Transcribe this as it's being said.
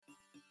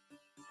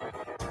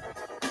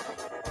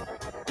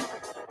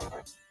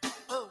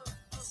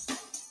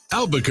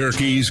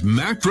Albuquerque's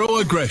macro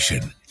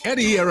aggression.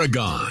 Eddie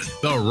Aragon,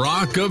 the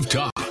Rock of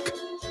Talk.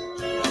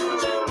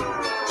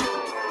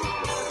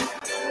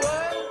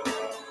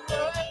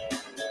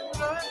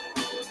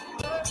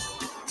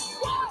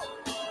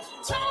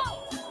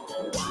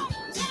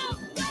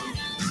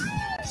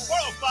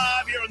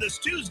 This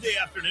Tuesday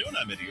afternoon,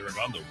 I'm Eddie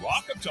Aragon, the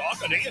Rock of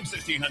Talk on AM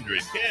 1600,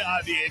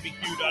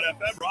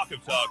 KIVABQ.FM,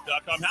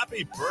 rockoftalk.com.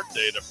 Happy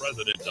birthday to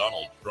President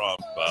Donald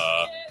Trump.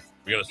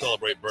 We got to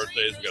celebrate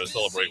birthdays, we got to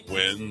celebrate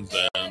wins,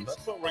 and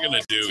that's what we're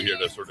going to do here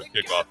to sort of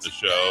kick off the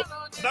show.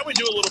 I thought we'd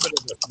do a little bit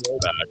of a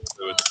throwback.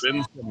 So it's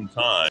been some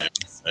time,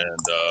 and,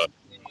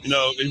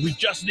 we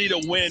just need a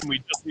win. We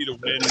just need a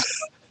win.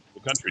 The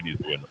country needs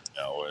a win right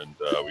now, and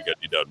we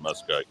got D-Dowd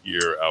Muska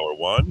here, hour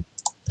one.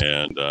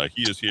 And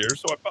he is here.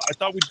 So I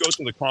thought we'd go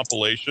through the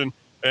compilation.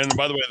 And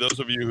by the way, those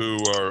of you who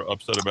are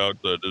upset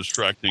about the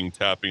distracting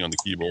tapping on the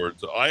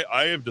keyboards,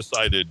 I have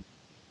decided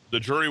the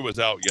jury was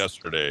out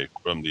yesterday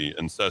from the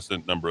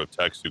incessant number of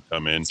texts who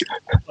come in.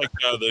 Like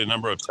the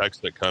number of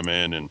texts that come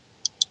in and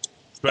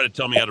try to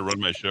tell me how to run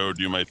my show,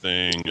 do my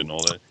thing, and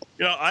all that.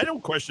 I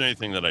don't question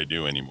anything that I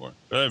do anymore.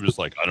 I'm just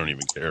like, I don't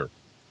even care.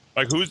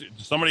 Like, who's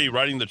somebody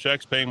writing the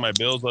checks, paying my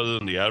bills other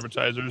than the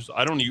advertisers?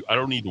 I don't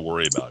need to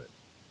worry about it.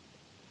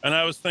 And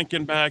I was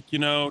thinking back,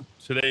 today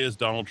is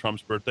Donald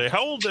Trump's birthday.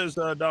 How old is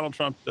Donald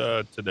Trump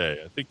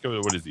today? I think,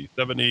 what is he,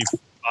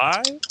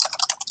 75?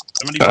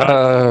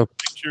 75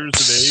 years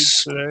of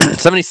age today?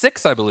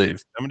 76, I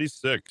believe.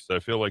 76. I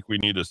feel like we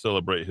need to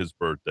celebrate his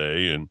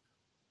birthday. And,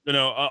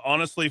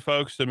 honestly,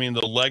 folks, the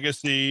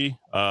legacy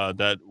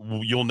that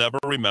you'll never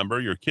remember,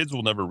 your kids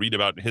will never read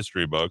about in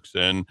history books,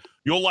 and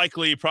you'll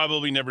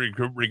probably never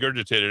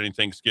regurgitate any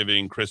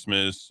Thanksgiving,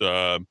 Christmas,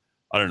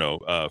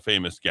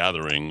 famous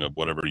gathering of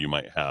whatever you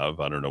might have.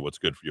 I don't know what's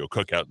good for you. A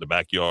cookout in the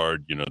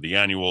backyard, the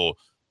annual,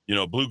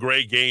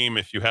 blue-gray game,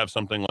 if you have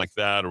something like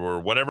that, or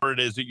whatever it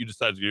is that you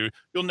decide to do,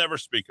 you'll never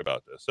speak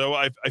about this. So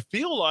I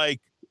feel like,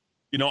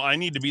 I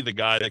need to be the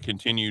guy that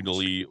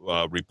continually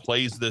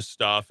replays this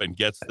stuff and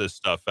gets this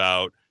stuff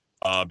out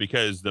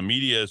because the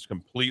media is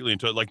completely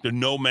into it. Like, there's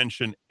no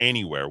mention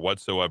anywhere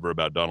whatsoever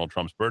about Donald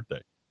Trump's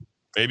birthday,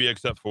 maybe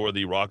except for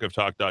the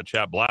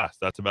rockoftalk.chat blast.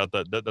 That's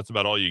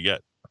about all you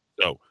get.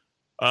 So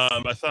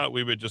I thought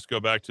we would just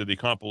go back to the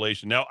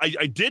compilation. Now, I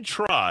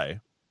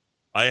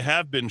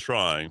have been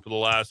trying for the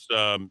last,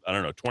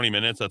 20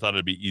 minutes. I thought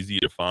it'd be easy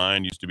to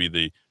find. Used to be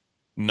the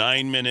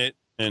 9-minute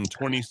and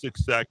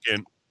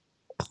 26-second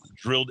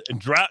drilled and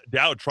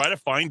Dowd. Try to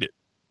find it.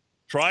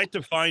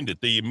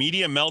 The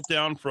media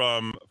meltdown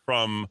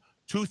from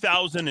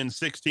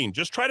 2016.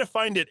 Just try to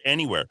find it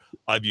anywhere.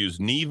 I've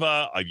used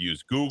Neva. I've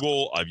used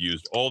Google. I've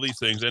used all these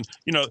things. And,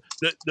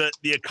 the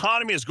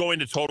economy is going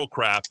to total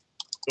crap.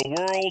 The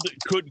world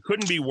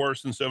couldn't be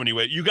worse in so many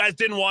ways. You guys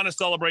didn't want to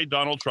celebrate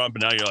Donald Trump,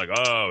 and now you're like,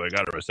 oh, we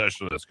got a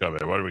recession that's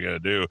coming. What are we going to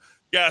do?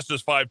 Gas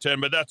is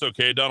 $5.10, but that's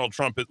okay. Donald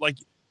Trump is like,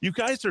 you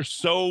guys are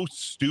so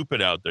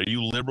stupid out there.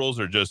 You liberals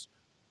are just,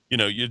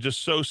 you're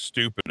just so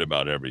stupid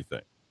about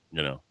everything.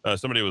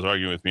 Somebody was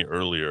arguing with me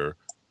earlier,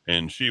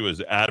 and she was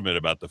adamant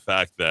about the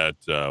fact that,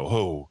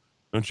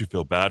 don't you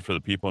feel bad for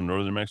the people in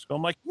northern Mexico?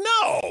 I'm like,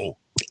 no,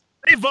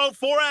 they vote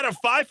 4 out of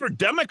 5 for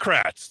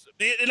Democrats.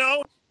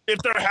 If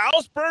their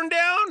house burned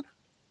down,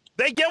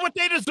 they get what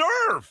they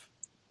deserve.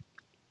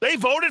 They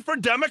voted for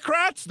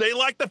Democrats. They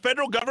like the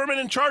federal government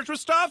in charge with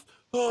stuff.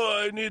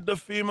 Oh, I need the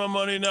FEMA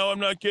money now. I'm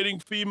not getting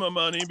FEMA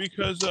money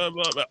because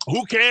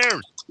who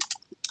cares?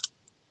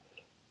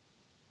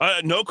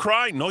 No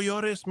crying. No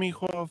llores,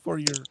 mijo, for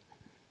your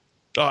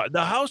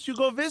the house you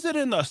go visit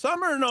in the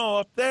summer. No,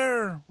 up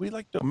there we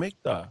like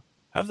to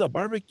have the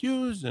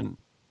barbecues and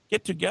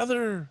get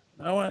together.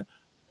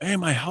 Hey,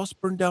 my house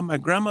burned down. My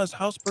grandma's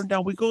house burned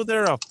down. We go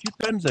there a few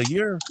times a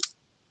year.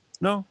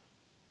 No.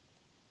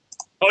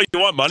 Oh,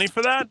 you want money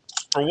for that?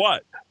 For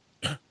what?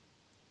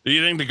 Do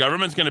you think the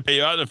government's going to pay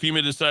you out and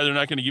FEMA decide they're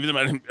not going to give you the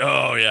money?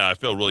 Oh, yeah, I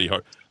feel really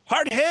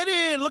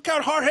hard-headed. Look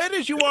how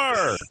hard-headed you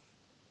are.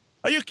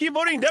 Oh, you keep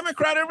voting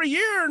Democrat every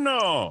year?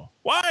 No.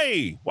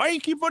 Why? Why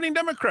you keep voting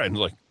Democrat?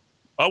 Like,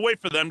 I'll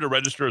wait for them to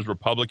register as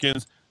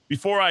Republicans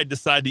before I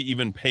decide to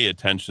even pay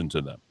attention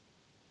to them.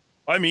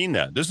 I mean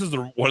that. This is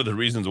one of the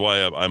reasons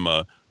why I'm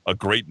a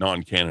great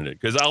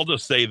non-candidate, because I'll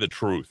just say the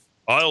truth.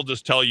 I'll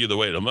just tell you the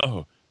way.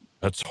 Oh,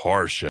 that's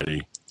harsh,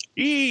 Eddie.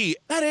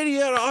 That Eddie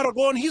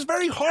Aragon, he's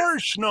very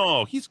harsh.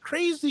 No, he's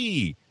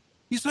crazy.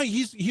 He's like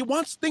he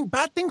wants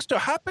bad things to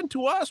happen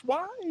to us.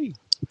 Why?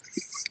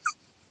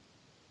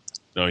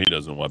 No, he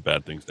doesn't want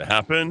bad things to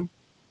happen.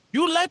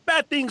 You let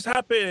bad things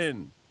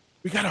happen.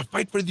 We gotta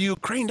fight for the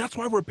Ukraine. That's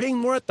why we're paying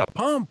more at the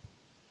pump.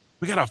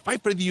 We gotta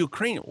fight for the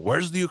Ukraine.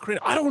 Where's the Ukraine?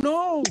 I don't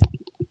know.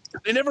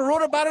 They never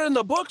wrote about it in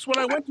the books when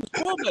I went to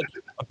school, but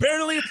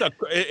apparently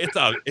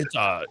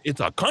it's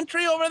a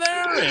country over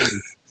there, and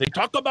they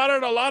talk about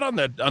it a lot on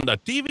the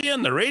TV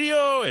and the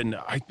radio. And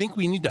I think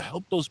we need to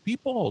help those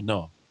people.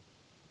 No.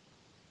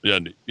 Yeah,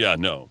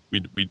 no.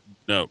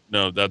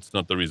 No. That's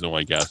not the reason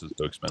why gas is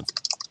so expensive.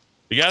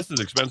 The gas is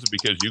expensive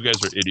because you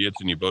guys are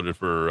idiots and you voted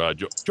for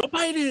Joe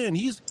Biden.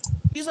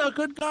 He's a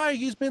good guy.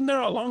 He's been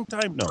there a long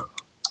time. No.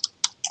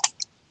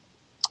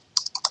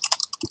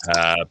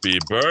 Happy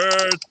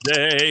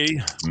birthday,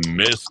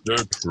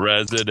 Mr.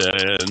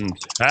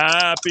 President.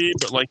 Happy,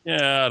 but like,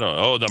 yeah, I don't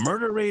know. Oh, the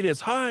murder rate is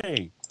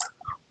high.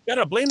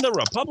 Gotta blame the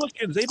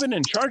Republicans. They've been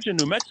in charge in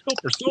New Mexico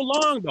for so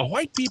long. The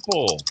white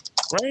people,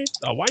 right?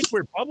 The white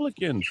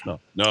Republicans.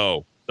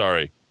 No,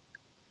 sorry.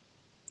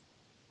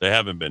 They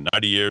haven't been.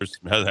 90 years.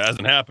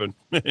 Hasn't happened.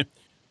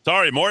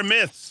 Sorry, more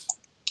myths.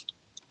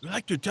 We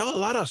like to tell a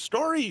lot of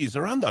stories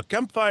around the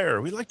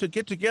campfire. We like to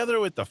get together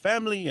with the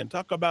family and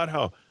talk about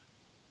how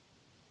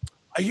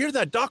I hear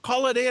that Doc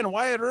Holliday and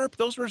Wyatt Earp,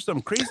 those were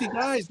some crazy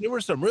guys. They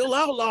were some real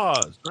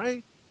outlaws,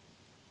 right?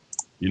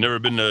 You never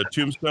been to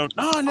Tombstone?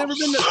 No, I've never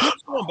been to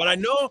Tombstone, but I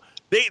know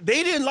they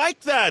didn't like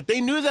that. They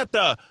knew that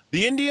the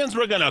Indians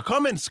were going to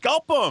come and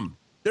scalp them.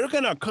 They're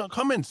going to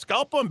come and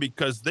scalp them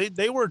because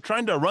they were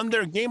trying to run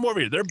their game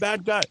over here. They're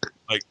bad guys.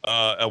 Like,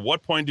 at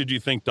what point did you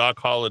think Doc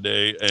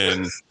Holliday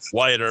and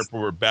Wyatt Earp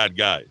were bad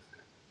guys?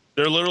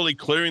 They're literally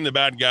clearing the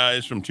bad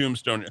guys from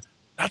Tombstone.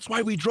 That's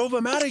why we drove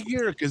them out of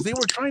here, because they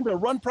were trying to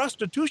run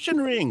prostitution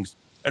rings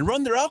and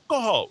run their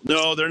alcohol.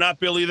 No, they're not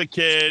Billy the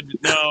Kid.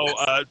 No,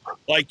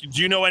 like,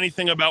 do you know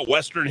anything about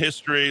Western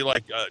history?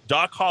 Like,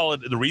 Doc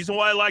Holliday, the reason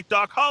why I like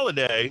Doc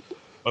Holliday,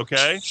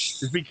 okay,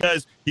 is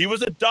because he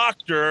was a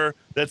doctor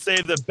that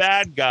saved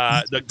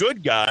the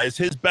good guys,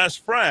 his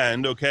best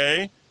friend,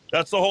 okay?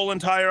 That's the whole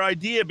entire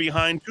idea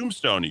behind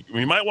Tombstone.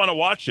 You might want to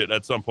watch it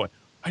at some point.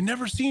 I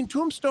never seen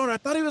Tombstone. I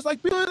thought he was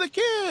like Billy the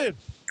Kid.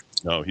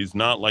 No, he's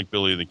not like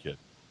Billy the Kid.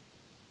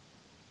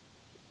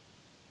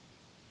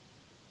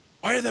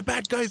 Why are the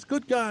bad guys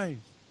good guys?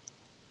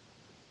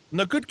 And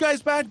the good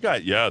guys bad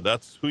guys. Yeah,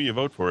 that's who you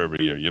vote for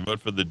every year. You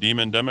vote for the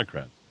demon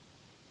Democrats.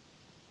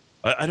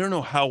 I don't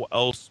know how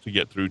else to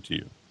get through to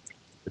you.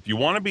 If you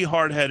want to be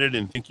hard-headed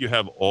and think you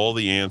have all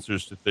the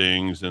answers to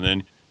things, and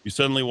then you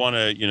suddenly want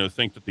to,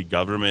 think that the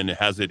government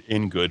has it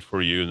in good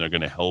for you and they're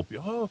going to help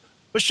you. Oh,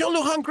 Michelle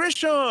Lujan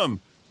Grisham,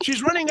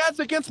 she's running ads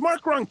against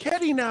Mark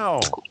Ronchetti now.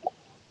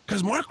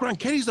 Because Mark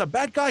Ronchetti's a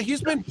bad guy.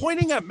 He's been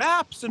pointing at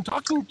maps and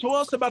talking to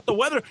us about the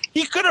weather.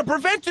 He could have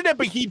prevented it,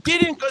 but he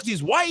didn't because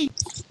he's white.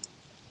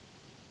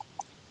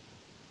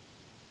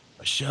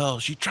 Michelle,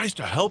 she tries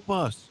to help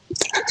us.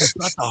 She's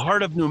got the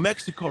heart of New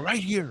Mexico right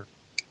here.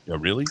 Yeah,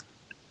 really?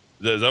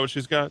 Is that what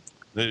she's got?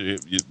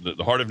 The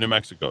heart of New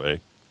Mexico, eh?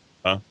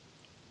 Huh?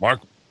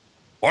 Mark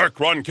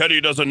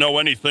Ronchetti doesn't know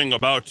anything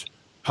about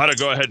how to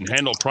go ahead and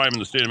handle crime in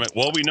the state of Mexico.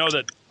 Well, we know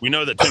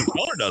that Tim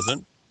Keller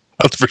doesn't.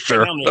 That's for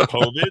sure. They can't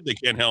handle COVID. They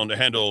can't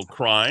handle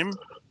crime.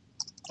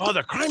 Oh,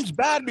 the crime's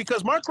bad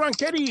because Mark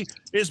Ronchetti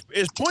is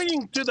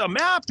pointing to the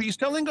map. He's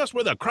telling us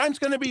where the crime's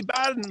going to be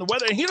bad and the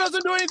weather, and he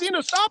doesn't do anything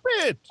to stop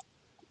it.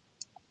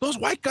 Those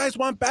white guys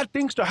want bad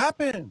things to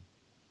happen.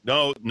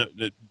 No,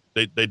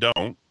 they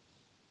don't.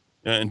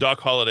 And Doc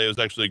Holliday was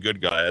actually a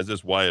good guy, as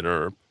is Wyatt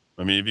Earp.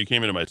 I mean, if you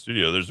came into my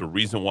studio, there's a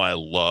reason why I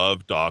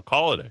love Doc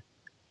Holliday.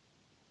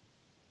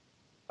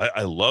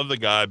 I love the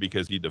guy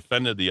because he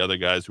defended the other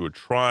guys who were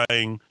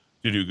trying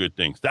to do good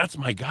things. That's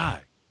my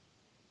guy.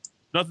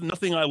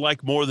 Nothing I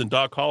like more than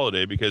Doc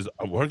Holliday, because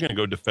we're going to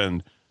go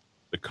defend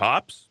the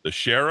cops, the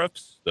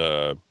sheriffs,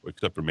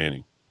 except for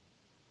Manning.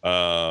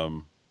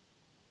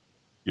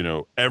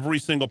 Every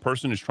single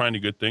person who's trying to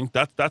do good things.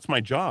 That's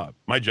my job.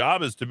 My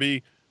job is to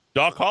be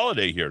Doc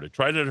Holliday here, to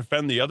try to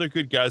defend the other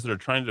good guys that are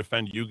trying to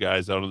defend you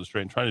guys out on the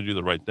street and trying to do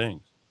the right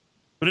things.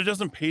 But it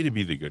doesn't pay to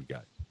be the good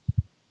guy.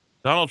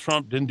 Donald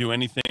Trump didn't do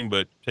anything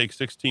but take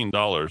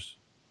 $16,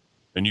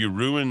 and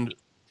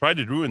tried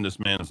to ruin this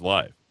man's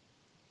life.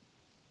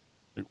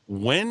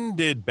 When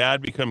did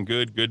bad become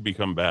good, good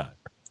become bad?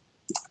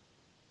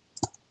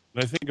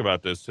 When I think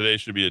about this, today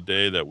should be a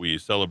day that we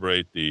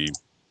celebrate the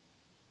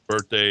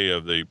birthday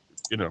of the,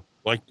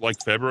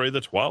 like February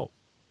the 12th,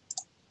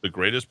 the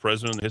greatest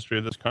president in the history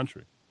of this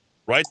country.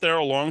 Right there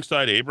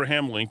alongside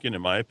Abraham Lincoln,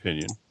 in my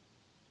opinion.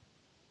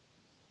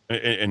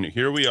 And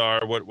here we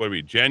are. What are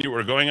we?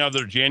 We're going out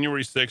there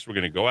January 6th. We're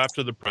going to go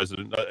after the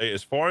president.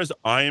 As far as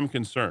I am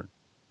concerned,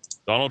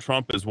 Donald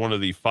Trump is one of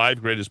the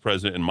 5 greatest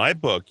presidents. In my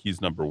book, he's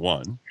number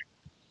 1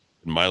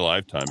 in my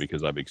lifetime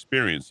because I've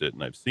experienced it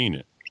and I've seen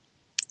it.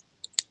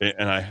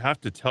 And I have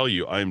to tell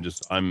you,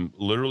 I'm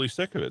literally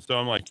sick of it. So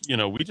I'm like,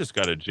 we just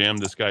got to jam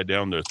this guy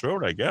down their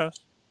throat, I guess.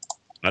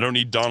 I don't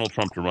need Donald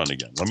Trump to run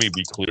again. Let me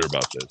be clear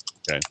about this,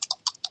 okay?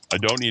 I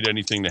don't need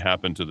anything to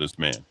happen to this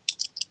man.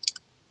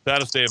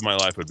 Saddest day of my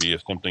life would be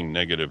if something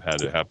negative had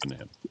to happen to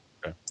him.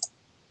 Okay?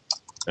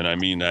 And I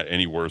mean that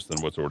any worse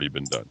than what's already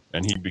been done.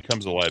 And he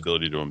becomes a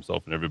liability to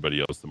himself and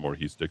everybody else the more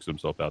he sticks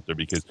himself out there,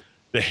 because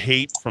the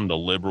hate from the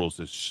liberals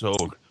is so,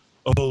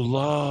 oh,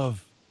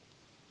 love,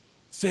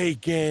 say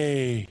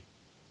gay.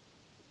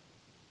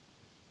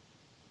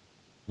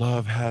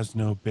 Love has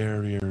no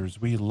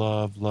barriers. We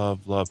love,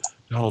 love, love.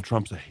 Donald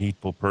Trump's a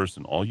hateful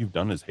person. All you've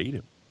done is hate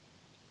him.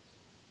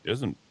 He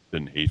hasn't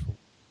been hateful.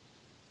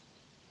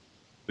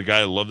 The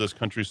guy who loved this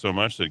country so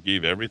much that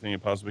gave everything he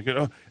possibly could.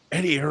 Oh,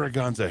 Eddie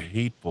Aragon's a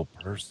hateful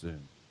person.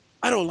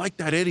 I don't like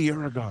that Eddie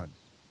Aragon.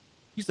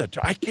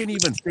 I can't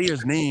even say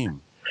his name.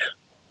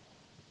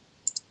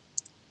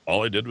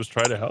 All I did was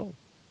try to help.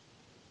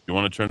 You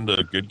want to turn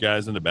the good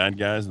guys into bad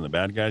guys, and the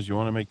bad guys you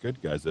want to make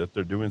good guys if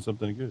they're doing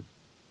something good.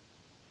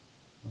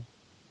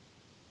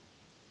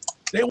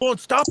 They won't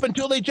stop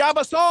until they job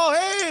us all.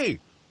 Hey,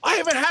 I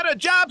haven't had a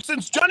job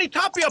since Johnny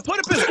Tapia put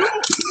up his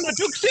dukes in the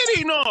Duke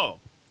City. No,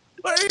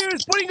 but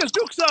he's putting his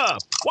dukes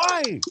up.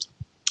 Why?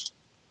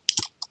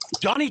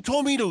 Johnny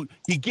told me to.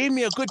 He gave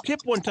me a good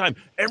tip one time.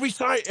 Every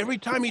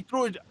time he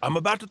threw it, I'm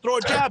about to throw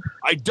a jab.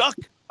 I duck.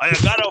 I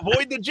gotta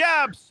avoid the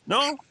jabs.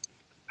 No.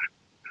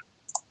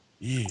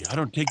 Yeah, I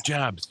don't take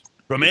jabs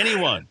from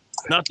anyone.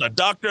 Not the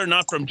doctor.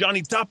 Not from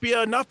Johnny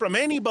Tapia. Not from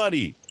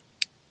anybody.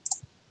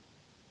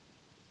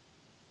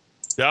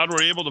 Dad,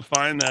 were you able to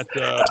find that?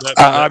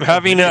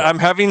 I'm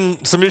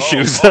having some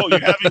issues. Oh, you're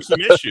having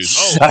some issues.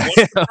 Oh, what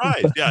a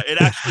surprise! Yeah,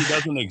 it actually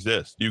doesn't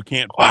exist. You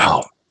can't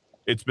find it.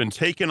 It's been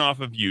taken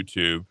off of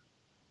YouTube.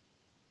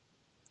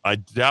 I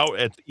doubt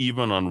it's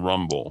even on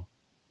Rumble.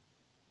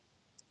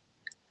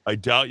 I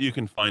doubt you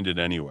can find it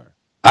anywhere.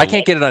 I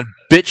can't get it on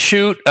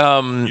BitChute.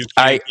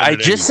 I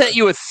just sent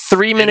you a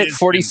 3-minute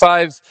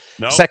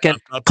 45-second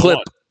clip.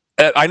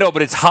 I know,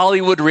 but it's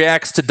Hollywood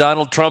reacts to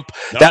Donald Trump.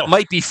 No. That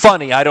might be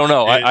funny. I don't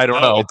know. I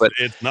don't know, but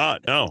it's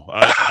not. No,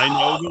 I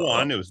know the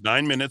one. It was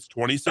 9 minutes,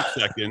 26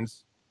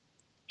 seconds,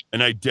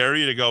 and I dare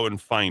you to go and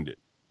find it.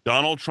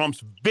 Donald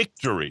Trump's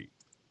victory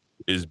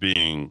is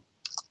being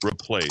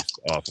replaced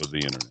off of the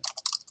internet.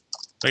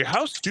 Like,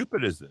 how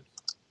stupid is this?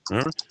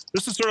 Remember?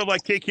 This is sort of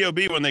like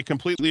KKOB when they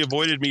completely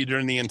avoided me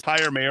during the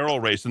entire mayoral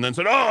race and then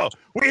said, "Oh,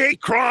 we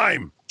hate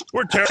crime.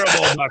 We're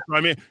terrible about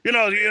crime."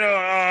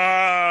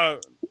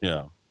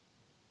 Yeah.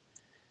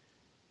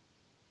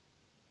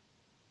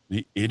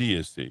 The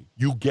idiocy.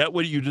 You get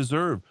what you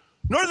deserve.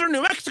 Northern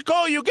New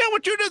Mexico, you get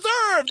what you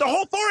deserve. The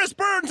whole forest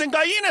burns in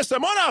Gallina,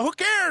 Samona. Who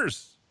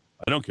cares?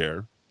 I don't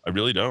care. I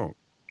really don't.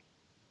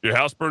 Your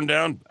house burned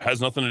down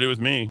has nothing to do with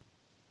me.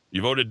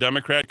 You voted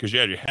Democrat because you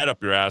had your head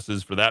up your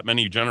asses for that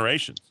many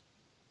generations.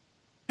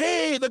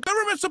 Hey, the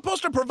government's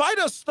supposed to provide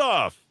us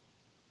stuff.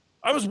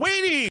 I was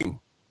waiting.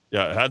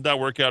 Yeah, how'd that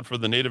work out for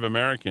the Native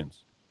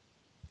Americans?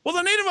 Well,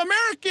 the Native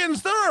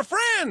Americans, they're our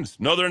friends.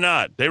 No, they're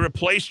not. They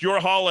replaced your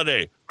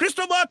holiday.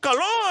 Cristobal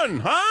Colon,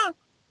 huh?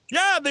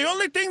 Yeah, the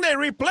only thing they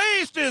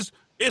replaced is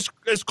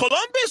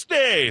Columbus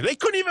Day. They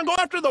couldn't even go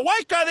after the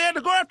white guy. They had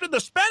to go after the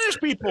Spanish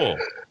people.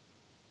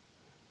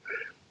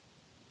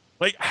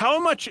 Like, how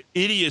much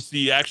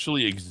idiocy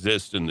actually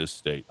exists in this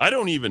state? I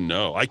don't even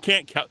know. I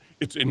can't count.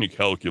 It's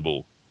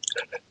incalculable.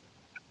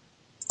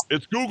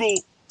 It's Google.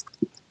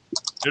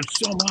 There's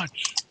so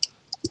much.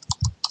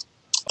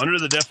 Under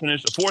the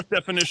definition, the fourth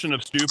definition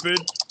of stupid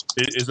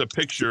is a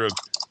picture of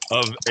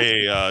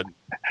a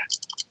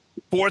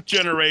fourth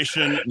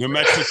generation New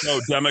Mexico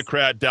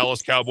Democrat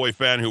Dallas Cowboy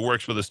fan who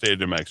works for the state of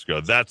New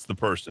Mexico. That's the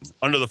person.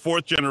 Under the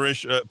fourth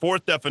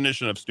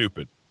definition of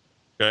stupid.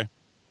 Okay?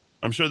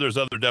 I'm sure there's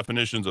other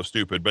definitions of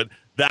stupid, but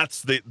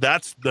that's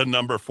the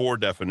number 4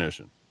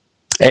 definition.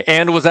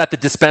 And was at the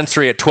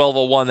dispensary at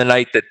 12:01 the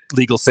night that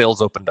legal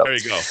sales opened up. There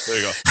you go.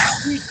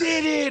 We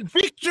did it!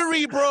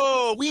 Victory,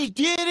 bro! We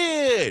did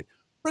it!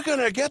 We're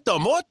gonna get the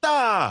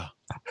mota!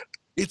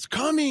 It's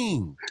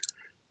coming!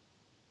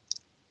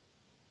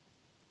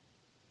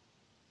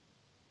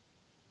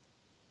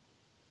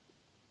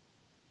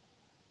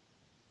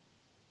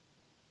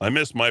 I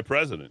miss my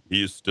president.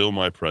 He is still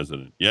my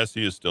president. Yes,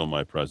 he is still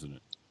my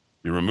president.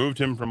 You removed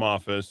him from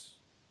office.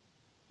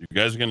 You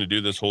guys are going to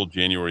do this whole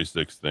January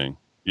 6th thing.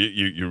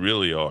 You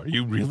really are. Are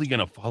you really going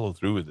to follow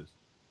through with this?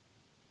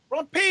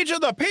 Front page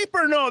of the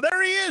paper. No,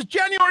 there he is.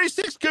 January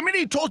 6th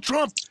committee told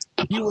Trump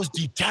he was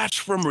detached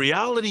from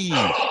reality.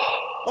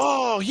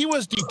 Oh, he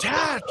was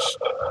detached.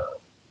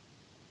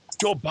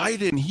 Joe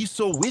Biden, he's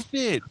so with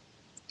it.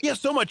 He has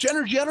so much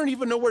energy, I don't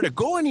even know where to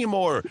go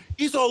anymore.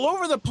 He's all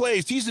over the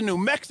place. He's in New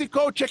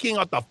Mexico checking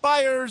out the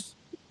fires.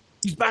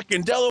 He's back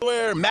in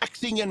Delaware,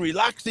 maxing and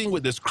relaxing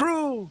with his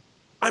crew.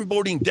 I'm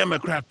voting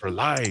Democrat for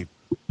life.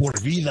 Por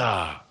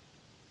vida.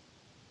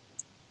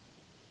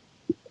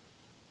 You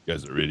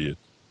guys are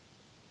idiots.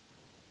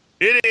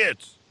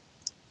 Idiots!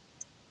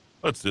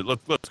 Let's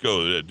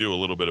go do a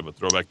little bit of a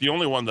throwback. The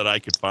only one that I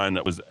could find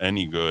that was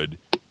any good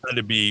had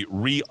to be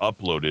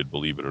re-uploaded,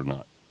 believe it or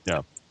not.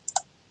 Yeah.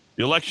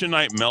 The election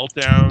night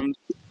meltdowns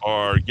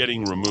are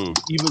getting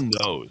removed. Even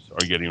those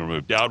are getting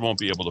removed. Dowd won't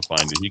be able to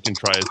find it. He can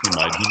try as he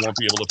might. He won't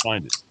be able to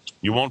find it.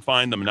 You won't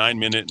find the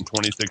 9-minute and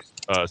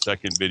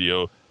 26-second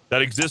video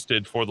that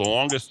existed for the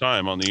longest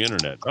time on the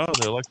internet. Oh,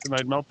 the election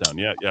night meltdown.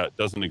 Yeah, it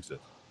doesn't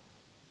exist.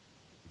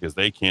 Because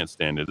they can't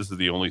stand it. This is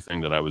the only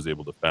thing that I was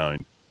able to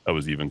find that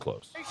was even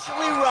close.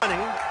 Actually running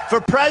for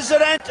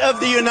president of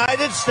the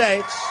United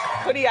States.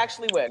 Could he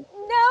actually win?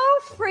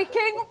 No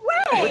freaking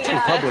way! Which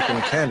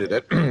Republican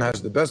candidate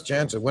has the best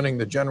chance of winning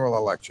the general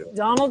election?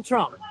 Donald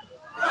Trump.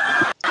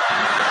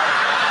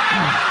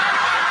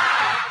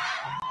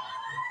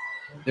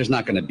 There's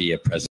not going to be a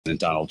President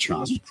Donald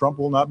Trump. Trump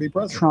will not be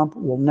president. Trump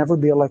will never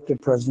be elected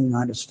president of the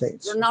United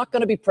States. You're not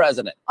going to be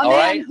president. A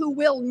man who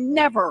will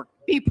never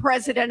be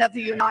president of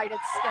the United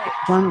States.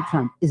 Donald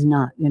Trump is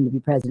not going to be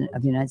president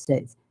of the United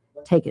States.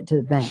 Take it to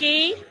the bank.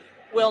 He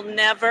will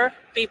never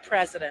be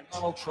president.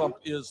 Donald Trump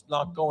is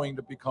not going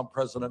to become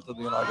president of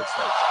the United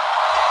States.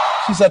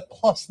 She's at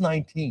plus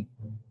 19.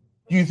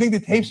 Do you think the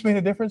tapes made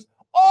a difference?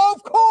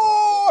 Of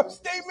course!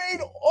 They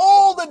made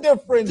all the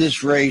difference!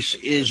 This race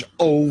is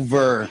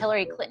over.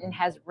 Hillary Clinton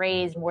has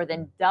raised more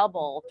than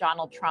double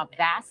Donald Trump,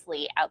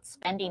 vastly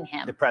outspending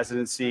him. The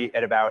presidency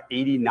at about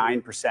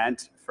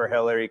 89% for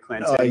Hillary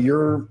Clinton.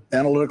 Your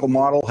analytical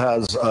model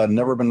has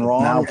never been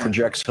wrong. Now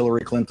projects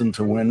Hillary Clinton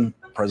to win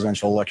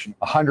presidential election.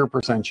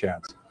 100%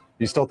 chance.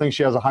 You still think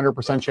she has a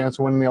 100% chance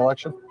of winning the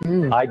election?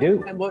 I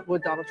do. And what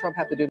would Donald Trump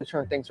have to do to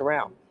turn things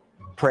around?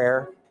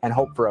 Prayer and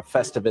hope for a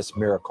Festivus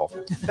miracle.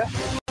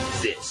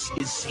 This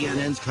is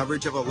CNN's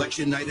coverage of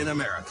Election Night in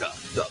America,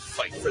 the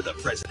fight for the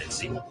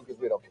presidency.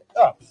 We don't care.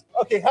 Oh,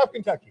 okay, have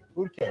Kentucky.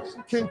 Who cares?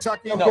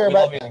 Kentucky. Don't care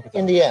about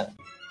Indiana.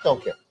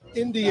 Don't care.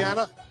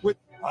 Indiana with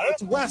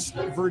West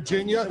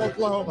Virginia,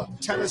 Oklahoma,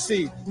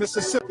 Tennessee,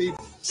 Mississippi,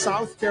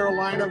 South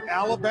Carolina,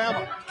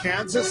 Alabama,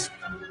 Kansas,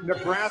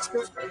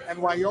 Nebraska, and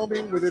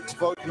Wyoming with its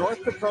vote.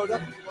 North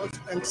Dakota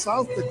and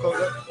South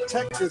Dakota,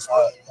 Texas.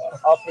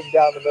 Up and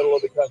down the middle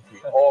of the country,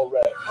 all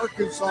red.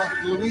 Arkansas,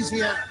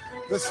 Louisiana,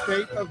 the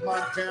state of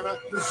Montana,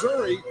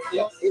 Missouri.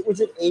 It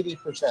was at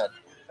 80%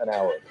 an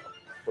hour ago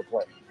for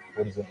Clinton.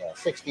 What is it now?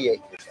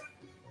 68%.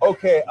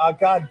 Okay,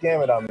 God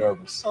damn it, I'm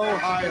nervous.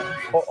 Ohio.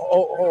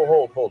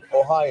 Hold.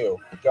 Ohio,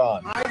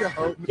 John.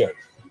 Idaho. Okay.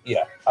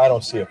 Yeah, I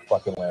don't see a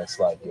fucking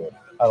landslide here.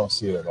 I don't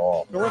see it at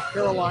all. North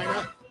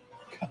Carolina.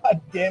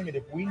 God damn it,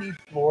 if we need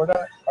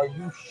Florida, are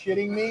you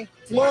shitting me?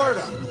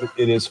 Florida.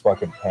 It is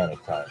fucking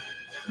panic time.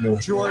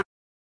 Georgia.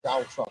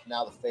 Donald Trump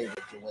now the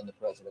favorite to win the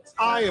presidency.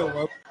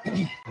 Iowa.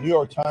 New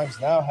York Times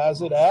now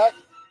has it at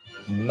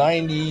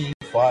 95%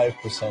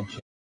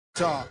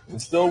 chance.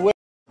 And still win.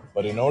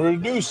 But in order to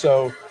do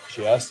so,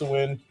 she has to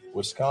win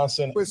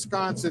Wisconsin.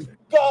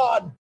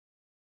 God.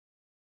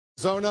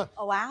 Arizona.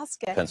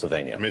 Alaska.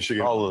 Pennsylvania.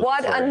 Michigan.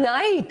 What a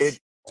night.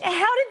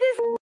 How did this?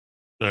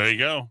 There you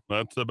go.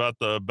 That's about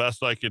the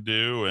best I could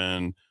do,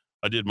 and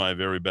I did my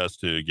very best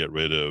to get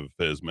rid of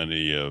as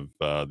many of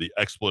the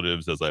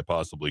expletives as I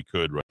possibly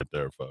could right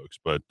there, folks.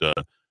 But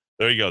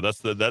there you go. That's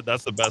the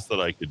best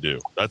that I could do.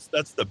 That's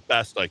the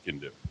best I can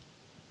do.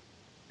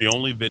 The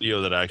only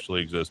video that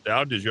actually exists.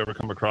 Dow, did you ever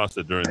come across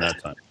it during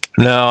that time?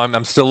 No,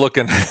 I'm still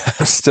looking.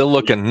 I'm still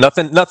looking.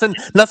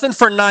 Nothing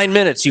for 9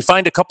 minutes. You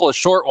find a couple of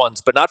short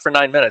ones, but not for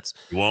 9 minutes.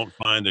 You won't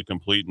find a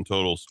complete and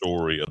total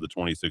story of the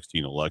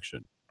 2016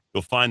 election.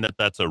 You'll find that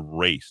that's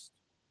erased.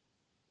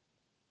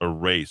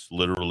 Erased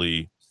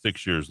literally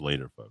 6 years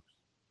later, folks.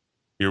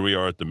 Here we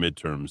are at the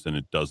midterms, and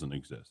it doesn't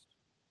exist.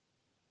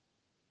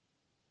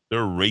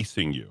 They're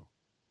erasing you.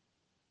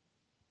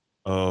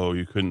 Oh,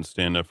 you couldn't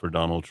stand up for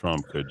Donald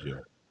Trump, could you?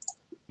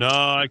 No,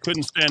 I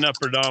couldn't stand up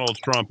for Donald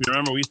Trump. You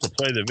remember we used to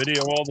play the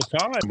video all the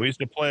time. We used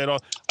to play it all.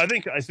 I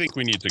think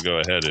we need to go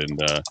ahead and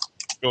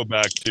go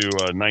back to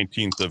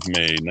 19th of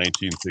May,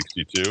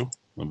 1962,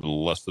 a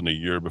little less than a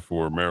year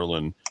before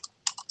Marilyn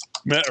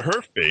met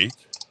her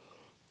fate,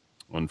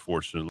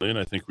 unfortunately. And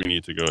I think we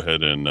need to go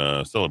ahead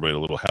and celebrate a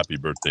little happy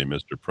birthday,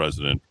 Mr.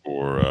 President,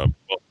 for,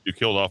 well, you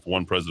killed off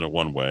one president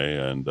one way,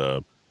 and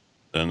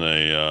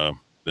then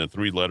the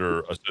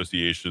three-letter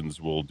associations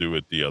will do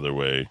it the other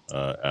way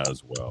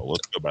as well.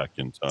 Let's go back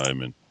in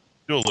time and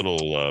do a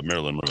little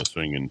Marilyn Monroe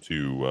swinging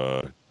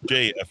to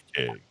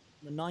JFK. On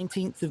the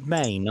 19th of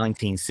May,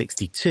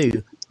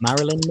 1962,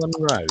 Marilyn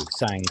Monroe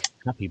sang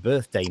Happy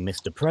Birthday,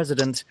 Mr.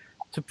 President,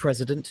 to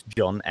President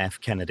John F.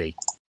 Kennedy.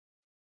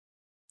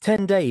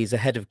 10 days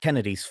ahead of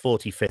Kennedy's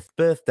 45th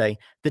birthday,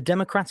 the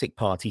Democratic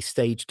Party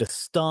staged a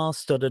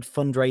star-studded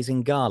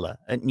fundraising gala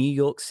at New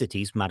York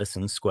City's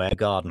Madison Square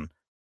Garden.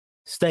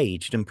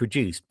 Staged and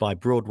produced by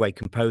Broadway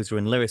composer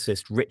and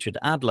lyricist Richard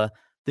Adler,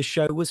 the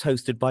show was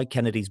hosted by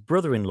Kennedy's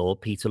brother-in-law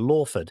Peter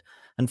Lawford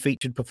and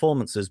featured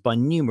performances by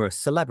numerous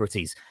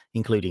celebrities,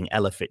 including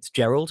Ella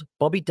Fitzgerald,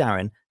 Bobby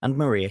Darin, and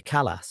Maria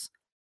Callas.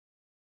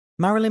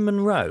 Marilyn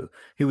Monroe,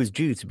 who was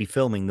due to be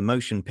filming the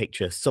motion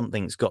picture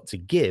Something's Got to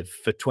Give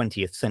for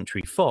 20th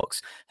Century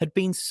Fox, had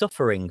been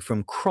suffering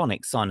from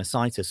chronic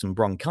sinusitis and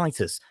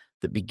bronchitis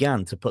that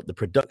began to put the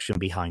production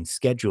behind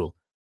schedule.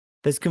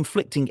 There's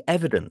conflicting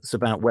evidence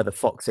about whether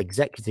Fox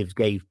executives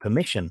gave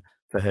permission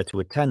for her to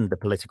attend the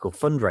political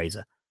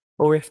fundraiser,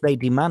 or if they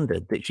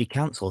demanded that she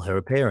cancel her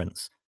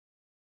appearance.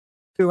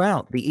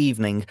 Throughout the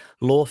evening,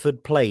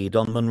 Lawford played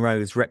on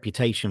Monroe's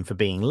reputation for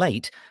being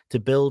late to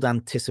build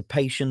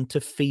anticipation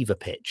to fever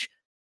pitch.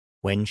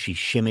 When she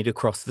shimmied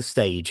across the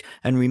stage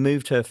and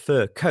removed her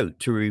fur coat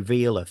to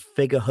reveal a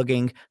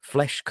figure-hugging,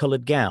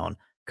 flesh-coloured gown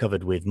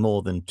covered with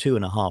more than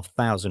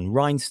 2,500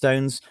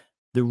 rhinestones,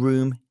 the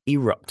room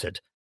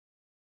erupted.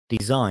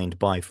 Designed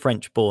by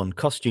French-born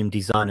costume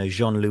designer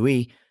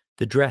Jean-Louis,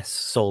 the dress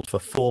sold for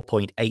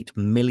 $4.8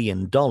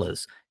 million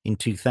in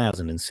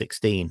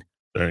 2016.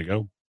 There you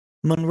go.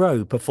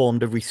 Monroe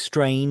performed a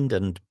restrained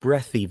and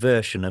breathy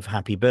version of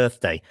Happy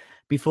Birthday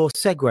before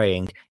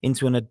segueing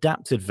into an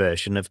adapted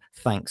version of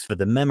Thanks for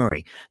the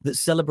Memory that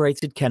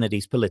celebrated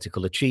Kennedy's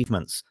political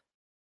achievements.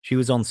 She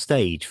was on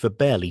stage for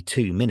barely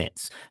 2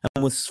 minutes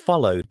and was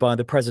followed by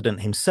the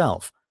president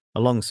himself,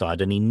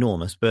 alongside an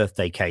enormous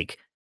birthday cake.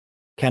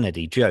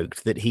 Kennedy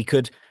joked that he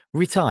could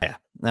retire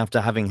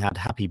after having had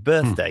Happy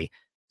Birthday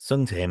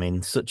sung to him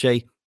in such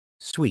a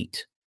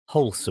sweet,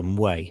 wholesome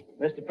way.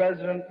 Mr.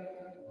 President,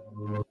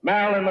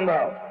 Marilyn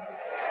Monroe.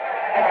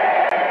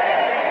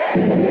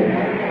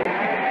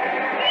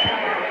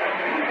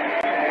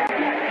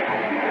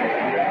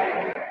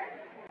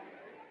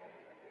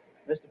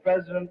 Mr.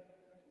 President,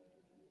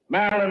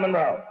 Marilyn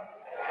Monroe.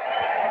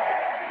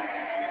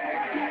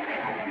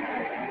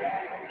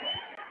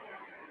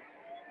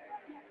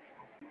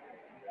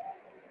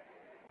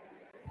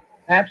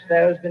 Perhaps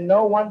there has been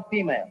no one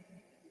female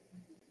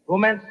who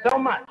meant so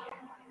much,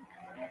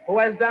 who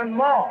has done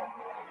more.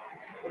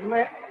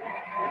 Wow.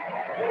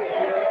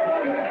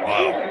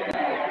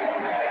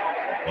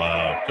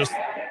 Wow. Just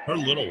her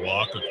little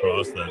walk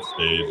across that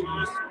stage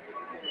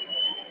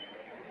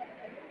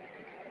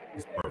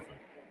is perfect.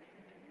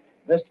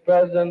 Mr.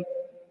 President,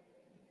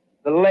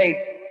 the late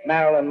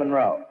Marilyn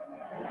Monroe.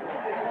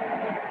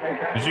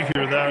 Did you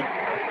hear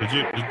that? Does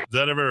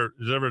that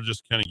ever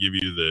just kind of give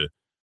you the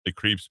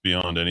creeps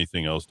beyond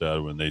anything else, Dad,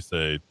 when they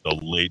say the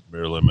late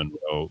Marilyn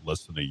Monroe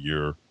less than a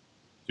year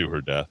to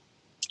her death?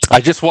 I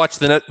just watched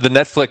the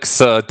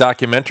Netflix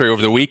documentary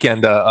over the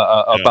weekend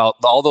about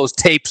all those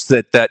tapes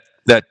that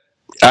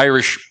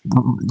Irish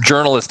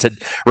journalist had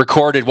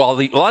recorded while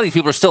a lot of these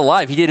people are still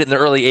alive. He did it in the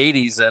early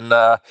 80s, and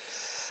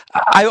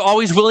I'm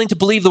always willing to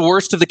believe the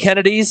worst of the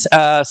Kennedys.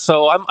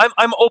 So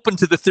I'm open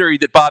to the theory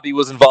that Bobby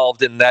was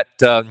involved in that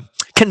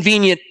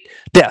convenient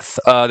death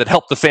that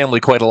helped the family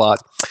quite a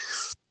lot.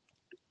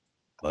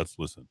 Let's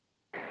listen.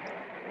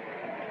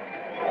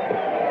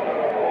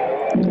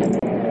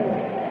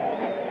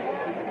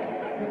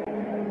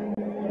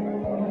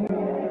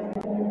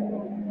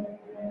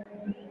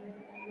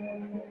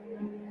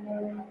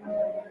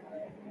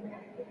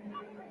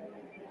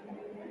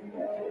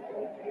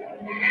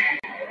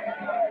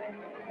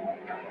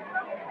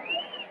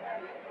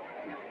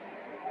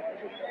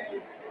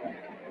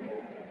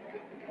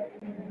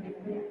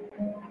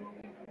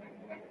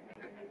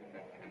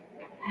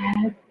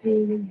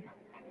 Happy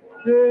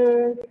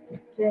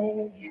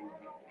birthday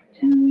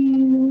to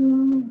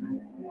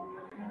you.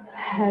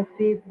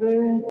 Happy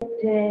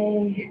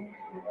birthday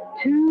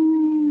to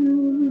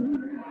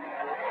you.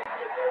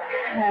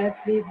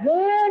 Happy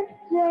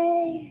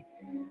birthday,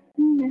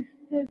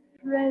 Mr.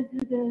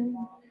 President.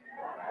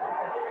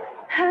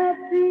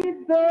 Happy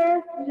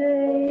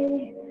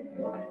birthday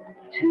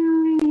to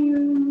you.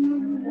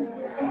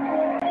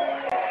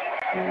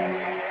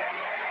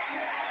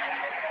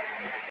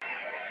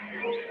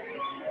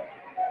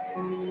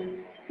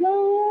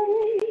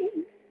 Sorry,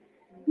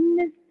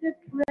 Mr.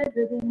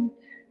 President,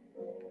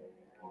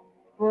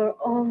 for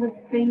all the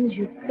things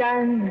you've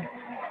done,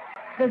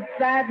 the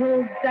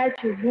battles that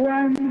you've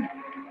won,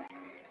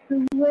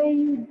 the way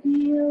you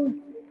deal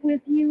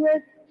with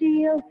U.S.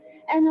 Steel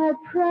and our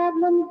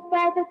problems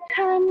by the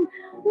ton.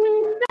 We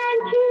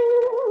thank you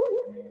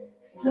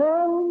so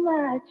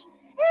much.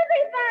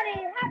 Everybody,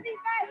 happy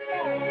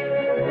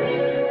birthday!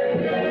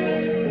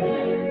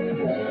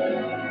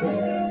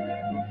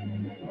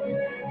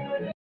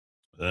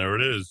 There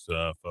it is,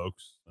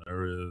 folks.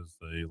 There is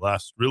the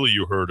last really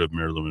you heard of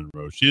Marilyn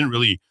Monroe. She didn't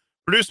really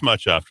produce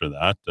much after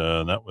that.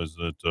 That was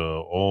it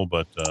all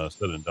but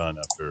said and done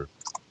after,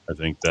 I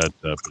think, that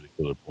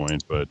particular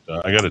point. But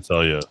I got to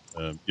tell you,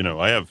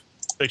 I have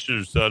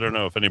pictures. I don't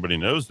know if anybody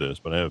knows this,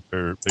 but I have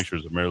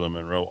pictures of Marilyn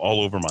Monroe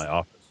all over my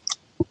office.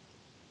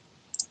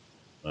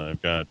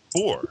 I've got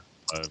 4.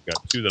 I've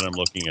got 2 that I'm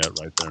looking at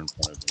right there in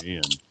front of me,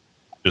 and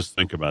just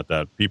think about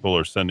that. People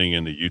are sending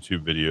in the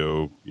YouTube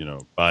video,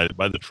 by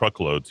the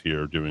truckloads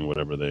here, doing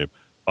whatever they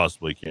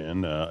possibly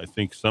can. I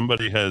think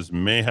somebody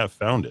may have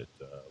found it.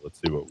 Let's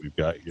see what we've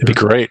got here. It'd be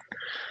great.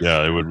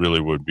 Yeah, it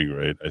would be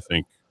great. I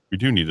think we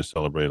do need to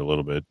celebrate a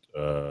little bit.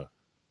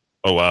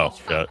 Oh, wow.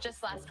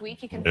 Just last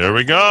week, there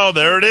we go.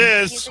 There it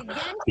is.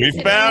 We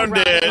found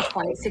it.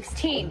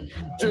 2016.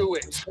 Do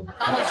it.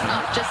 Donald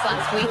Trump just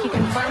last week, he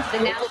confirmed to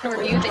the National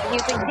Review that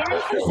he's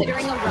again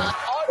considering a run.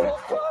 I will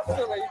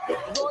personally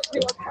write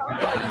you a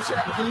campaign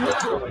check for you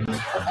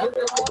and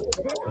then want a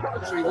good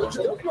country which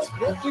does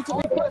not want you to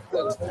be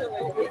president.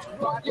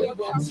 Badly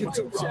wants you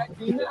to check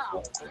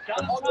now.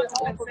 On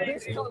behalf of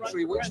this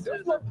country which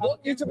does not want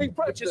you to be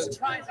president,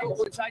 but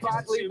which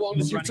badly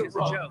wants you to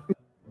run.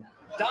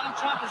 Donald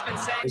Trump has been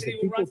saying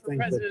he will run for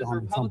president as a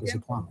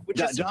Republican.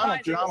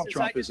 Donald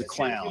Trump is a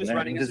clown.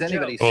 Does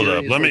anybody hold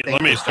up?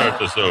 Let me start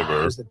this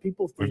over.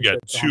 We've got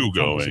 2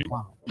 going.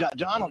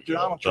 Donald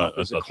Trump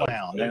is a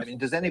clown. I mean,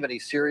 does anybody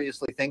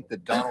seriously think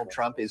that Donald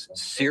Trump is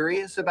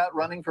serious about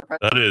running for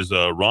president? That is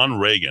Ron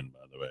Reagan,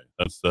 by the way.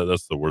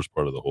 That's the worst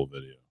part of the whole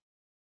video.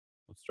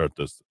 Let's start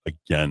this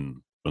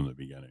again from the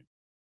beginning.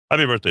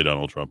 Happy birthday,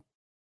 Donald Trump.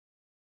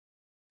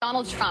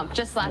 Donald Trump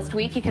just last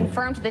week, he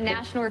confirmed to the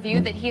National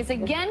Review that he is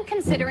again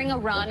considering a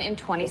run in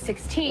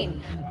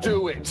 2016.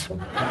 Do it. Do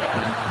it.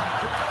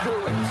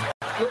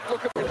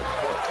 Look at me.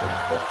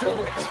 Do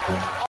it.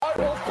 I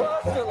will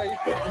personally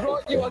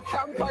write you a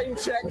campaign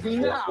check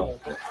now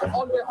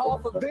on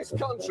behalf of this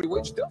country,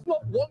 which does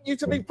not want you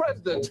to be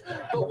president,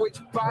 but which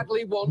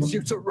badly wants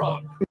you to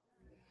run.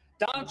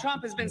 Donald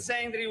Trump has been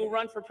saying that he will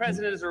run for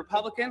president as a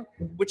Republican,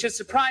 which is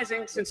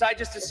surprising since I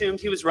just assumed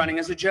he was running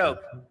as a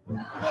joke.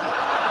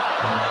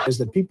 Is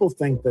that people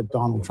think that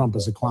Donald Trump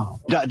is a clown.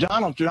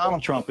 Donald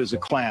Trump is a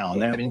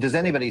clown. I mean, does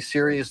anybody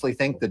seriously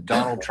think that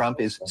Donald Trump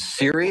is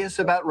serious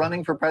about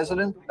running for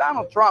president?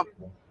 Donald Trump,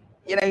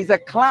 you know, he's a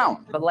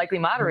clown. The likely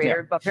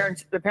moderator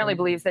apparently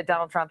believes that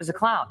Donald Trump is a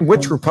clown.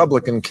 Which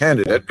Republican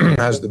candidate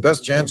has the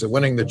best chance of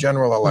winning the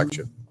general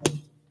election?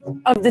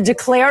 Of the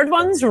declared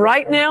ones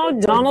right now,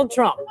 Donald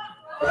Trump.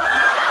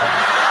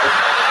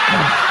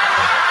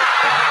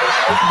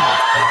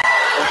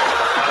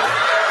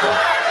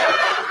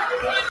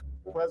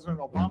 President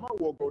Obama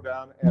will go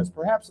down as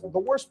perhaps the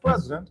worst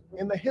president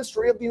in the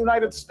history of the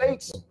United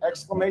States!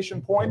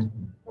 Exclamation point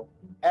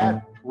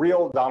at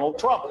real Donald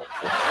Trump.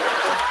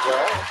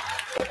 Well,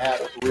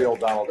 at real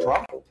Donald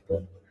Trump,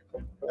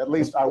 at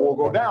least I will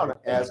go down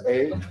as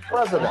a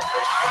president.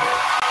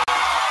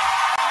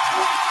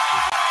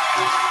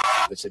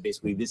 So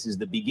basically, this is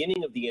the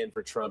beginning of the end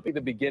for Trump.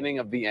 The beginning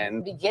of the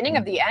end. Beginning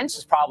of the end? This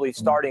is probably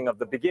starting of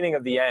the beginning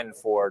of the end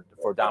for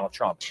Donald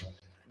Trump.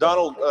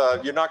 Donald,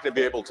 you're not going to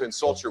be able to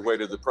insult your way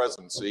to the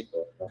presidency.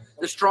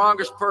 The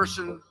strongest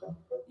person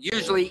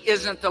usually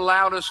isn't the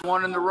loudest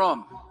one in the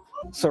room.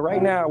 So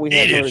right now we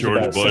have Hillary's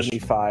about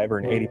 75 or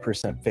an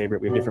 80%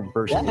 favorite. We have different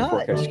versions of the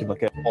forecast you can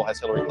look at. Poll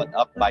has Hillary Clinton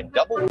up by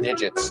double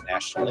digits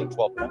nationally,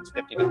 12 points,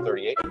 50 to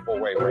 38, a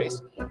four-way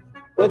race.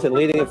 Clinton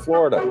leading in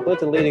Florida,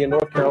 Clinton leading in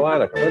North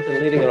Carolina,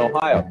 Clinton leading in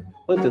Ohio,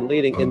 Clinton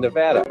leading in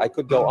Nevada. I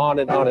could go on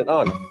and on and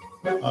on.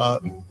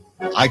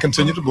 I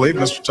continue to believe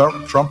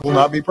Mr. Trump will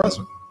not be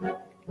president.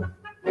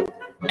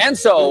 And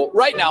so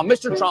right now,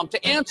 Mr. Trump,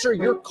 to answer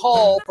your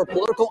call for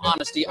political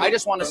honesty, I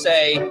just want to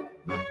say,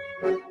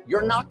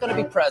 you're not going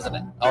to be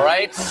president, all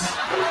right?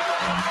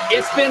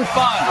 It's been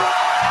fun.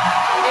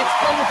 It's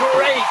been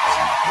great.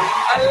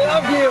 I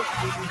love you.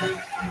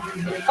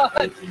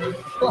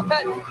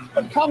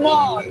 But come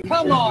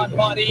on,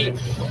 buddy.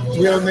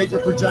 We'll make a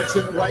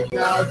projection right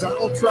now.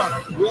 Donald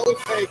Trump will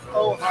take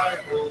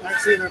Ohio.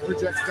 Actually, that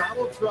projects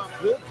Donald Trump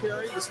will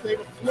carry the state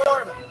of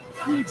Florida.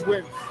 Huge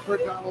win for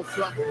Donald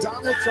Trump.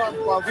 Donald Trump,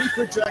 while we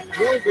project,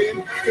 will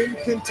win in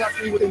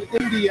Kentucky, in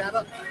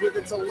Indiana, with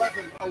its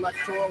 11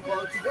 electoral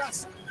votes.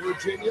 West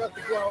Virginia,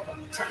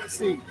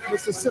 Tennessee,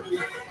 Mississippi,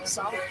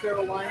 South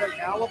Carolina,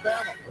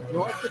 Alabama,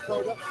 North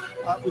Dakota,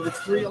 with its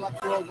 3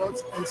 electoral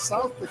votes, and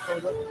South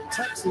Dakota,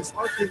 Texas,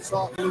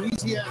 Arkansas,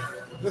 Louisiana,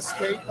 the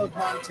state of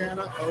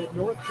Montana,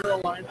 North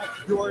Carolina,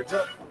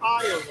 Georgia,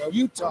 Iowa,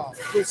 Utah,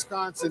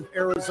 Wisconsin,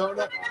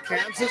 Arizona,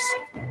 Kansas,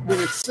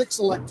 with its 6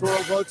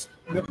 electoral votes,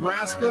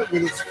 Nebraska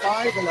with its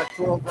 5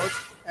 electoral votes,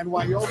 and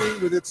Wyoming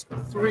with its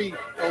 3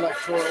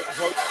 electoral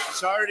votes.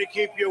 Sorry to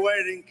keep you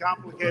waiting.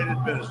 Complicated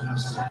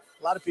business. A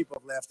lot of people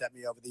have laughed at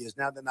me over the years.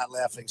 Now they're not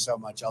laughing so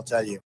much, I'll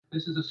tell you.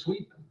 This is a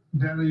sweep.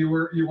 Dana, you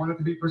wanted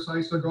to be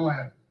precise, so go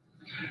ahead.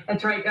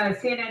 That's right.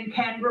 CNN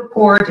can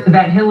report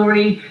that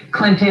Hillary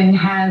Clinton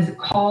has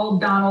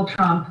called Donald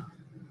Trump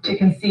to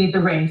concede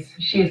the race.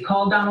 She has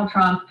called Donald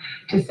Trump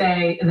to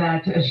say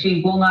that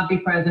she will not be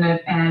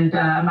president, and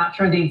I'm not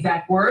sure the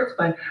exact words,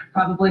 but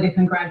probably to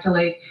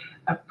congratulate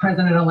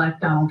President-elect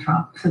Donald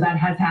Trump. So that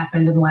has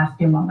happened in the last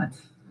few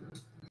moments.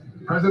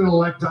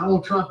 President-elect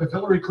Donald Trump, if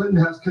Hillary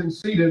Clinton has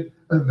conceded,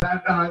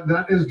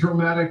 that is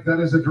dramatic. That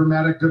is a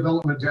dramatic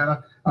development,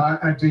 Dana.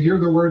 And to hear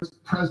the words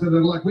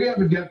President-elect, we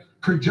haven't yet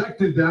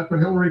projected that, but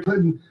Hillary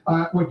Clinton,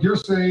 what you're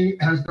saying,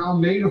 has now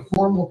made a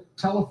formal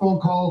telephone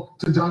call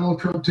to Donald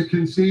Trump to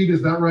concede.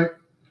 Is that right?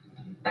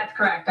 That's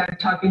correct. I'm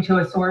talking to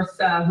a source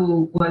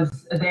who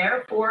was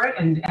there for it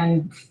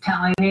and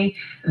telling me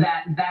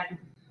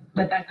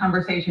that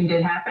conversation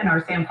did happen.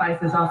 Our Sam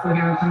Feiss is also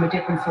hearing from a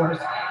different source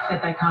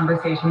that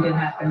conversation did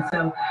happen.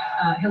 So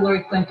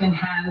Hillary Clinton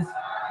has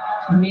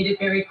made it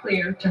very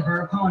clear to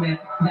her opponent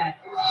that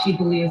she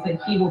believes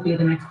that he will be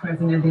the next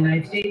president of the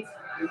United States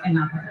and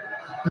not her.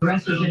 The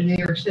rest is in New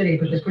York City,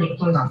 but they're pretty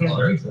close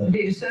together.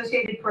 The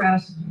Associated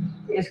Press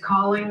is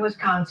calling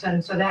Wisconsin,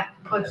 so that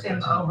puts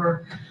him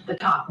over the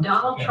top.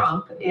 Donald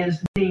Trump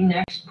is the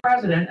next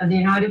president of the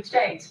United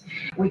States.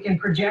 We can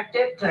project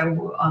it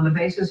on the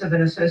basis of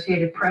an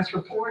Associated Press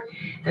report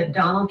that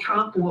Donald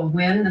Trump will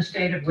win the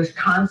state of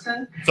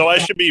Wisconsin. So I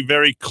should be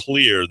very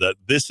clear that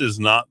this is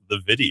not the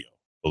video.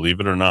 Believe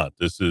it or not,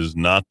 this is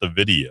not the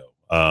video.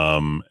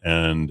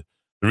 And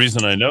the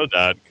reason I know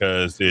that,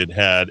 because it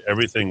had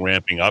everything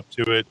ramping up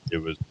to it. It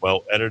was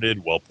well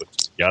edited, well put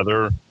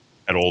together,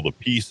 had all the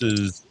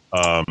pieces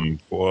of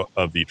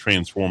the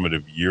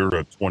transformative year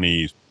of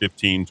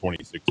 2015,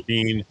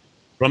 2016,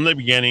 from the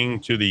beginning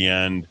to the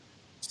end.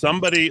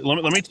 Somebody,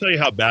 let me tell you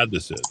how bad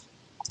this is.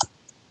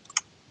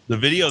 The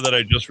video that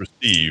I just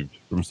received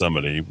from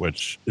somebody,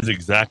 which is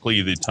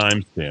exactly the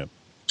timestamp,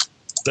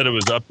 said it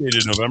was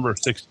updated November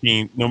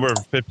 15th,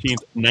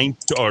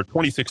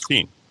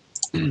 2016.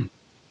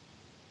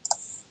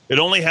 It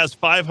only has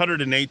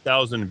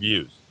 508,000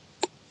 views.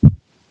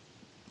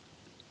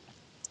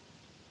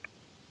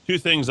 Two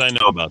things I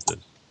know about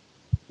this.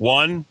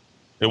 One,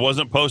 it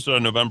wasn't posted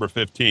on November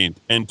 15th.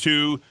 And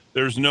two,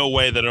 there's no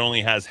way that it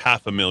only has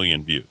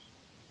 500,000 views.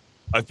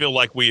 I feel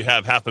like we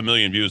have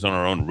 500,000 views on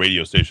our own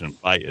radio station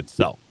by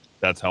itself.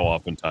 That's how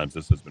oftentimes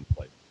this has been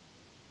played.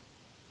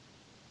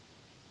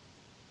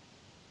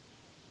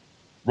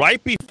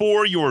 Right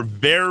before your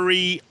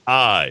very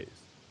eyes,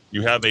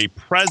 you have a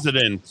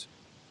president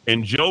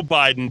and Joe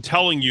Biden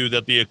telling you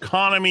that the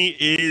economy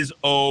is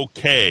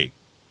okay,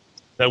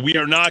 that we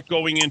are not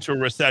going into a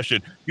recession.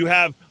 You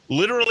have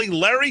literally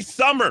Larry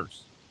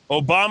Summers,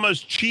 Obama's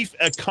chief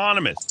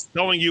economist,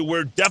 telling you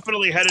we're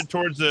definitely headed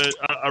towards a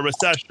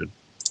recession.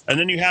 And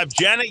then you have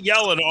Janet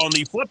Yellen on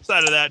the flip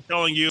side of that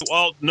telling you,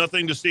 well,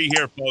 nothing to see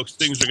here, folks.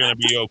 Things are going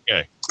to be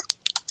okay.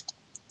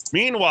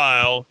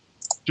 Meanwhile,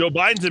 Joe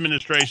Biden's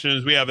administration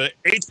is we have an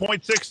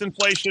 8.6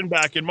 inflation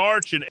back in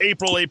March, in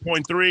April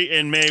 8.3,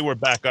 in May we're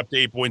back up to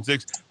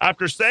 8.6.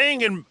 After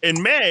saying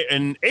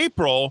in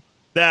April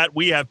that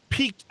we have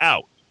peaked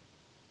out.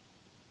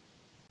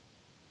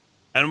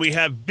 And we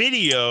have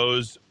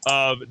videos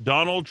of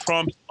Donald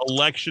Trump's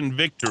election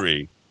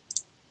victory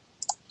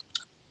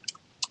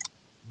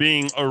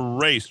being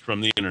erased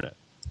from the internet.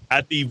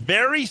 At the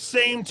very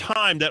same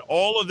time that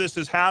all of this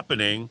is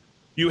happening,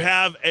 you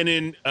have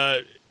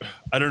I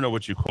don't know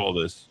what you call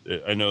this.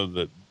 I know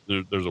that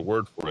there's a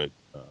word for it,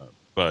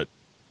 but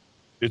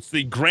it's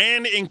the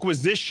Grand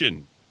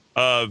Inquisition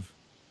of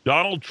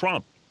Donald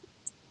Trump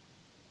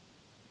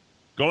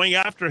going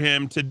after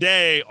him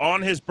today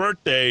on his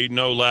birthday,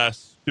 no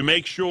less, to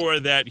make sure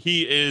that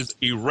he is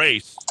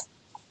erased.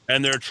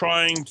 And they're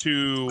trying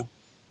to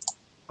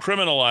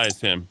criminalize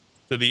him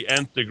to the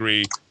nth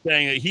degree,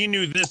 saying that he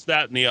knew this,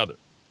 that, and the other.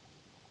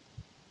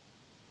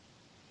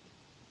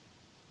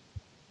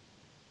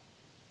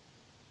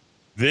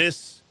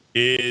 This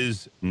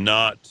is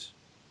not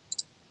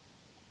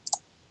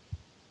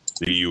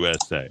the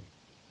USA.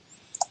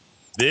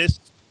 This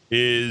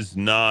is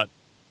not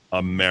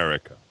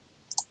America.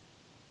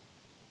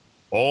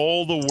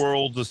 All the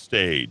world's a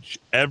stage.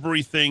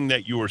 Everything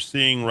that you are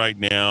seeing right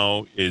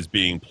now is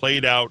being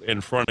played out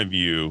in front of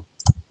you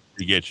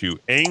to get you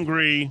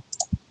angry,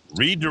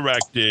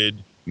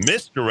 redirected,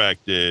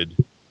 misdirected,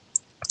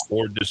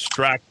 or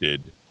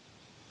distracted,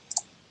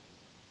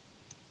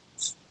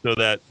 so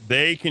that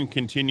they can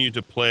continue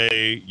to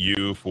play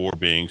you for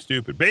being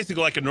stupid.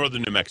 Basically like a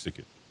northern New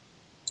Mexican.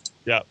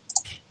 Yeah.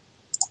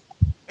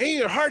 Hey,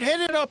 you're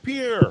hard-headed up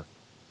here.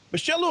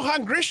 Michelle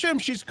Lujan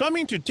Grisham, she's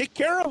coming to take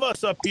care of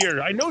us up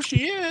here. I know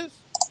she is.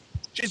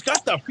 She's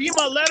got the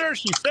FEMA letter.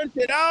 She sent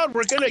it out.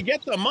 We're going to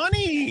get the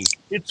money.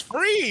 It's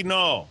free.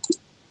 No.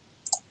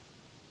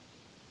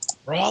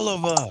 For all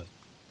of us.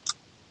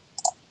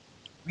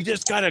 We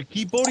just got to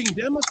keep voting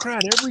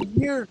Democrat every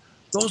year.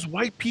 Those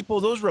white people,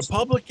 those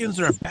Republicans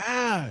are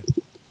bad.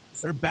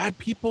 They're bad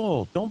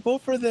people. Don't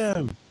vote for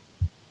them.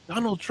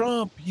 Donald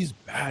Trump, he's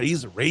bad.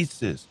 He's a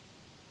racist.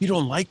 He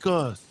don't like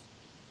us.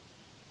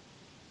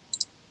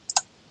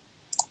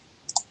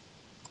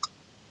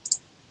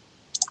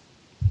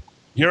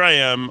 Here I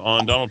am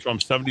on Donald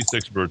Trump's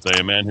 76th birthday,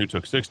 a man who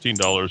took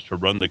 $16 to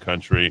run the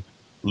country,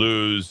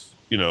 lose,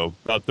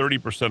 about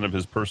 30% of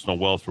his personal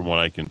wealth from what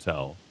I can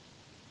tell,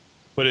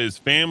 put his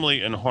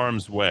family in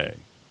harm's way.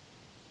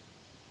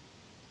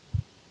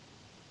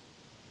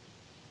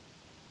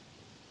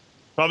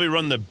 Probably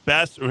run the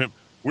best. You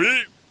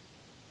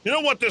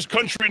know what this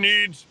country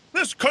needs?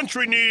 This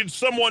country needs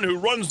someone who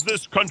runs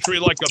this country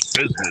like a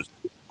business.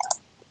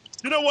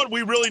 You know what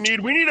we really need?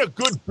 We need a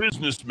good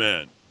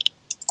businessman.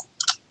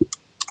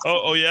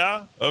 Oh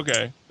yeah?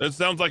 Okay. That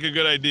sounds like a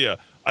good idea.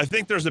 I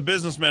think there's a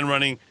businessman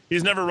running.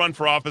 He's never run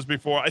for office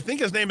before. I think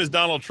his name is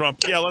Donald Trump.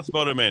 Yeah, let's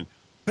vote him in.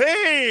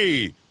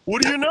 Hey,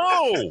 what do you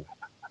know?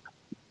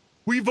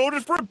 We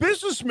voted for a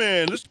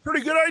businessman. This is a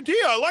pretty good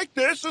idea. I like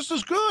this. This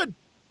is good.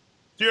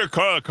 Your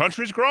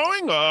country's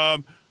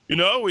growing.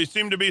 We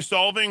seem to be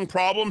solving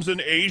problems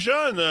in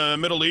Asia and the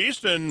Middle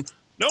East, and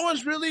no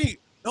one's really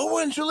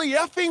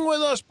effing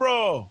with us,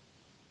 bro.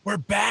 We're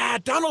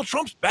bad. Donald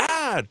Trump's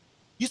bad.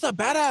 He's a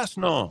badass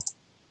now.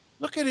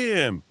 Look at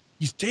him.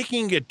 He's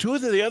taking it to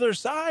the other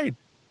side.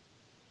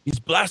 He's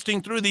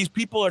blasting through. These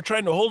people are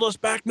trying to hold us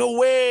back. No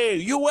way.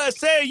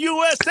 USA,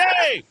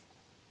 USA.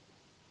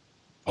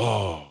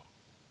 Oh,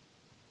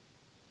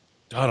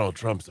 Donald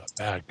Trump's a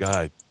bad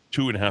guy.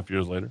 2.5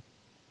 years later.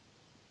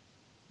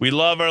 We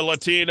love our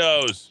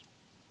Latinos.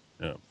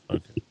 Yeah,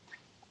 okay.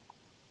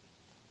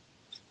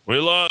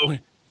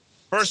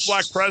 First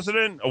black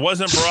president, it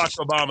wasn't Barack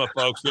Obama,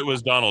 folks. It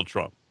was Donald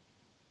Trump.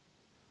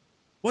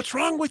 What's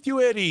wrong with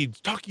you, Eddie? He's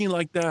talking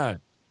like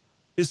that.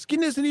 His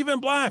skin isn't even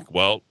black.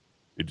 Well,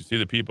 did you see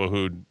the people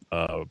who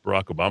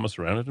Barack Obama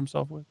surrounded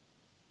himself with?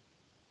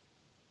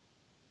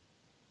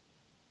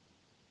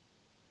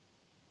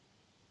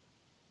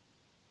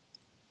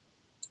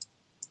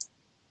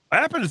 I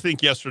happen to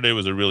think yesterday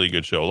was a really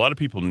good show. A lot of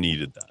people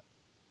needed that.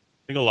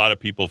 I think a lot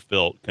of people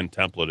felt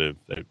contemplative.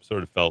 They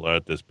sort of felt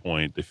at this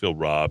point, they feel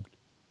robbed.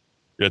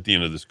 You're at the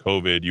end of this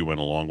COVID. You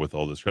went along with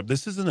all this crap.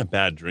 This isn't a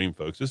bad dream,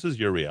 folks. This is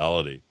your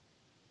reality.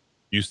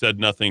 You said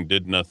nothing,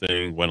 did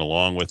nothing, went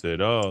along with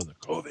it. Oh, the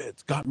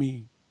COVID's got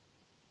me.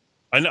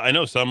 I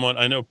know someone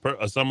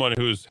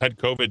who's had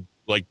COVID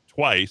like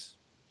twice,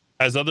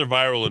 has other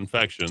viral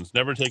infections,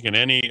 never taken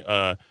any.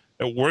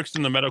 It works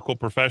in the medical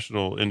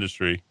professional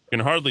industry, can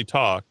hardly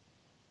talk.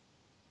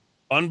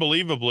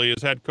 Unbelievably,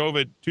 has had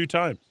COVID 2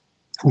 times.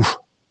 Oof.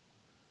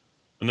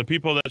 And the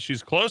people that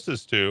she's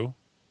closest to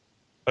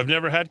have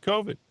never had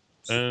COVID.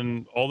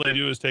 And all they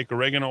do is take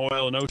oregano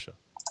oil and OSHA.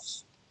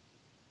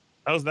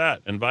 How's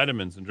that? And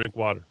vitamins and drink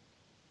water.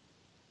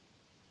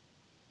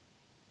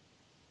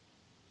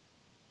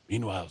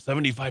 Meanwhile,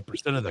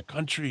 75% of the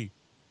country,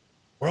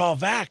 we're all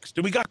vaxxed.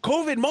 And we got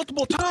COVID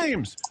multiple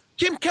times.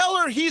 Kim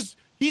Keller, he's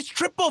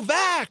triple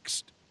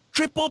vaxxed,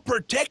 triple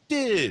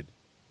protected.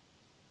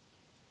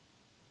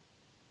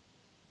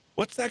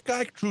 What's that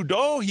guy,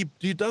 Trudeau? He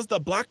does the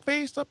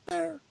blackface up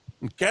there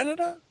in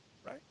Canada,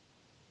 right?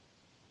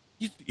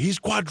 He's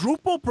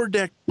quadruple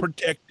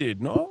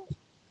protected, no?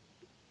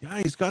 Yeah,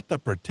 he's got the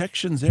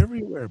protections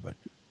everywhere, but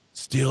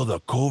still the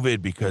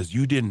COVID because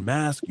you didn't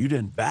mask, you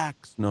didn't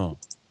vax, no.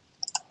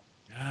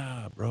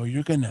 Yeah, bro,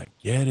 you're gonna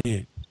get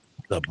it.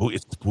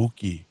 It's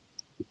spooky.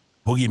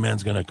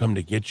 Boogeyman's gonna come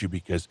to get you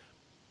because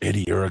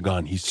Eddie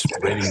Aragon, he's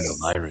spreading the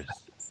virus.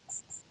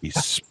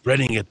 He's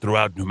spreading it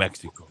throughout New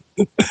Mexico.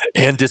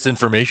 And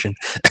disinformation.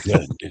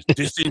 Yeah,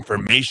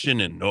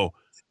 disinformation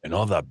and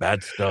all that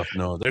bad stuff.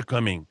 No, they're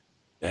coming.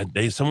 And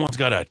someone's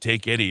gotta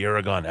take Eddie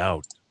Aragon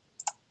out.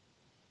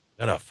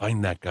 Gotta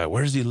find that guy.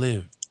 Where does he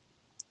live?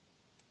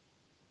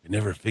 You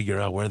never figure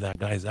out where that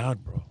guy's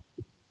out, bro.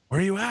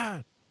 Where are you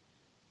at?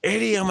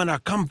 Eddie, I'm gonna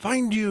come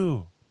find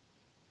you.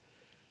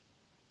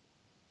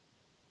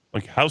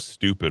 Like, how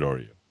stupid are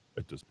you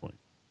at this point?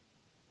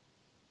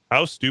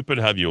 How stupid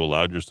have you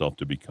allowed yourself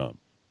to become?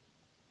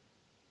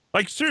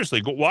 Like,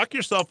 seriously, go walk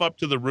yourself up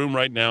to the room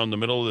right now in the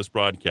middle of this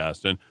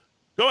broadcast and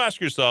go ask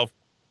yourself,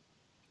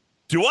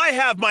 do I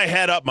have my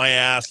head up my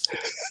ass?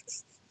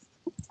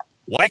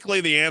 Likely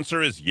the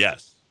answer is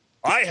yes.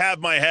 I have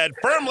my head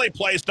firmly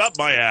placed up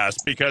my ass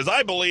because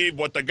I believe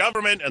what the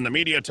government and the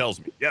media tells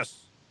me.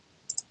 Yes.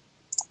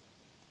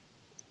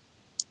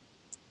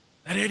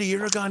 That Eddie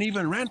Aragon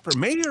even ran for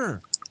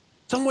mayor.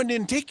 Someone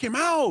didn't take him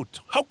out.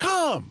 How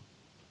come?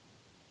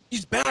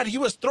 He's bad. He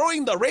was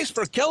throwing the race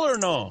for Keller,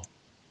 no.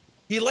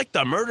 He liked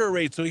the murder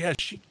rate, so he has,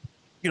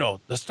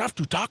 the stuff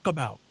to talk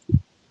about.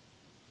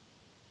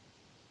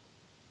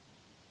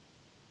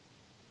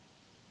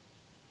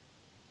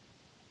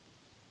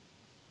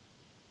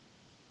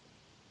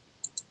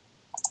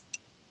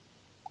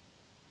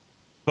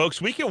 Folks,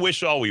 we can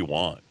wish all we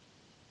want.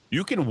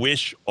 You can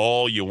wish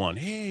all you want.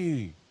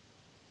 Hey,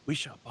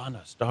 wish upon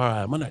a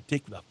star. I'm going to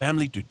take the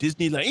family to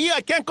Disneyland. Yeah,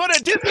 I can't go to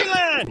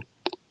Disneyland.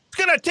 It's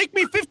going to take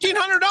me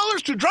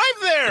 $1,500 to drive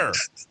there.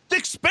 It's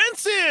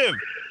expensive.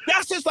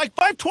 Gas is like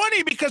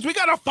 $5.20 because we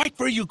got to fight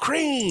for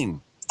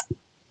Ukraine.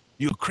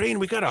 Ukraine,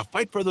 we got to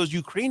fight for those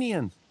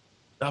Ukrainians.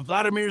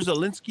 Vladimir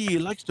Zelensky, he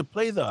likes to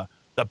play the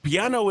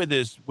piano with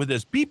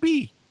his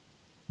pee-pee.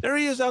 There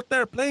he is out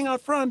there playing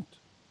out front.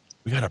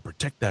 We got to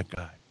protect that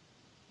guy.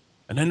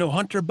 And I know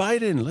Hunter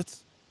Biden,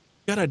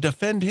 got to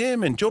defend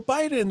him and Joe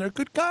Biden. They're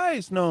good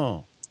guys.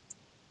 No.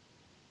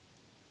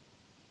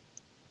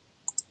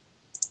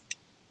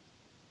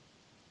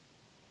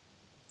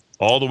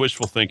 All the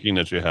wishful thinking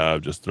that you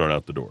have, just thrown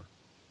out the door.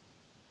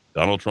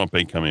 Donald Trump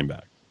ain't coming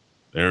back.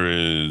 There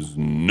is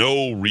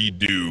no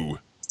redo.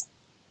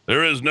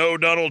 There is no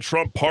Donald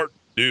Trump part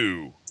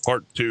 2,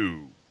 part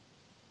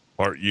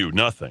U,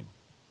 nothing.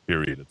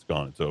 Period. It's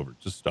gone. It's over.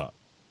 Just stop.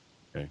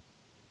 Okay.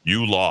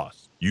 You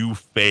lost. You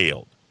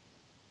failed.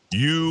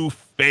 You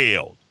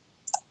failed.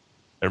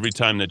 Every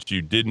time that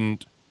you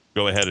didn't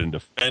go ahead and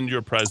defend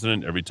your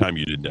president, every time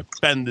you didn't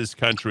defend this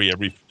country,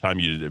 every time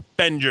you didn't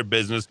defend your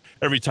business,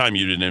 every time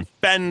you didn't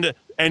defend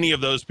any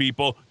of those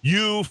people,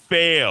 you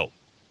failed.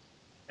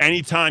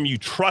 Anytime you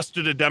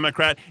trusted a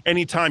Democrat,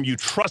 anytime you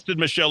trusted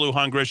Michelle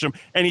Lujan Grisham,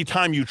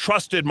 anytime you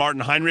trusted Martin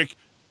Heinrich,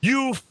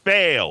 you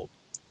failed.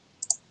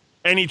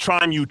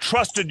 Anytime you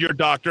trusted your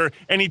doctor,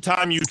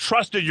 anytime you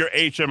trusted your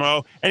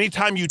HMO,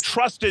 anytime you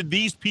trusted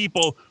these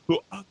people who,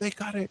 they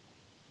got it.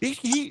 They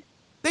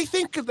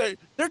think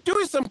they're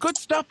doing some good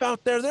stuff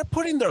out there. They're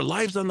putting their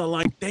lives on the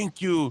line. Thank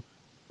you.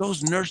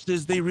 Those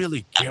nurses, they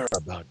really care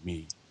about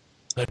me.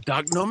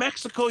 New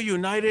Mexico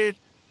United,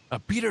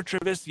 Peter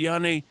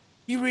Trevissiani,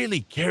 he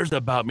really cares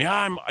about me.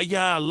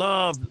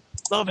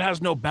 Love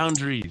has no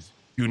boundaries.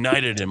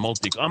 United and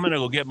multi. I'm going to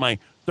go get my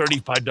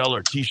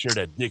 $35 t-shirt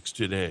at Dick's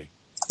today.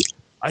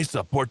 I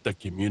support the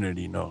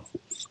community, no.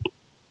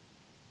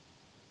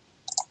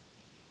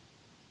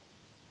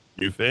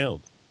 You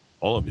failed.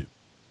 All of you.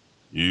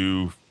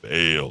 You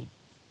failed.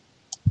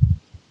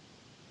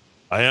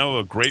 I have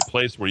a great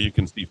place where you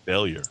can see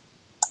failure.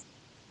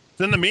 It's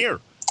in the mirror.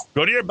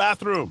 Go to your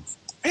bathroom.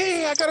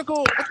 Hey, I gotta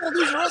go. I gotta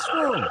use the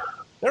restroom.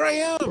 There I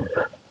am.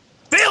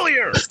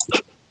 Failure.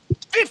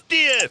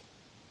 50th.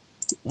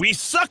 We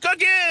suck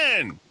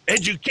again.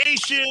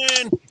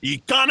 Education,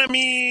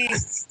 economy.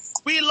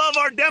 We love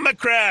our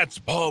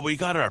Democrats. Oh, we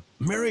got our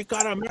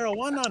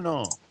marijuana,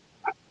 no.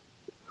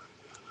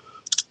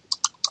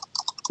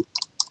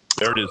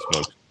 There it is,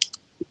 folks.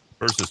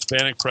 First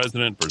Hispanic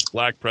president, first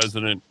black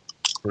president,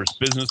 first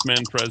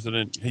businessman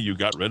president. Hey, you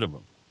got rid of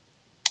him.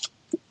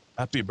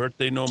 Happy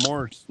birthday, no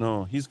more.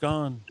 No, he's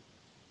gone.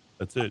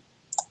 That's it.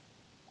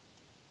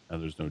 Now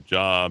there's no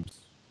jobs.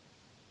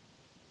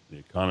 The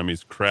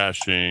economy's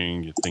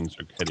crashing. Things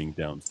are heading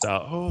down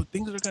south. Oh,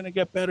 things are going to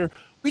get better.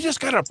 We just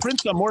got to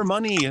print some more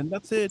money, and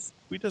that's it.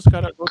 We just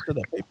got to go to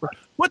the paper.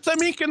 What's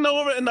the ink in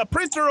the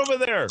printer over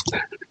there?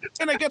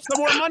 Going to get some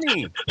more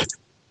money.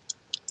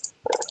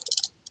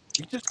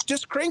 You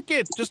just crank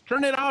it. Just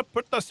turn it out.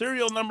 Put the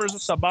serial numbers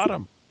at the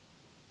bottom.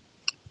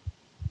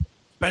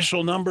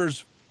 Special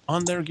numbers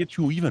on there get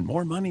you even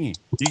more money.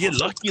 You get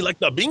lucky like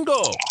the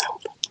bingo.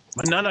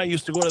 My nana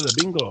used to go to the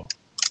bingo.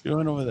 You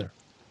went over there.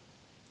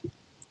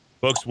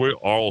 Folks, we're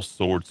all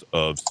sorts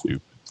of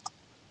stupid.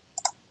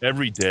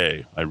 Every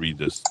day I read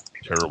this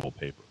terrible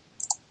paper.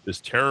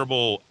 This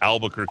terrible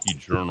Albuquerque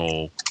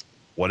Journal,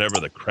 whatever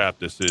the crap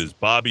this is.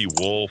 Bobby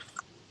Wolf.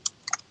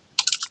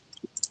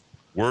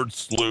 Word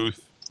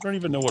sleuth. I don't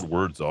even know what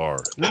words are.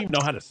 I don't even know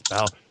how to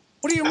spell.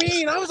 What do you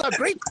mean? I was a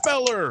great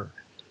speller.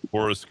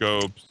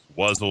 Horoscopes,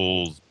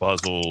 wuzzles,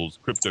 buzzles,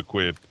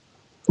 cryptoquip,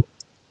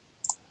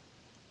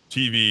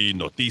 TV,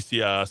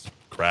 noticias,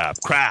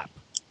 crap.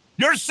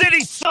 Your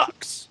city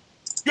sucks.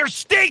 Your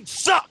state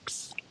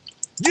sucks.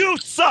 You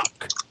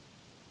suck.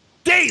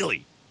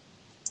 Daily.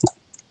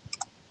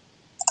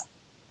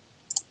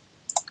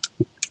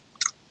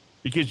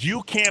 Because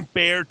you can't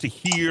bear to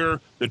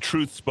hear the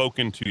truth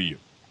spoken to you.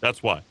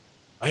 That's why.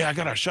 I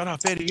gotta shut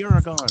off Eddie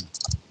Aragon.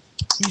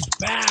 He's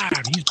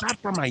bad. He's bad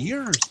for my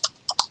ears.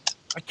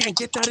 I can't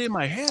get that in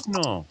my head,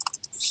 no.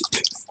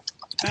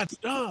 Bad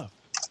stuff.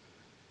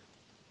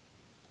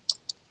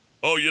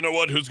 Oh, you know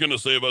what? Who's going to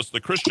save us? The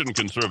Christian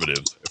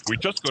conservatives. If we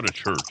just go to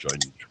church, I'm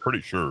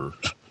pretty sure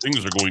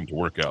things are going to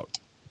work out.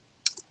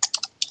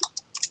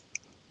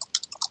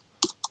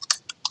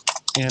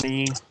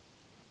 Annie.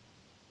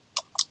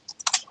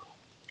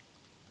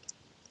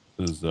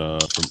 This is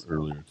from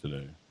earlier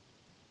today.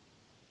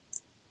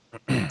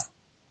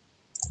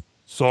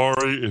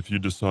 Sorry if you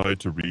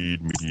decide to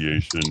read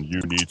mediation.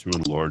 You need to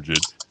enlarge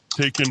it.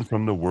 Taken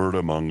from the Word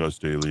Among Us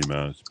Daily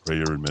Mass,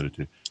 prayer and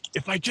meditation.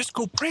 If I just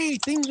go pray,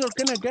 things are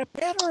going to get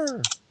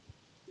better.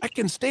 I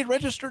can stay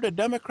registered a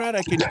Democrat.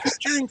 I can keep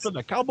cheering for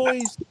the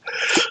Cowboys.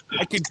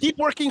 I can keep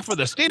working for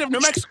the state of New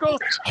Mexico.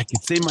 I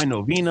can say my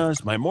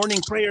novenas, my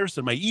morning prayers,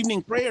 and my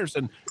evening prayers,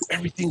 and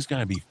everything's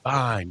going to be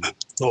fine.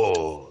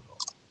 Oh,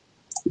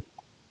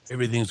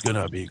 everything's going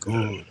to be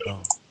good.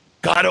 No.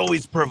 God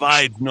always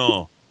provides.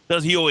 No.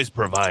 Does he always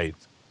provide,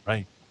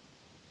 right?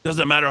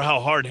 Doesn't matter how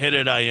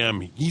hard-headed I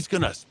am. He's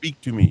going to speak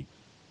to me.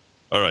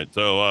 All right,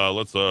 so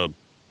let's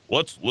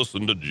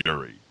listen to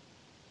Jerry.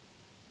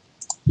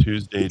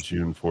 Tuesday,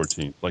 June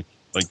 14th. Like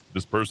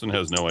this person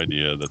has no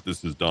idea that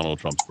this is Donald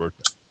Trump's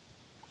birthday.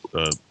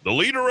 The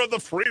leader of the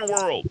free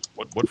world.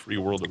 What free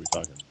world are we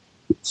talking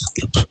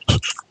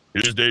about?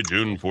 Tuesday,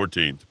 June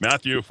 14th.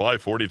 Matthew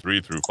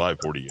 5:43 through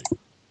 5:48.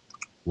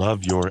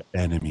 Love your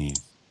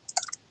enemies.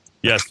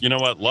 Yes, you know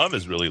what? Love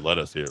has really led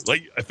us here.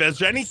 Like, if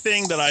there's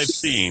anything that I've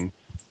seen,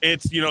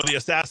 it's, the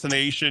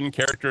assassination,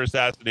 character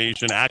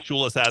assassination,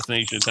 actual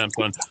assassination attempt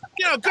on,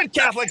 good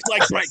Catholics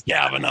like Brett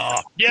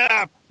Kavanaugh.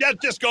 Yeah,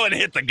 just go and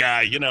hit the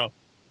guy,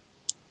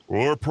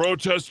 We're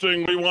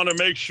protesting. We want to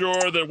make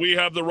sure that we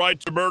have the right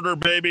to murder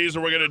babies,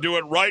 and we're going to do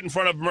it right in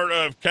front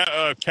of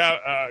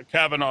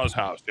Kavanaugh's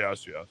house.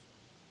 Yes.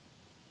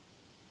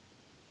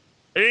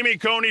 Amy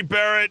Coney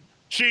Barrett,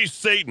 she's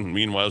Satan.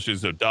 Meanwhile,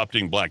 she's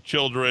adopting black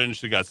children.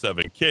 She got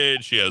 7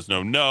 kids. She has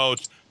no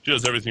notes. She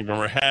does everything from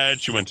her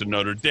head. She went to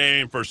Notre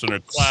Dame, first in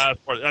her class.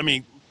 I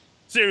mean,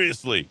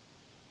 seriously.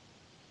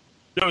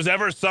 There was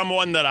ever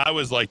someone that I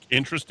was,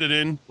 interested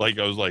in? I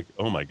was like,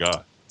 oh, my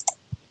God.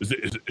 Is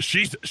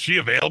she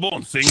available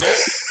and single?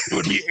 It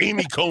would be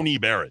Amy Coney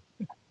Barrett.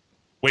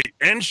 Wait,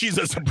 and she's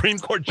a Supreme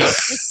Court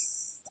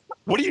justice?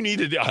 What do you need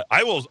to do?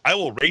 I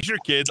will raise your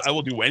kids. I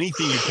will do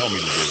anything you tell me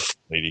to do,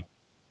 lady.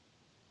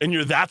 And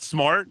you're that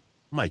smart?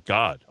 Oh, my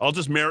God. I'll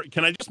just marry.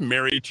 Can I just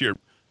marry can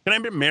I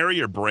marry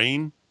your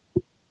brain?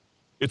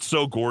 It's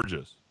so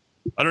gorgeous.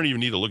 I don't even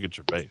need to look at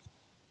your face.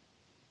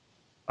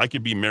 I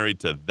could be married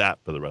to that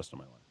for the rest of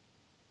my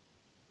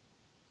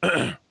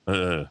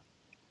life.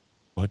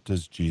 What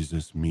does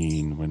Jesus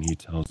mean when he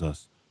tells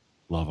us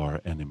love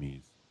our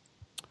enemies?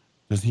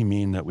 Does he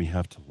mean that we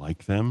have to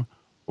like them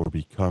or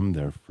become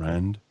their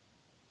friend?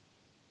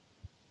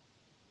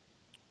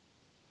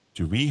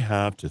 Do we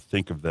have to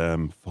think of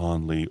them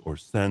fondly or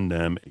send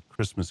them a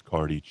Christmas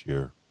card each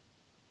year?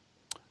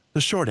 The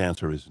short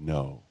answer is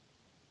no.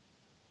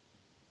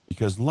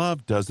 Because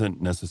love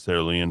doesn't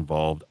necessarily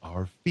involve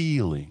our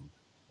feelings.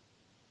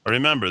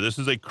 Remember, this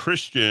is a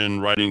Christian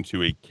writing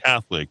to a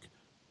Catholic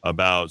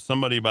about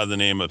somebody by the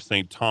name of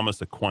St.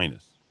 Thomas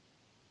Aquinas.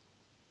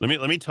 Let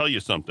me tell you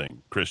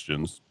something,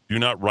 Christians. Do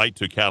not write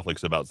to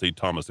Catholics about St.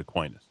 Thomas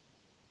Aquinas.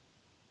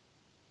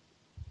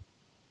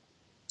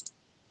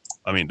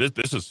 I mean,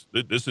 this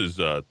is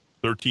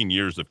 13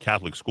 years of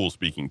Catholic school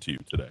speaking to you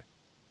today.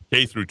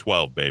 K through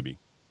 12, baby.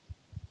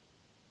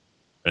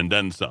 and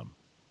then some.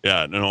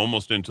 Yeah, and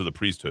almost into the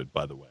priesthood,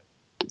 by the way.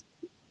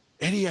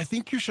 Eddie, I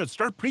think you should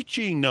start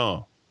preaching.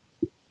 No.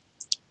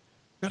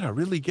 Gotta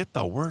really get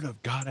the word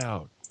of God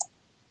out.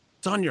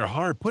 It's on your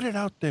heart. Put it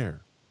out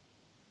there.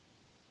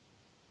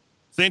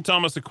 St.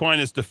 Thomas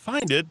Aquinas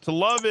defined it. To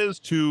love is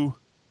to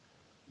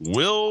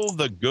will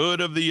the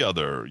good of the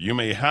other. You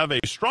may have a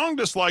strong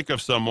dislike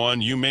of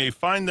someone. You may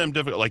find them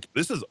difficult. Like,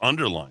 this is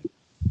underlined.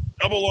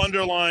 Double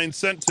underline,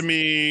 sent to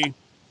me.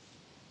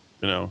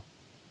 You know.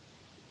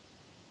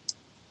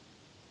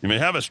 You may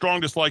have a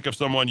strong dislike of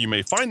someone. You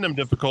may find them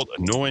difficult,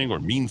 annoying, or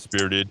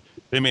mean-spirited.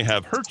 They may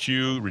have hurt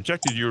you,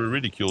 rejected you, or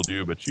ridiculed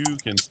you, but you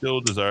can still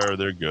desire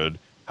their good.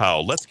 How?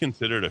 Let's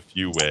consider it a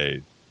few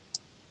ways.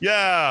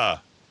 Yeah.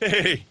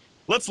 Hey,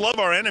 let's love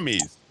our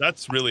enemies.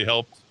 That's really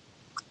helped.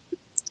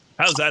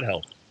 How's that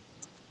help?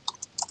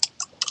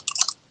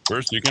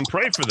 First, you can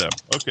pray for them.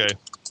 Okay.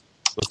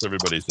 Let's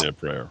everybody say a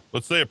prayer.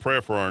 Let's say a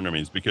prayer for our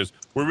enemies, because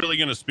we're really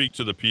going to speak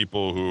to the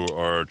people who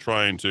are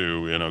trying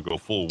to, you know, go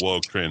full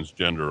woke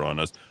transgender on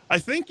us. I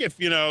think if,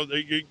 you know,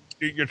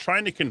 you're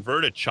trying to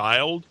convert a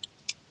child,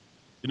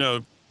 you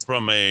know,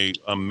 from a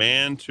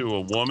man to a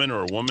woman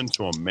or a woman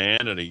to a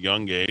man at a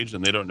young age,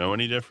 and they don't know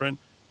any different,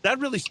 that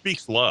really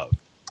speaks love.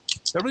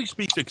 That really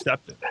speaks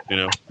acceptance, you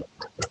know.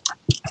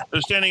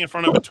 They're standing in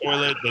front of a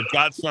toilet. They've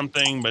got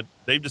something, but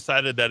they've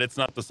decided that it's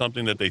not the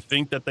something that they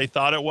think that they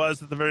thought it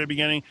was at the very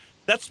beginning.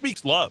 That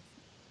speaks love.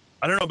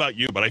 I don't know about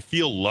you, but I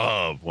feel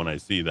love when I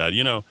see that.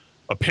 You know,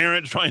 a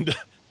parent trying to,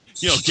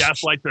 you know,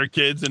 gaslight their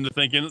kids into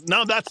thinking,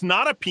 no, that's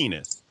not a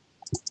penis.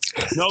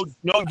 No,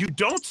 you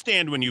don't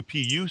stand when you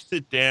pee. You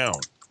sit down.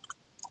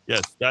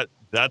 Yes,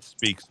 that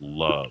speaks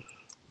love.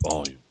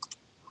 Volume.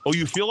 Oh,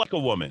 you feel like a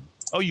woman.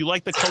 Oh, you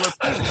like the color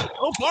pink.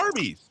 Oh,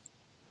 Barbies.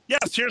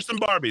 Yes, here's some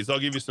Barbies. I'll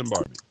give you some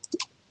Barbies.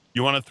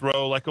 You want to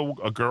throw like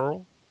a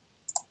girl?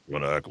 You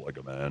want to act like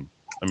a man?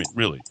 I mean,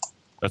 really,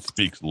 that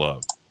speaks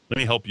love. Let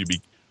me help you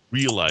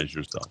realize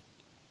yourself.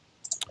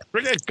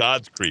 Forget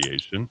God's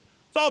creation.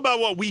 It's all about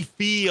what we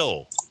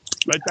feel,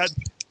 right? That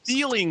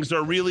feelings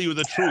are really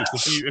the truth.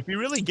 If you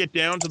really get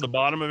down to the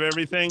bottom of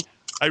everything,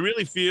 I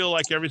really feel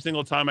like every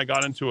single time I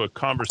got into a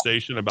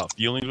conversation about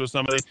feelings with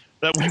somebody,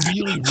 that we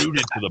really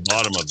rooted to the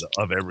bottom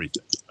of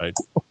everything, right?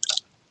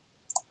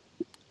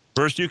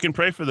 First, you can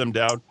pray for them,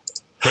 Dowd.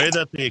 Pray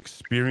that they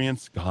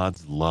experience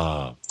God's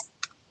love.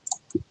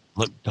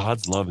 Look,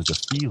 God's love is a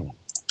feeling.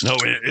 No,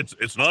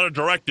 it's not a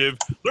directive.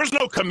 There's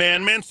no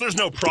commandments. There's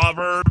no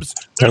Proverbs.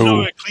 There's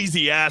no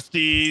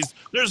Ecclesiastes.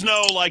 There's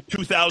no, like,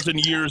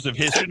 2,000 years of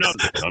history. No,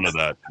 none of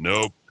that.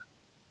 Nope.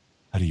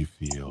 How do you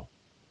feel?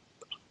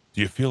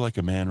 Do you feel like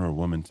a man or a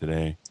woman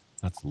today?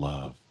 That's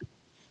love.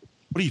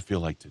 What do you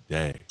feel like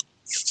today?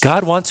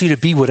 God wants you to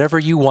be whatever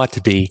you want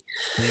to be.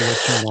 Be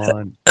what you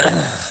want.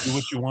 Do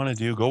what you want to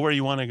do. Go where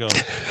you want to go.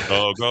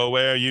 Go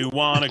where you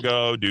want to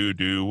go.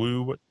 Do,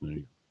 woo. What?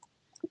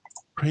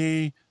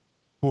 Pray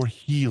for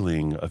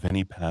healing of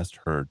any past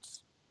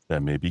hurts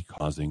that may be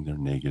causing their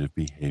negative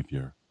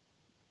behavior.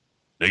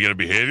 Negative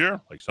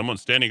behavior? Like someone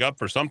standing up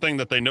for something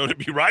that they know to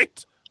be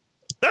right?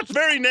 That's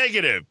very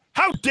negative.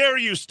 How dare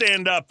you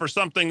stand up for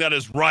something that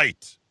is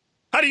right?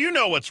 How do you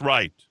know what's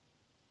right?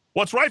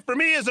 What's right for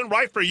me isn't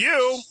right for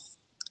you.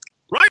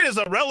 Right is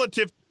a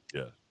relative.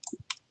 Yeah.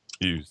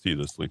 You see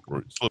the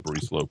slippery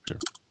slope here.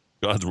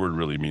 God's word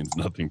really means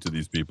nothing to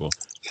these people.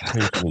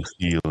 Pray for the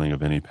healing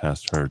of any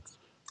past hurts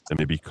that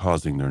may be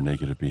causing their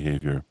negative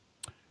behavior.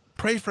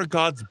 Pray for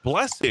God's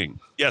blessing.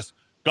 Yes,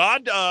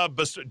 God,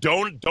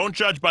 don't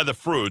judge by the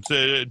fruits.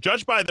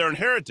 Judge by their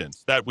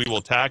inheritance that we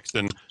will tax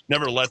and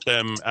never let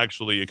them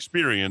actually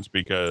experience,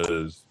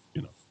 because,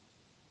 you know,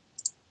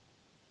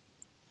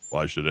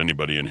 why should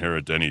anybody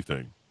inherit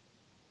anything?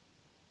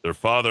 Their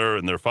father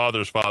and their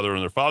father's father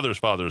and their father's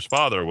father's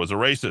father was a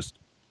racist.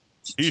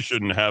 He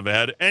shouldn't have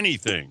had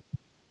anything.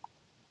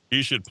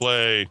 He should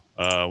play,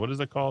 what is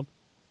it called?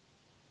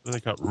 What do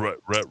they call it?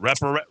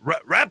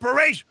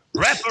 Reparation.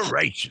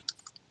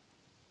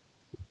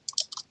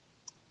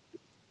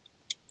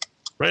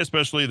 Pray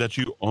especially that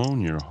you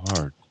own your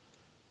heart,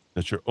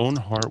 that your own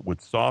heart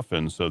would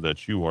soften so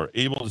that you are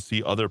able to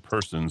see other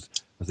persons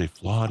as a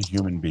flawed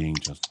human being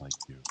just like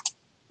you.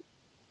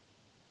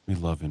 We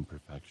love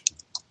imperfection.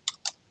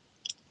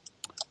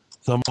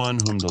 Someone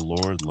whom the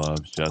Lord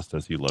loves just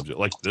as he loves you.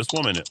 Like this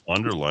woman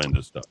underlined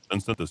this stuff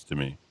and sent this to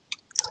me.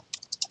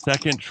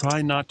 Second,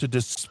 try not to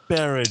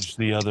disparage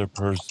the other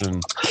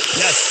person.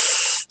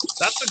 Yes,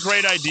 that's a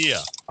great idea.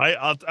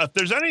 If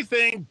there's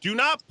anything, do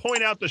not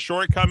point out the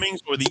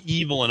shortcomings or the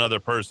evil in another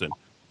person.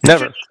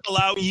 Never. Just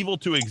allow evil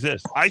to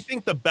exist. I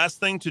think the best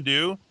thing to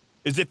do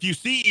is, if you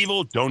see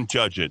evil, don't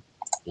judge it.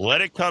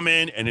 Let it come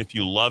in, and if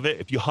you love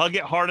it, if you hug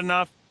it hard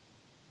enough,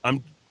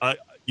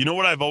 you know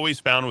what I've always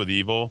found with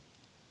evil?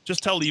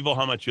 Just tell evil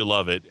how much you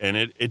love it, and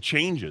it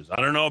changes.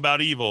 I don't know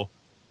about evil,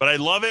 but I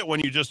love it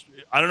when you just,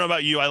 I don't know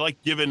about you, I like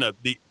giving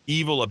the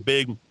evil a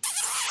big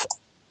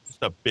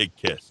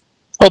kiss.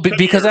 Well,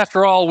 because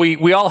after all,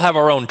 we all have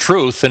our own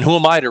truth, and who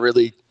am I to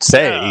really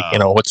say,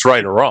 what's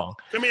right or wrong?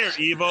 Come here,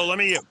 evil. Let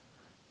me.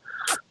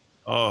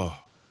 Oh,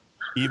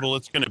 Evil,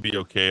 it's going to be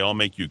okay. I'll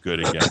make you good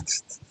again.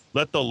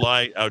 Let the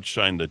light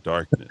outshine the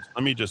darkness.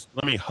 Let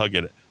me hug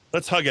it.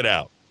 Let's hug it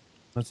out.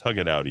 Let's hug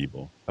it out,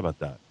 evil. How about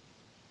that?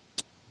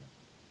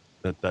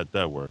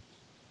 That works.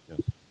 Yes.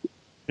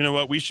 You know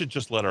what? We should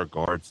just let our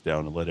guards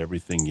down and let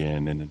everything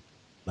in and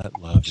let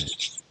love in.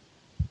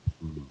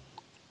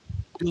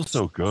 Feels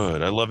so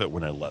good. I love it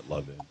when I let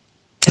love in.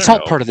 It's all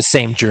part of the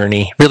same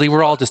journey. Really,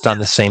 we're all just on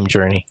the same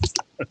journey.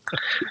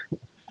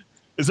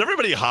 Is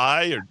everybody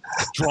high or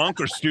drunk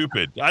or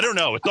stupid? I don't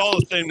know. It's all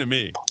the same to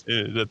me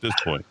at this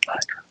point.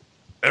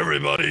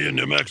 Everybody in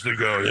New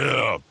Mexico,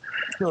 yeah.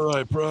 All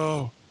right,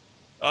 bro.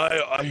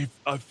 I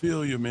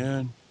feel you,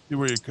 man. See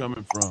where you're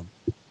coming from.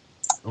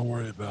 Don't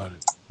worry about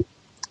it.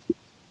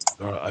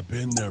 All right, I've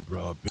been there,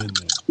 bro. I've been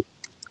there.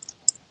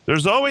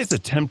 There's always a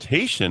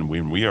temptation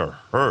when we are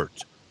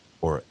hurt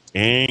or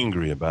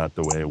angry about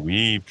the way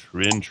we've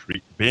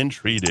been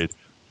treated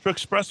to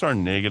express our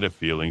negative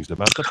feelings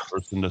about the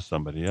person to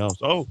somebody else.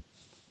 Oh,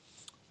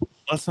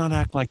 let's not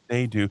act like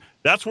they do.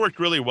 That's worked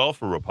really well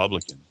for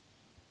Republicans.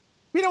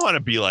 We don't want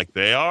to be like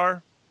they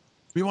are.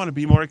 We want to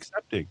be more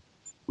accepting.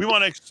 We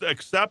want to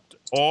accept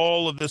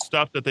all of this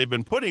stuff that they've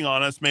been putting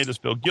on us, made us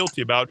feel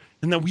guilty about,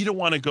 and then we don't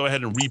want to go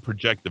ahead and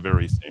reproject the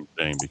very same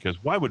thing,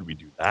 because why would we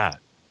do that?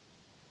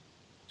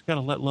 Just got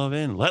to let love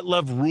in. Let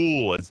love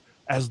rule,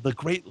 as the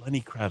great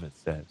Lenny Kravitz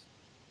says.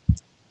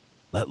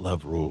 Let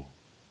love rule.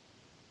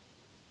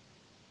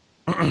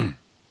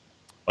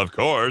 Of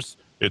course,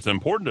 it's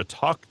important to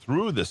talk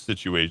through this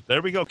situation.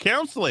 There we go.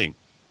 Counseling.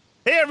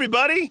 Hey,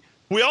 everybody.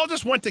 We all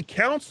just went to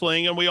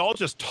counseling and we all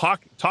just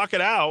talk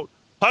it out,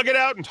 hug it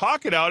out and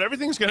talk it out.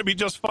 Everything's going to be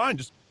just fine.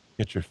 Just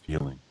get your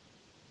feeling.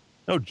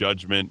 No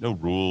judgment, no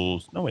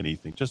rules, no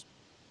anything. Just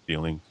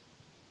feelings.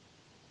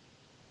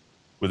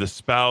 With a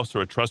spouse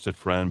or a trusted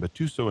friend, but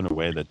do so in a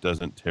way that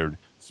doesn't tear.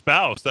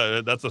 Spouse,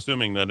 that's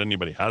assuming that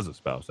anybody has a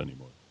spouse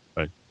anymore,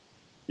 right?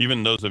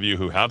 Even those of you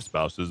who have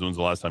spouses, when's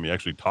the last time you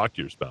actually talked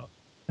to your spouse?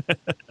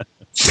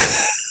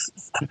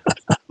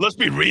 Let's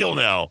be real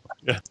now.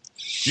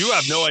 You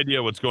have no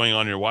idea what's going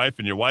on in your wife,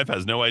 and your wife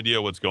has no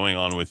idea what's going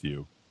on with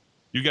you.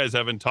 You guys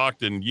haven't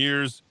talked in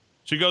years.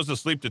 She goes to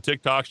sleep to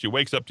TikTok. She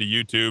wakes up to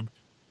YouTube,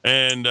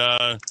 and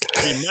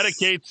she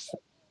medicates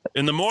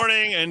in the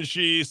morning, and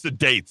she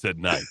sedates at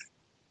night.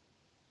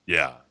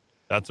 Yeah,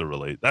 that's a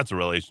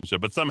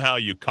relationship. But somehow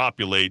you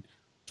copulate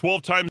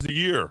 12 times a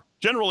year,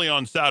 generally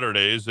on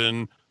Saturdays,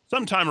 and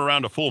sometime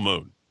around a full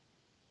moon.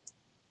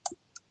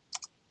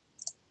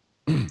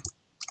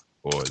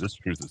 Boy, this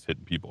truth is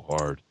hitting people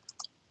hard.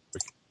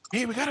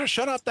 Hey, we gotta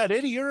shut off that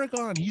Eddie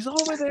Aragon. He's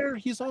over there.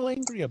 He's all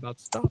angry about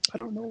stuff. I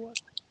don't know what.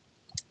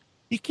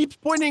 He keeps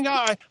pointing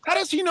out. How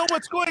does he know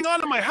what's going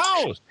on in my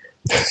house?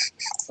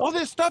 All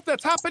this stuff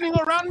that's happening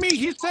around me,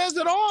 he says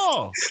it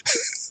all.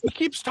 He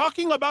keeps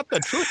talking about the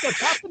truth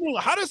that's happening.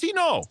 How does he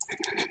know?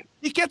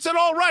 He gets it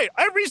all right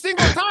every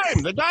single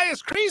time. The guy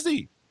is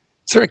crazy.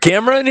 Is there a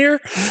camera in here?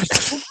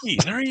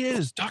 There he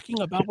is,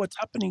 talking about what's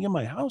happening in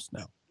my house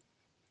now.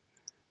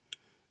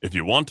 If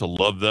you want to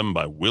love them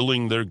by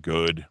willing their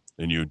good,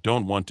 then you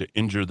don't want to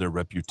injure their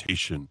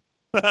reputation.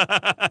 No!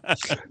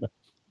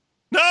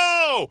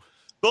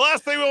 The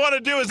last thing we want to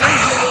do is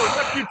injure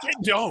their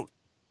reputation. Don't.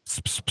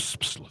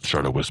 Let's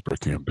start a whisper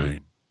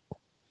campaign.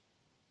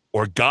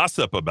 Or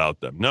gossip about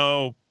them.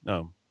 No.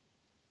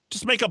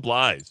 Just make up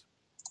lies.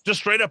 Just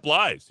straight up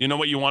lies. You know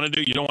what you want to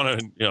do? You don't want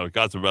to,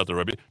 gossip about their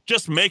reputation.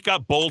 Just make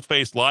up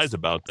bold-faced lies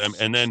about them,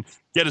 and then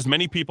get as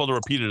many people to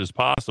repeat it as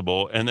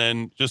possible, and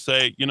then just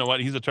say, you know what?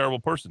 He's a terrible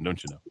person,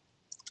 don't you know?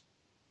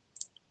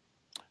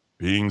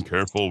 Being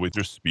careful with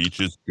your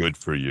speech is good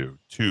for you,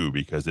 too,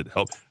 because it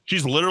helps.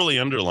 She's literally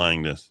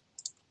underlining this.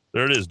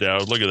 There it is,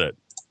 Dowd. Look at that.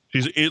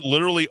 She's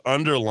literally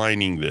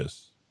underlining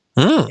this.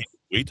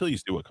 Wait till you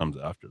see what comes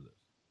after this.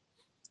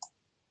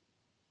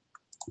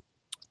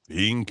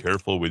 Being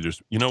careful with your...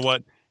 You know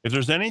what? If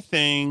there's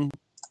anything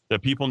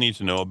that people need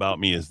to know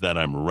about me, is that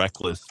I'm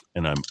reckless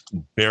and I'm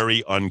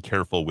very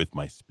uncareful with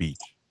my speech.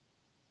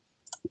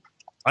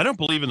 I don't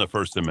believe in the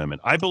First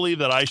Amendment. I believe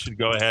that I should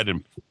go ahead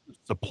and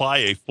supply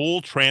a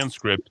full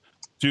transcript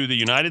to the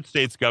United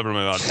States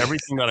government about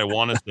everything that I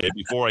want to say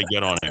before I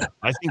get on air.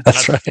 I think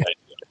that's right. The idea.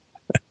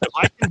 If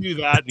I can do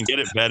that and get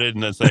it vetted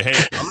and then say, hey,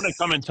 I'm going to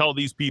come and tell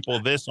these people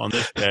this on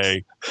this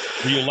day,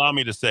 will you allow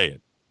me to say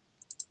it?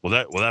 Will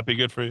that be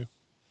good for you?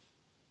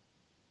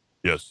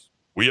 Yes,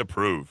 we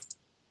approve.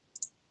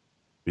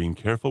 Being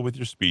careful with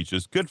your speech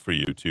is good for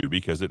you, too,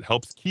 because it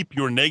helps keep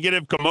your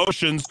negative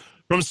commotions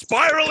from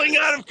spiraling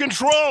out of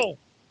control.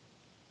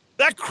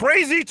 That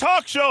crazy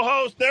talk show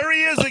host, there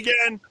he is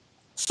again,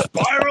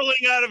 spiraling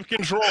out of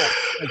control.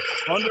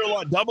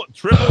 Underline,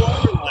 triple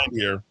underline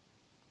here.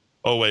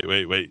 Oh, wait.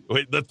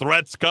 The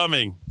threat's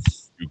coming.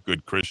 You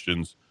good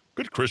Christians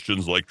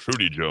like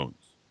Trudy Jones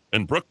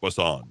and Brooke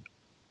Bassan.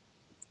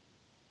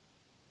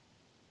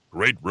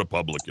 Great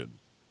Republican.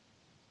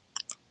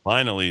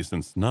 Finally,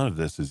 since none of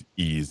this is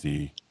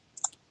easy,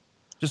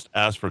 just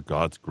ask for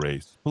God's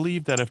grace.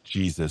 Believe that if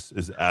Jesus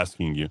is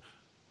asking you,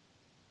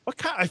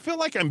 I feel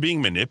like I'm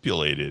being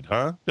manipulated,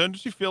 huh?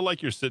 Don't you feel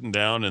like you're sitting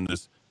down in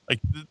this Like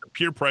the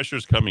peer pressure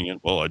is coming in.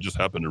 Well, I just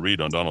happened to read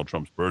on Donald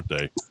Trump's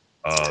birthday,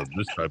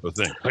 this type of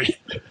thing.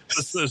 Like,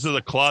 this is a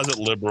closet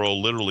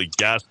liberal literally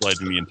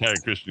gaslighting the entire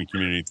Christian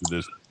community through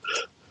this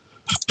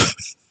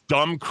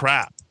dumb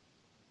crap.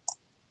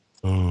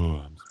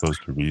 Oh, I'm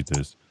supposed to read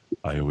this.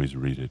 I always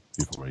read it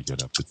before I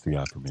get up. It's the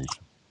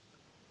affirmation.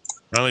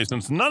 Finally,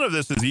 since none of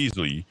this is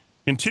easy,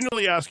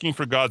 continually asking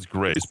for God's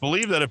grace,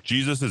 believe that if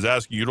Jesus is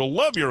asking you to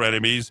love your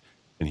enemies,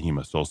 then he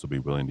must also be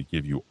willing to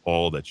give you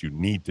all that you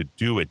need to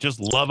do it. Just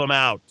love them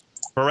out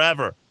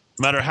forever,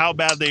 no matter how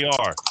bad they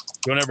are.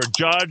 Don't ever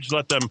judge.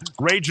 Let them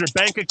raid your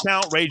bank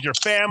account, raid your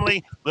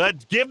family.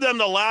 Give them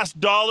the last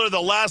dollar,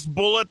 the last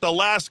bullet, the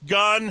last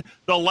gun,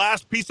 the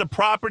last piece of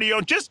property you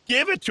own. Just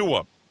give it to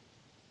them.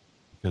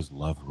 Because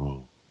love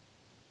rules.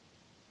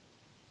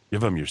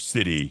 Give them your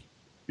city,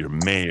 your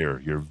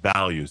mayor, your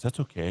values. That's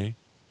okay.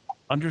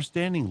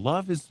 Understanding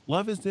love is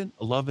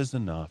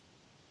enough.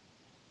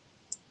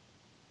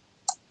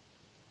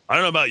 I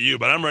don't know about you,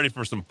 but I'm ready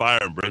for some fire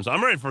and brimstone.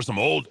 I'm ready for some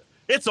Old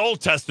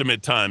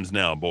Testament times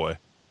now, boy.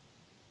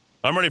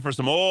 I'm ready for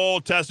some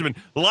Old Testament.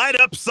 Light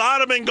up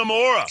Sodom and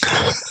Gomorrah.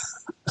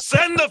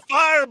 Send the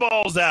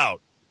fireballs out.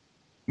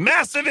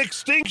 Massive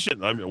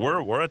extinction. I mean,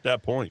 we're at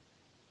that point.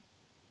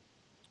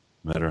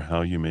 No matter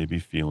how you may be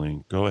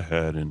feeling, go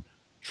ahead and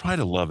try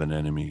to love an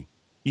enemy,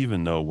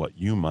 even though what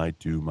you might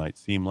do might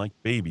seem like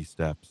baby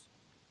steps.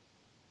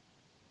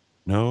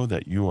 Know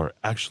that you are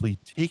actually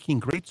taking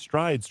great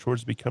strides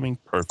towards becoming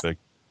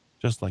perfect,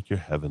 just like your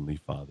Heavenly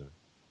Father.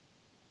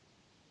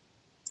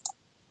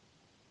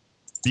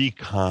 Be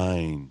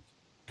kind.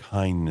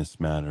 Kindness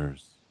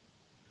matters.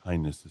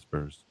 Kindness is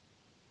first.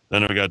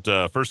 Then we got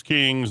 1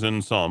 Kings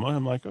and Psalm.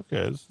 I'm like,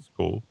 okay, this is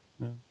cool.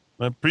 Yeah.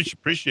 I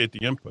appreciate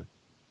the input.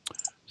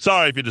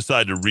 Sorry if you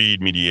decide to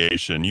read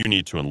mediation. You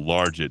need to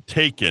enlarge it.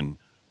 Taken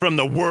from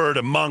the Word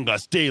Among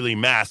Us Daily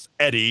Mass,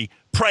 Eddie,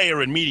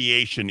 prayer and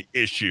mediation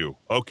issue.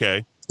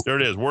 Okay, there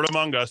it is. Word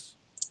Among Us.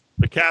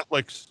 The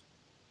Catholics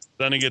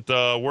sending it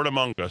Word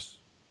Among Us.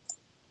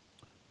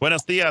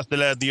 Buenos dias,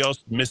 de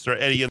Dios, Mr.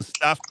 Eddie and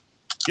staff.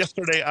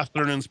 Yesterday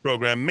afternoon's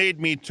program made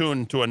me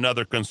tune to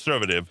another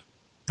conservative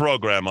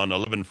program on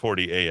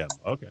 11:40 a.m.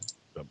 Okay.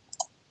 So,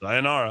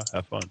 sayonara.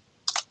 Have fun.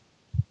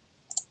 I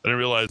didn't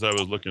realize I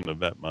was looking to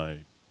vet my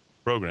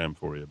program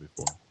for you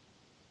before.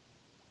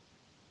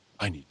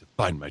 I need to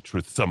find my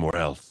truth somewhere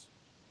else.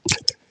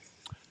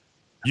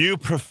 You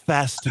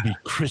profess to be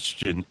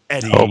Christian,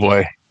 Eddie. Oh,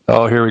 boy.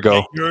 Oh, here we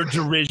go. Your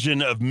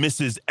derision of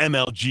Mrs.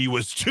 MLG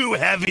was too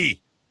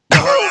heavy.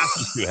 Her ass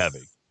is too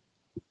heavy.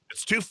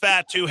 It's too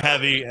fat, too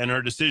heavy, and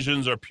her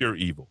decisions are pure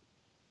evil.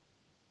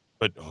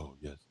 But, oh,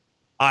 yes.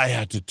 I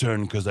had to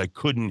turn because I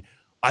couldn't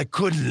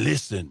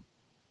listen.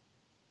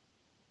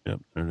 Yep,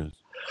 there it is.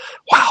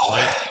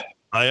 Wow.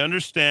 I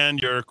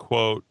understand your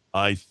quote,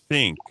 I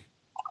think.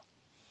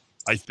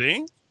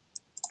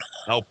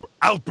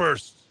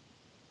 Outbursts.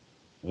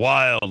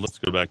 Wild. Let's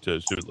go back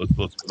to let's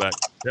go back.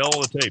 Tell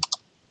the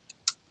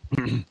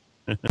tape.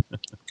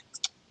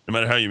 No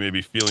matter how you may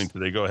be feeling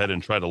today, go ahead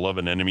and try to love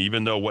an enemy,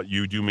 even though what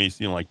you do may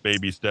seem like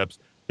baby steps,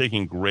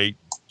 taking great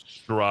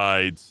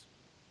strides,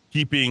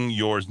 keeping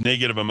your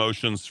negative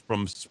emotions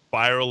from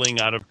spiraling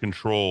out of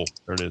control.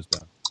 There it is,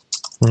 Dan.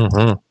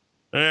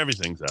 Mm-hmm.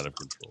 Everything's out of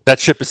control. That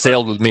ship has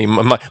sailed with me.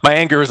 My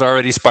anger has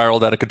already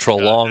spiraled out of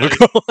control long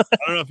ago. I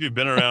don't know if you've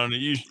been around.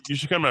 You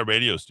should come to my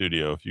radio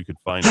studio if you could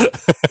find it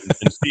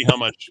and see how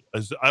much.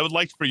 I would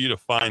like for you to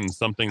find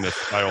something that's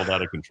spiraled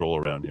out of control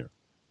around here.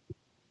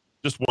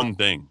 Just one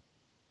thing,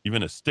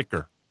 even a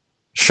sticker.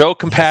 Show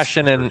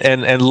compassion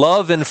and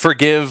love and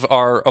forgive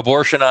our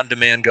abortion on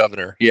demand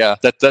governor. Yeah,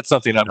 that's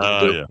something I'm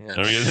going to do. Yeah. I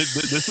mean,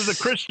 this is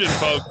a Christian,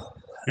 folks.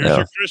 Here's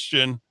your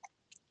Christian,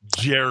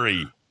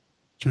 Jerry.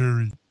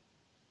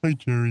 Hi,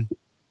 Jerry.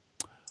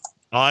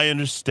 I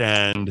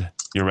understand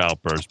your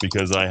outburst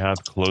because I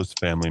have close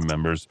family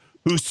members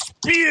who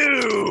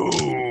spew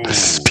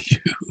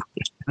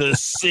the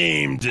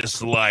same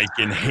dislike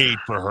and hate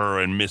for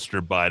her and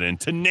Mr. Biden,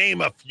 to name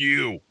a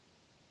few.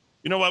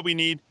 You know what we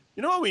need?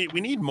 You know what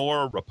we need?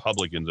 More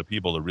Republicans and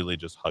people to really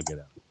just hug it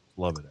out,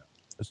 love it out.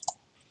 Just,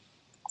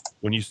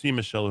 when you see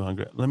Michelle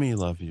Lujan, let me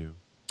love you.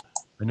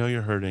 I know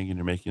you're hurting and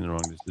you're making the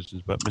wrong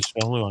decisions, but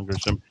Michelle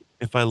Lujan,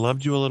 if I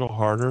loved you a little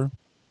harder,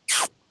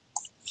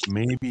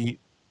 maybe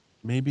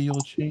you'll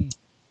change.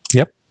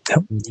 Yep.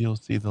 Maybe you'll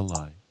see the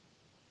light.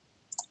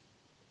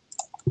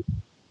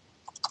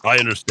 I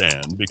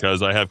understand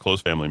because I have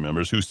close family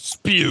members who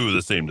spew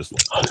the same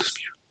dislike.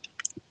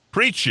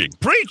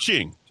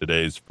 Preaching.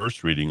 Today's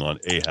first reading on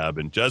Ahab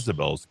and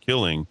Jezebel's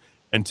killing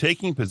and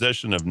taking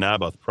possession of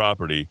Naboth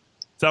property.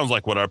 Sounds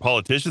like what our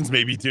politicians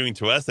may be doing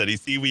to us, Eddie.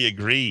 See, we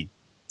agree.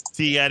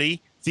 See,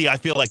 Eddie? See, I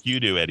feel like you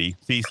do, Eddie.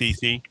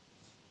 See.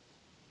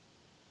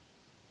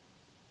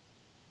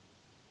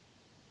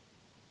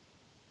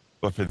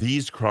 But for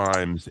these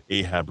crimes,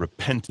 Ahab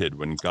repented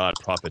when God's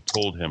prophet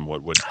told him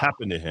what would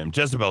happen to him.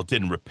 Jezebel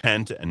didn't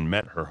repent and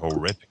met her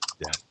horrific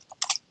death.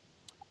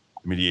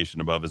 The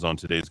mediation above is on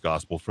today's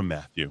gospel from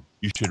Matthew.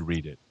 You should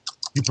read it.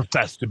 You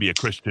profess to be a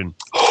Christian,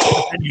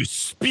 and you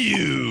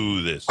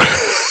spew this.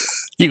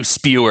 You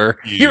spewer.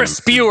 You're a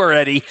spewer,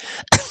 Eddie.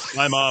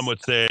 My mom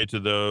would say to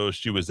those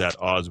she was at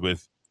odds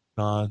with,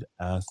 God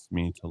asked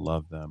me to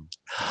love them.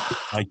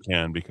 I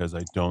can because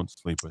I don't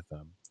sleep with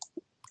them.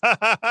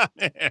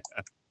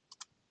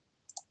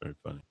 Very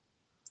funny.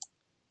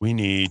 We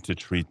need to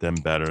treat them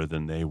better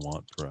than they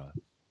want for us.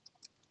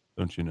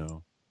 Don't you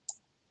know?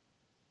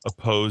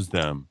 Oppose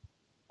them,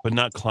 but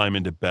not climb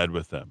into bed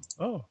with them.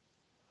 Oh.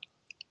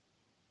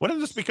 When did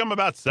this become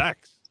about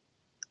sex?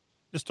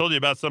 Just told you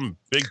about some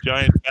big,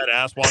 giant, fat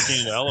ass walking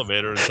in the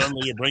elevator, and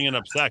suddenly you're bringing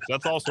up sex.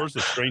 That's all sorts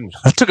of strange.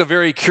 That took a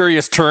very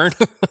curious turn.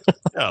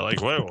 Yeah,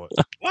 like, wait,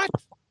 what?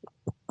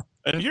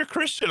 And you're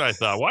Christian, I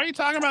thought. Why are you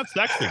talking about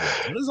sex again?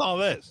 What is all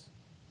this?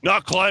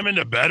 Not climb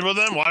into bed with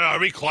them? Why are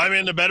we climbing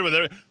into bed with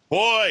them?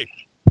 Boy,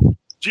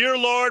 dear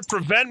Lord,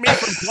 prevent me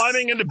from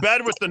climbing into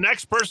bed with the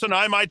next person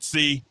I might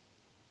see.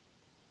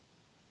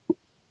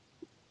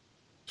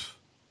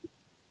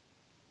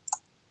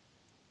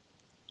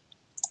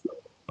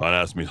 God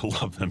asked me to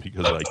love them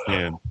because I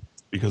can,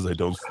 because I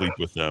don't sleep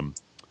with them.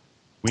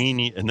 We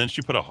need, and then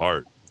she put a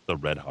heart, the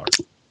red heart.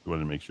 She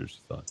wanted to make sure she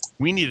thought.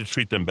 We need to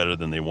treat them better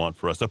than they want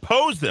for us.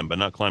 Oppose them, but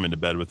not climb into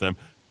bed with them.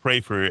 Pray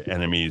for your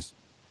enemies.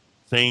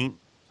 St.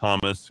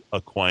 Thomas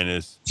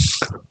Aquinas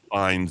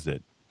finds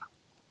it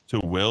to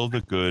will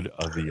the good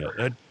of the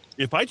other.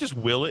 If I just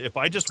will it, if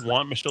I just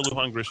want Michelle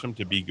Lujan Grisham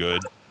to be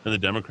good and the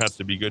Democrats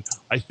to be good,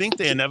 I think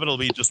they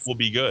inevitably just will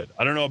be good.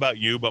 I don't know about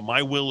you, but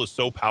my will is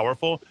so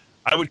powerful.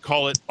 I would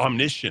call it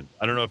omniscient.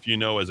 I don't know if you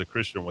know as a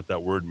Christian what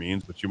that word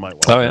means, but you might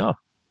want to.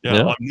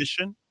 Yeah,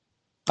 omniscient.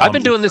 I've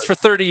been doing this for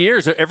 30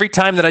 years. Every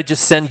time that I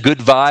just send good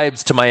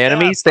vibes to my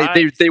enemies,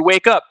 they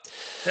wake up.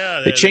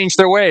 Yeah, they change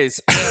their ways.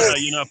 Yeah,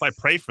 you know, if I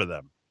pray for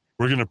them,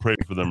 we're going to pray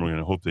for them. We're going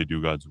to hope they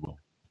do God's will.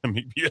 I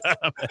mean, yeah.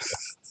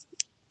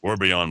 We're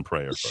beyond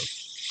prayer,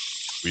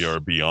 folks. We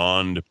are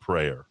beyond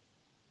prayer.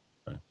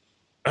 Okay.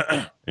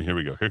 And here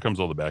we go. Here comes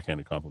all the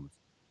backhanded compliments.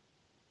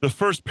 The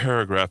first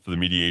paragraph of the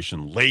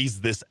mediation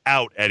lays this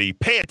out, Eddie.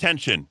 Pay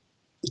attention.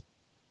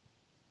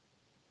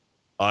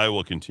 I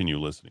will continue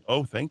listening.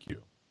 Oh, thank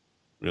you.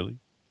 Really?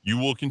 You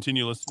will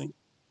continue listening?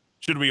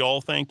 Should we all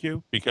thank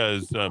you?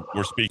 Because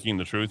we're speaking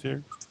the truth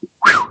here?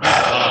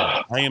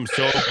 I am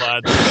so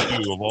glad that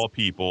you, of all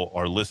people,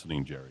 are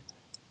listening, Jerry.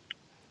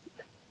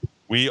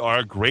 We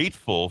are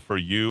grateful for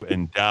you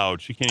and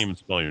Dowd. She can't even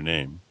spell your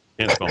name.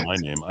 Can't spell my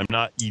name. I'm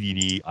not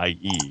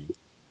E-D-D-I-E.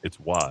 It's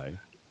Y.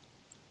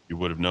 You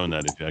would have known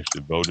that if you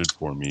actually voted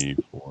for me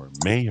for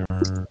mayor.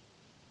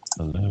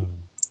 Hello.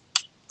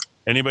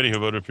 Anybody who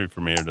voted for me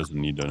for mayor doesn't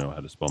need to know how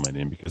to spell my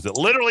name because it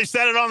literally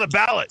said it on the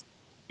ballot.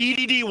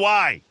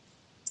 E-D-D-Y.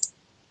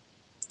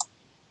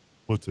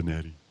 What's an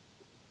Eddie?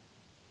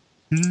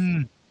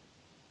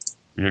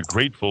 We are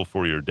grateful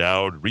for your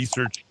Dowd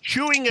research,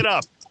 chewing it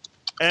up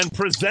and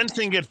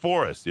presenting it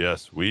for us.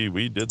 Yes, we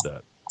did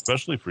that,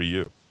 especially for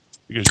you.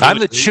 I'm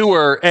the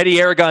chewer. Eddie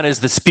Aragon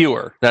is the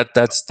spewer. That's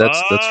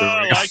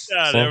I like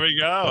that. There we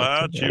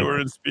go.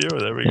 Chewer and spewer.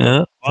 There we go.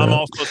 Yeah. Mom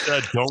also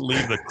said, don't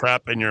leave the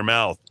crap in your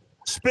mouth.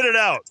 Spit it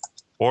out,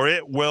 or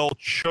it will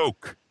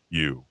choke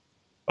you.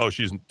 Oh,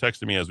 she's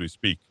texting me as we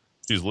speak.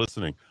 She's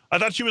listening. I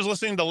thought she was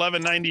listening to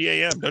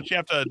 1190 a.m. Don't you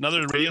have to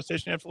another radio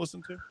station you have to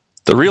listen to?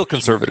 The real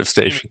conservative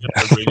station.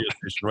 Radio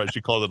station, right? She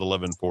called it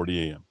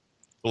 1140 a.m.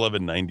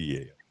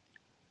 1190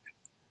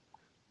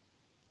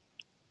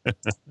 a.m.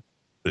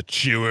 The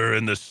chewer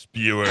and the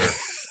spewer.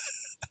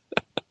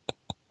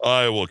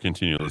 I will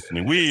continue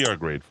listening. We are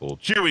grateful.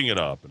 Chewing it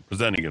up and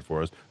presenting it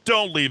for us.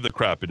 Don't leave the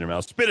crap in your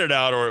mouth. Spit it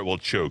out or it will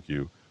choke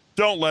you.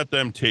 Don't let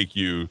them take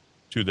you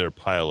to their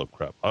pile of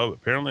crap. Oh,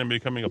 apparently I'm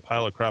becoming a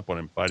pile of crap when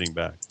I'm fighting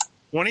back.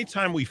 So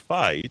anytime we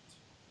fight,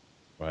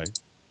 right?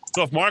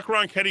 So if Mark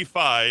Ronchetti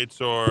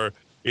fights or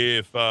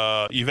if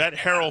Yvette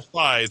Harrell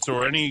fights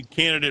or any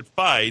candidate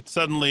fights,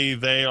 suddenly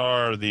they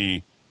are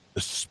the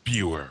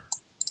spewer.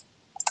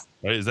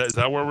 Right? Is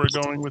that where we're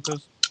going with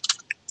this?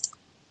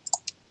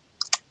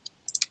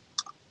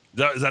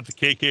 Is that the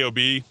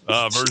KKOB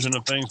version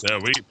of things? Yeah,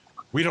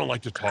 we don't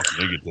like to talk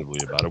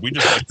negatively about it. We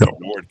just like to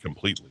ignore it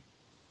completely.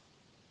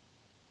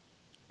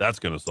 That's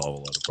going to solve a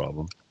lot of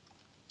problems.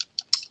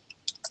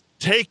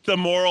 Take the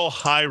moral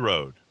high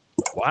road.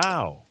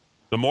 Wow.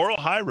 The moral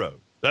high road.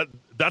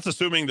 That's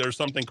assuming there's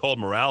something called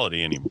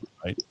morality anymore,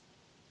 right?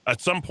 At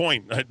some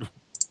point,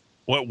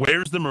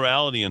 where's the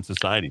morality in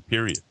society,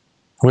 period?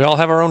 We all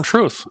have our own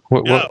truth.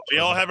 Yeah, we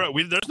all have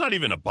there's not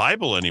even a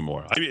Bible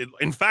anymore. I mean,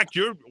 in fact,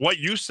 what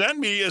you send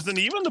me isn't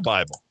even the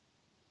Bible.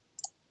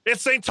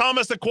 It's St.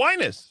 Thomas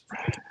Aquinas.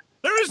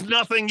 There is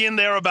nothing in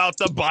there about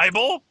the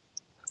Bible.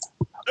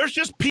 There's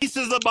just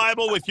pieces of the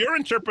Bible with your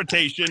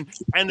interpretation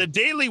and the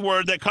daily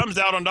word that comes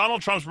out on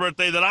Donald Trump's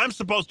birthday that I'm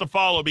supposed to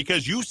follow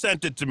because you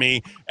sent it to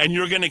me and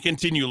you're going to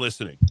continue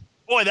listening.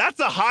 Boy, that's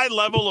a high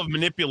level of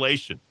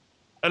manipulation.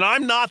 And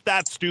I'm not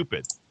that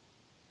stupid.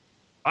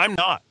 I'm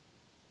not.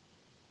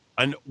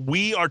 And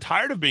we are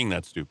tired of being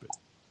that stupid.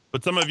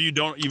 But some of you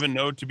don't even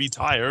know to be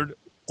tired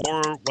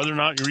or whether or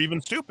not you're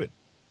even stupid.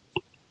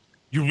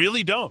 You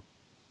really don't.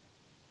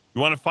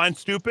 You want to find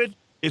stupid?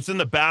 It's in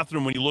the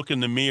bathroom when you look in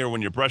the mirror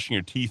when you're brushing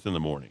your teeth in the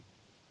morning.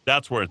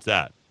 That's where it's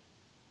at.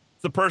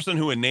 It's the person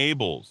who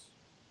enables,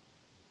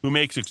 who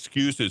makes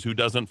excuses, who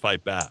doesn't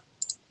fight back.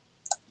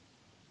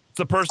 It's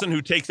the person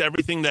who takes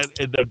everything that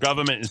the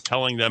government is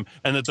telling them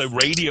and that the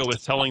radio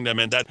is telling them,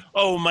 and that,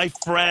 oh, my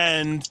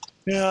friend's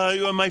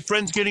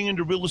getting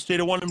into real estate.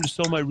 I want him to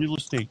sell my real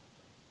estate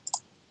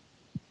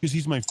because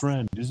he's my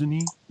friend, isn't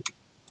he?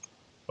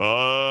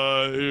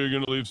 You're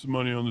going to leave some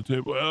money on the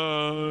table.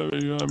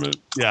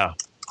 Yeah.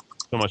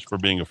 So much for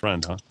being a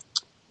friend, huh?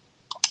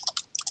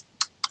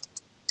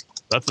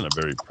 That's in a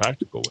very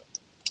practical way.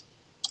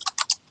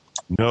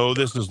 No,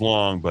 this is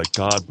long, but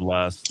God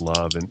bless,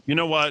 love. And you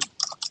know what?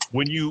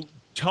 When you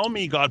tell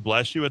me God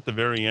bless you at the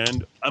very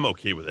end, I'm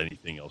okay with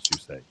anything else you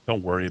say.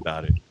 Don't worry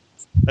about it.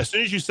 As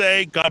soon as you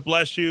say, God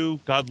bless you,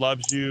 God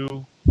loves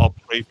you, I'll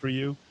pray for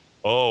you.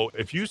 Oh,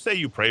 if you say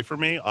you pray for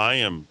me,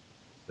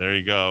 there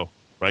you go,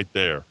 right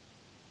there.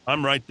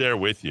 I'm right there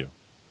with you.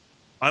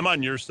 I'm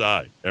on your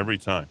side every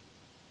time.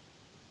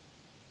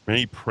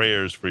 Many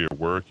prayers for your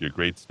work, your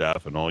great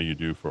staff, and all you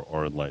do for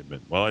our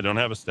enlightenment. Well, I don't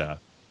have a staff.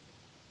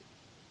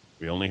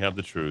 We only have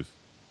the truth.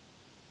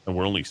 And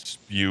we're only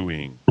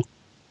spewing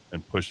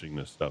and pushing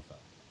this stuff out.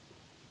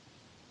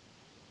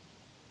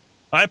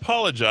 I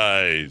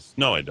apologize.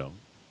 No, I don't.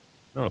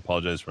 I don't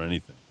apologize for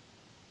anything.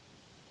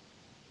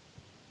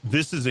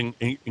 This is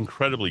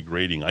incredibly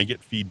grating. I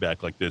get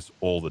feedback like this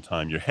all the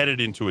time. You're headed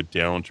into a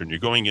downturn. You're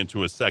going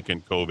into a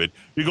second COVID.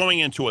 You're going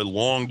into a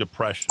long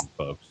depression,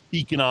 folks.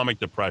 Economic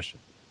depression.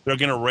 They're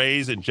going to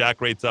raise and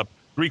jack rates up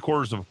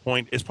 0.75 of a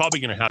point. It's probably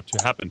going to have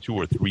to happen 2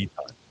 or 3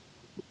 times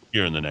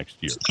here in the next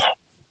year.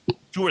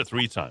 2 or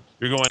 3 times.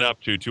 You're going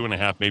up to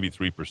 2.5%, maybe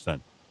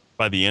 3%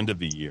 by the end of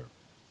the year.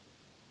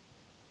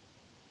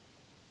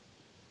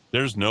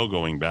 There's no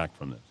going back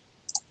from this.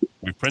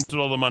 We've printed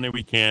all the money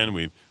we can.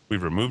 We've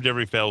removed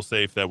every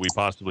fail-safe that we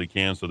possibly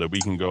can so that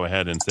we can go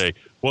ahead and say,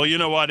 well, you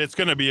know what? It's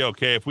going to be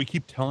okay. If we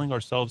keep telling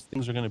ourselves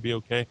things are going to be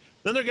okay,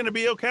 then they're going to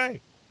be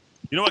okay.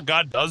 You know what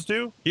God does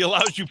do? He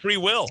allows you free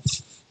will.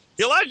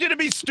 He allows you to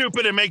be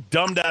stupid and make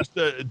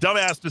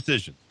dumbass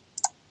decisions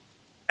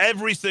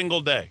every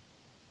single day.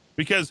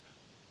 Because,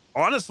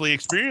 honestly,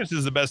 experience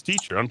is the best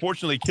teacher.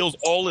 Unfortunately, it kills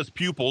all its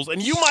pupils,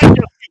 and you might just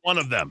be one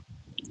of them.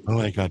 Oh,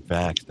 I got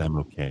vaxxed. I'm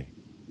okay.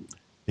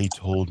 They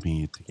told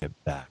me to get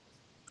vaxxed.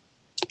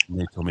 And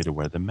they told me to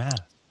wear the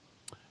mask.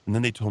 And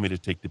then they told me to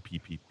take the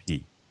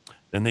PPP.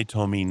 Then they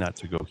told me not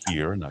to go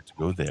here, not to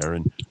go there,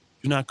 and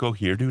do not go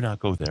here, do not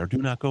go there, do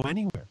not go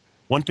anywhere.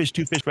 1 fish,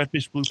 2 fish, red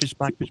fish, blue fish,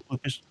 black fish, blue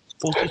fish,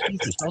 gold fish, blue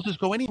fish. I'll just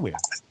go anywhere.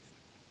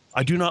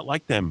 I do not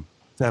like them.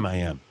 Sam, I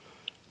am.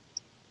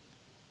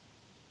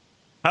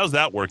 How's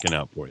that working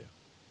out for you?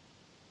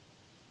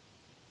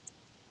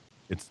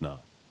 It's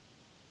not.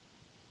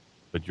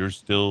 But you're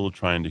still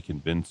trying to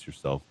convince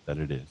yourself that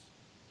it is.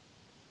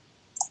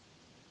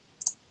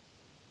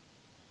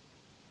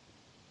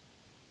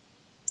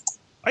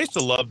 I used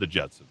to love the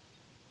Jetsons,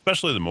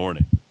 especially the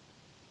morning.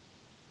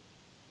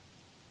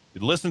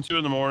 You'd listen to it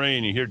in the morning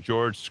and you hear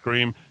George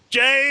scream,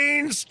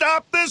 Jane,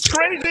 stop this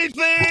crazy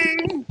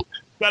thing!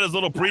 Got his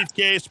little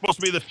briefcase, supposed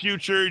to be the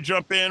future. You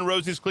jump in,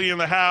 Rosie's cleaning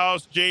the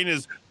house. Jane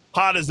is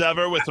hot as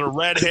ever with her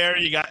red hair.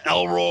 You got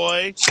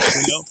Elroy,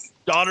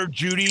 daughter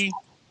Judy.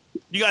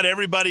 You got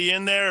everybody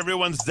in there.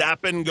 Everyone's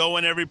zapping,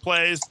 going every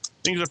place.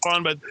 Things are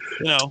fun, but,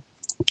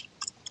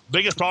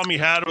 biggest problem he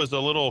had was a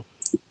little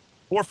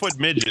 4-foot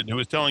midget who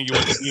was telling you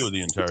what to do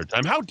the entire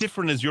time. How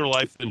different is your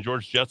life than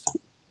George Jetson?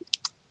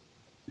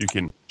 You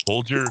can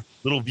hold your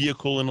little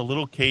vehicle in a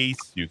little case.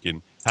 You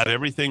can have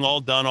everything all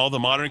done, all the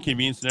modern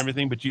convenience and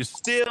everything, but you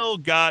still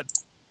got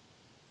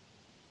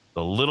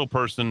the little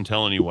person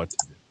telling you what to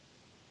do.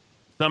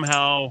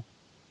 Somehow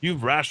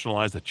you've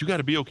rationalized that you got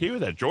to be okay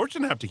with that. George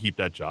didn't have to keep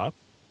that job.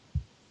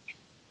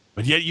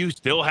 But yet you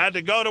still had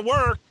to go to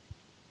work.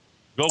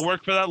 Go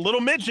work for that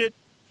little midget.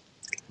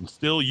 And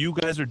still you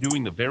guys are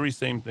doing the very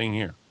same thing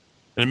here.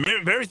 And the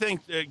very thing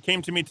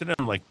came to me today.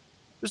 I'm like,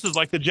 this is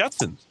like the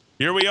Jetsons.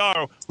 Here we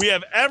are. We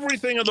have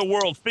everything in the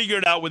world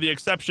figured out with the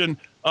exception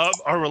of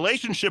our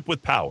relationship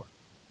with power.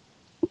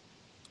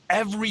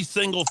 Every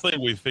single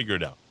thing we've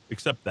figured out,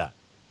 except that.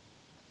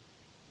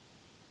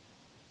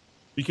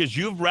 Because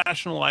you've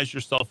rationalized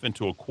yourself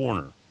into a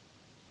corner.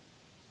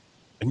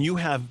 And you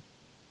have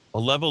a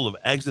level of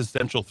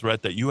existential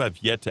threat that you have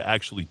yet to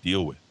actually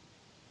deal with.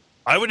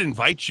 I would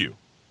invite you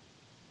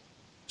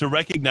to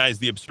recognize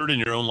the absurd in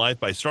your own life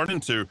by starting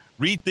to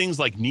read things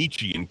like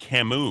Nietzsche and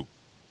Camus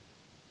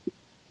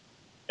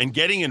and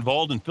getting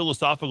involved in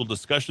philosophical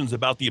discussions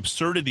about the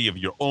absurdity of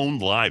your own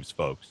lives,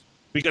 folks,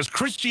 because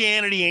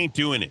Christianity ain't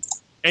doing it.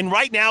 And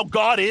right now,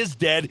 God is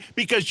dead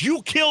because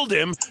you killed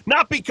him,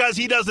 not because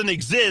he doesn't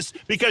exist,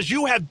 because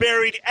you have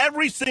buried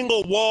every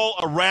single wall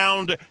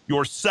around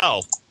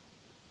yourself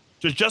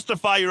to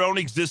justify your own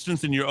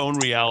existence and your own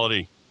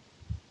reality.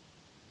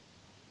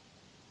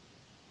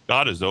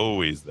 God is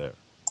always there,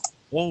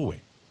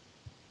 always.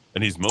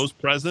 And he's most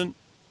present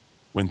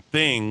when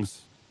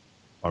things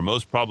are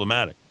most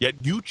problematic, yet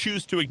you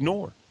choose to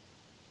ignore.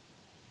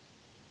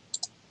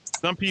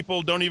 Some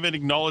people don't even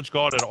acknowledge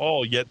God at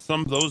all, yet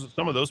some of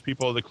those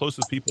people are the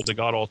closest people to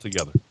God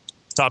altogether,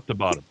 top to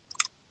bottom,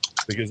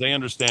 because they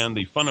understand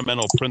the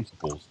fundamental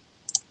principles,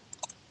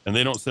 and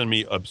they don't send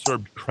me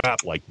absurd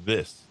crap like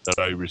this that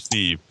I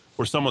receive,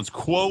 where someone's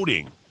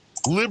quoting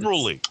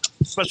liberally,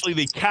 especially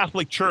the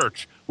Catholic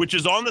Church, which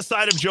is on the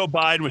side of Joe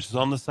Biden, which is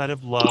on the side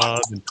of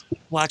love and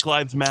Black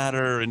Lives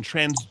Matter and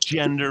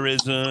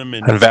transgenderism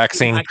and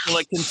vaccine,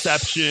 immaculate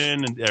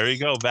conception, and there you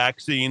go,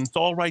 vaccine. It's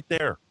all right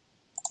there.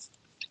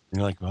 And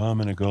you're like, well, I'm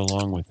going to go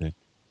along with it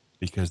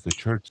because the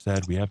church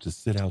said we have to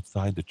sit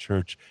outside the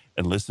church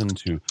and listen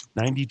to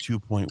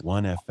 92.1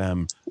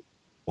 FM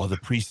while the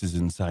priest is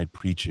inside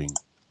preaching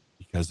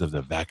because of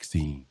the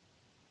vaccine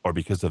or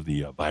because of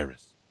the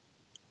virus.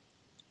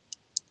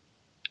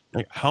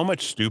 Like, how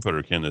much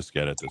stupider can this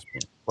get at this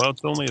point? Well,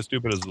 it's only as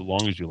stupid as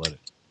long as you let it.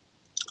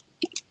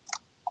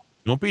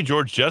 Don't be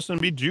George Jetson,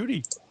 be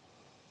Judy.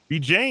 Be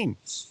Jane.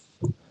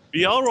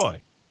 Be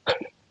Elroy.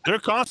 They're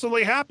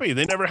constantly happy.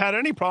 They never had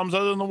any problems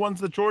other than the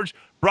ones that George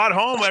brought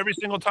home every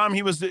single time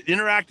he was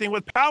interacting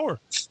with power.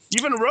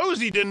 Even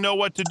Rosie didn't know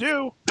what to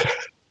do.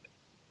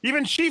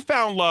 Even she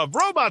found love.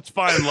 Robots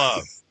find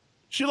love.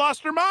 She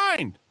lost her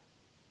mind.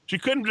 She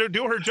couldn't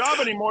do her job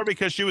anymore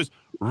because she was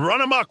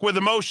run amok with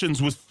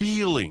emotions, with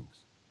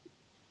feelings.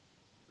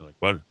 You're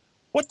like,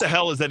 what the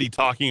hell is Eddie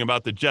talking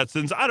about the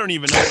Jetsons? I don't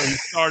even know where he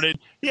started.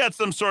 He had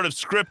some sort of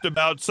script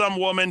about some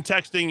woman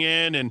texting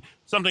in and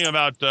something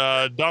about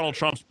Donald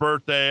Trump's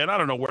birthday, and I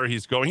don't know where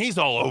he's going. He's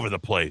all over the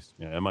place.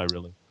 Yeah, am I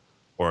really?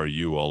 Or are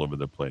you all over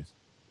the place?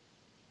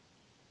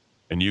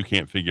 And you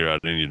can't figure out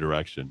any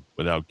direction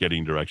without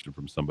getting direction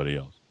from somebody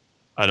else.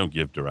 I don't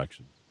give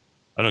directions.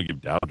 I don't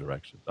give down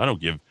directions. I don't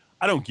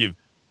give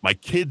my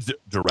kids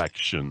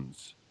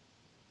directions.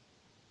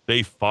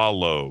 They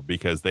follow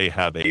because they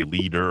have a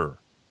leader.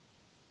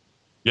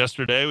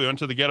 Yesterday, we went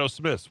to the Ghetto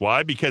Smiths.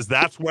 Why? Because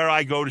that's where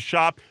I go to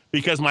shop,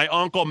 because my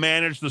uncle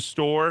managed the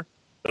store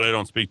that I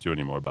don't speak to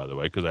anymore, by the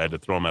way, because I had to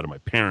throw him out of my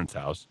parents'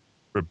 house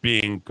for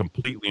being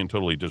completely and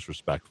totally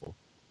disrespectful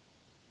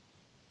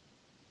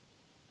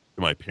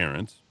to my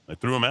parents. I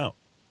threw him out.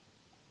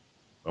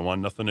 I want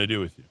nothing to do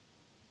with you.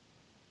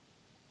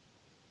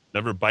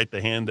 Never bite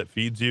the hand that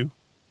feeds you,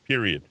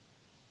 period.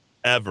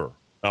 Ever.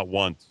 Not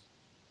once.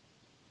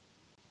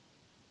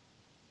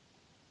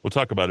 We'll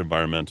talk about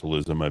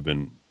environmentalism. I've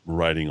been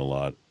writing a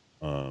lot,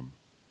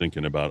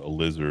 thinking about a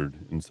lizard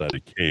inside a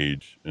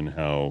cage and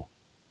how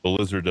the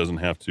lizard doesn't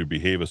have to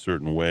behave a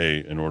certain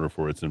way in order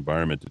for its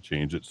environment to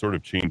change. It sort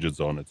of changes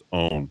on its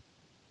own.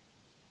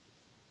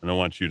 And I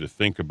want you to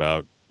think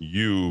about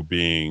you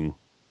being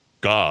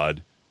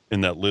God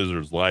in that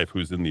lizard's life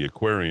who's in the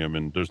aquarium,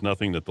 and there's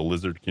nothing that the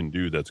lizard can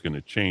do that's going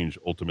to change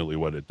ultimately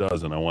what it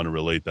does. And I want to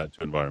relate that to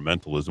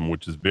environmentalism,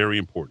 which is very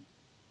important.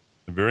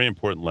 A very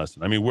important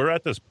lesson. I mean, we're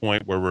at this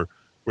point where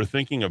we're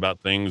thinking about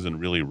things in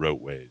really rote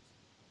ways,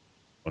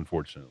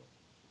 unfortunately,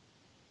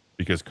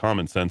 because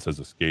common sense has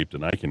escaped,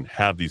 and I can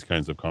have these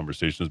kinds of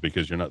conversations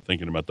because you're not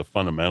thinking about the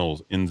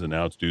fundamentals, ins and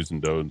outs, do's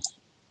and don'ts,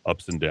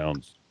 ups and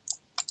downs,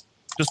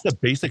 just the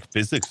basic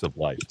physics of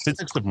life,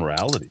 physics of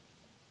morality.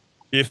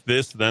 If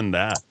this, then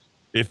that.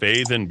 If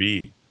A, then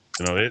B.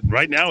 You know,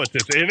 right now it's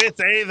this. If it's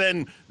A,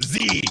 then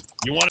Z.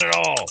 You want it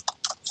all.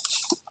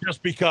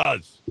 Just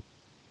because.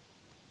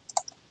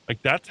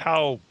 Like, that's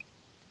how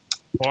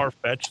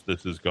far-fetched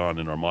this has gone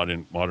in our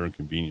modern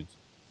convenience.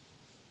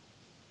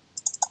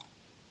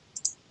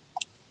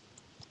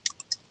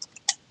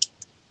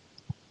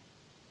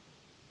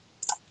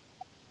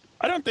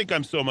 I don't think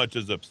I'm so much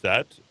as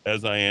upset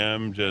as I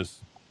am just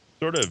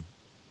sort of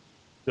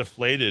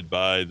deflated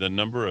by the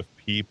number of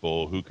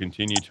people who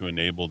continue to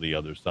enable the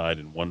other side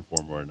in one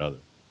form or another.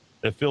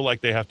 They feel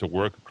like they have to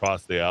work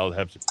across the aisle,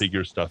 have to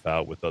figure stuff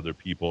out with other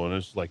people, and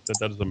it's just like, that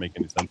doesn't make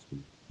any sense to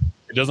me.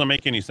 It doesn't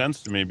make any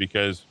sense to me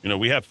because, you know,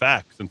 we have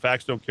facts, and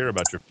facts don't care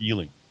about your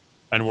feelings.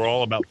 And we're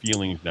all about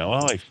feelings now.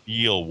 Oh, I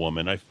feel,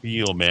 woman. I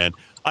feel, man.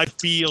 I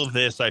feel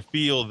this. I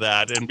feel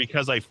that. And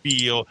because I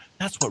feel,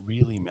 that's what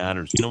really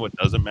matters. You know what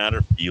doesn't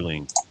matter?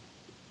 Feelings.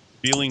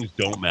 Feelings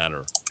don't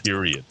matter,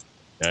 period.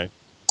 Okay?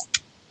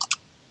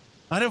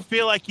 I don't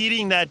feel like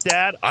eating that,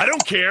 Dad. I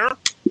don't care.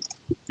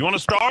 You want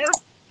to starve?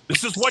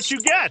 This is what you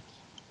get.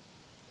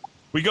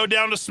 We go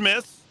down to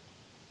Smith's.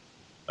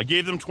 I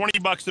gave them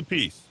 $20 a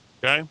piece.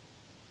 Okay?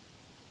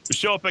 We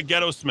show up at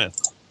Ghetto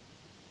Smith's.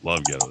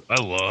 Love Ghetto.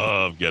 I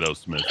love Ghetto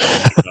Smith's.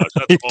 Oh my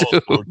gosh,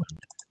 that's all.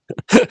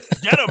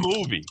 Get a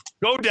movie.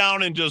 Go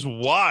down and just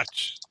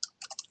watch.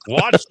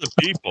 Watch the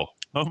people.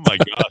 Oh my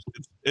gosh.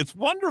 It's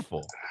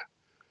wonderful.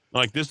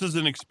 Like, this is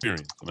an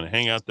experience. I'm going to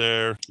hang out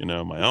there. You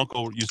know, my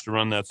uncle used to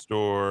run that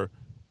store.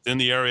 It's in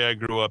the area I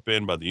grew up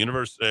in, by the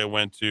university I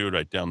went to,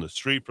 right down the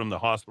street from the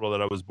hospital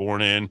that I was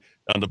born in,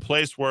 down the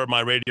place where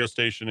my radio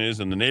station is,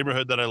 in the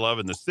neighborhood that I love,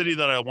 in the city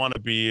that I want to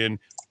be in.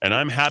 And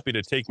I'm happy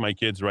to take my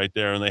kids right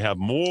there, and they have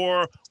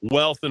more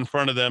wealth in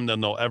front of them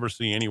than they'll ever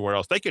see anywhere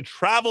else. They could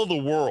travel the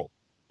world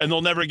and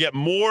they'll never get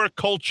more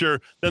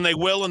culture than they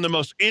will in the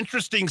most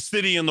interesting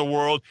city in the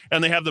world,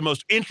 and they have the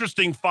most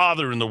interesting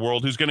father in the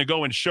world who's going to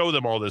go and show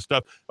them all this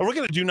stuff. And we're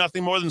going to do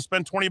nothing more than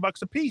spend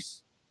 $20 a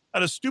piece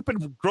at a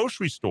stupid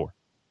grocery store.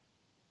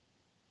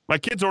 My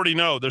kids already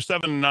know. They're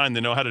 7 and 9.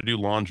 They know how to do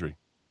laundry.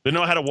 They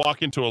know how to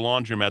walk into a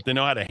laundromat. They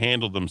know how to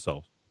handle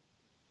themselves.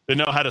 They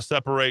know how to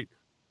separate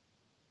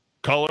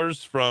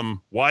colors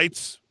from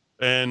whites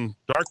and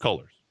dark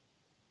colors.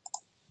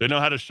 They know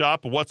how to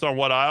shop what's on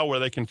what aisle, where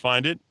they can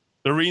find it.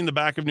 They're reading the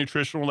back of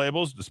nutritional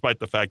labels, despite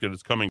the fact that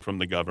it's coming from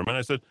the government.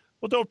 I said,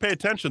 well, don't pay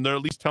attention. They're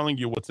at least telling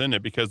you what's in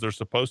it because they're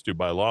supposed to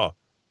by law.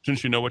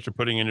 Shouldn't you know what you're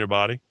putting in your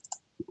body?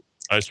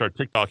 I start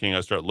TikToking.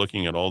 I start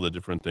looking at all the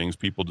different things,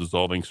 people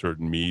dissolving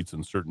certain meats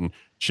and certain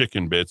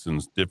chicken bits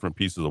and different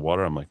pieces of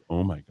water. I'm like,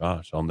 oh my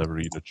gosh, I'll never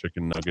eat a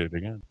chicken nugget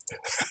again.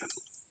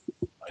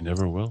 I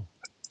never will.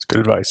 It's good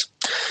advice.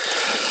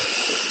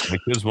 My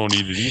kids won't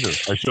eat it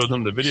either. I showed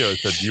them the video. I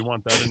said, do you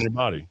want that in your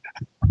body?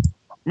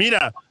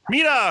 Mira,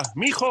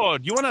 mijo,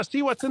 do you want to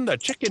see what's in the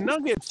chicken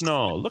nuggets?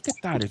 No, look at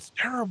that. It's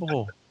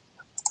terrible.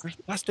 There's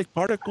plastic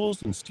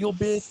particles and steel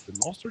bits and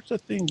all sorts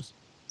of things.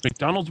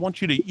 McDonald's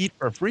wants you to eat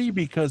for free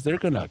because they're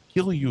going to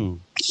kill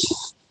you.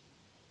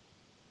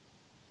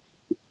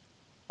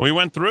 We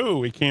went through.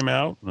 We came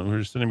out. And we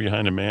were sitting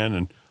behind a man,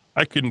 and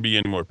I couldn't be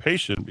any more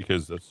patient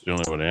because that's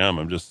generally what I am.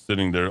 I'm just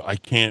sitting there. I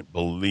can't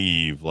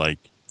believe, like,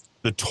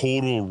 the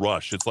total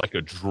rush. It's like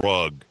a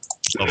drug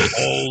of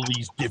all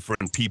these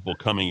different people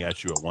coming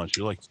at you at once.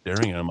 You're like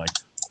staring at them like,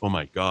 oh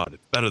my God,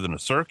 it's better than a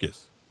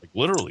circus. Like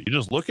literally, you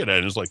just look at it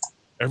and it's like,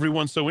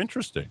 everyone's so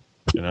interesting,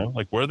 you know,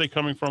 like where are they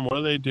coming from? What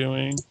are they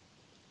doing?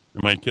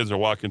 And my kids are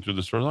walking through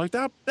the store like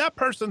that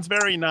person's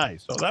very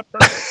nice. Oh, that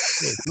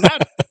person,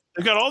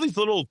 they've got all these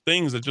little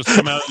things that just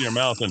come out in your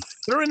mouth and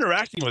they're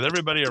interacting with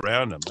everybody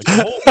around them. Like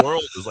the whole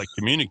world is like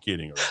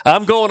communicating.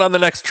 I'm going on the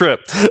next trip.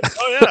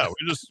 Oh yeah.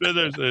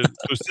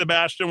 So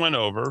Sebastian went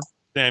over,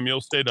 Samuel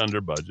stayed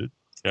under budget.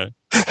 Okay.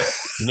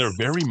 And they're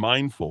very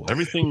mindful.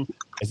 Everything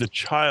as a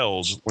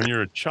child, when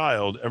you're a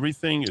child,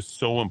 everything is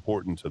so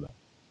important to them.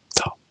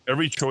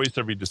 Every choice,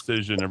 every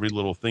decision, every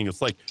little thing, it's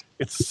like,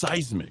 it's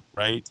seismic,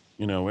 right?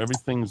 You know,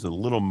 everything's a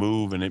little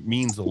move and it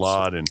means a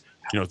lot. And,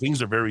 you know,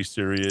 things are very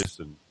serious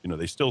and, you know,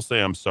 they still say,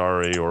 I'm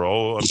sorry, or,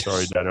 oh, I'm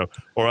sorry, Dad,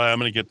 or I'm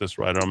going to get this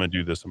right, or I'm going to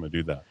do this, I'm going to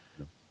do that.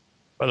 You know?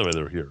 By the way,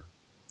 they're here.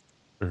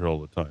 They're here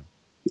all the time.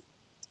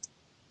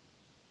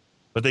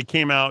 But they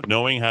came out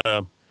knowing how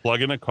to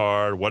plug in a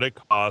card, what it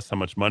costs, how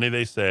much money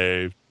they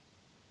saved,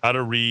 how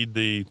to read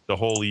the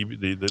whole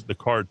the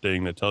card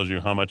thing that tells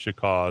you how much it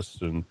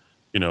costs, and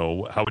you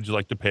know, how would you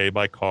like to pay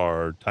by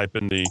card? Type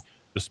in the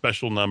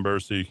special number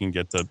so you can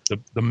get the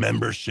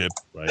membership,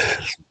 right?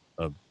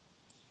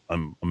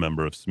 I'm a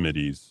member of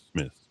Smith's,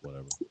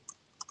 whatever.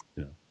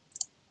 You know,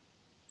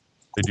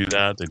 they do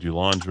that. They do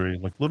laundry,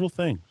 like little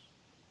things.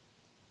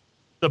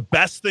 The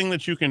best thing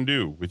that you can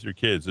do with your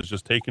kids is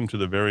just take them to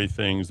the very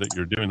things that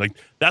you're doing. Like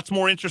that's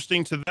more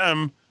interesting to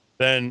them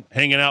than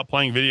hanging out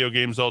playing video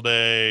games all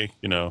day,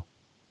 you know,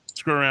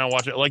 screw around,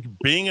 watch it, like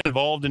being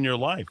involved in your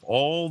life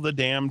all the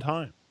damn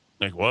time.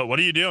 Like, what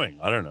are you doing?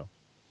 I don't know.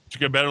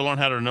 But you better learn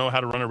how to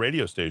run a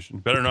radio station.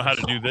 Better know how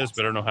to do this.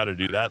 Better know how to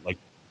do that. Like,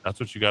 that's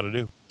what you got to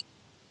do.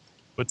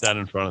 Put that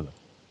in front of them.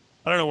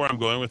 I don't know where I'm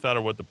going with that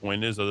or what the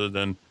point is, other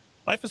than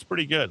life is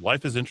pretty good.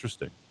 Life is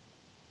interesting.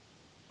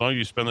 As long as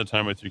you spend the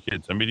time with your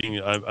kids.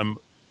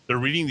 They're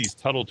reading these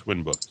Tuttle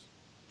Twin books.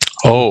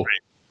 Oh,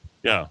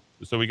 yeah.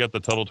 So we got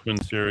the Tuttle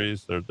Twin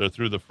series. They're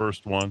through the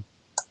first one.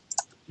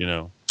 You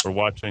know, we're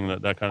watching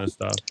that kind of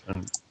stuff,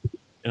 and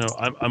you know,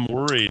 I'm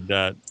worried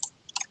that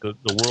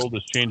the world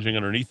is changing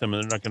underneath them,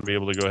 and they're not going to be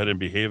able to go ahead and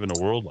behave in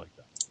a world like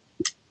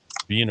that.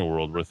 Be in a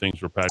world where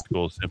things are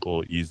practical,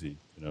 simple, easy.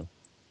 You know,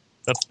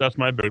 that's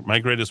my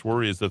greatest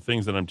worry is the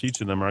things that I'm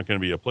teaching them aren't going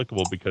to be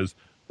applicable because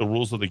the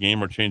rules of the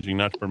game are changing,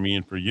 not for me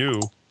and for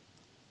you,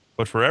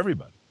 but for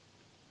everybody.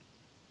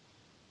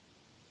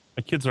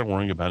 My kids aren't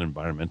worrying about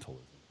environmentalism.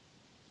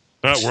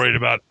 They're not worried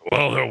about,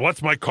 well,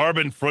 what's my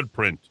carbon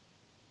footprint?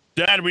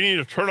 Dad, we need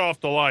to turn off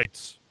the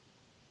lights.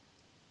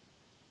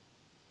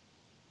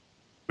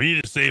 We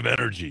need to save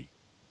energy.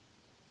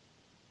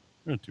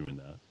 We're not doing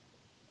that.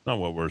 It's not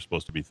what we're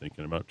supposed to be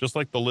thinking about. Just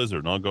like the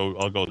lizard. And I'll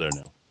go there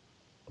now.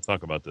 I'll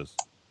talk about this.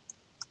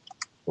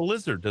 The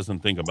lizard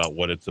doesn't think about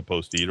what it's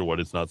supposed to eat or what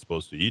it's not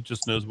supposed to eat. It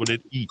just knows what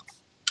it eats.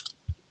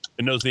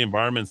 It knows the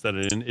environments that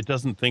it's in. It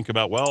doesn't think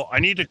about, well, I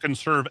need to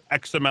conserve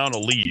X amount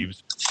of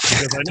leaves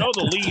because I know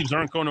the leaves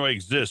aren't going to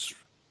exist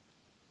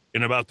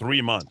in about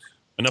 3 months.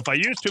 And if I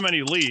use too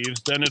many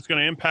leaves, then it's going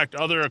to impact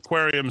other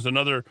aquariums and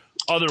other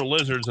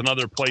lizards and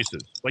other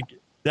places. Like,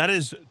 that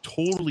is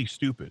totally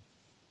stupid.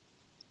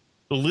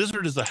 The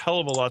lizard is a hell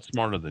of a lot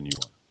smarter than you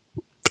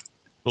are.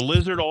 The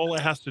lizard, all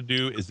it has to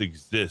do is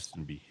exist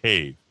and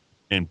behave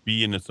and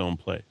be in its own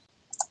place.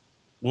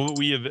 Well,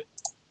 we have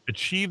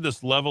achieved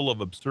this level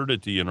of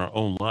absurdity in our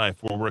own life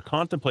where we're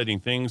contemplating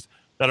things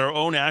that our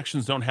own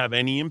actions don't have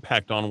any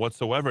impact on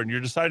whatsoever. And you're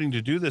deciding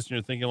to do this and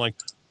you're thinking like,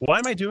 why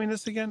am I doing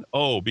this again?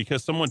 Oh,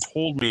 because someone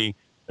told me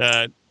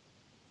that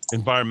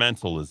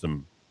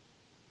environmentalism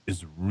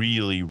is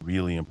really,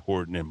 really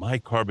important. And my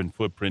carbon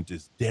footprint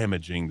is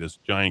damaging this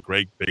giant,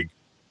 great big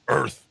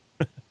earth.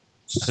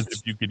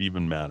 If you could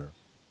even matter.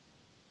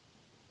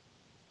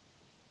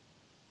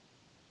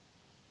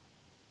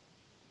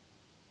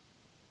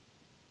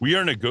 We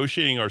are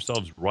negotiating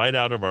ourselves right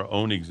out of our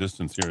own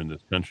existence here in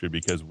this country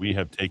because we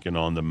have taken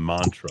on the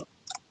mantra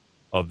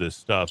of this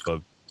stuff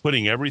of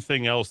putting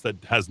everything else that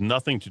has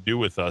nothing to do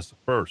with us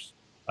first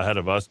ahead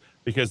of us,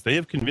 because they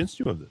have convinced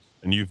you of this.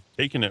 And you've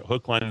taken it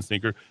hook, line, and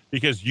sinker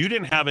because you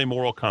didn't have a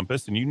moral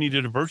compass and you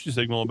needed a virtue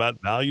signal about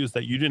values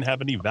that you didn't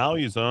have any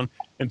values on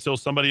until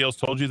somebody else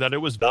told you that it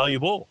was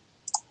valuable.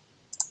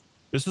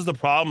 This is the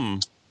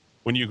problem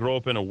when you grow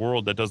up in a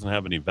world that doesn't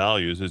have any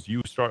values, is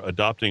you start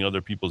adopting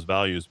other people's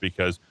values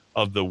because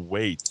of the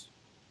weight,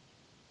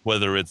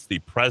 whether it's the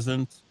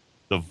presence,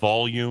 the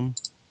volume,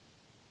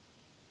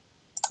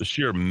 the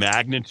sheer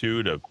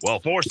magnitude of, well,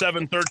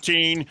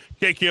 4713,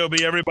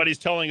 KKOB, everybody's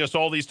telling us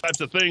all these types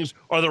of things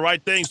are the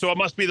right thing, so it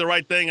must be the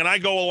right thing, and I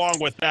go along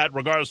with that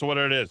regardless of what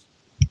it is.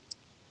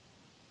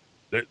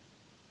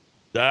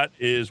 That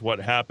is what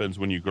happens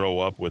when you grow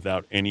up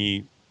without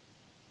any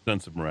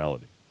sense of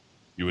morality.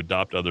 You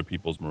adopt other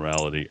people's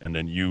morality, and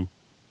then you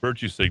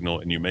virtue signal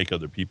and you make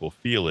other people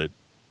feel it,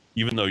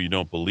 even though you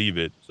don't believe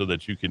it, so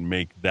that you can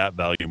make that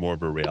value more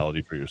of a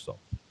reality for yourself.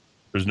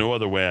 There's no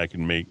other way I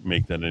can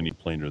make that any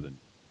plainer than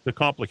it's a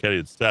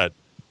complicated set,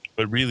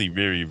 but really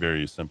very,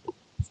 very simple.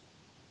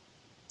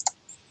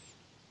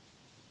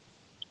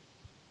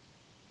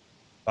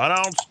 I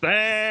don't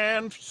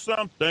stand for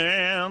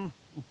something,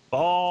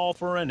 fall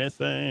for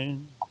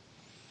anything.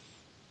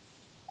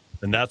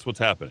 And that's what's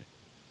happening.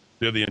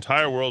 So the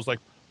entire world's like,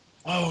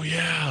 oh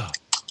yeah,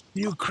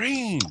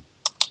 Ukraine.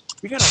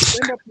 We gotta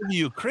stand up for the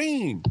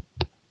Ukraine.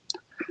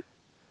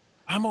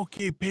 I'm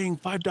okay paying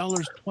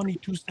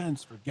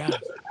 $5.22 for gas.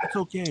 That's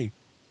okay,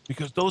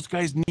 because those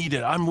guys need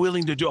it. I'm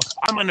willing to do.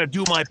 I'm gonna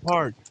do my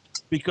part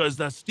because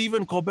that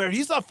Stephen Colbert,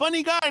 he's a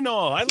funny guy.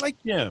 No, I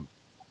like him.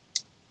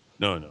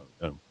 No,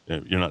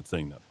 you're not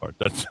saying that part.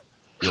 That's,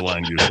 you're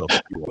lying to yourself.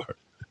 You are.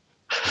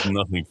 There's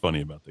nothing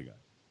funny about the guy.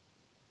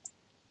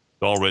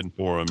 It's all written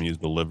for him. He's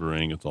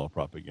delivering. It's all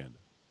propaganda.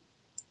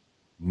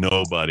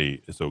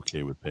 Nobody is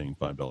okay with paying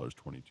 $5.22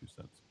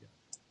 again.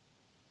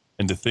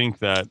 And to think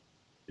that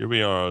here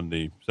we are on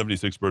the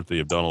 76th birthday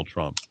of Donald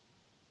Trump,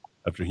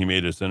 after he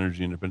made us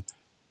energy independent.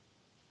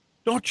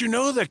 Don't you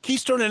know that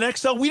Keystone and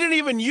XL, we didn't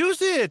even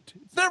use it.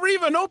 It's never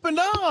even opened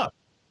up.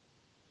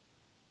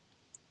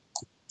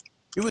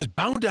 It was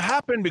bound to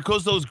happen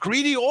because those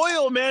greedy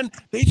oil men,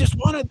 they just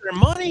wanted their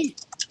money.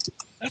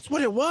 That's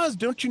what it was.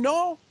 Don't you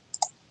know?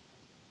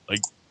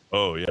 Like,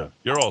 oh yeah,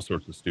 you're all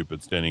sorts of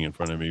stupid standing in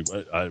front of me.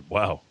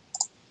 Wow.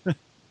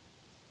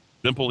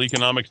 Simple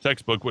economics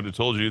textbook would have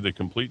told you the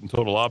complete and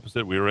total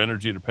opposite. We were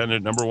energy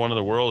dependent, #1 in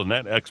the world, and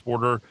net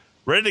exporter,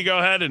 ready to go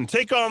ahead and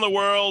take on the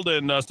world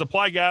and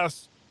supply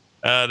gas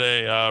at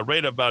a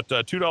rate of about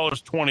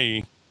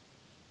 $2.20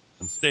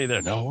 and stay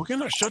there. No, we're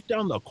going to shut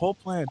down the coal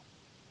plant.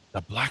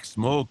 The black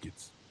smoke,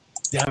 it's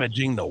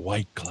damaging the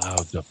white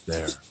clouds up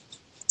there.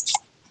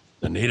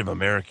 The Native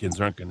Americans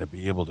aren't going to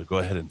be able to go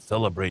ahead and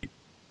celebrate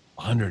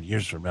 100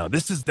 years from now.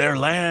 This is their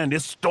land.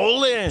 It's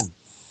stolen.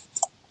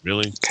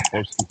 Really?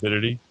 More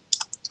stupidity?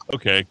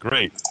 Okay,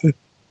 great.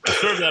 I'll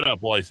serve that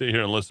up while I sit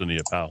here and listen to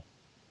you, pal.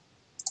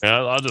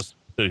 Yeah, I'll just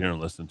sit here and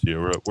listen to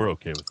you. We're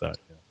okay with that.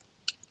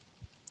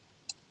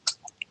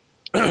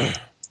 Yeah.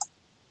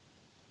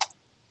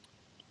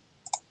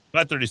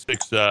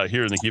 536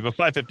 here in the Kiva.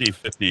 550,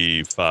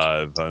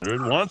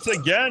 5500. Once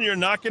again, you're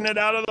knocking it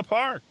out of the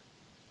park.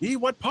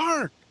 What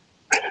park?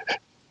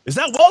 Is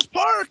that Wells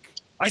Park?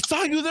 I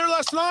saw you there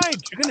last night.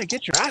 You're going to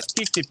get your ass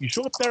kicked if you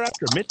show up there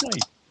after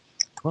midnight.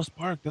 Wells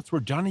Park, that's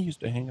where Johnny used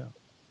to hang out.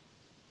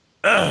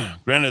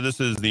 Granted, this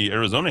is the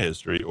Arizona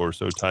history, or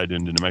so tied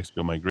into New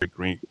Mexico. My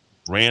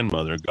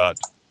great-grandmother got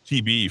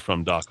TB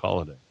from Doc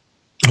Holliday.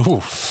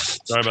 Ooh.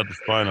 Sorry about the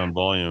spine on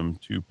volume.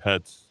 2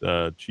 pets,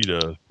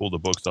 cheetah, pulled the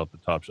books off the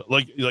top shelf.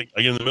 Like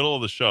in the middle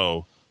of the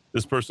show,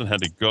 this person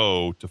had to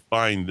go to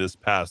find this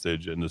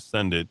passage and to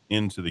send it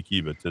into the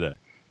Kiva today.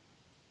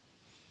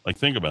 Like,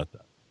 think about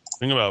that.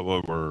 Think about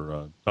what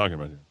we're talking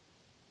about here.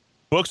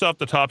 Books off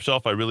the top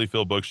shelf. I really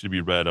feel books should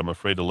be read. I'm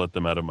afraid to let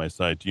them out of my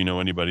sight. Do you know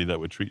anybody that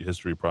would treat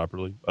history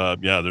properly?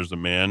 Yeah, there's a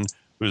man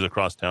who's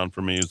across town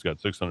from me who's got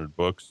 600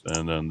 books.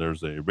 And then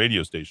there's a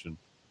radio station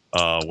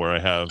where I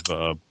have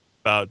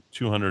about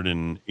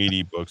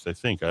 280 books, I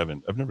think.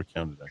 I've never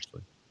counted,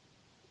 actually.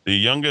 The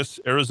youngest,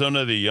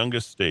 Arizona, the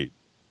youngest state,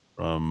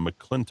 from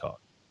McClintock.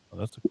 Oh,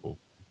 that's a cool.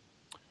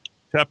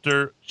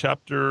 Chapter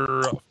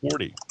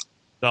 40,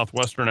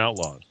 Southwestern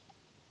Outlaws.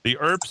 The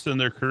Earps and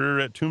their career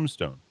at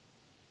Tombstone.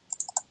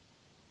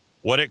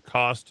 What it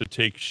costs to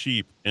take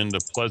sheep into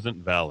Pleasant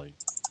Valley.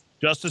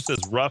 Justice's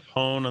rough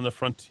hone on the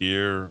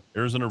frontier.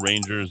 Arizona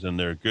Rangers and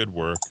their good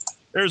work.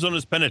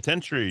 Arizona's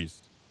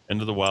penitentiaries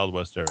into the Wild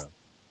West era.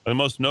 The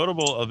most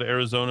notable of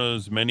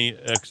Arizona's many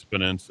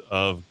exponents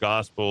of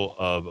gospel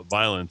of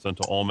violence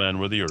unto all men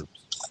were the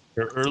Earps.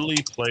 Their early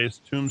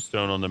placed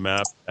Tombstone on the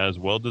map as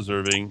well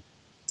deserving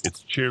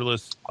its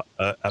cheerless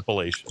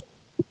appellation.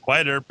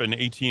 Wyatt Earp in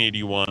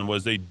 1881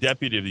 was a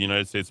deputy of the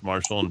United States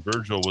Marshal, and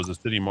Virgil was a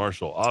city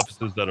marshal,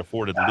 offices that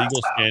afforded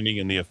legal standing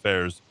in the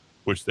affairs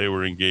which they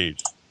were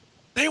engaged.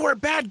 They were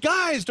bad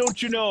guys,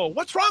 don't you know?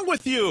 What's wrong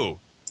with you?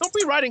 Don't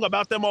be writing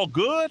about them all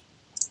good.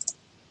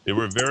 They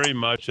were very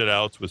much at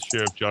outs with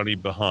Sheriff Johnny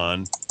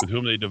Behan, with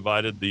whom they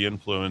divided the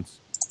influence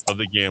of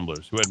the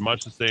gamblers, who had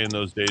much to say in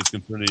those days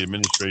concerning the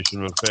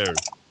administration of affairs.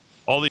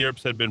 All the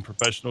Earps had been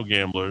professional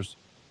gamblers.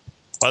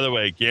 By the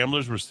way,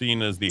 gamblers were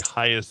seen as the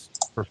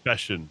highest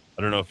profession.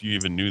 I don't know if you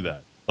even knew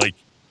that. Like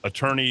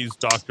attorneys,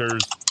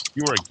 doctors, if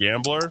you were a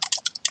gambler,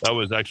 that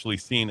was actually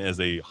seen as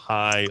a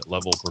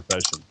high-level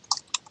profession.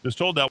 It was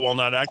told that while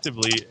not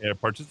actively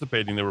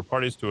participating, they were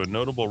parties to a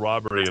notable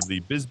robbery of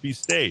the Bisbee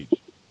stage,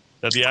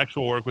 that the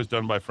actual work was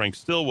done by Frank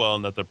Stillwell,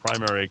 and that the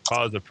primary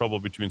cause of trouble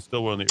between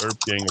Stillwell and the Earp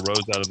gang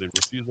arose out of the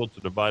refusal to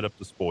divide up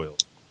the spoils.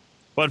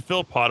 Bud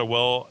Philpott, a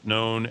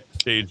well-known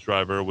stage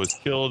driver, was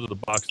killed at the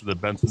box of the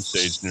Benson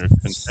stage near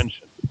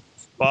Contention.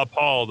 Bob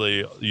Paul,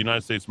 the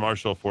United States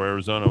Marshal for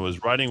Arizona,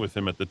 was riding with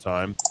him at the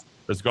time.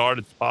 As guard,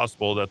 it's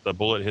possible that the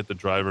bullet hit the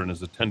driver and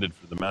is intended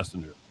for the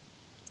messenger.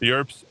 The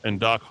Earps and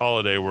Doc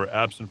Holliday were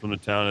absent from the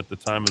town at the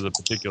time of the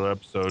particular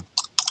episode,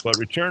 but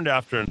returned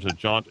after and to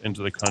jaunt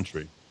into the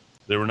country.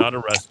 They were not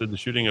arrested. The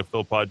shooting of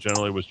Philpott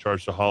generally was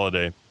charged to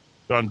Holliday.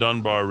 John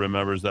Dunbar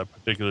remembers that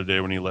particular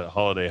day when he let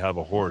Holliday have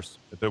a horse.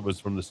 If it was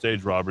from the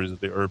stage robberies that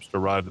the Earps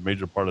derived the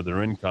major part of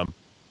their income,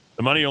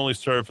 the money only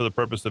served for the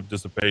purpose of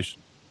dissipation.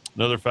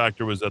 Another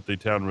factor was that the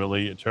town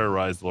really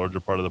terrorized the larger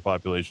part of the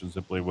population,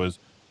 simply was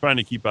trying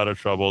to keep out of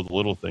trouble the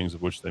little things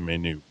of which they may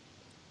knew.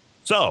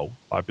 So,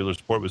 popular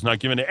support was not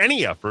given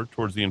any effort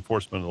towards the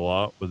enforcement of the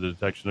law or the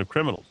detection of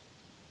criminals.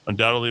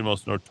 Undoubtedly, the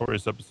most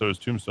notorious episode is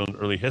Tombstone's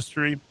early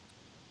history.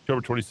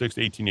 October 26,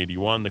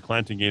 1881, the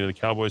Clanton Gang of the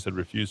Cowboys had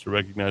refused to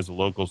recognize the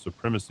local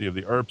supremacy of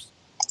the Earps,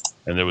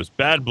 and there was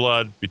bad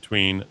blood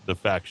between the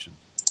factions.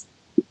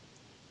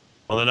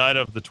 On the night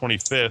of the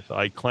 25th,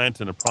 Ike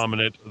Clanton, a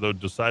prominent, though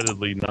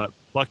decidedly not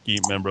plucky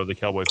member of the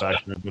Cowboy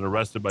faction, had been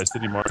arrested by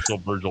City Marshal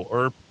Virgil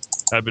Earp,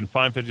 had been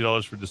fined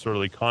 $50 for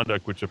disorderly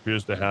conduct, which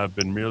appears to have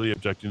been merely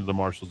objecting to the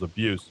marshal's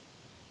abuse.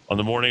 On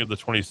the morning of the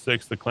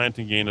 26th, the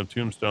Clanton Gang of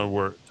Tombstone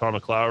were Tom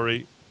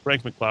McLaury,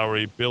 Frank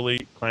McLaury,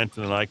 Billy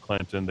Clanton, and Ike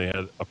Clanton. They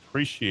had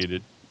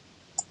appreciated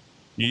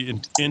the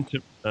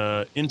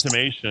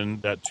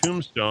intimation that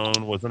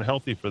Tombstone was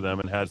unhealthy for them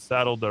and had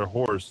saddled their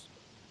horse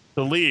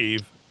to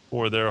leave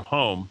for their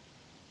home,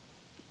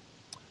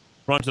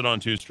 fronted on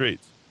two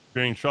streets.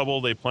 Fearing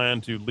trouble, they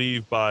planned to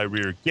leave by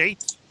rear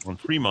gate on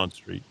Fremont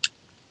Street.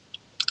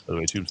 By the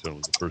way, Tombstone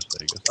was the first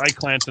Vegas. Ike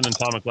Clanton and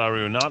Tom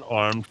McLaury were not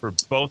armed for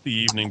both the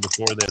evening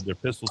before they had their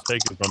pistols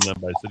taken from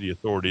them by city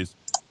authorities.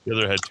 The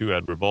other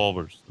had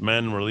revolvers. The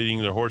men were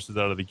leading their horses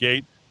out of the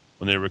gate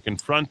when they were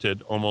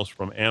confronted almost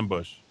from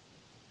ambush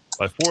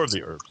by four of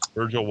the Earps,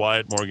 Virgil,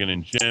 Wyatt, Morgan,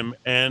 and Jim,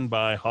 and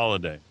by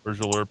Holliday.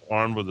 Virgil Earp,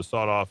 armed with a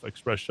sawed-off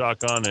express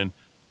shotgun and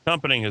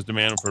accompanying his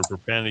demand for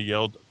profanity,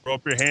 yelled, "Throw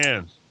up your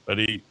hands." But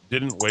he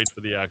didn't wait for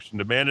the action,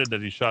 demanded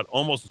that he shot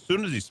almost as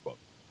soon as he spoke.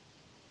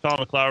 Tom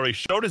McLaury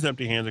showed his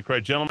empty hands and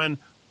cried, "Gentlemen,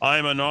 I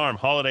am unarmed."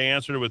 Holliday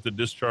answered with the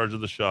discharge of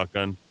the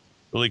shotgun.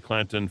 Billy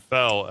Clanton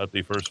fell at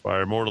the first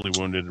fire, mortally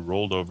wounded, and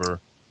rolled over.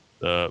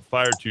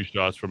 Fired two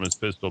shots from his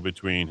pistol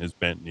between his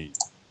bent knees.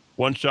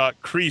 One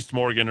shot creased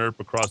Morgan Earp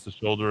across the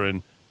shoulder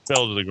and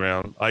fell to the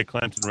ground. Ike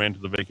Clanton ran to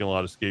the vacant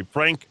lot, escaped.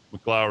 Frank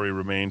McLaury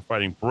remained,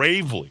 fighting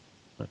bravely,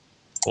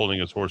 holding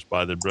his horse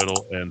by the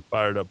bridle, and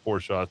fired up four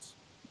shots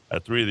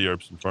at three of the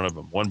Earps in front of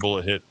him. One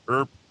bullet hit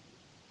Earp,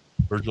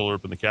 Virgil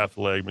Earp in the calf of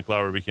the leg.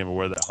 McLaury became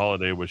aware that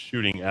Holliday was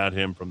shooting at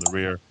him from the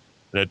rear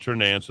and had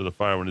turned to answer the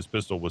fire when his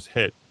pistol was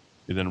hit.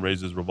 He then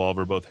raised his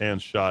revolver, both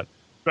hands shot,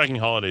 striking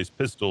Holliday's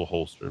pistol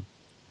holster. At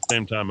the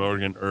same time,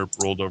 Morgan Earp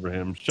rolled over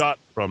him, shot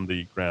from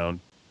the ground,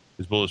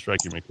 his bullet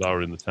striking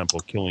McLaury in the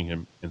temple, killing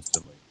him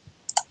instantly.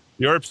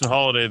 The Earps and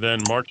Holliday then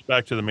marched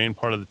back to the main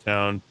part of the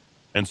town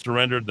and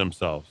surrendered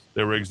themselves.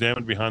 They were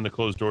examined behind the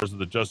closed doors of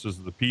the Justice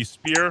of the Peace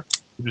Spear,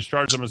 who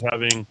discharged them as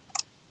having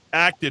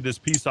acted as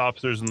peace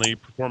officers in the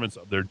performance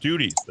of their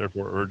duties.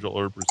 Therefore, Virgil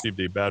Earp received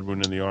a bad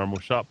wound in the arm,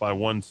 was shot by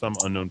some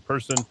unknown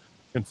person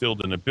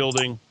concealed in a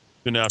building.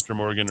 Soon after,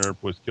 Morgan Earp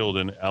was killed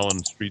in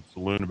Allen Street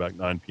Saloon about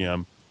 9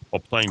 p.m. while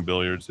playing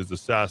billiards, his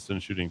assassin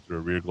shooting through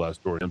a rear glass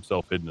door,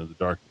 himself hidden in the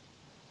darkness.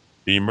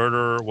 The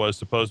murderer was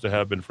supposed to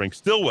have been Frank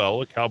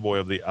Stillwell, a cowboy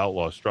of the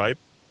outlaw stripe.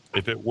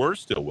 If it were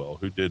Stillwell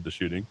who did the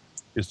shooting,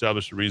 he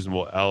established a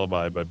reasonable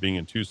alibi by being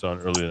in Tucson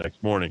early the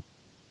next morning.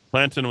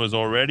 Clanton was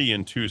already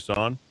in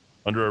Tucson,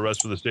 under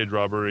arrest for the stage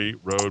robbery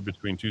road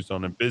between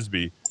Tucson and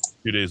Bisbee.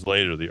 A few days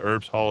later, the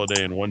Earps,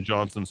 Holliday, and one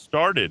Johnson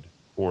started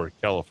for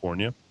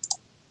California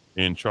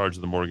in charge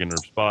of the Morgan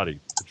Earps body.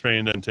 The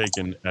train then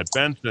taken at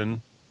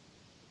Benson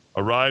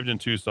arrived in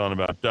Tucson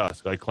about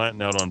dusk. Ike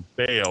Clanton, out on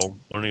bail,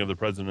 learning of the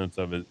presence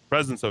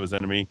of his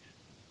enemy,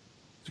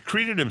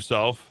 secreted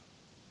himself.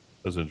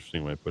 That's an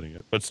interesting way of putting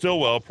it. But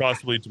Stillwell,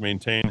 possibly to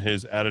maintain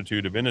his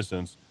attitude of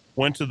innocence,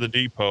 went to the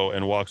depot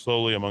and walked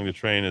slowly among the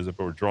train as if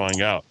it were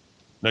drawing out.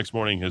 Next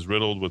morning, his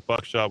riddled with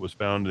buckshot was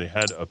found in the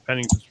head of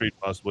Pennington Street,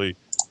 possibly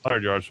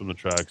 100 yards from the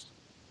tracks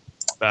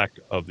back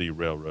of the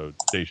railroad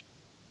station.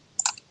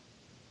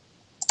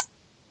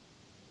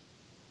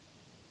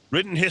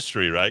 Written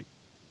history, right?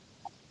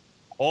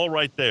 All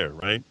right there,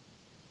 right?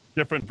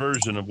 Different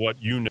version of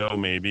what you know,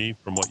 maybe,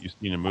 from what you've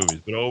seen in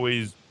movies, but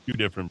always two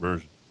different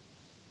versions.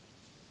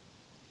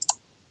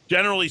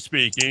 Generally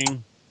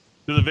speaking,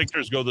 to the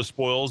victors go the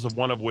spoils, of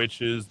one of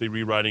which is the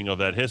rewriting of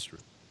that history.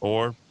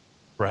 Or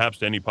perhaps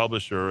to any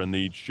publisher, and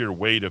the sheer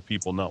weight of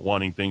people not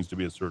wanting things to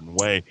be a certain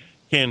way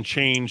can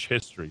change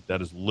history.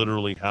 That is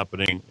literally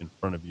happening in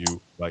front of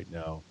you right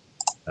now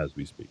as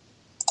we speak.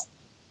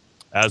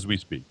 As we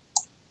speak.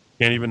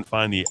 Can't even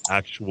find the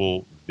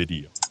actual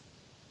video.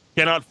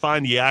 Cannot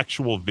find the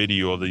actual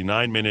video of the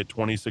 9-minute,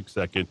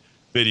 26-second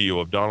video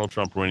of Donald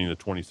Trump winning the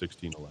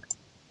 2016 election.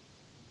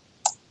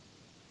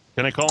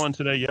 Can I call in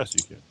today? Yes,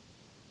 you can.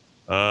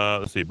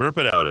 Let's see. Burp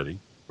it out, Eddie.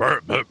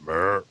 Burp, burp,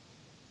 burp.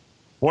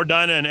 More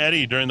Dinah and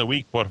Eddie during the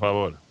week, por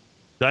favor.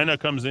 Dinah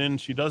comes in.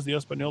 She does the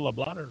Española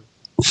blotter.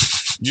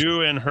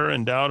 You and her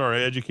and Dowd are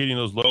educating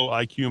those low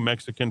IQ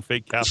Mexican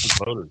fake Catholic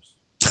voters.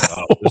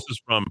 Wow.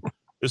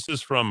 This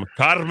is from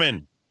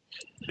Carmen.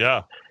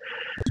 Yeah,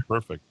 that's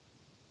perfect.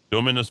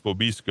 Dominus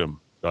Vobiscum.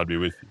 God be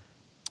with you.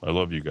 I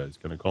love you guys.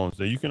 Can I call and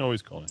say? You can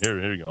always call in.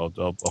 Here you go.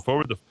 I'll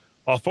forward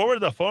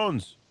the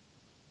phones.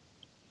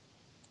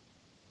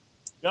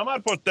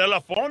 Llamar por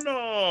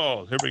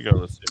teléfono. Here we go.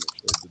 Let's see.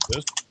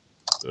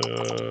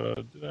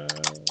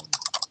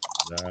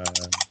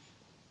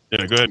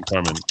 Yeah, go ahead,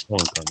 Carmen.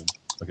 Hold on, Carmen.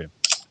 Okay.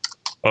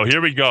 Oh,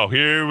 here we go.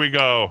 Here we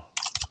go.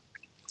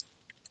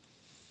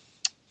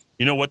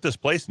 You know what this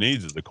place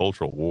needs is a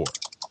cultural war.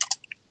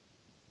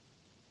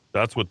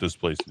 That's what this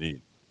place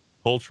needs.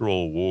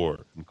 Cultural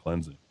war and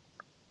cleansing.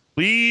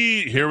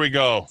 Please, here we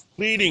go.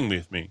 Pleading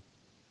with me.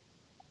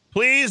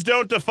 Please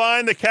don't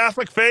define the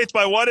Catholic faith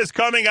by what is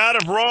coming out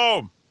of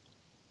Rome.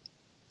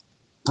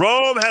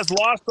 Rome has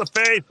lost the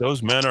faith.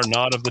 Those men are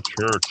not of the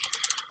church.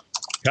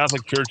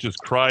 Catholic Church is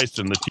Christ,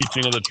 and the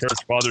teaching of the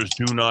church fathers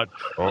do not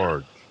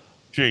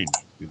change.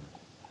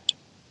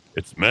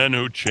 It's men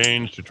who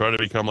change to try to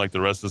become like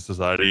the rest of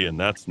society, and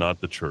that's not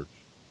the church.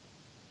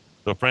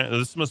 So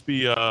this must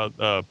be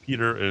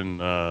Peter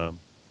and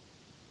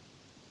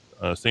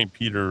St.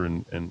 Peter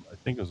and I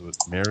think it was with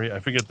Mary. I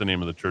forget the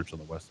name of the church on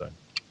the west side.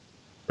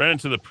 Ran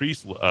into the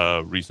priest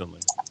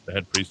recently, the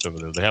head priest over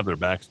there. They have their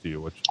backs to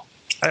you, which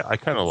I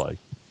kind of like.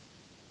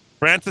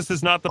 Francis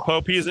is not the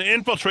Pope. He is an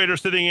infiltrator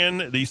sitting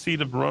in the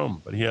seat of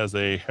Rome, but he has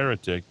a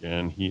heretic,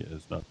 and he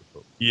is not the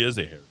Pope. He is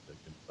a heretic.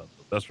 And not the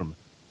Pope. That's from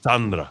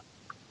Sandra.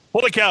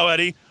 Holy cow,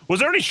 Eddie. Was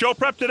there any show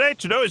prep today?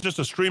 Today is just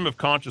a stream of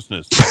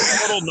consciousness.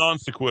 Total non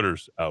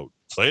sequiturs out.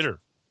 Later.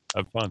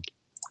 Have fun.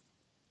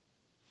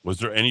 Was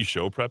there any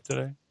show prep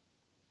today?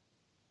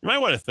 You might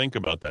want to think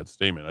about that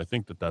statement. I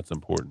think that that's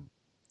important.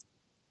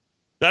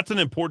 That's an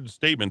important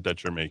statement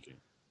that you're making.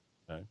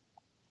 Okay?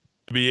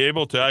 To be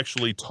able to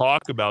actually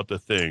talk about the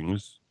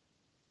things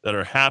that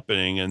are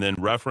happening and then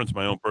reference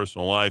my own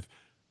personal life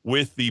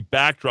with the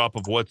backdrop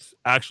of what's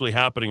actually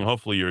happening.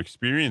 Hopefully you're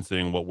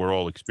experiencing what we're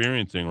all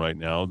experiencing right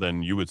now.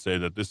 Then you would say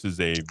that this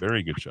is a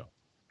very good show.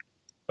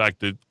 In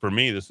fact, for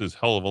me, this is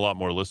hell of a lot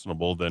more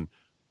listenable than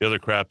the other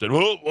crap that,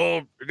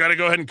 well, we got to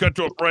go ahead and cut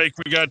to a break.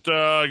 We got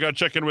to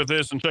check in with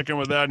this and check in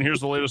with that. And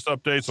here's the latest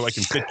update so I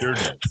can fit your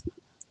day.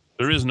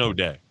 There is no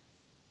day.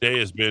 Day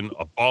has been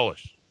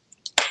abolished.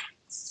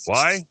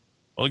 Why?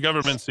 Well, the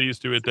government sees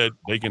to it that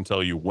they can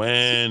tell you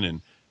when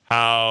and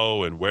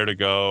how and where to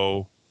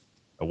go,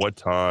 at what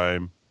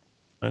time.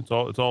 It's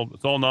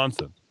all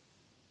nonsense.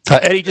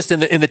 Eddie, just in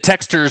the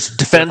texter's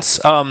defense,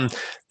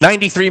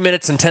 93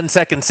 minutes and 10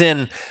 seconds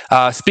in,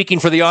 speaking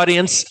for the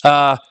audience,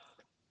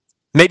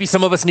 maybe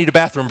some of us need a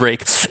bathroom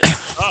break.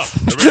 Oh,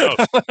 there we go.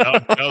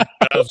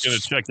 Dowd's going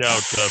to check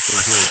out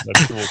from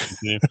here. We'll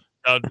continue.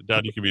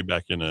 Dowd, you can be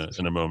back in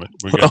a moment.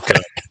 We're going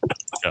to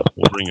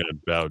we'll bring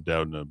Dowd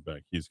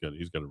back. He's got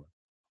to run.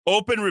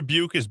 Open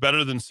rebuke is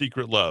better than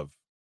secret love.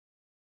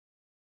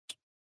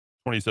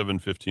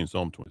 27:15,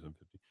 Psalm 27:15.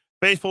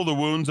 Faithful the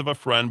wounds of a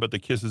friend, but the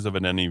kisses of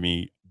an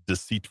enemy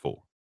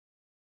deceitful.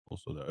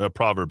 Also,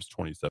 Proverbs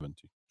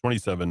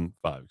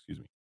 27:5. Excuse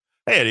me.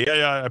 Hey,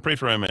 Eddie, I pray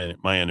for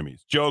my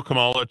enemies. Joe,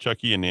 Kamala,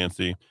 Chucky, and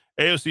Nancy.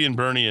 AOC and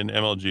Bernie and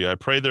MLG. I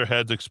pray their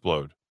heads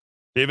explode.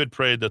 David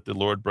prayed that the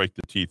Lord break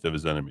the teeth of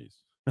his enemies.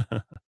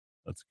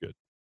 That's good.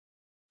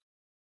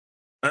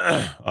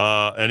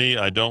 Eddie,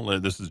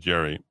 this is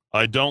Jerry.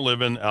 I don't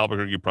live in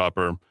Albuquerque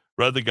proper.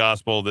 Read the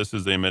gospel. This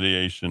is a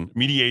mediation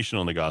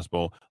on the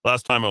gospel.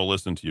 Last time I will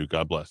listen to you.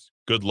 God bless.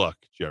 Good luck,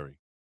 Jerry.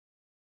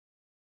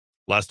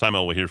 Last time I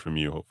will hear from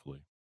you,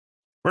 hopefully.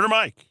 Murder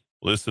Mike,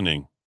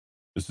 listening.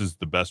 This is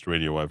the best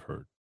radio I've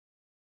heard.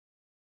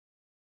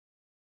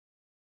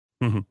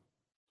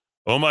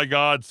 Oh my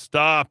God,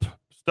 stop.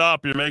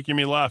 Stop. You're making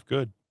me laugh.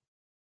 Good.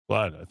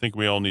 Glad. I think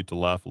we all need to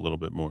laugh a little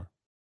bit more.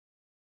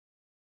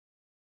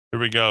 Here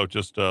we go.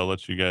 Just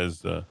let you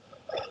guys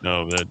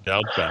know that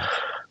Dowd's back.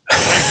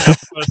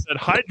 That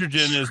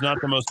hydrogen is not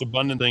the most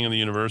abundant thing in the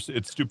universe.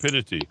 It's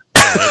stupidity.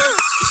 Right?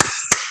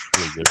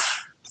 good.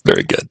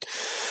 Very good.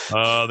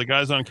 The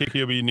guys on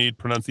KQB need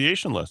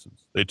pronunciation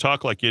lessons. They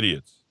talk like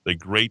idiots. They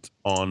grate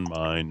on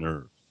my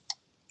nerves.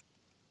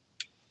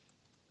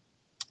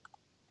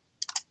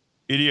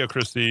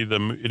 Idiocracy, the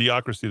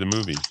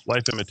movie.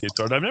 Life imitates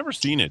art. I've never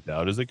seen it,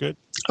 Dowd. Is it good?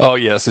 Oh,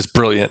 yes. It's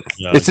brilliant.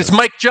 Yeah, it's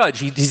Mike Judge.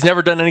 He's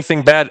never done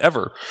anything bad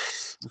ever.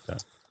 Okay.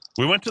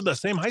 We went to the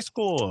same high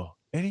school.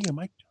 Eddie and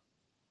Mike.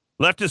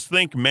 Leftists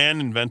think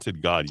man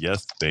invented God.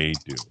 Yes, they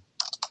do.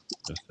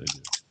 Yes, they do.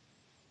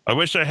 I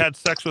wish I had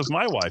sex with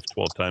my wife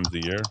 12 times a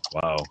year.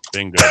 Wow.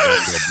 Bingo,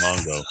 bingo,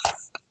 bongo.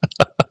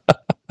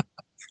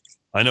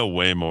 I know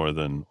way more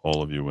than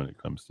all of you when it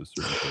comes to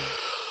certain things.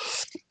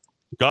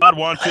 God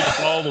wants you to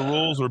follow the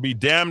rules or be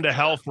damned to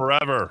hell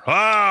forever.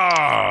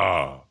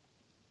 Ah!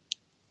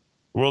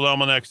 World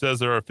Almanac says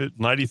there are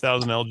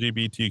 90,000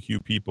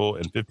 LGBTQ people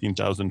and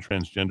 15,000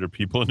 transgender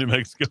people in New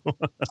Mexico.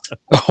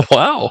 Oh,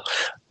 wow.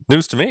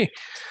 News to me.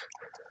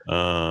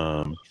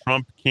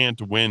 Trump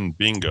can't win.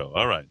 Bingo.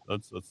 All right.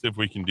 Let's see if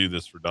we can do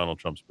this for Donald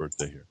Trump's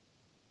birthday here.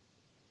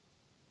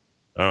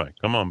 All right.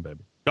 Come on,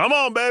 baby. Come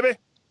on, baby.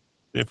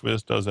 See if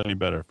this does any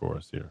better for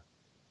us here.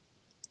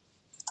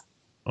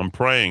 I'm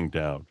praying,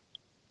 Dowd.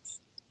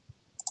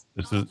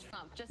 This is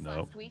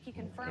no.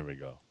 There we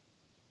go.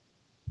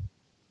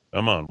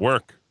 Come on,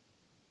 work.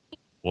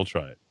 We'll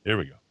try it. Here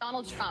we go.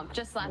 Donald Trump,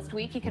 just last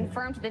week, he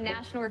confirmed to the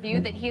National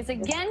Review that he is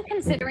again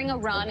considering a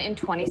run in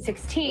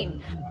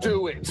 2016.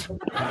 Do it. Do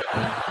it.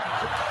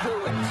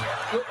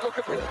 Look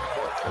at me.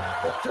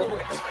 Do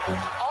it.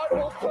 I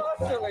will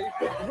personally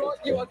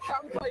write you a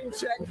campaign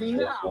check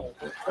now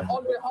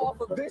on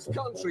behalf of this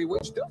country,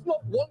 which does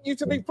not want you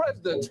to be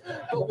president,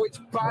 but which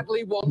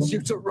badly wants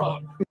you to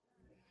run.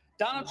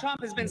 Donald Trump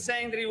has been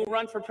saying that he will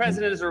run for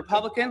president as a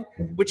Republican,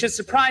 which is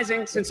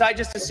surprising since I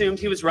just assumed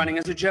he was running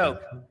as a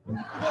joke.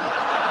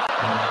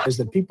 Is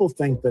that people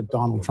think that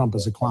Donald Trump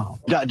is a clown.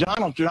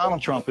 Donald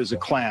Trump is a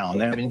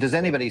clown. I mean, does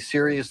anybody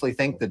seriously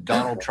think that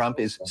Donald Trump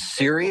is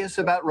serious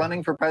about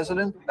running for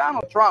president?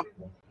 Donald Trump,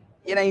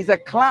 he's a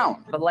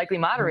clown. But likely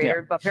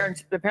moderator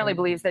apparently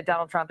believes that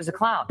Donald Trump is a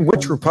clown.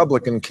 Which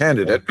Republican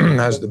candidate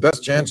has the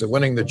best chance of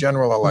winning the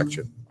general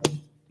election?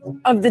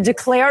 Of the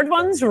declared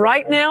ones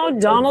right now,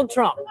 Donald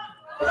Trump.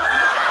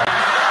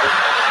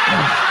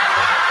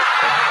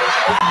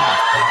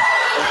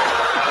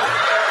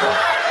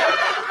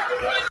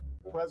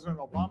 President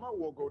Obama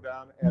will go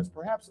down as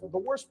perhaps the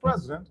worst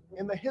president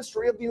in the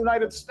history of the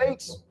United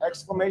States!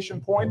 Exclamation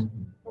point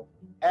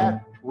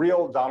at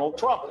real Donald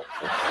Trump.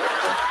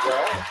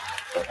 Well,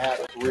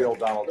 at real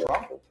Donald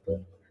Trump,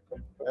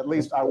 at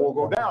least I will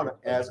go down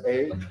as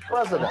a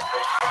president.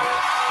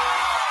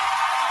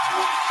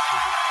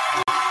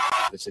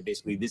 So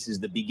basically, this is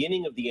the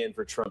beginning of the end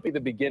for Trump. The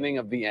beginning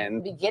of the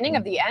end. Beginning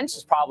of the end? This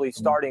is probably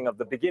starting of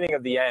the beginning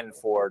of the end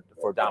for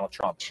Donald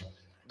Trump.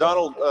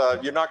 Donald,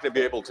 you're not going to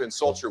be able to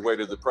insult your way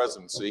to the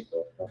presidency.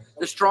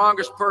 The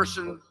strongest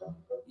person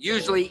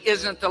usually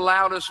isn't the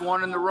loudest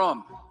one in the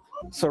room.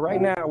 So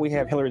right now we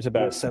have Hillary's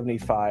about a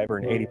 75 or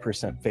an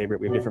 80%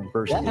 favorite. We have different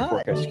versions of the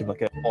forecast you can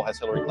look at. Poll has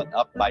Hillary Clinton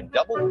up by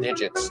double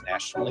digits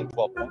nationally,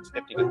 12 points,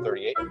 50 to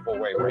 38,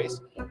 four-way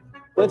race.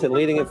 Clinton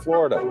leading in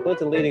Florida,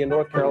 Clinton leading in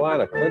North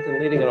Carolina, Clinton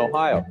leading in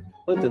Ohio,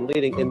 Clinton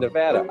leading in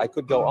Nevada. I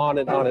could go on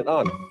and on and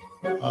on.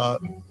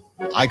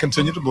 I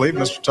continue to believe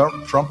Mr.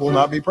 Trump will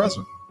not be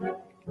president.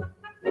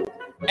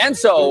 And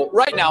so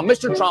right now,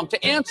 Mr. Trump,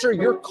 to answer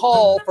your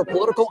call for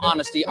political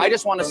honesty, I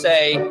just want to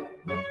say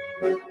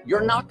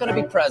you're not going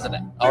to be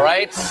president, all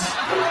right?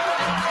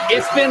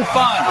 It's been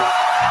fun.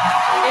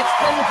 It's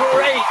been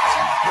great.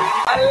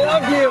 I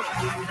love you.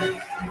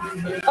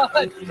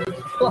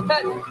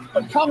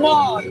 But come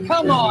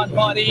on,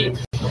 buddy.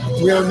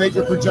 We have a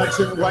major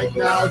projection right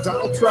now.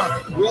 Donald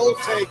Trump will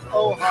take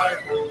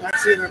Ohio.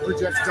 That's it. And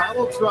projects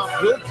Donald Trump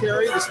will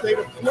carry the state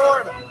of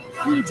Florida.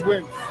 Huge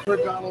win for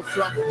Donald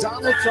Trump.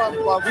 Donald Trump,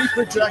 we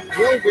project,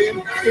 will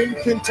win in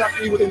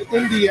Kentucky, in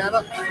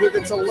Indiana, with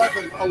its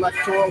 11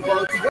 electoral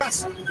votes.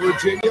 West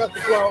Virginia,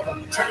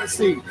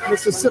 Tennessee,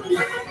 Mississippi,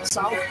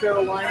 South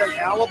Carolina,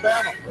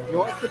 Alabama,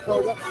 North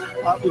Dakota,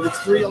 with its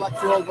 3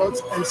 electoral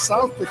votes, and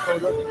South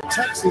Dakota,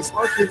 Texas,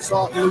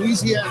 Arkansas,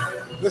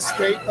 Louisiana, the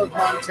state of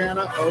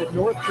Montana,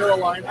 North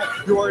Carolina,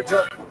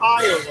 Georgia,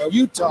 Iowa,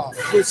 Utah,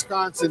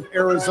 Wisconsin,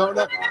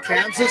 Arizona,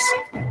 Kansas,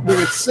 with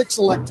its 6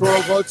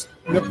 electoral votes,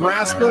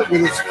 Nebraska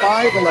with its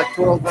 5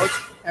 electoral votes,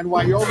 and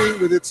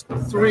Wyoming with its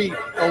 3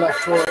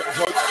 electoral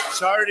votes.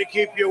 Sorry to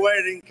keep you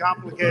waiting.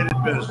 Complicated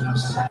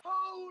business.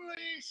 Holy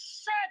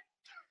shit!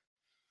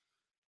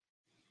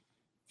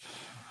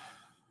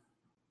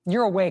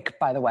 You're awake,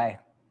 by the way.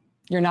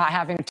 You're not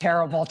having a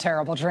terrible,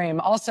 terrible dream.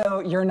 Also,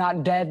 you're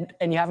not dead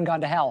and you haven't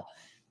gone to hell.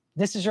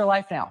 This is your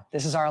life now.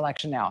 This is our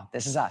election now.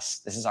 This is us.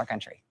 This is our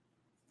country.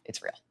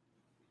 It's real.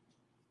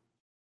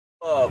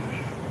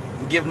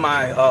 Give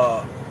my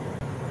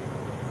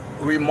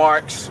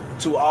remarks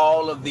to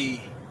all of the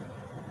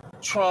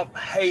Trump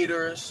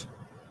haters,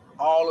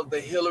 all of the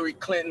Hillary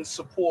Clinton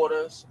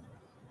supporters,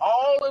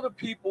 all of the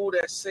people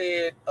that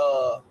said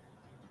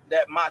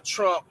that my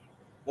Trump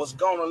was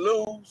gonna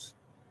lose.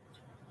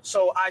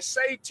 So I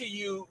say to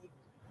you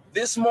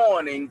this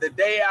morning, the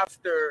day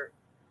after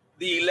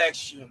the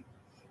election,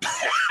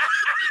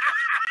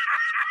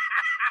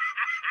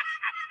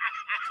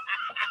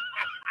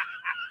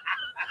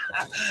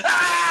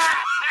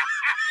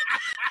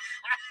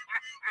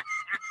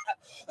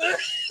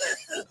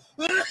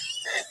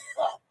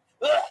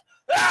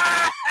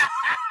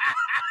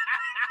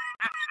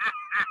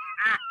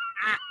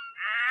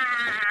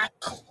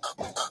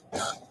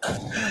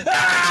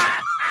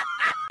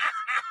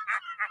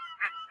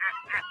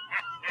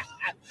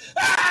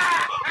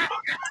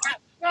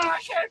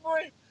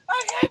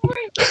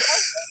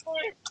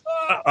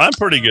 I'm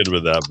pretty good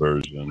with that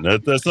version.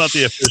 That's not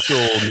the official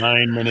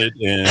 9-minute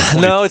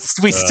and No,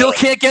 we still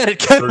can't get it.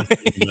 Can we?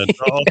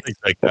 I'll take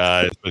that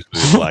guy, especially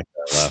the black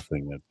guy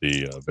laughing at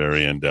the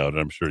very end out.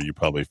 I'm sure you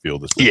probably feel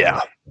the same.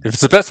 Yeah. If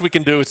it's the best we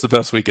can do, it's the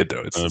best we can do.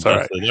 It's all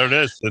right. There it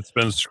is. It's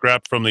been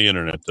scrapped from the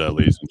internet,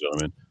 ladies and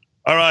gentlemen.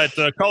 All right,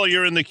 caller,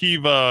 you're in the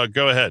Kiev.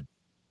 Go ahead.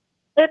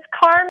 It's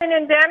Carmen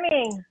and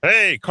Deming.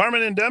 Hey,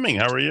 Carmen and Deming,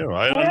 how are you?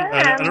 I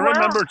don't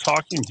remember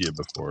talking to you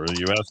before.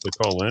 You asked to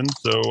call in,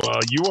 so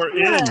you are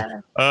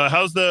in.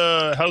 How's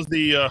the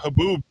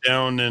haboob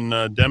down in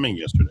Deming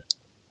yesterday?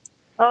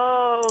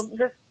 Oh,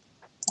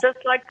 just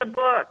like the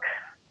book.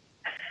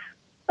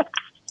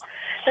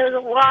 It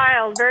was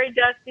wild, very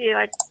dusty,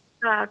 like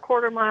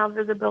quarter-mile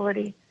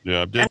visibility.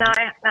 Yeah. Did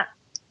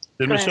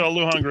Michelle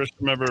Lujan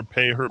Grisham ever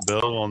pay her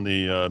bill on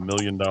the $1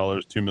 million,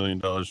 $2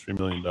 million, $3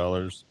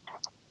 million?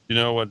 You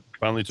know what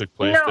finally took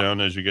place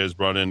down as you guys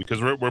brought in? Because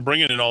we're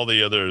bringing in all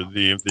the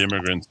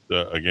immigrants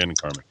again,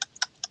 Carmen.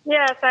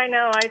 Yes, I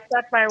know. I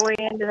snuck my way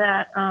into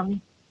that.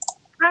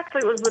 Actually,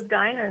 it was with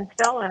Dinah and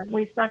Stella.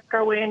 We snuck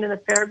our way into the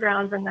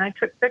fairgrounds, and I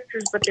took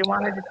pictures, but they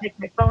wanted to take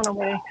my phone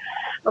away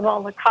of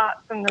all the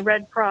cots and the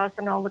Red Cross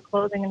and all the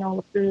clothing and all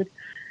the food.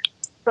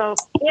 So,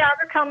 yeah,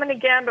 they're coming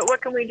again, but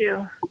what can we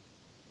do?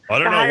 I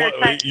don't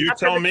know. You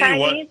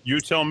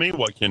tell me.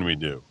 What can we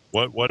do?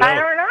 What? I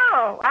don't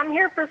know. I'm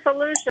here for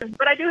solutions,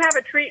 but I do have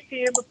a treat for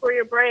you before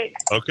your break.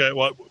 Okay.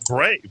 What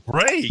break?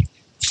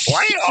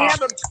 Playoff.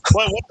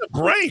 What's a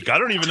break? I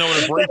don't even know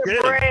what a break is.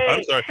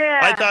 I'm sorry.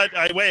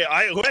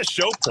 Yeah. Who has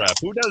show prep?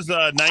 Who does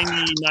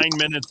 99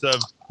 minutes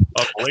of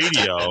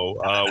radio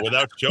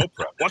without show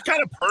prep? What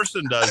kind of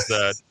person does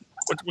that?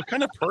 What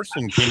kind of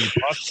person can you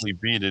possibly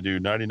be to do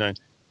 99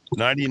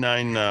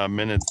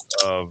 minutes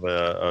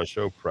of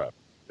show prep?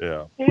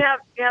 Yeah. You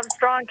have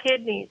strong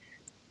kidneys.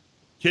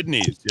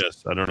 Kidneys,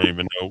 yes. I don't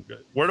even know.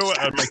 Where do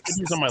I? Are my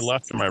kidneys on my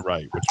left or my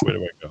right? Which way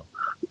do I go?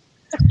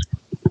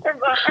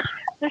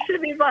 They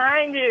should be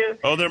behind you.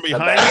 Oh, they're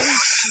behind me?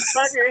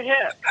 Above your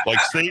hip. Like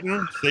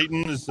Satan?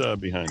 Satan is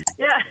behind me.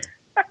 Yeah.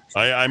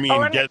 I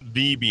mean, get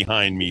thee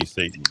behind me,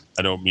 Satan.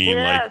 I don't mean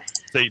like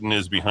Satan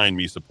is behind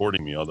me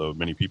supporting me, although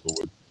many people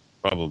would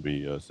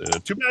probably say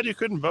that. Too bad you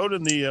couldn't vote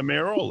in the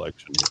mayoral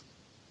election.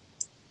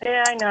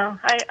 Yeah, I know.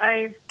 If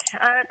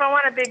I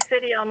want a big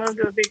city, I'll move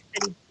to a big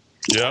city.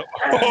 Yep.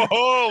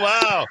 Oh,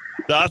 wow.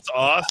 That's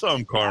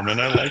awesome,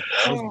 Carmen. I like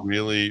that.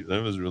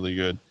 That was really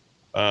good.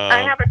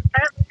 I have a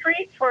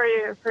treat for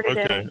you for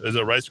today. Okay. Is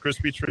it Rice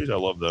Krispie treat? I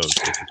love those.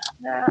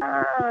 No,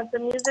 it's a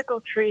musical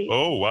treat.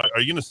 Oh, wow.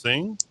 Are you going to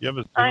sing?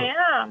 I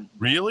am.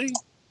 Really?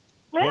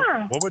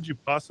 Yeah. What would you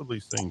possibly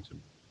sing to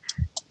me?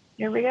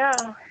 Here we go.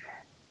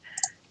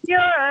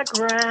 You're a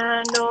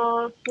grand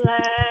old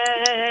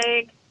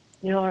flag.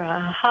 You're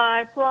a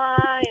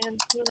high-flying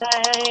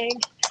flag.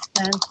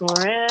 And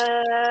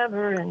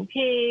forever in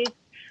peace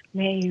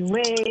may you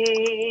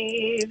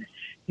wave.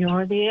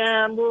 You're the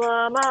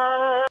emblem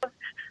of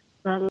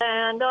the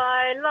land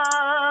I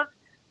love,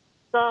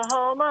 the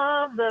home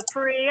of the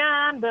free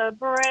and the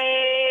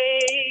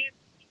brave.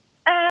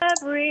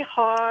 Every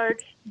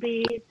heart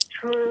beats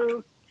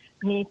true,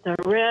 neath the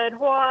red,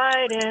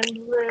 white,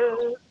 and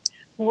blue,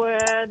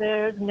 where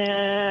there's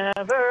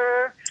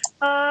never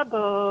a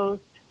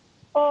boast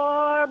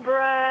or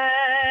brag.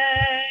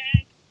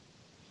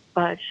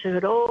 But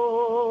should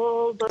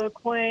old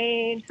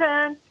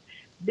acquaintance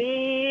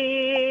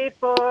be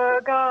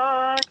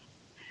forgot,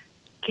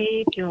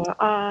 keep your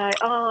eye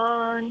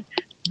on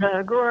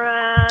the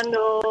grand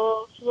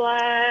old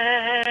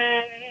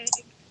flag.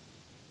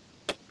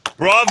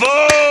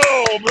 Bravo!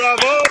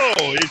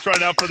 Bravo! You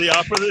trying out for the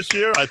opera this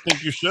year? I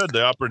think you should.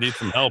 The opera needs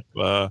some help.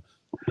 They'll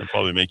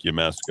probably make you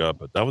mask up,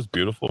 but that was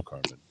beautiful,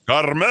 Carmen.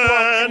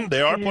 Carmen!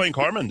 They are playing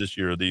Carmen this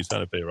year, the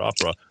Santa Fe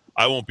Opera.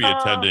 I won't be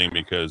attending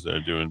because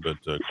they're doing, but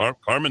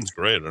Carmen's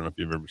great. I don't know if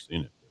you've ever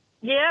seen it.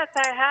 Yes,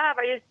 I have.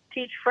 I used to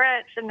teach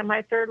French in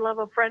my third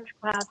level French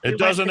class. It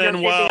doesn't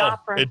end well.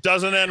 It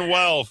doesn't end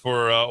well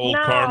for old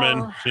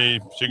Carmen. She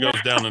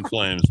goes down in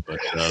flames, but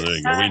there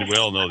you go. We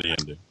all know the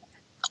ending.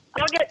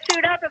 I'll get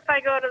chewed up if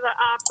I go to the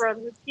opera.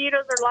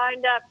 Mosquitoes are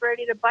lined up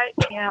ready to bite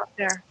me out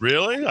there.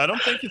 Really? I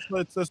don't think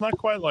it's not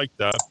quite like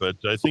that, but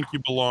I think you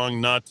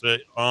belong not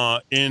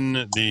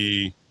in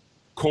the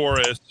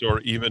chorus or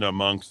even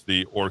amongst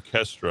the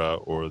orchestra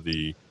or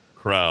the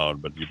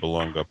crowd, but you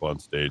belong up on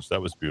stage.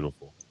 That was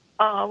beautiful.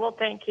 Oh, well,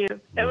 thank you.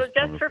 It was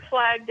just for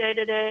Flag Day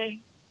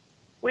today.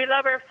 We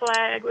love our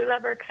flag. We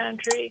love our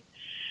country.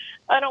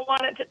 I don't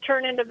want it to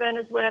turn into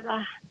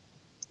Venezuela.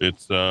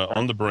 It's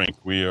on the brink.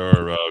 We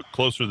are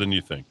closer than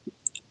you think.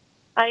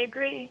 I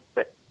agree,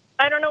 but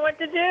I don't know what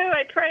to do.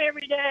 I pray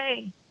every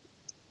day.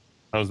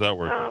 How's that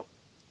working?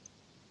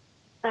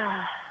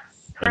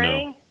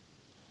 Praying?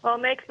 Well,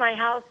 it makes my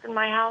house and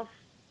my house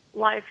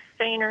life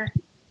saner.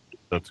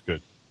 That's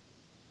good.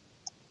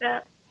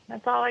 Yeah,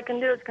 that's all I can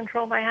do is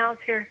control my house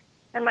here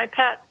and my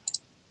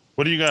pets.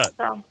 What do you got?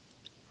 So,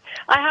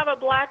 I have a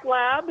black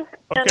lab,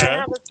 and I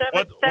have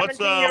a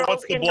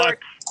 17-year-old indoor.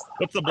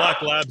 What's the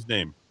black lab's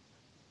name?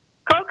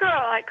 Coco,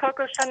 like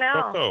Coco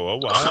Chanel. Coco. Oh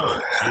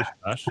wow, it's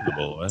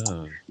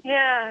fashionable.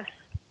 Yes.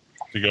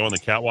 To go on the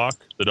catwalk,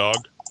 the dog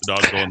go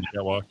on the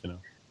catwalk. You know.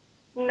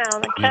 No,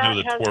 the You cat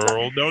do the has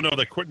twirl.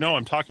 No,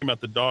 I'm talking about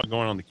the dog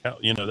going on the cat.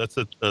 You know, that's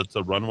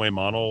a runway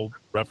model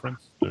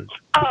reference.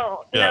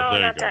 Oh, Yeah, no, there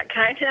you not go. that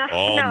kind. No,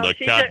 On no, the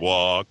she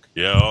catwalk.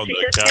 Yeah, on she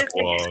the just gives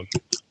me- catwalk.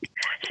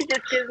 She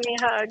just gives me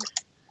hugs.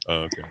 Oh,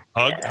 okay.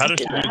 Hug? Yeah, How does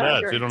she she's do a that?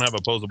 hugger. You don't have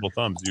opposable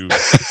thumbs. You.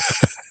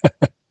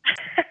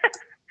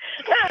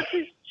 No,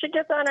 she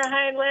gets on her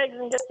hind legs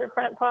and gets her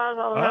front paws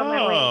all around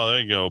my legs. Oh, there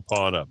you go.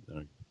 Paw it up. There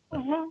you go.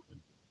 Mm-hmm.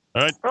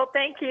 All right. Well,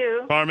 thank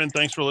you. Carmen,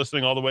 thanks for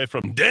listening all the way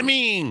from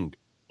Deming.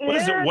 What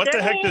is it? Yeah, What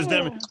the heck does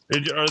Deming.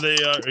 Deming? Are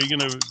you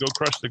going to go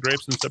crush the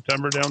grapes in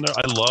September down there?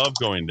 I love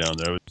going down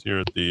there. I was here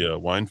at the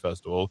wine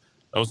festival.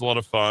 That was a lot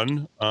of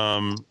fun.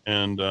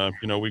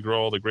 We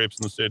grow all the grapes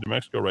in the state of New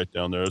Mexico right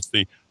down there. It's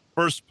the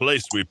first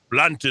place we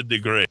planted the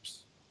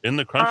grapes in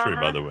the country,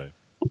 by the way.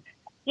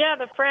 Yeah,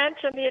 the French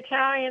and the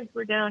Italians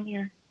were down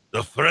here.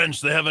 The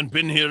French, they haven't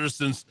been here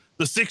since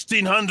the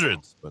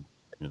 1600s. But,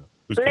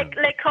 who's counting?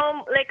 Les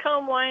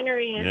Combe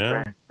Winery is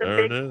Yeah, the there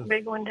big, it is.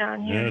 big one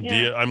down Yeah,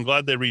 here. I'm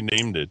glad they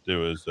renamed it. It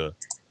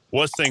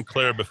was St.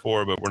 Clair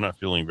before, but we're not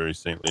feeling very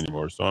saintly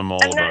anymore. So I'm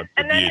all about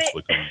the DH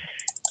Lacombe.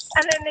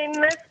 And then they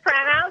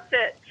mispronounce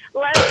it.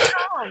 Les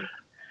Combe.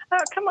 Oh,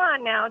 come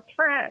on now. It's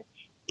French.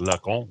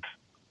 Lacombe.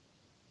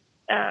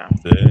 Oh.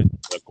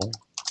 Lacombe.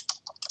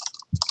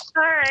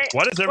 All right.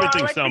 Why does Well,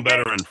 everything I'll let sound you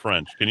better in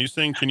French? Can you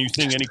sing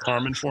any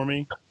Carmen for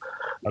me?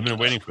 I've been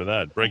waiting for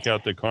that. Break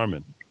out the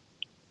Carmen.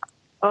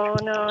 Oh,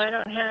 no, I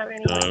don't have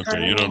any.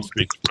 Okay, you don't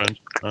speak French,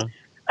 huh?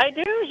 I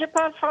do. Je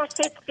parle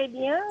français très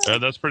bien.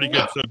 That's pretty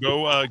good. So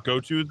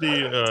go to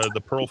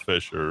the Pearl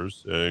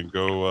Fishers and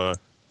go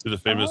to the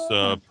famous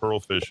Pearl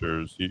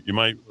Fishers. You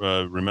might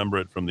remember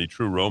it from the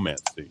True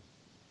Romance scene.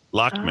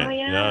 Lakme. Oh,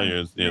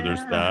 yeah.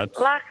 There's that.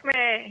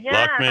 Lakme.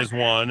 Yeah. Lakme is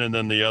one, and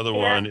then the other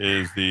one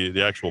is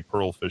the actual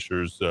Pearl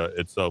Fishers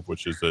itself,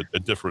 which is a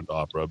different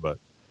opera, but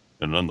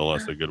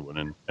nonetheless a good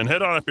one. And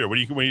head on up here. When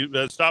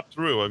you stop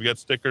through, I've got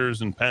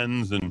stickers and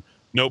pens and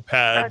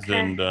notepads,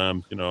 and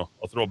I'll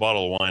throw a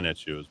bottle of wine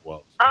at you as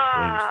well. So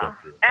when you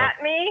step through.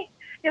 At me?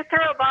 You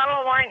throw a bottle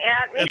of wine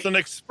at me? It's an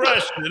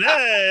expression.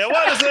 Hey,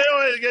 why does they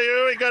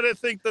always got to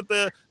think that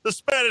the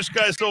Spanish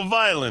guy's so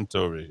violent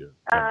over here?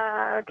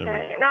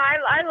 Okay. No,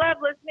 I love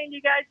listening to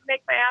you guys.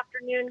 Make my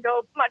afternoon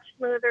go much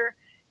smoother.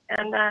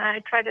 And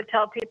I try to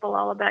tell people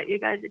all about you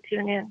guys that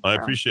tune in. I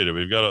so. appreciate it.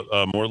 We've got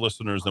more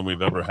listeners than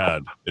we've ever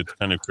had. It's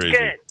kind of crazy.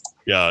 Good.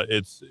 Yeah,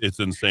 it's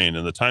insane.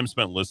 And the time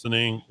spent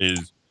listening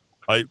is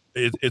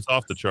it's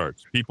off the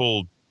charts.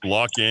 People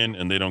lock in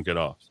and they don't get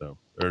off. So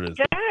there it is.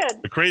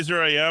 Good. The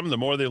crazier I am, the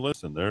more they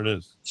listen. There it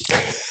is.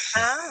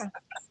 All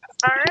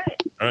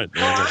right. All right.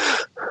 There you go.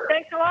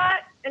 Thanks a lot.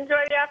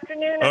 Enjoy the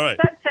afternoon All and right.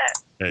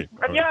 sunset. Hey.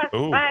 Adios.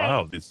 Oh, Bye.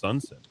 wow. The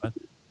sunset.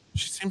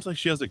 She seems like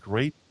she has a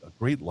great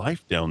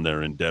life down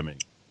there in Deming.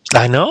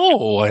 I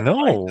know.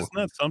 Isn't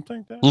that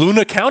something? Dan?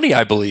 Luna County,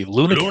 I believe.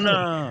 Luna.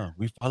 County.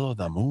 We follow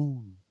the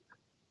moon.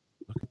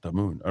 Look at the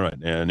moon. All right.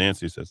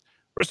 Nancy says,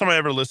 first time I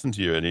ever listened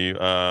to you, Eddie,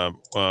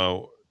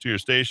 to your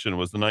station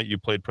was the night you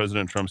played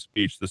President Trump's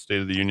speech, the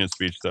State of the Union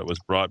speech that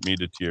brought me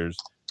to tears.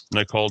 And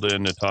I called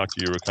in to talk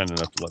to you. You were kind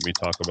enough to let me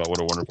talk about what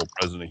a wonderful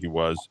president he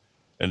was.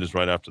 And it's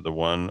right after the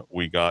one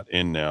we got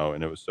in now.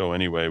 And it was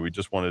anyway, we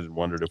just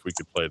wondered if we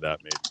could play that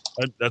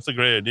maybe. That's a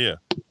great idea.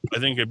 I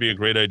think it'd be a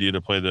great idea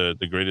to play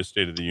the greatest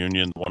State of the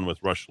Union, the one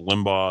with Rush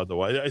Limbaugh.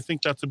 Though I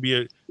think that's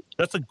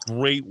a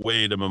great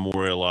way to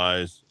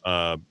memorialize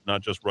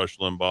not just Rush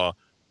Limbaugh,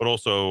 but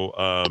also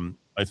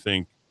I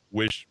think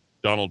wish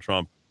Donald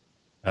Trump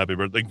happy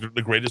birthday,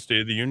 the greatest State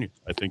of the Union.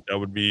 I think that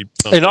would be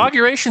something.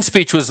 Inauguration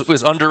speech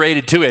was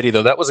underrated too, Eddie,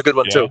 though. That was a good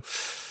one too.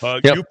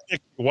 Yep.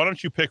 Why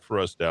don't you pick for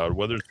us, Dowd,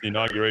 whether it's the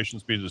inauguration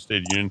speech or the State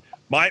of the Union?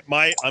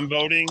 I'm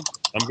voting.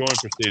 I'm going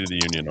for State of the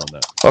Union on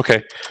that.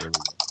 Okay.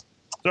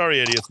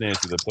 Sorry, Eddie, it's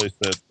Nancy. The place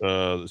that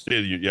the State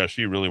of the Union. Yeah,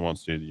 she really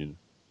wants State of the Union.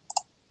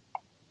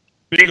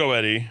 Bingo,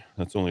 Eddie.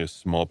 That's only a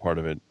small part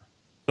of it.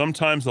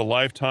 Sometimes a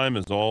lifetime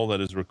is all that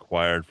is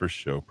required for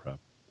show prep.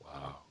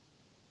 Wow.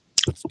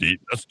 That's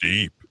deep. That's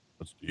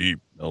deep,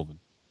 Melvin.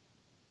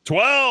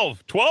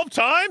 12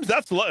 times?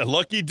 That's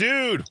lucky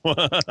dude.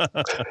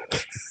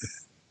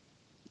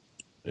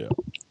 Yeah.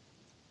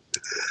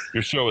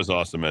 Your show is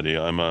awesome, Eddie.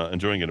 I'm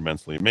enjoying it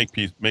immensely. It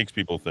makes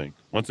people think.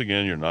 Once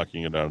again, you're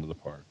knocking it out of the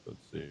park.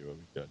 Let's see what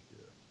we've got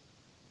here.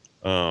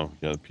 Oh,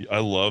 yeah. I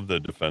love the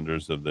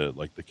defenders of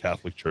the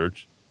Catholic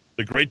Church.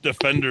 The great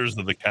defenders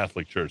of the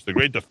Catholic Church. The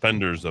great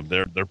defenders of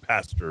their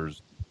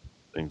pastors.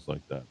 things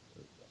like that.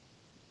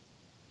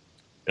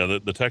 Yeah,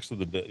 the text of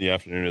the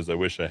afternoon is, I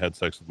wish I had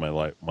sex with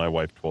my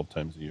wife 12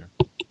 times a year.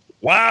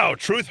 Wow,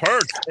 truth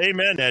hurts.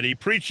 Amen, Eddie.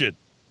 Preach it.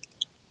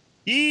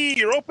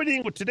 Your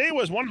opening today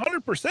was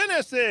 100%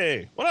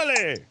 essay.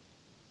 Órale.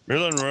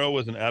 Marilyn Monroe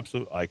was an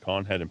absolute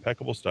icon, had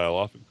impeccable style,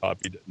 often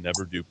copied,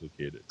 never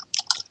duplicated.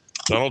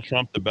 Donald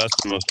Trump, the best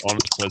and most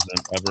honest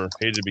president ever,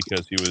 hated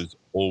because he was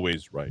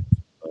always right.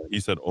 He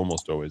said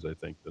almost always, I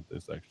think, that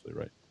that's actually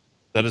right.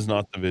 That is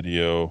not the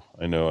video.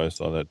 I know, I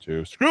saw that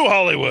too. Screw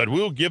Hollywood.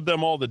 We'll give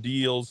them all the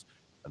deals,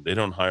 and they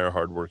don't hire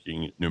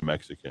hardworking New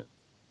Mexicans.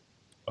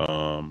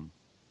 The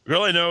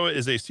girl I know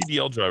is a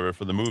CDL driver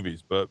for the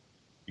movies, but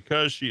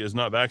because she is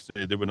not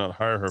vaccinated, they would not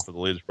hire her for the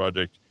latest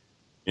project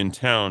in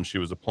town she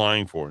was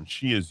applying for, and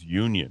she is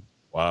union.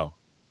 Wow.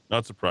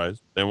 Not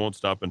surprised. They won't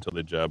stop until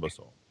they jab us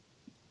all.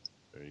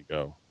 There you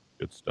go.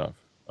 Good stuff.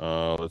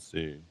 Let's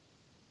see.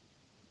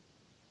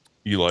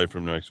 Eli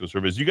from New Mexico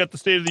Service. You got the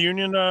State of the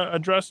Union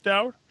address,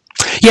 Dowd?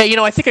 Yeah,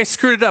 I think I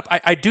screwed it up.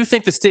 I do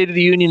think the State of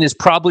the Union is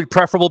probably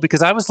preferable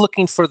because I was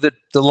looking for the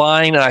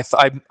line, and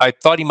I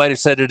thought he might have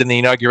said it in the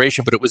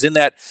inauguration, but it was in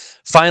that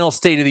final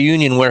State of the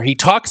Union where he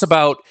talks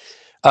about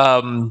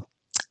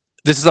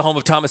this is the home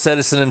of Thomas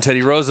Edison and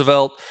Teddy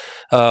Roosevelt,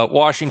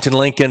 Washington,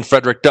 Lincoln,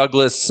 Frederick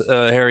Douglass,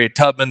 Harriet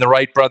Tubman, the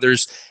Wright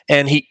brothers.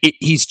 And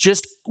he's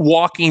just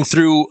walking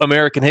through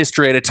American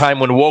history at a time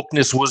when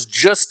wokeness was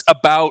just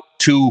about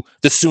to,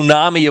 the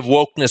tsunami of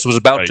wokeness was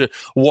about to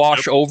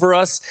wash over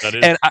us.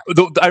 And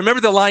I remember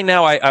the line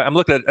now, I'm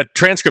looking at a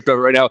transcript of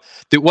it right now.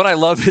 What I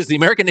love is the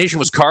American nation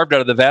was carved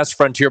out of the vast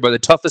frontier by the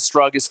toughest,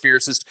 strongest,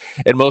 fiercest,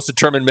 and most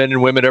determined men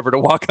and women ever to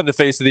walk on the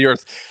face of the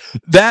earth.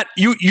 That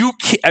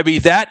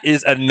that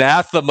is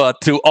anathema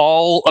to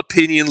all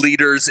opinion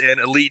leaders and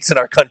elites in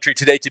our country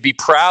today, to be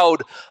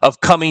proud of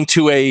coming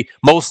to a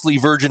mostly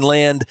virgin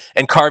land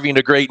and carving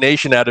a great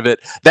nation out of it.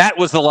 That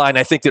was the line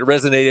I think that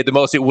resonated the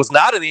most. It was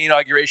not in the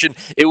inauguration.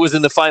 It was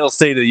in the final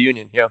State of the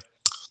Union. Yeah.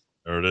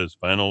 There it is.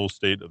 Final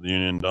State of the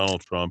Union.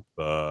 Donald Trump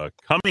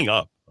coming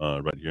up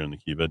right here in the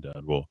Kiva.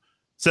 Dad will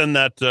send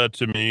that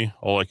to me.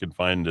 All I can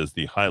find is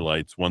the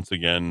highlights. Once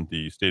again,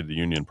 the State of the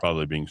Union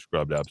probably being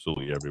scrubbed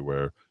absolutely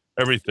everywhere.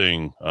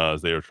 Everything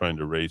as they are trying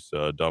to erase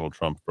Donald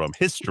Trump from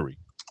history,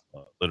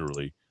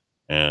 literally,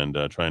 and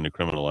trying to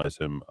criminalize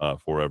him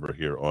forever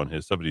here on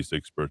his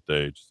 76th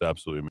birthday. Just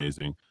absolutely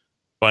amazing.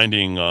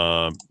 Finding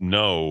the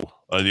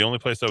only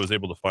place I was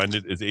able to find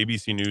it is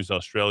ABC News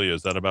Australia.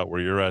 Is that about where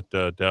you're at,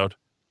 Dowd?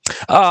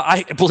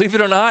 I believe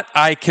it or not,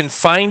 I can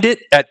find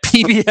it at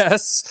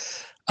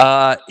PBS.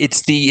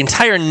 It's the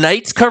entire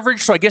night's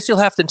coverage, so I guess you'll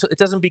have to. It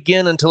doesn't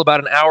begin until about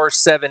an hour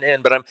 7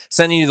 in, but I'm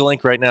sending you the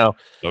link right now.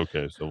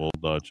 Okay, so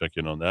we'll check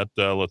in on that.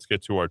 Let's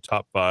get to our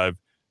top 5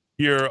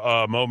 here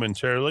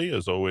momentarily.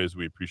 As always,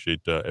 we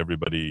appreciate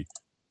everybody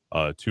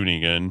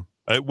tuning in.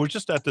 We're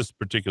just at this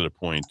particular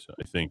point,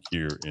 I think,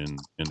 here in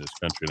this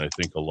country, and I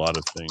think a lot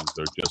of things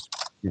are just,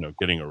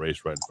 getting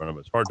erased right in front of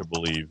us. Hard to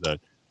believe that,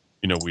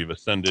 we've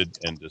ascended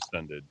and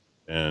descended,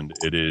 and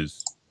it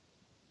is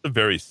a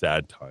very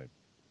sad time,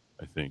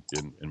 I think,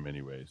 in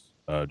many ways,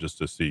 just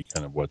to see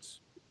kind of what's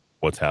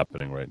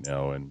happening right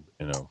now. And,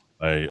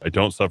 I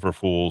don't suffer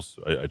fools.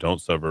 I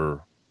don't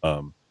suffer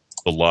the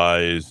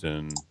lies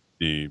and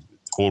the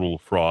total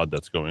fraud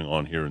that's going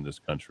on here in this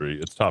country.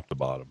 It's top to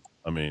bottom.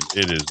 I mean,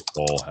 it is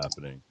all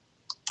happening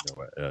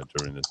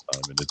during this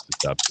time, and it's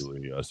just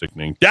absolutely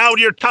sickening. Dowd,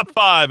 your top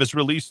 5 is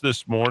released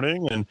this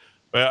morning, and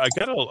I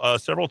got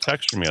several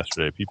texts from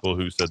yesterday, people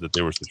who said that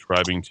they were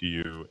subscribing to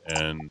you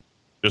and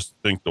just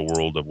think the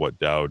world of what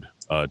Dowd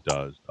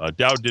does.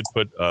 Dowd did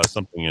put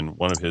something in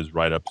one of his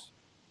write-ups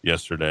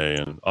yesterday,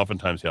 and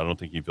oftentimes I don't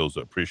think he feels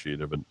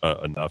appreciative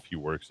enough. He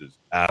works his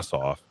ass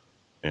off,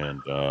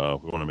 and we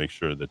want to make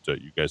sure that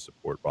you guys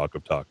support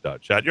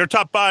rockoftalk.chat. Your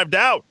top 5,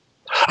 Dowd.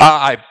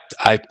 I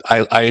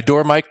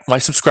adore my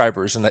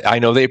subscribers, and I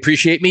know they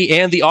appreciate me.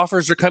 And the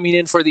offers are coming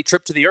in for the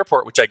trip to the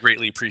airport, which I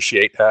greatly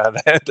appreciate. How's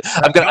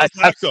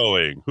that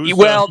going?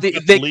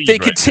 They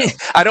continue.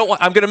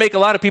 I'm going to make a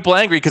lot of people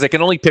angry because I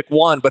can only pick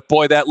one. But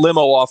boy, that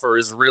limo offer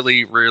is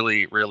really,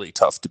 really, really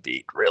tough to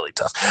beat. Really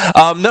tough.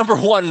 Number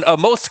 1,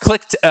 most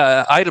clicked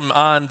item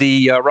on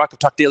the Rock of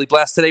Talk Daily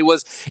Blast today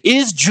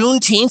is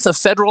Juneteenth a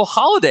federal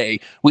holiday?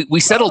 We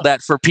settled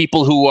that for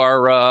people who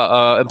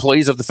are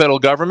employees of the federal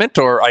government,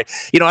 or I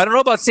don't know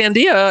about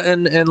Sandia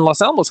and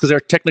Los Alamos because they're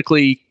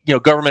technically,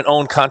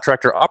 government-owned,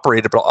 contractor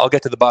operated, but I'll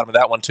get to the bottom of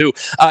that one too.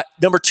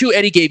 Number 2,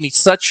 Eddie gave me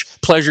such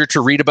pleasure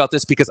to read about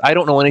this because I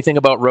don't know anything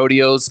about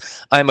rodeos.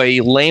 I'm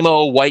a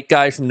lame-o white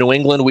guy from New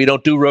England. We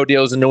don't do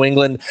rodeos in New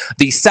England.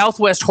 The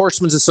Southwest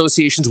Horsemen's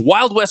Association's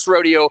Wild West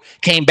Rodeo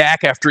came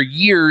back after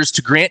years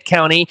to Grant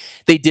County.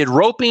 They did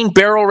roping,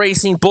 barrel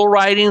racing, bull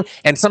riding,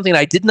 and something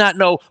I did not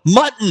know,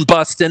 mutton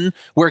busting,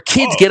 where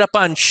kids get up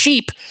on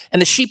sheep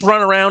and the sheep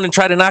run around and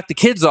try to knock the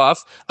kids off.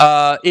 off.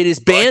 It is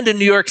banned in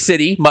New York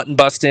City, mutton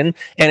busting,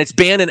 and it's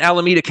banned in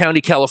Alameda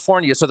County,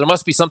 California. So there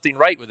must be something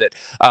right with it.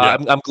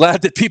 I'm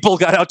glad that people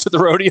got out to the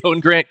rodeo in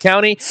Grant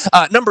County.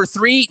 Number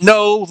 3,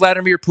 no,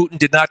 Vladimir Putin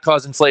did not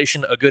cause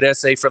inflation. A good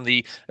essay from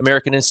the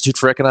American Institute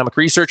for Economic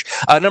Research.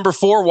 Number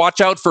 4,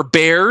 watch out for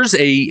bears.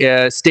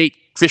 A state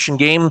Fish and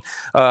Game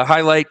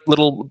highlight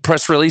little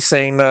press release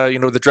saying,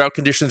 the drought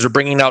conditions are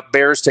bringing out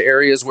bears to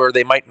areas where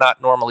they might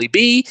not normally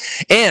be.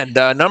 And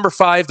number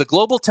 5, the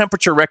global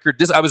temperature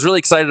record. I was really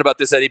excited about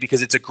this, Eddie,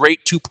 because it's a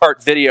great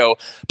 2-part video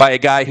by a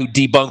guy who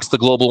debunks the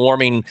global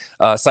warming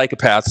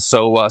psychopaths.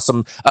 So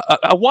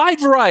a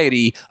wide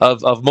variety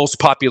of most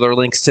popular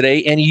links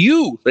today. And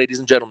you, ladies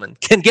and gentlemen,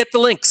 can get the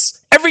links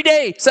every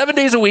day, 7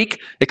 days a week,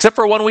 except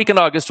for 1 week in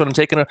August when I'm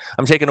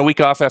taking a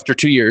week off after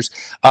 2 years,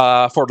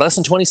 for less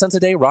than 20 cents a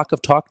day.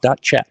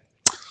 rockoftalk.chat.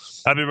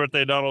 Happy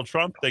birthday, Donald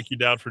Trump. Thank you,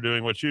 Dowd, for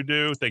doing what you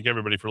do. Thank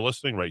everybody for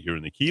listening right here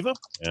in the Kiva.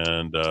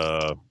 And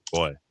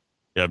boy,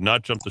 you have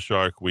not jumped the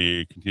shark.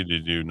 We continue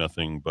to do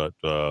nothing but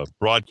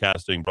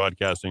broadcasting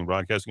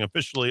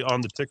officially on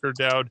the ticker,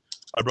 Dowd.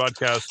 I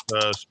broadcast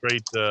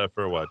straight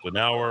for what, an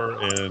hour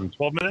and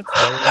 12 minutes?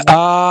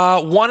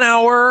 1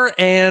 hour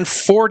and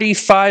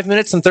 45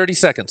 minutes and 30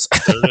 seconds.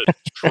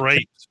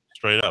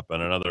 straight up,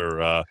 and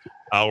another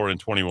hour and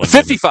 21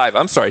 55.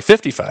 I'm sorry,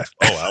 55.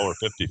 Oh, hour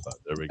 55.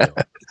 There we go.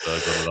 Go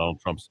to Donald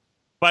Trump's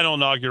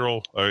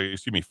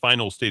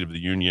final State of the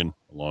Union,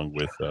 along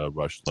with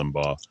Rush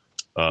Limbaugh.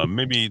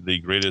 Maybe the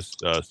greatest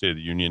State of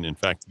the Union, in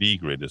fact, the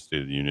greatest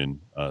State of the Union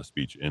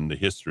speech in the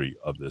history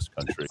of this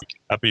country.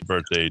 Happy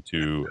birthday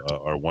to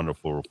our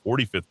wonderful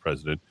 45th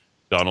president,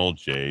 Donald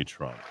J.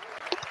 Trump.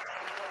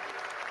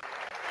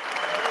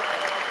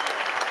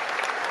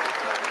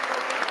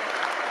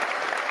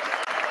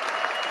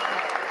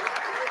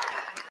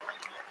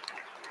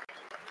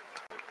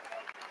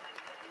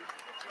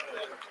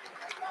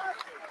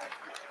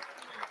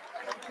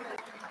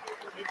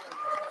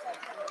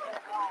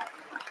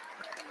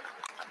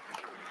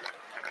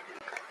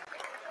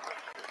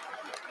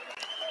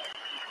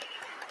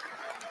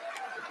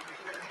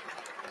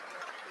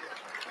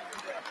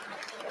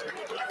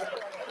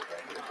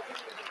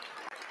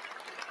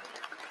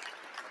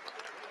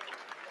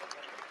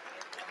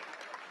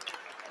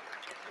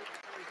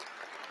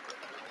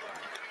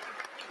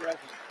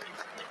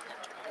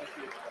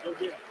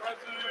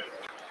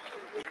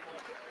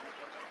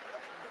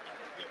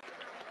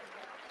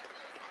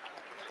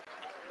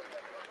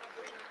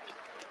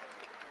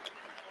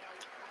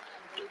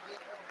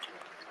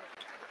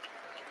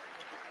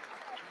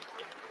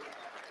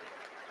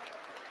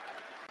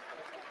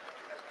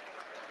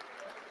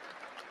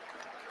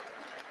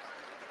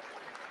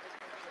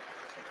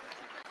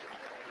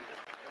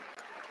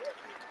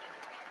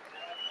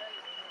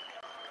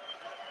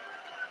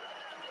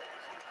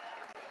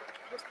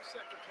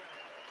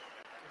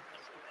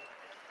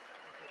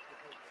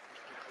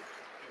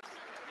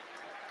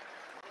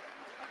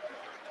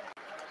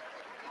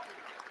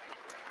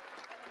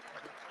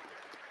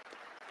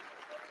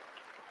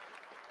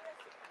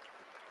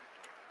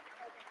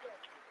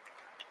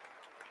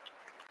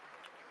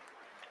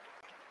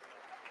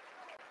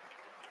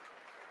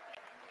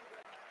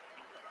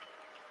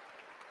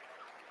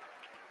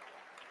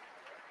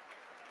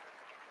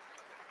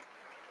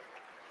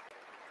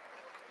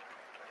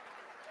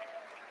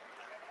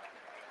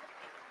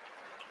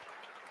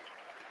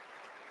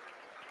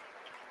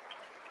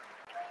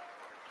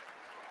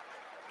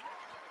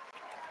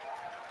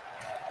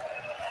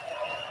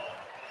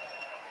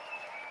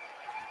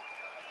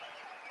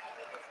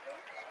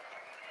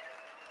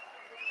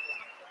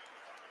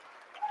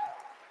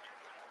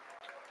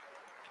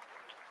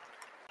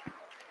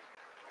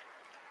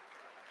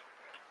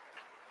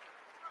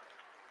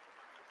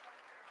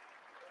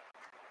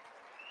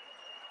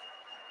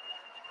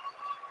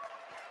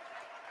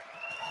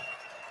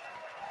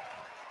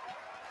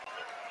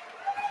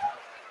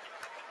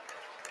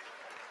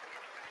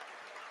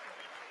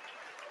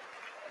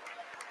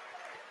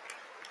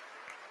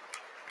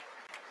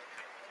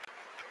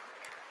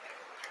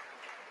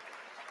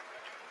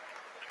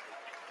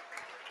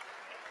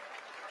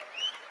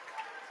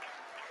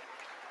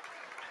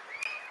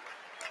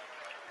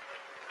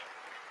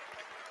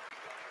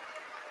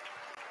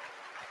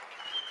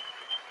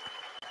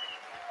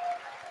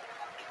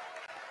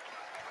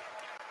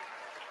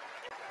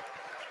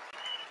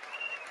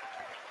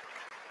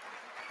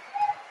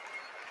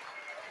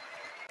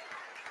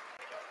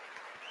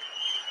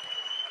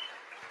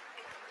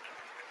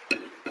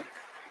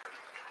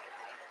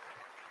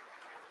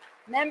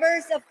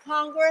 Members of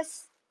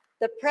Congress,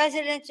 the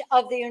President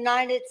of the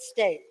United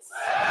States.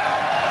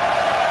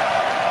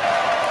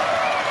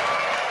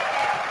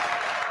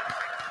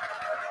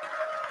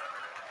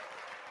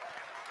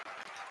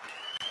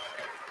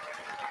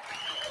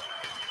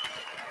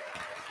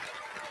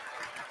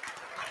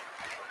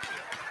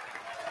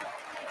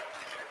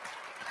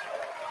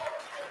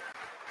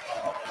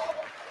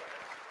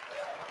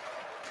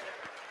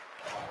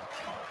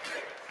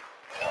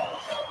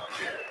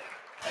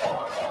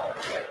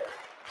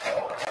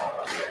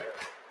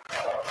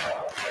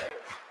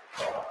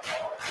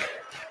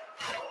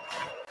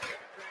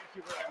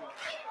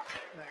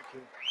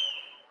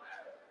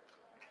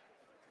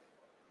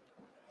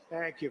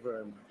 Thank you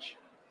very much.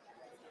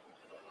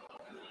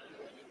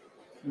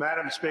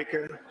 Madam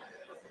Speaker,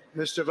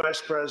 Mr.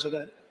 Vice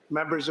President,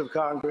 members of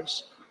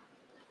Congress,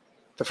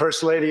 the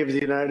First Lady of the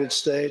United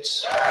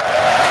States.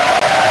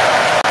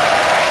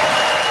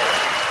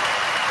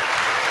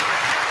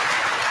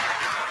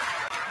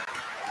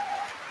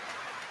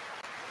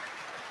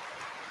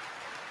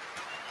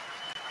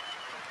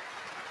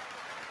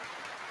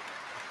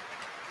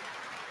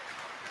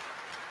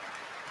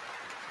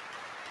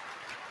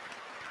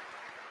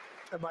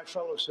 And my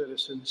fellow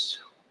citizens,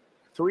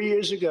 3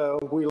 years ago,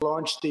 we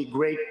launched the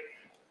Great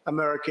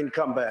American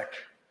Comeback.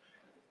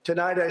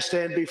 Tonight, I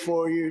stand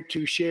before you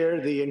to share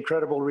the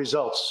incredible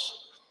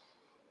results.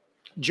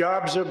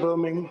 Jobs are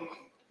booming,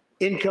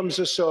 incomes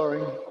are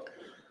soaring,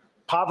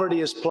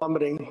 poverty is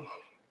plummeting,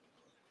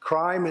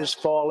 crime is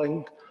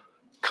falling,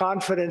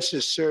 confidence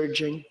is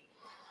surging,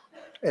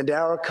 and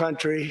our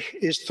country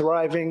is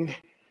thriving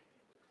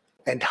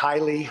and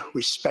highly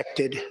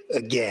respected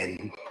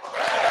again.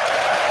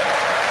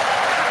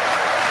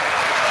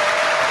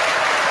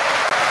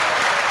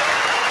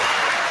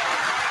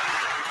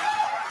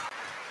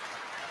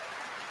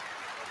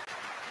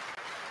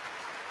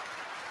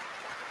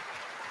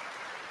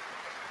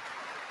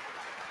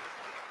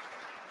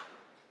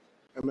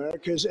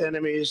 America's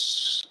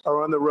enemies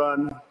are on the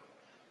run.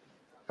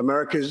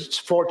 America's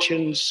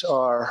fortunes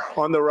are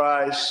on the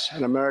rise,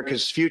 and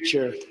America's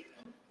future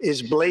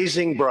is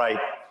blazing bright.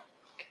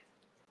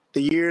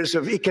 The years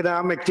of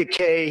economic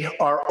decay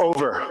are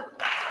over.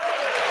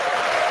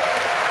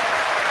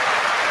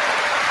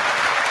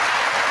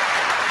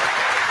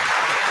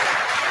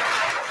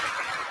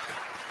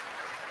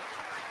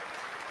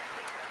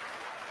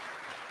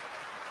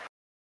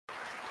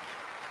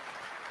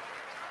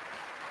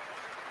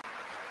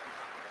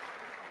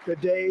 The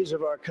days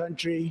of our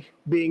country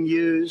being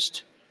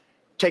used,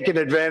 taken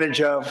advantage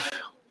of,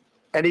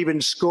 and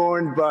even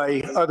scorned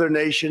by other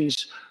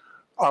nations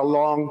are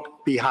long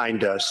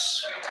behind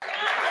us.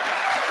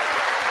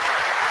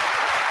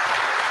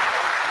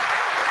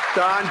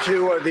 Gone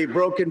too are the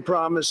broken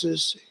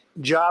promises,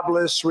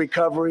 jobless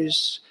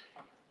recoveries,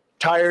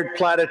 tired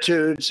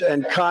platitudes,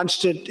 and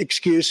constant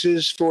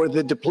excuses for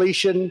the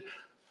depletion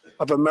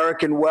of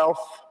American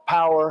wealth,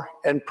 power,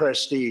 and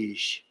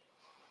prestige.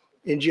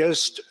 In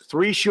just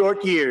 3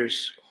 short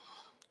years,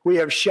 we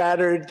have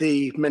shattered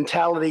the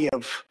mentality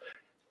of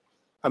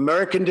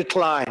American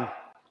decline,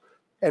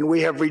 and we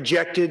have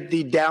rejected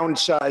the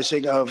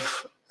downsizing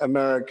of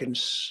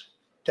Americans'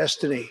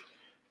 destiny.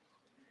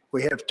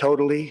 We have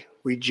totally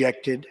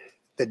rejected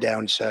the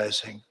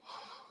downsizing.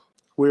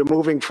 We're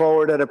moving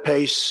forward at a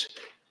pace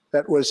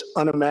that was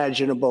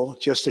unimaginable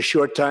just a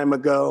short time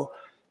ago,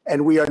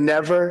 and we are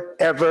never,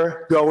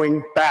 ever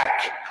going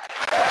back.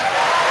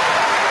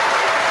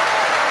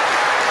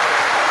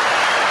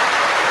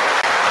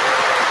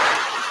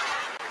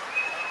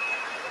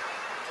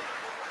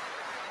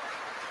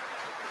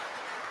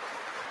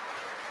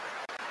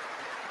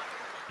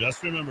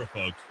 Just remember,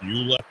 folks, you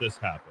let this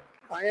happen.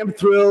 I am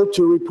thrilled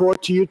to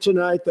report to you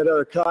tonight that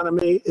our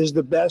economy is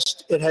the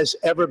best it has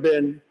ever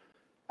been.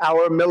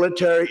 Our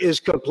military is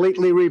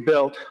completely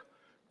rebuilt,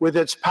 with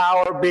its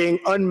power being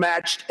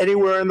unmatched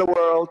anywhere in the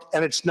world,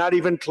 and it's not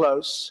even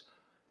close.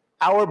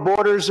 Our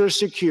borders are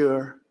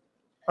secure.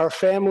 Our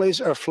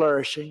families are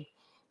flourishing.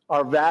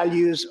 Our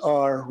values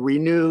are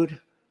renewed.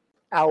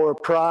 Our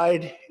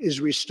pride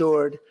is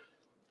restored.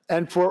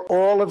 And for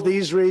all of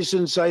these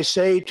reasons, I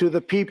say to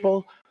the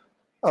people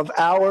of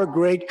our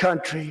great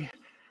country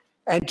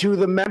and to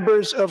the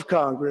members of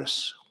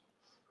Congress,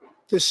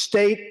 the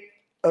state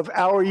of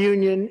our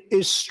union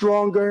is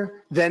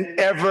stronger than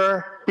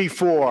ever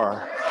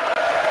before.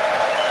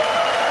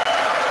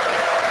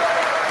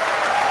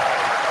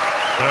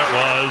 That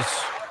was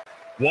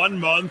 1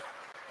 month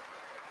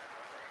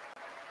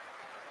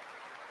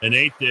and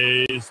 8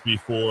 days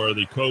before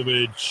the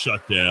COVID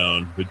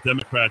shutdown, with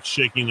Democrats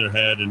shaking their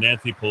head and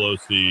Nancy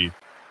Pelosi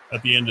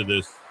at the end of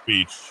this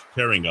speech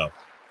tearing up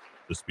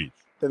the speech.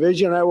 The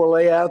vision I will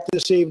lay out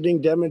this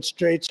evening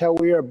demonstrates how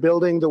we are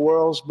building the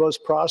world's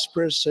most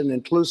prosperous and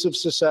inclusive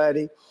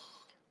society,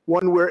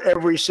 one where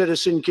every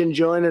citizen can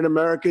join in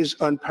America's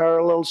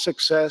unparalleled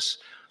success,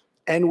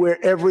 and where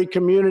every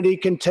community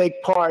can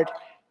take part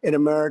in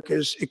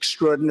America's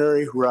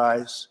extraordinary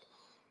rise.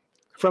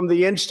 From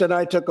the instant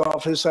I took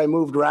office, I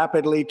moved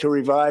rapidly to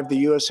revive the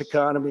U.S.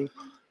 economy,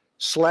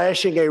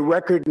 slashing a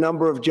record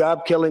number of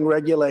job-killing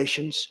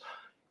regulations,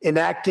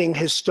 enacting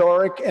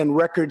historic and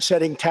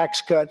record-setting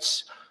tax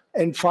cuts,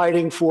 and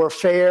fighting for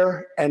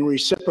fair and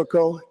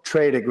reciprocal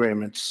trade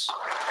agreements.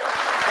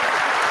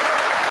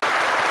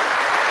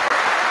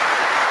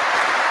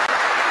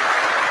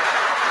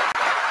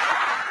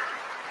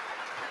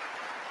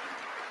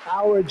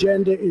 Our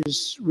agenda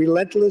is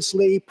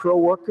relentlessly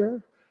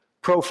pro-worker,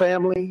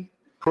 pro-family,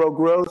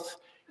 pro-growth,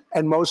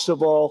 and most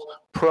of all,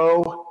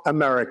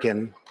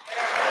 pro-American.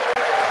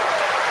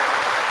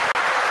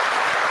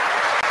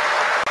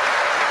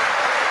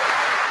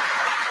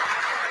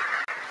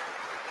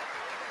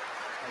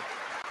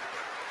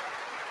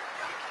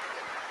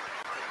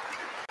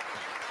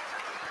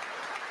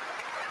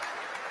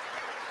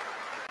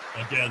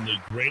 Again, the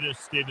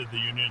greatest State of the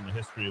Union in the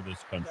history of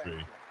this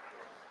country.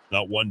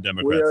 Not one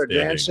Democrat We are standing.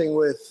 advancing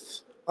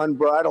with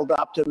unbridled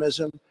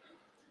optimism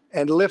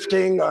and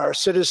lifting our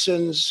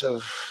citizens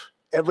of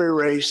every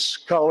race,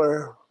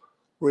 color,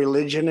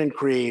 religion, and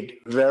creed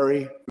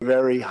very,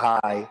 very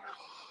high.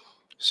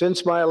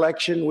 Since my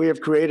election, we have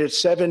created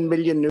 7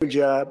 million new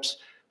jobs,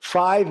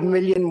 5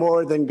 million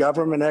more than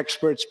government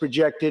experts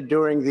projected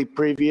during the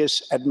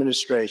previous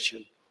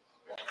administration.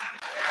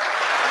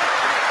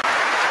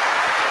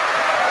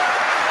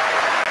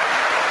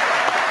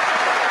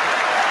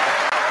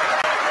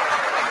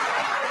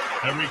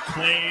 Every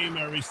claim,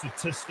 every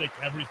statistic,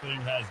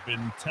 everything has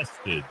been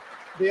tested.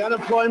 The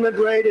unemployment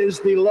rate is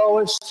the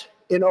lowest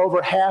in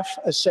over half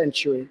a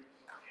century.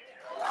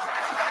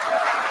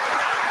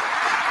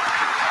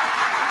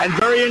 And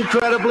very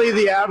incredibly,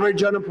 the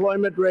average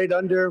unemployment rate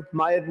under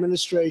my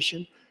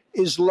administration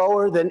is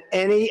lower than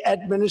any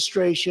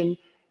administration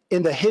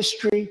in the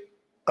history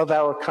of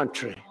our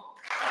country.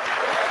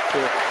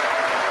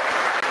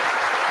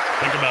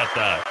 Think about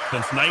that.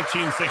 Since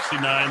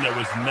 1969, there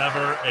was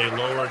never a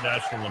lower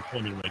national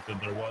employment rate than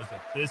there was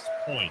at this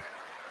point.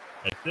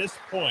 At this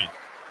point,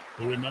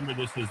 we'll remember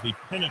this as the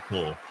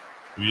pinnacle of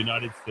the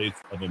United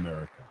States of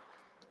America.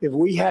 If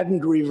we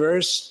hadn't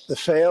reversed the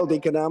failed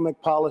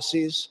economic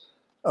policies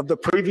of the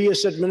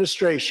previous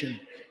administration,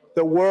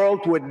 the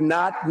world would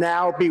not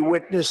now be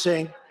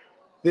witnessing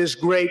this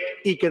great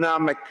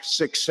economic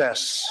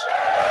success.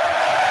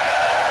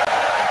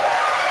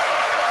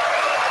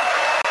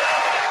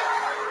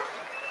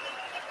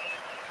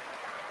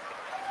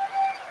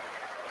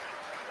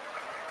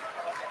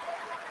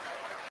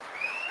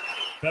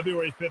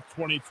 February 5th,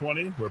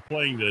 2020, we're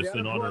playing this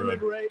in honor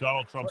of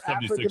Donald Trump's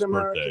 76th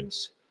birthday.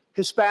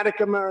 Hispanic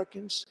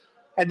Americans,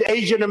 and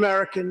Asian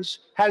Americans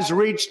has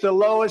reached the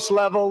lowest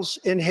levels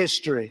in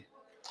history.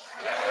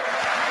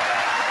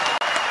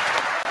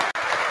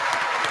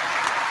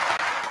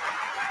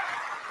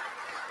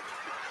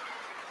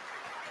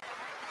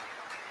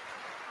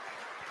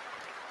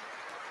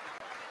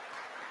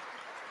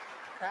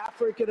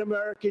 African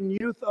American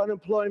youth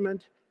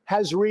unemployment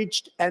has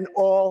reached an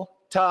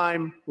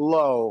all-time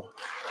low.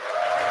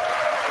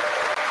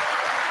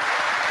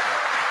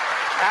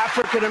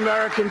 African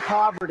American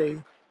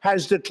poverty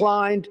has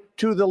declined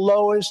to the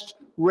lowest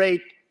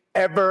rate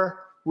ever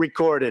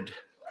recorded.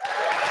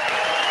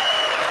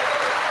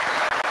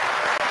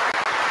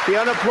 The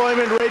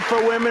unemployment rate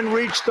for women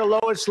reached the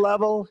lowest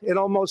level in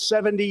almost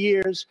 70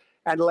 years,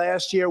 and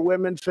last year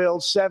women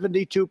filled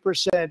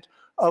 72%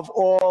 of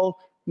all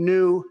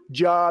new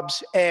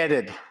jobs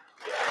added.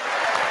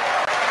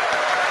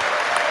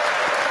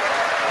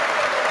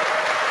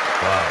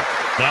 Wow.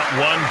 Not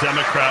one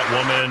Democrat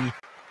woman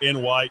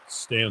in white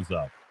stands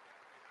up.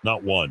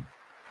 Not one.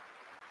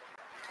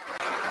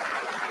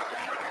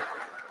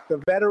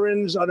 The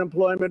veterans'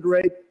 unemployment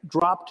rate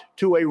dropped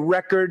to a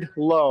record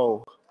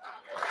low.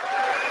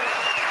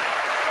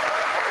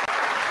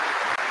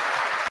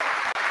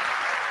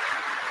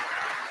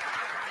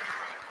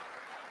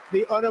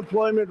 The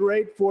unemployment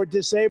rate for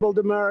disabled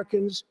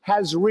Americans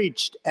has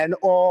reached an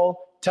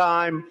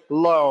all-time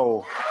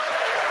low.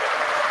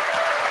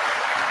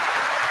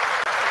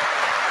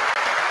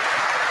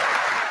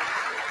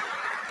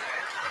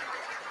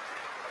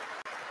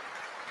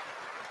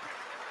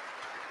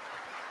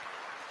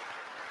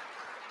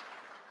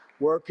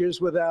 Workers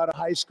without a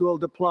high school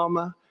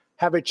diploma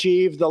have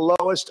achieved the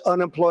lowest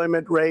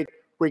unemployment rate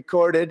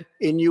recorded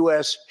in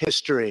U.S.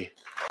 history.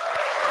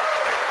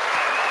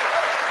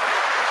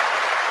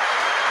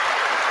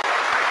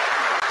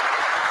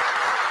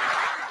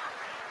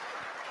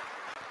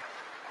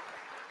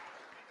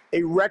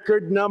 A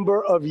record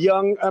number of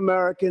young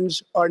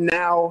Americans are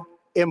now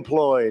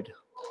employed.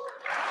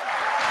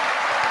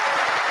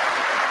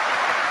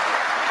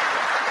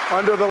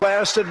 Under the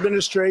last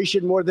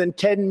administration, more than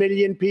 10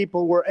 million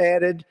people were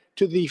added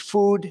to the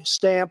food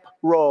stamp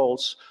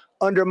rolls.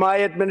 Under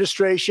my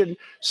administration,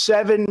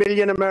 7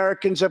 million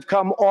Americans have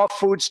come off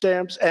food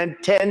stamps and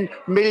 10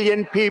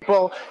 million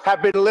people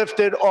have been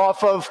lifted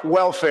off of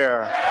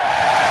welfare.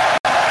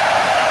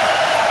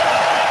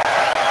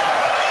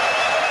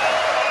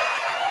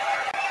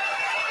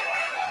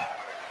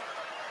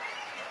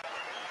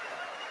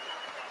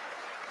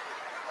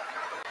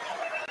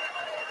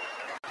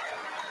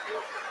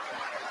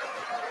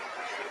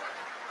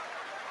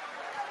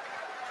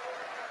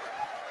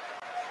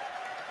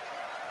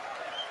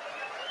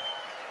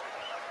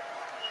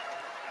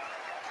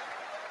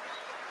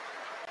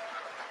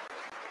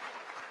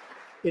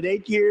 In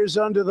 8 years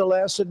under the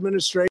last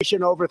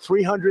administration, over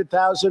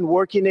 300,000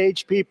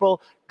 working-age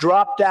people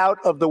dropped out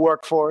of the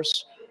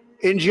workforce.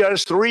 In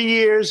just 3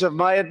 years of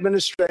my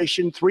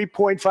administration,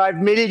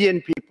 3.5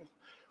 million people,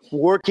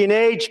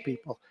 working-age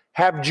people,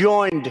 have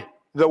joined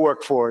the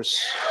workforce.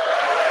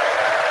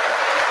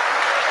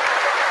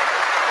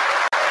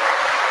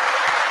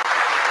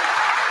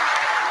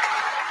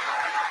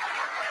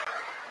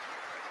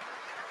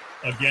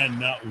 Again,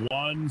 not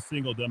one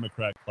single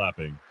Democrat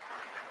clapping.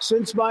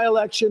 Since my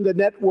election, the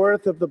net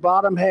worth of the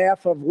bottom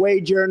half of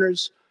wage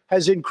earners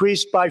has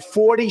increased by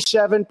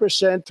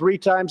 47%, 3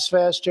 times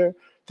faster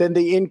than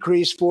the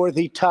increase for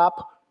the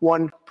top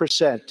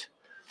 1%.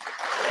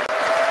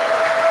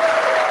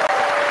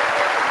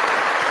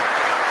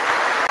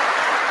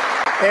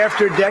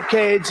 After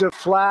decades of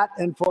flat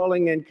and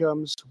falling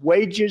incomes,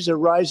 wages are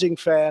rising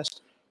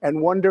fast,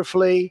 and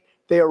wonderfully,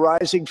 they are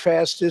rising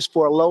fastest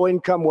for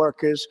low-income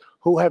workers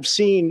who have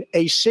seen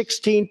a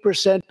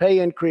 16% pay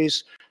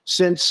increase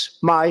since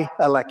my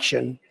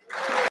election.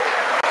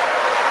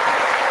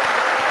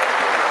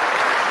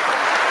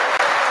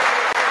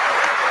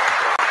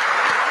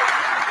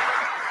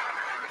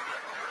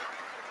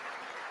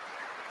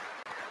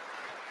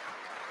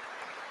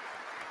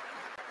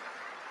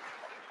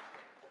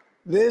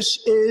 This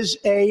is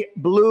a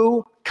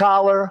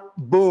blue-collar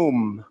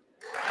boom.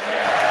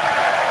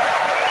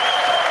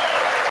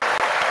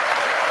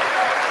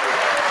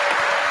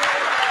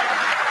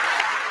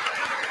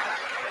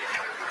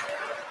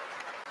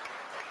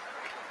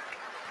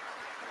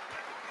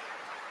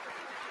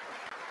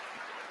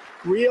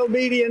 Real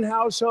median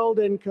household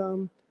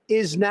income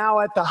is now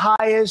at the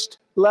highest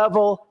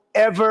level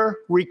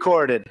ever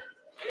recorded.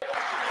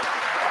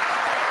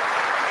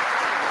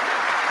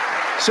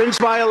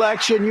 Since my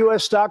election,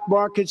 U.S. stock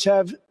markets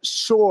have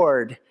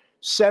soared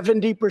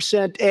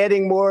 70%,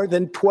 adding more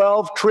than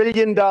 $12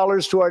 trillion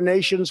to our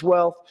nation's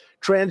wealth,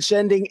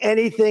 transcending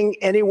anything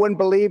anyone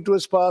believed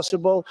was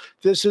possible.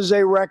 This is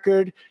a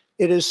record.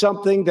 It is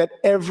something that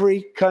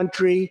every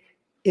country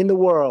in the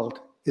world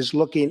is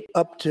looking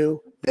up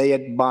to. They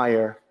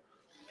admire.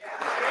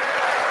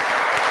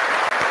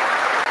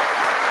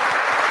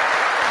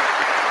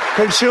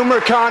 Consumer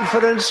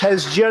confidence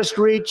has just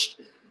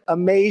reached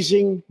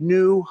amazing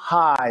new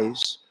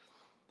highs.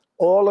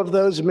 All of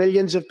those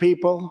millions of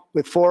people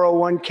with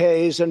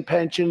 401ks and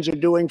pensions are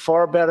doing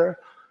far better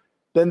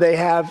than they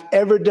have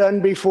ever done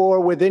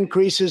before, with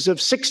increases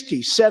of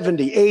 60,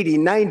 70, 80,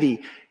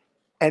 90,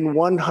 and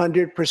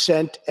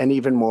 100% and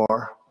even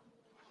more.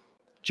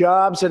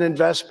 Jobs and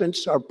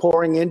investments are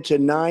pouring into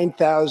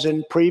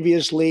 9,000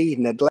 previously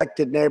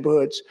neglected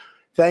neighborhoods,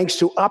 thanks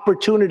to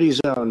Opportunity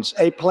Zones,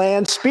 a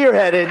plan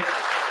spearheaded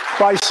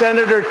by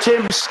Senator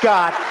Tim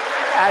Scott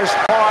as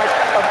part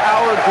of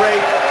our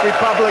great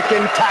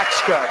Republican tax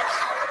cuts.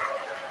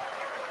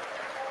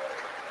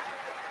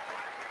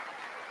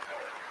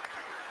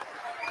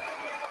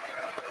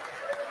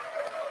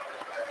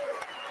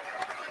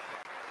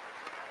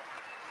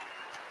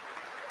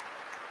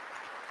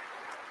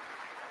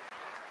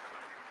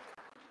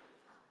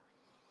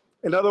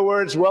 In other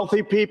words,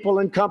 wealthy people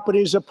and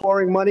companies are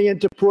pouring money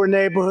into poor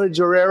neighborhoods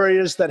or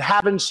areas that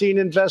haven't seen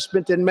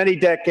investment in many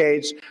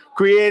decades,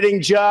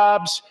 creating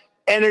jobs,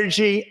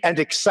 energy, and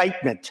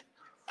excitement.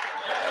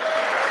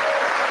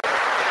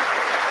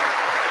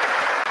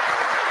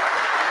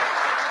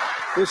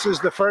 This is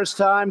the first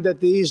time that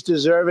these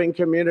deserving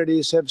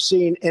communities have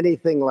seen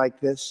anything like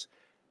this.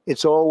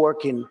 It's all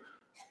working.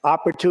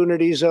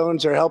 Opportunity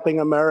Zones are helping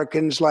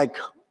Americans like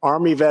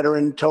Army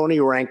veteran Tony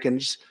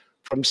Rankins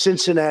from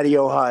Cincinnati,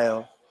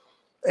 Ohio.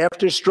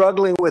 After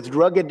struggling with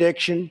drug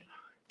addiction,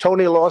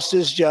 Tony lost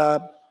his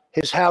job,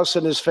 his house,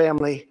 and his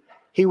family.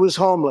 He was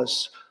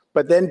homeless.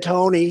 But then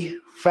Tony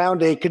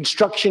found a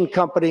construction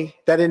company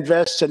that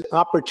invests in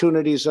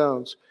Opportunity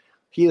Zones.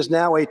 He is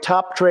now a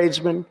top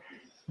tradesman,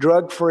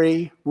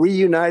 drug-free,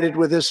 reunited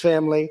with his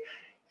family,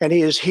 and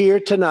he is here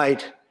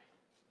tonight.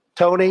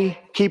 Tony,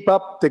 keep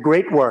up the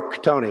great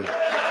work, Tony.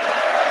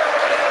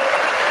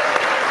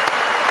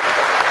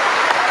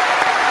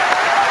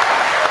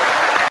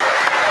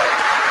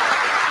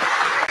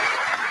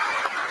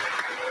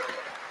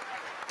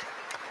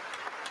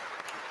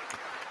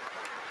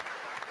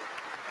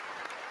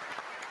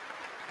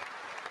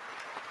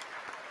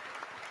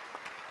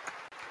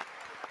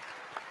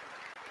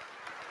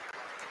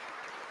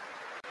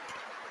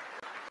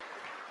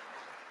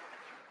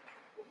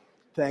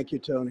 Thank you,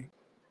 Tony.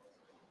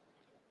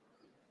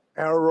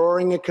 Our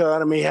roaring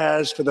economy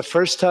has, for the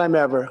first time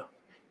ever,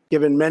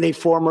 given many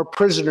former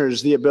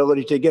prisoners the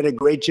ability to get a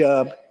great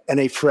job and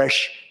a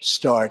fresh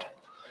start.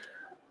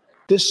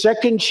 This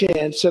second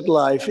chance at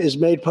life is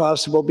made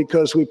possible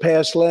because we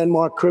passed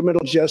landmark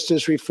criminal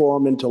justice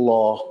reform into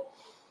law.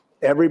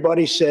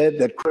 Everybody said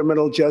that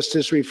criminal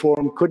justice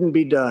reform couldn't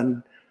be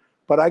done,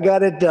 but I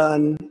got it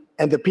done,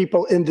 and the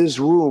people in this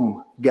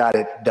room got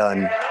it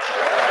done.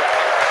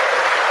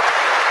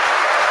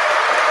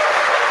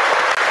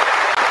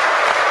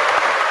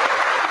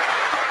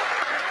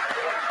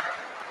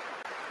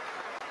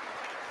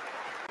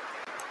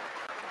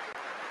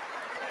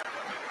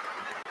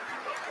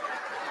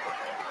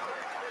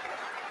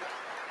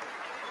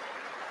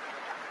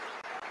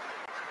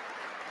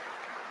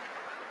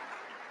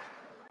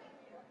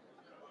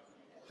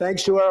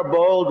 Thanks to our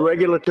bold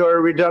regulatory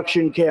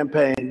reduction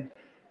campaign,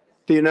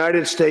 the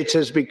United States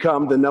has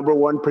become the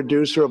 #1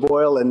 producer of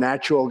oil and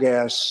natural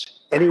gas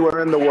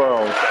anywhere in the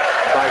world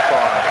by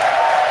far.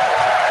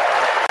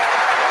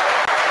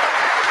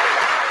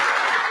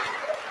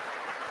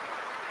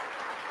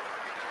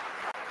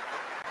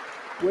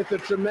 With the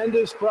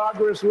tremendous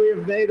progress we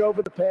have made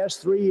over the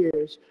past 3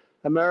 years,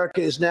 America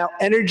is now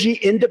energy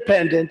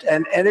independent,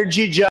 and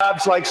energy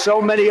jobs, like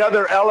so many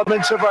other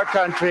elements of our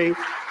country,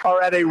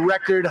 are at a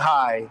record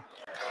high.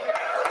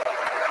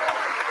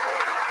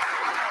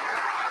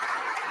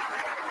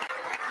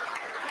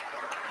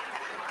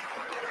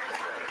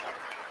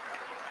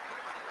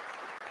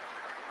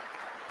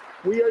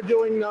 We are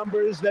doing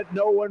numbers that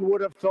no one would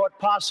have thought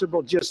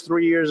possible just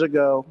 3 years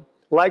ago.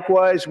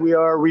 Likewise, we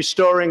are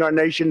restoring our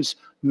nation's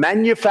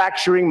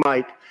manufacturing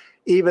might,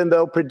 even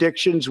though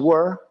predictions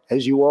were,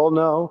 as you all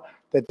know,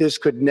 that this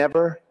could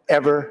never,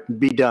 ever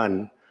be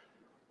done.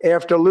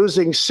 After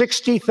losing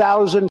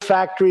 60,000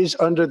 factories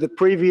under the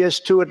previous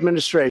two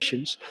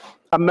administrations,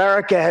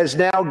 America has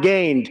now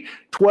gained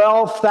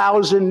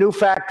 12,000 new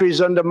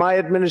factories under my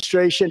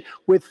administration,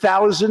 with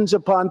thousands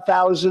upon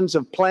thousands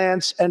of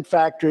plants and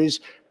factories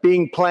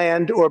being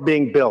planned or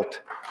being built.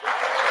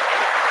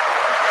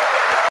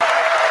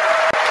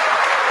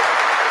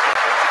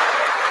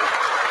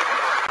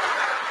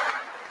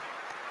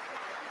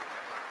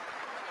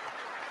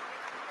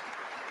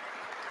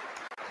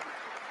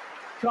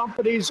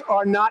 Companies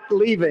are not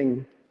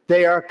leaving.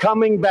 They are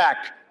coming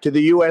back to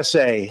the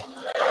USA.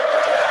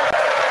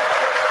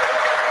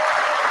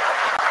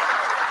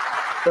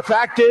 The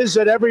fact is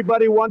that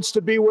everybody wants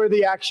to be where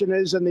the action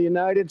is, and the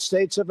United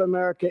States of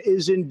America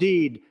is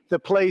indeed the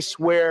place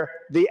where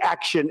the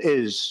action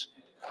is.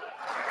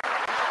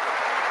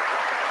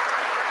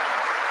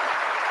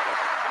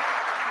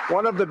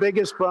 One of the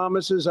biggest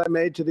promises I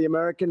made to the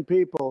American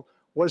people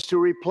was to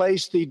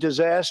replace the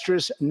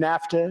disastrous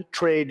NAFTA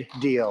trade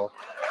deal.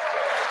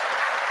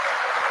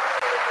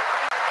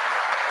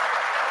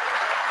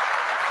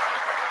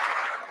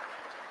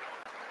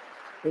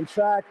 In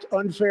fact,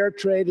 unfair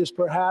trade is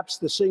perhaps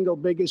the single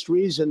biggest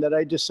reason that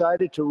I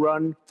decided to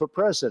run for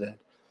president.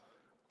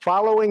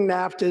 Following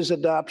NAFTA's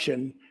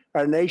adoption,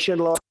 our nation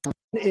lost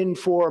 1 in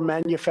 4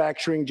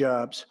 manufacturing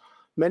jobs.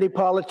 Many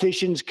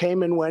politicians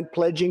came and went,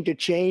 pledging to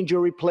change or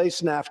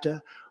replace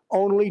NAFTA,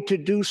 only to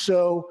do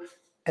so,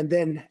 and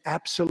then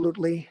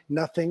absolutely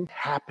nothing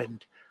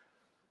happened.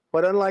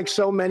 But unlike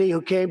so many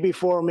who came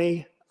before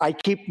me, I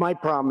keep my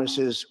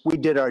promises. We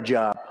did our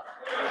job.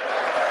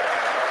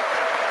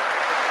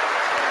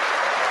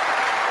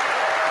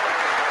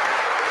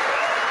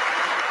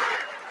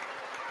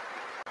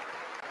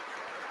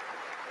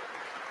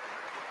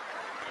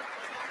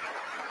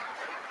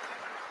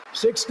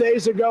 Six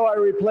days ago, I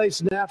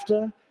replaced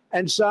NAFTA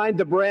and signed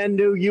the brand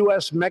new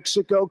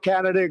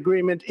U.S.-Mexico-Canada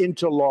agreement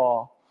into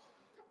law.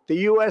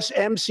 The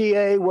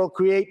USMCA will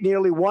create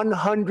nearly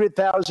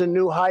 100,000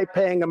 new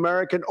high-paying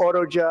American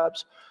auto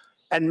jobs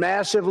and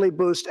massively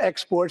boost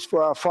exports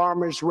for our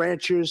farmers,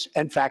 ranchers,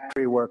 and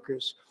factory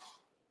workers.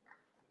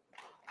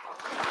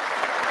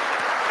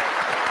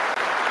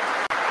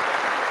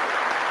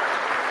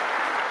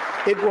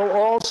 It will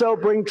also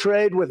bring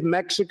trade with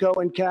Mexico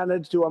and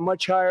Canada to a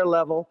much higher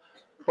level,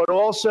 but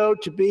also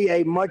to be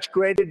a much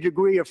greater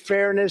degree of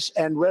fairness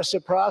and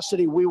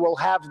reciprocity. We will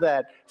have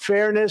that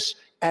fairness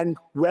and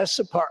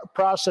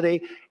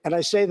reciprocity. And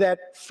I say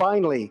that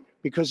finally,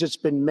 because it's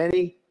been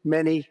many,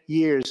 many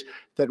years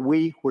that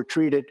we were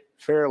treated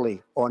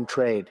fairly on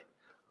trade.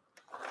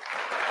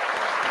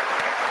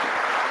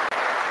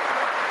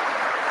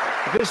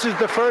 This is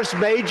the first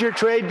major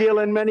trade deal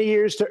in many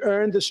years to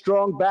earn the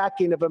strong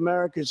backing of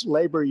America's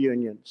labor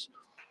unions.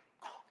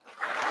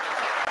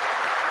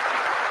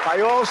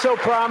 I also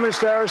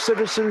promised our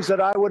citizens that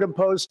I would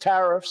impose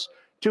tariffs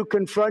to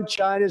confront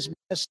China's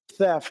massive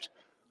theft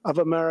of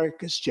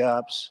America's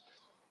jobs.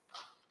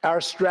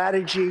 Our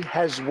strategy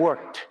has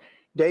worked.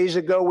 Days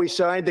ago, we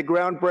signed the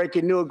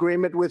groundbreaking new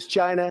agreement with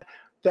China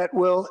that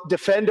will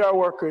defend our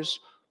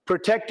workers,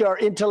 protect our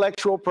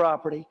intellectual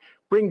property,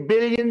 bring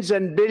billions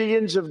and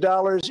billions of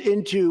dollars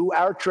into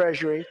our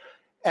treasury,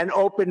 and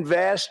open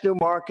vast new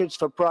markets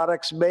for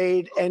products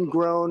made and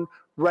grown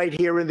right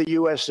here in the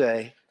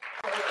USA.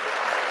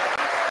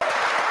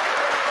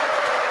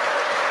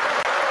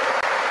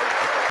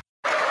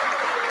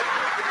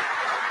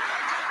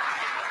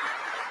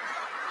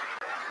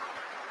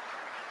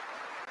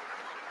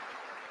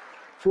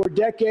 For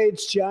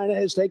decades, China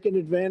has taken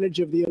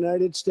advantage of the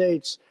United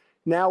States.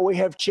 Now we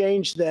have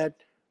changed that.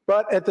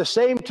 But at the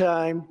same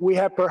time, we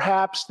have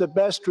perhaps the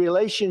best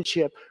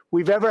relationship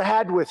we've ever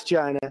had with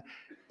China,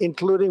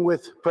 including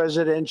with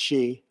President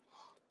Xi.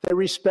 They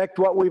respect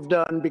what we've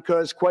done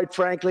because, quite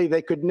frankly,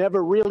 they could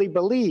never really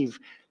believe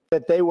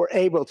that they were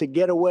able to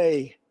get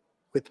away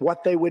with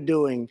what they were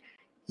doing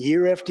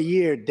year after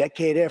year,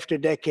 decade after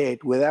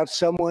decade, without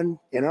someone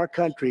in our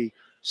country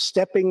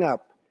stepping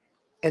up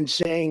and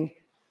saying,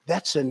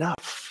 that's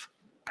enough.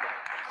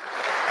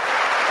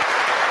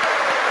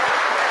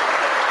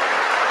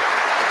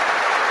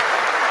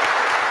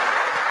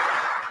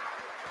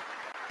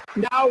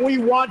 Now we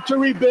want to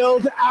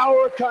rebuild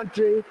our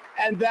country,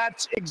 and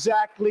that's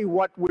exactly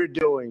what we're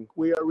doing.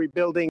 We are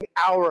rebuilding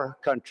our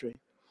country.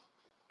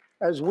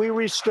 As we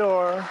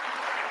restore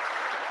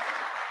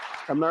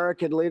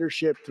American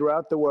leadership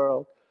throughout the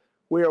world,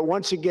 we are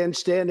once again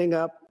standing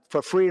up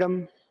for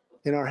freedom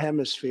in our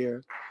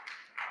hemisphere.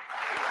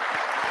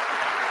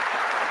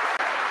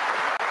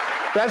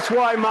 That's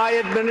why my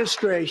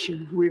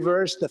administration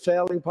reversed the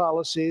failing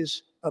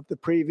policies of the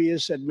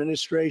previous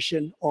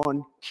administration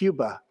on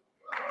Cuba.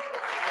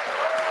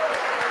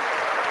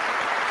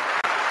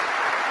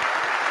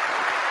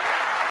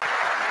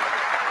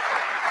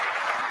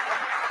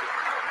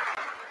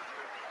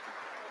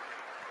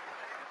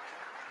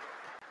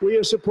 We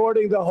are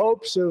supporting the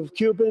hopes of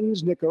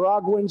Cubans,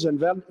 Nicaraguans,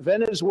 and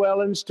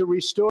Venezuelans to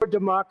restore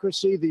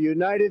democracy. The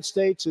United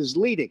States is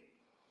leading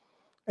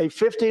a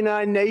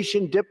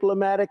 59-nation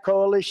diplomatic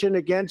coalition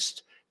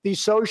against the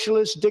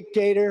socialist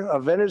dictator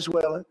of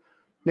Venezuela,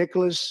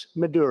 Nicolas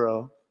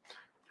Maduro.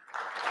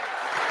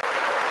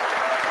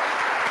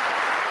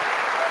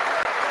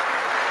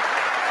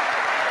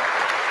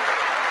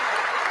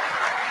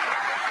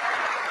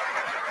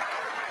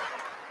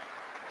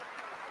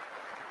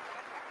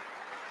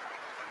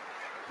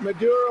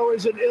 Maduro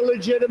is an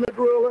illegitimate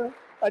ruler,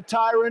 a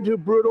tyrant who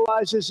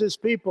brutalizes his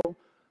people,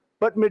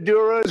 but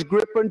Maduro's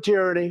grip on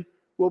tyranny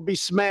will be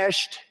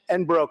smashed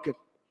and broken.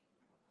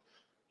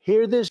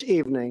 Here this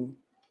evening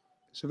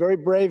is a very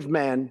brave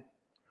man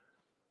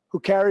who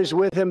carries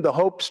with him the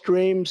hopes,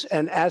 dreams,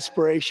 and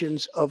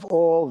aspirations of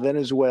all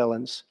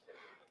Venezuelans.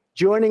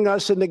 Joining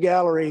us in the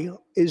gallery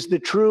is the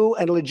true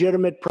and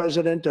legitimate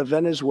president of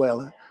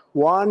Venezuela,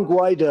 Juan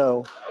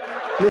Guaido.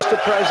 Mr.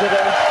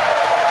 President,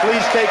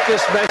 please take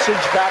this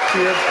message back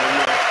to your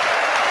family.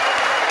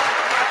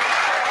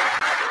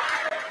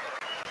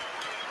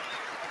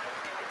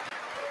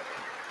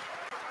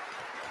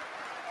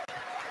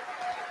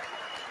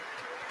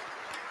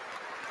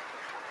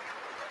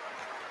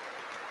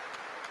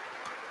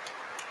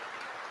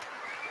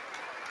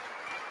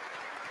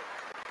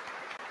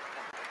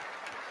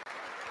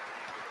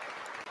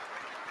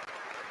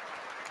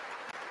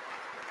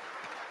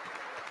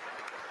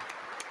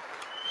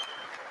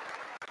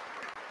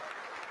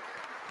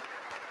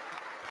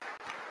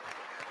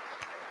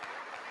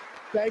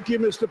 Thank you,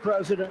 Mr.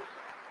 President.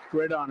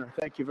 Great honor.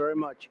 Thank you very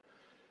much.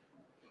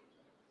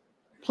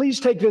 Please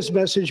take this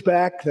message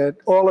back that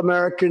all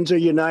Americans are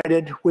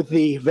united with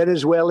the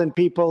Venezuelan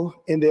people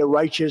in their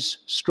righteous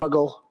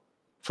struggle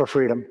for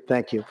freedom.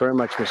 Thank you very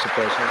much, Mr.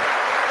 President.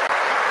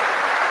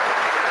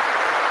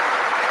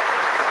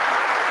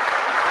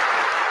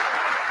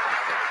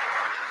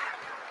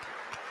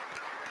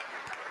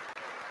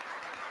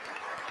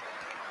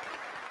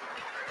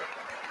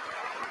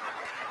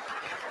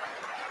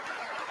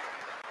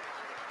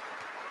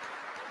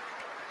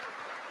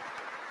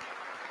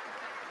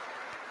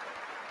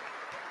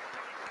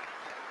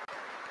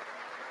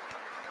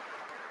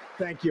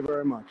 Thank you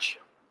very much.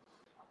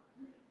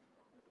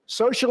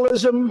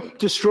 Socialism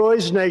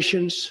destroys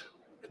nations,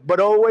 but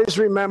always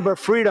remember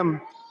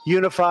freedom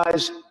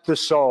unifies the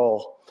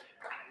soul.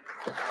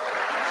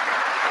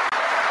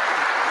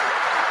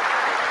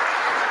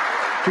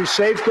 To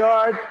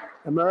safeguard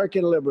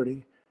American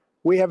liberty,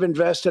 we have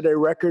invested a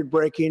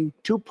record-breaking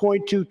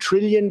 $2.2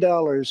 trillion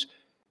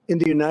in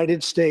the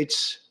United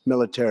States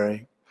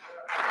military.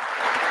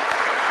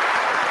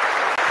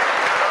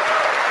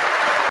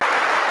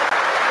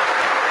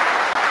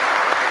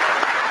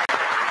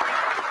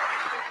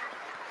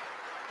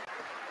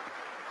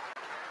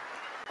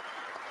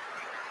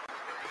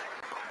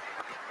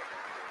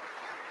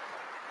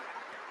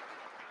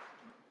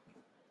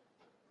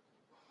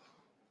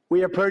 We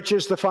have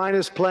purchased the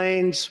finest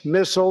planes,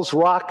 missiles,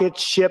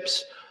 rockets,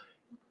 ships,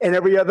 and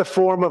every other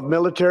form of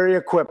military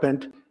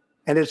equipment,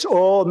 and it's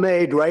all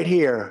made right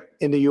here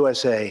in the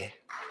USA.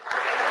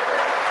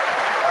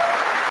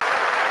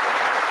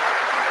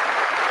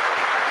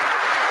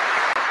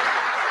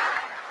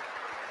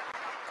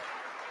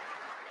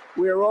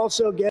 We are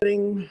also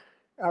getting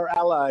our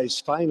allies,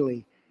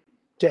 finally,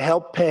 to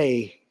help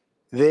pay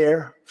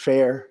their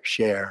fair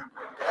share.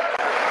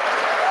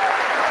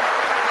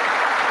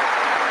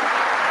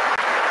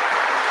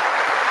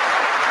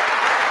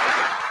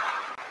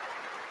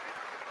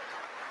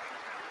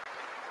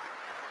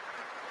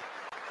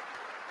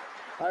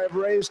 I have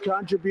raised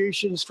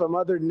contributions from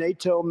other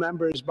NATO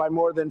members by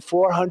more than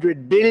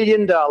 $400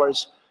 billion,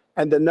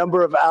 and the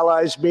number of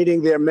allies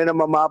meeting their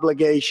minimum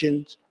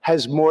obligations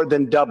has more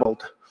than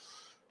doubled.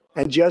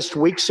 And just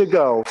weeks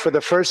ago, for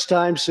the first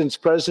time since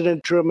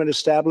President Truman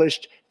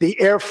established the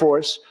Air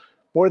Force,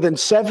 more than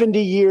 70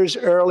 years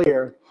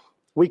earlier,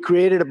 we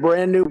created a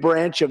brand new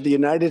branch of the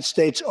United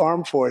States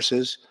Armed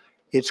Forces.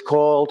 It's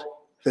called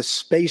the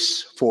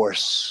Space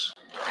Force.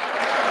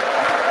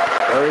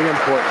 Very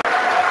important.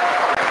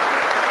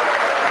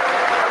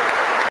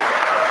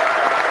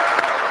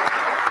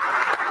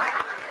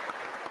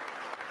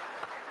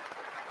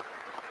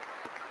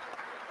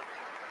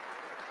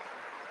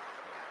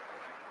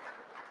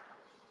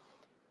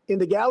 In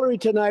the gallery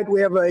tonight,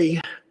 we have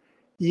a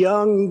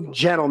young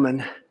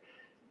gentleman,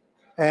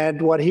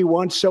 and what he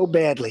wants so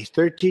badly,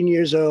 13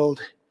 years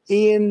old,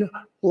 Ian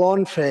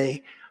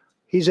Lonfay.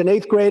 He's an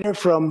 8th grader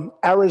from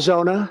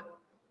Arizona.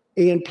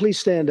 Ian, please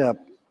stand up.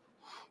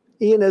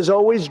 Ian has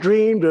always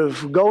dreamed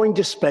of going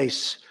to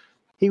space.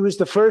 He was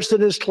the first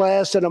in his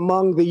class and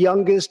among the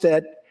youngest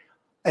at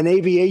an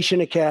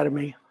aviation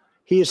academy.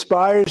 He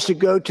aspires to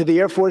go to the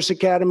Air Force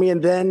Academy,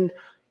 and then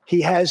he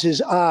has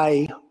his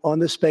eye on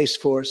the Space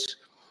Force.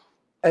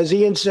 As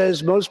Ian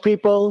says, most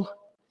people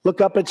look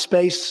up at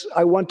space.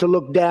 I want to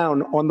look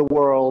down on the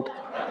world.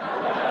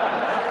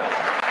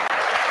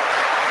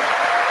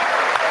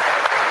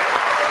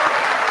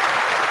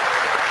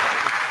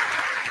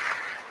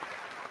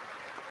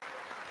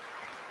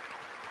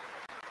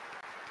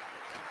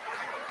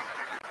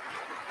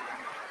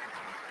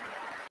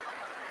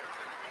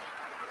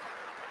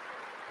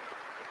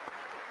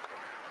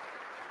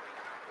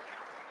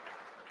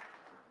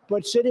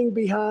 But sitting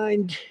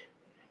behind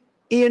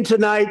Ian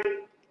tonight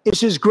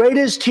is his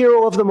greatest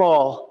hero of them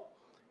all.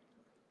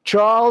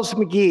 Charles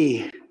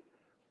McGee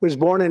was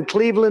born in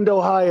Cleveland,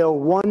 Ohio,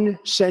 1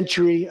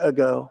 century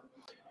ago.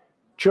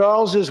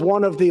 Charles is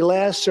one of the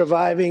last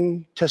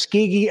surviving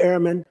Tuskegee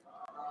Airmen,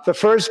 the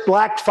first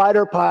black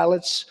fighter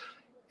pilots,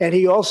 and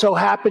he also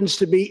happens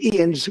to be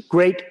Ian's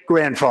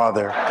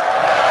great-grandfather.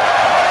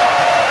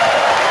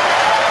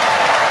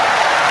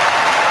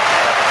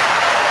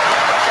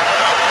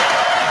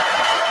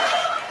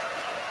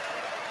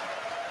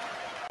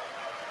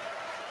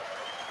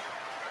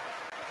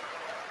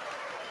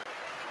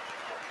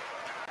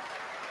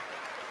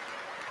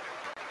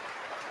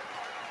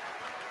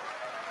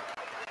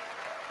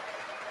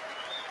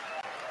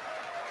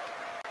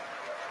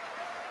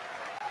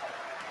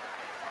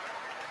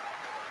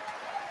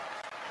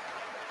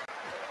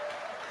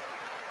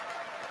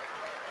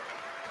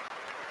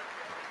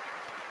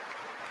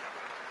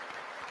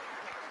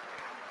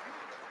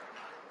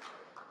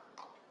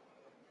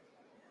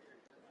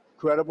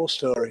 Incredible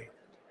story.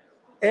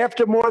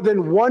 After more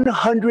than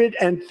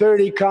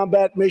 130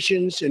 combat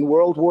missions in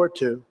World War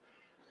II,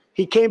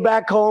 he came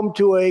back home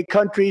to a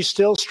country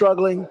still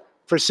struggling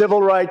for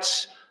civil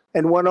rights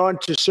and went on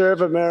to serve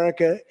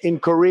America in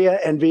Korea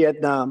and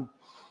Vietnam.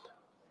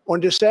 On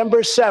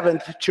December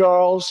 7th,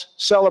 Charles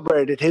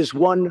celebrated his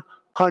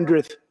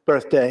 100th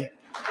birthday.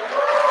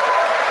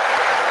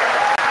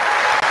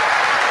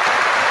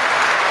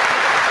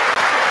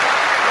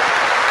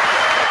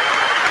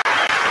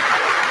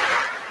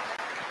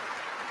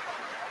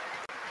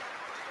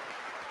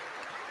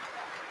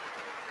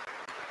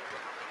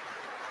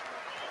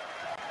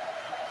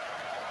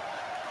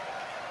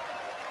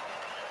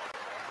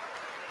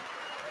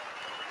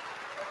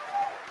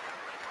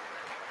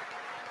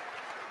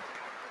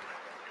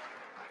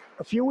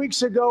 A few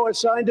weeks ago, I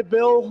signed a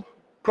bill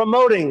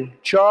promoting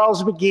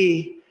Charles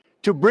McGee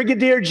to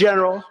Brigadier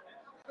General,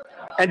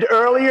 and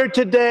earlier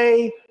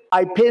today,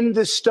 I pinned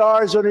the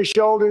stars on his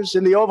shoulders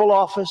in the Oval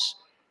Office.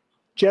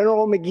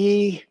 General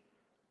McGee,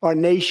 our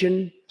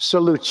nation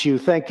salutes you.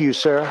 Thank you,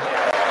 sir.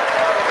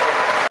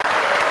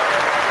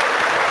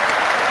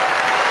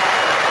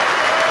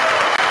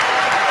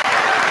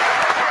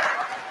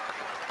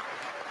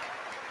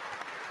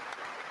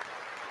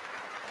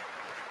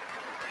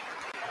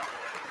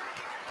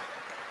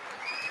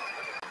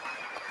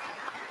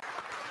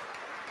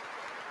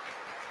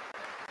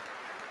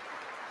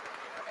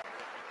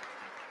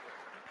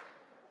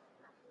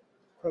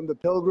 From the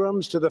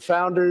Pilgrims to the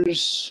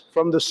founders,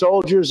 from the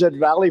soldiers at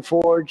Valley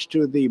Forge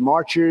to the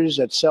marchers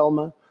at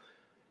Selma,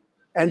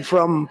 and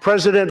from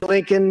President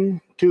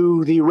Lincoln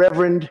to the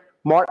Reverend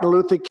Martin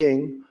Luther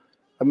King,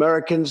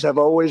 Americans have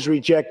always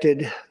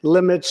rejected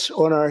limits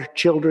on our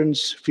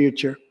children's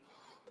future.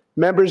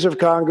 Members of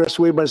Congress,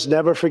 we must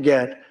never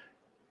forget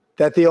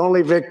that the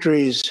only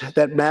victories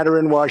that matter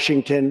in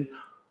Washington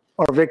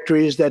are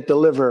victories that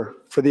deliver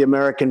for the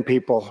American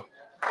people.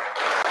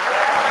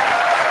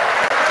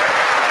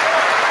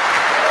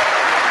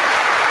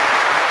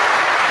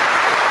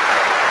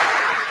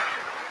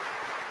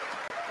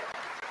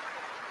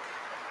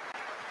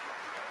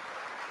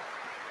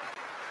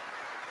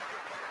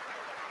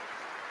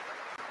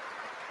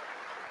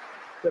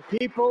 The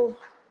people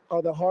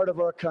are the heart of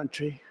our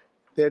country.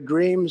 Their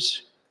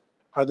dreams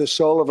are the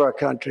soul of our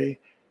country,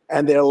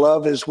 and their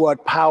love is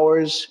what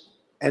powers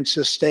and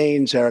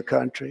sustains our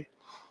country.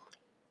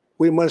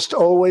 We must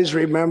always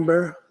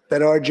remember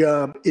that our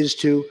job is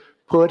to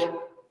put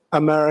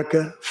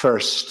America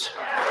first.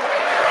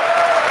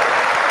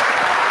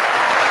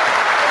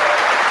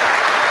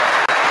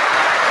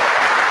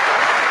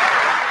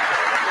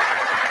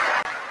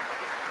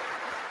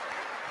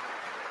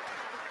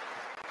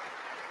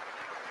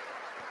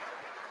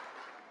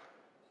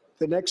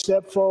 The next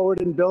step forward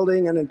in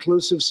building an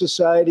inclusive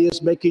society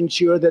is making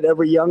sure that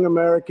every young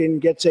American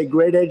gets a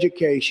great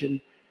education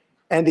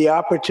and the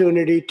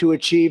opportunity to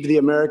achieve the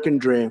American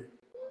dream.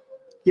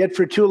 Yet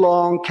for too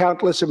long,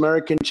 countless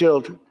American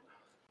children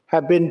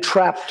have been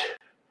trapped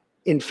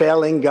in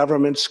failing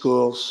government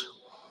schools.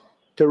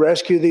 To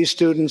rescue these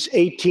students,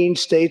 18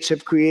 states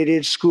have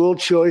created school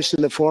choice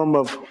in the form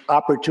of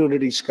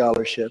opportunity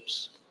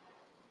scholarships.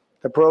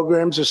 The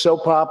programs are so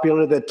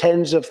popular that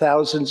tens of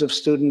thousands of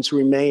students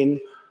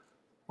remain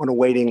on a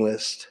waiting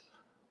list.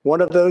 One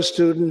of those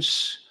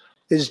students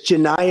is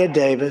Janiyah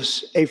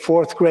Davis, a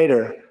 4th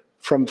grader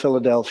from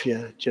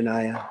Philadelphia.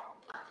 Janiyah.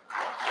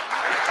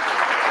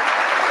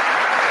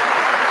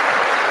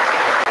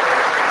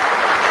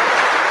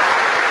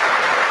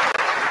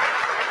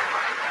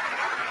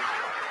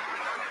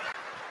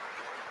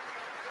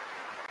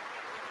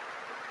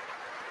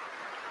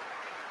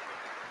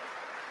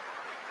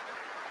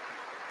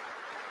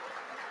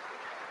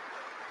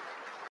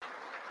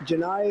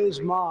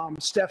 Janaya's mom,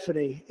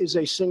 Stephanie, is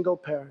a single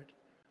parent.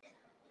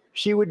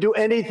 She would do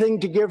anything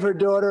to give her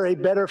daughter a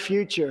better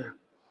future.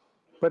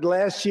 But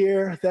last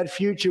year, that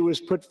future was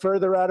put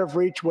further out of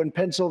reach when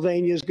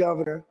Pennsylvania's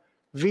governor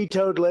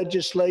vetoed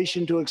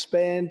legislation to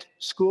expand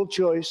school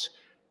choice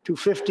to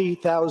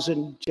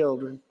 50,000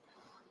 children.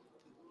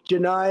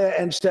 Janaya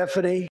and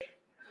Stephanie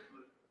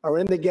are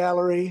in the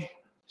gallery.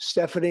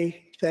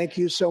 Stephanie, thank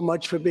you so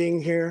much for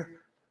being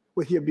here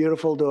with your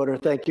beautiful daughter.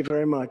 Thank you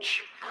very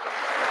much.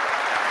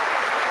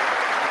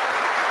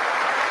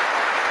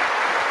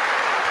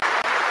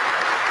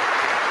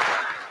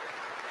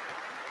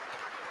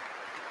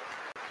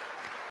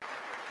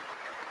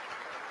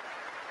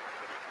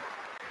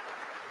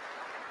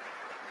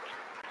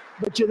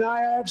 But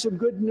Janaya, I have some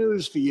good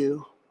news for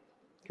you,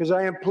 because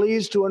I am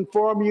pleased to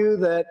inform you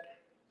that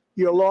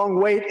your long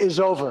wait is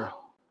over.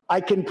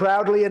 I can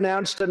proudly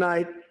announce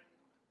tonight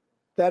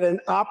that an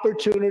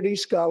Opportunity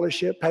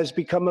Scholarship has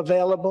become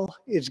available.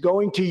 It's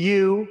going to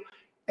you,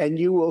 and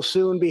you will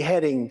soon be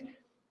heading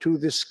to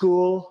the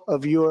school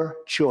of your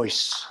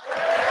choice.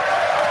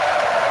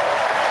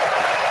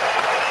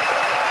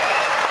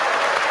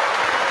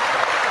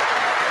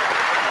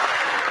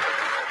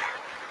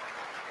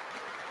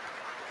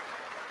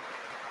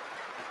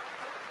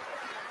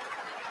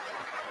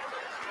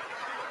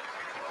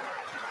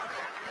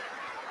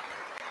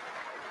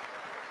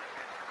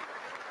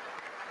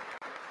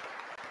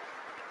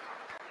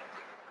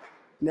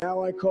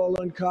 Now I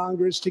call on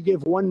Congress to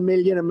give 1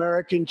 million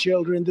American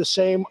children the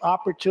same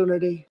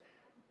opportunity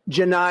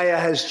Janaya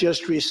has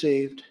just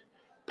received.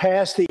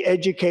 Pass the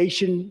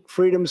Education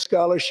Freedom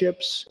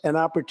Scholarships and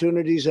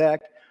Opportunities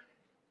Act,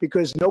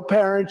 because no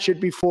parent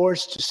should be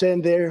forced to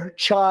send their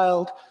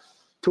child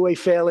to a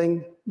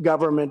failing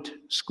government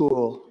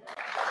school.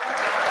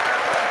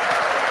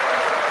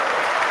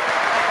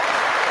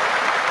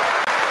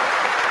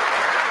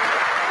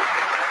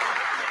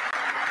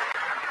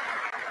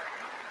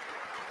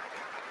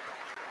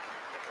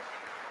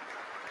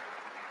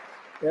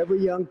 Every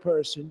young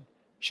person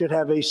should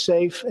have a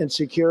safe and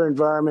secure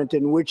environment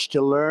in which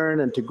to learn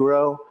and to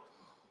grow.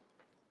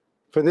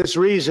 For this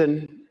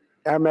reason,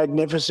 our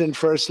magnificent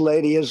First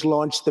Lady has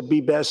launched the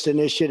Be Best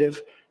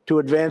initiative to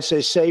advance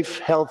a safe,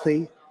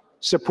 healthy,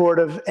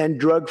 supportive, and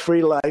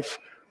drug-free life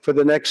for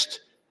the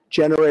next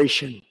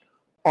generation,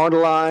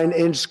 online,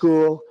 in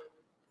school,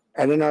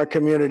 and in our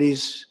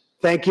communities.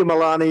 Thank you,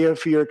 Melania,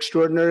 for your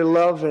extraordinary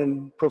love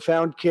and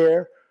profound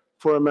care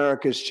for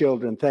America's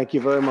children. Thank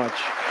you very much.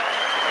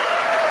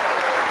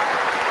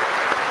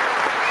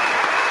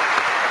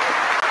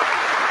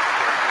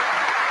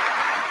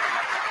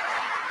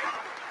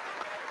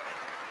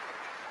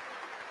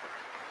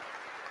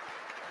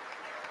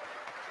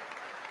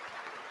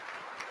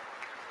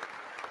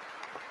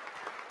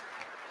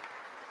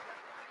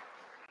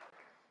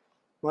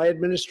 My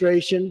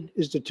administration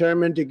is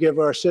determined to give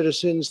our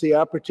citizens the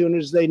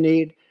opportunities they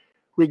need,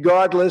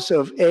 regardless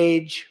of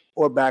age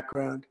or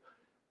background.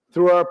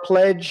 Through our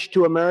pledge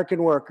to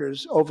American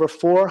workers, over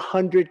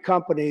 400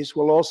 companies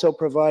will also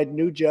provide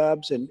new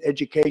jobs and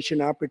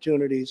education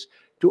opportunities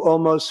to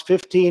almost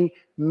 15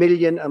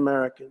 million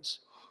Americans.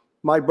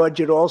 My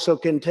budget also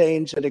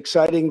contains an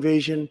exciting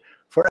vision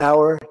for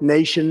our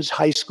nation's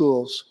high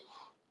schools.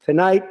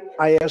 Tonight,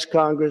 I ask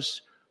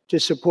Congress to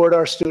support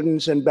our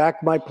students and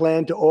back my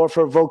plan to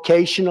offer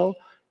vocational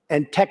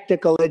and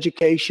technical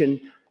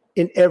education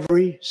in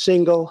every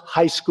single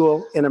high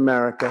school in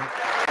America.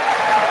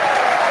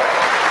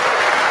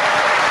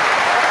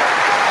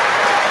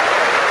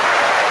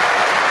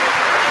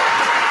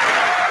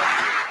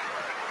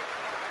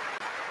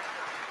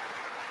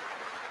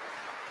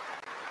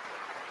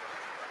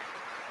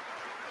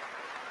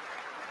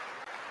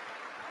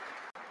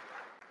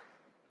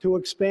 To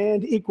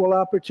expand equal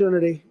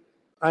opportunity,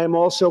 I am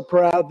also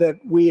proud that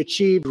we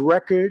achieved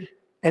record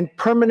and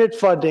permanent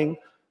funding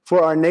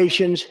for our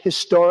nation's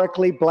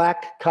historically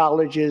Black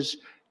colleges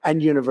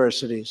and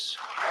universities.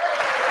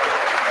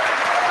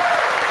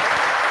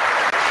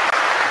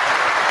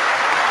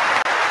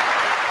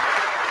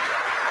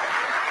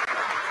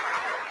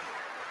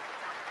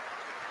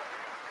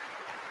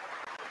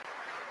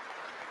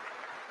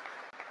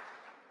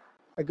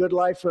 A good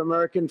life for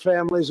American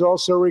families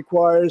also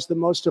requires the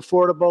most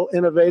affordable,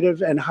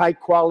 innovative, and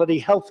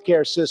high-quality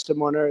healthcare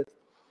system on earth.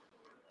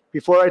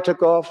 Before I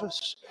took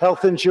office,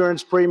 health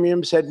insurance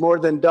premiums had more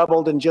than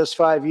doubled in just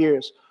 5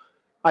 years.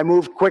 I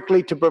moved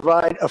quickly to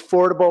provide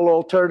affordable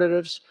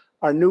alternatives.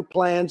 Our new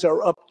plans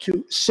are up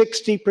to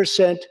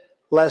 60%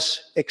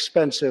 less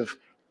expensive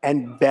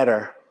and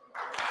better.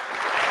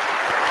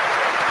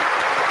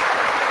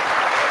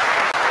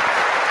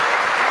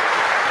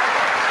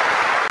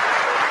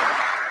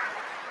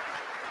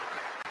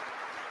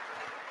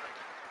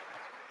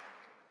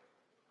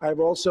 I've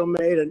also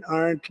made an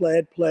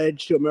ironclad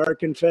pledge to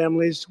American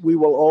families. We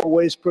will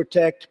always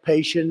protect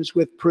patients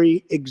with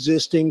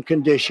pre-existing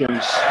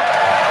conditions.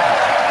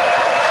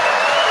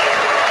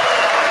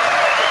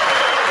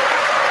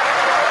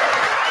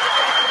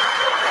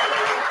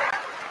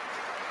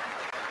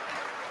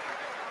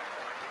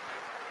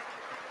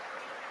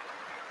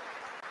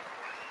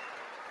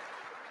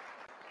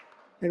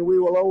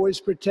 always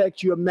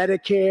protect your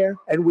Medicare,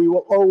 and we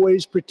will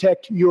always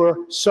protect your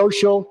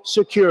Social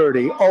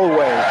Security,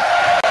 always.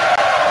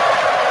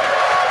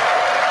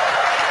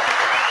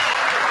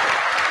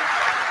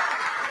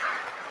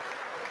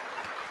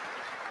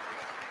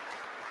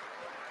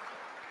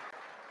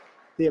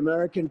 The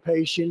American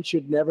patient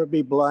should never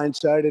be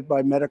blindsided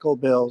by medical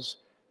bills.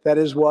 That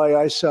is why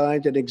I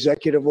signed an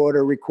executive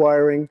order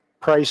requiring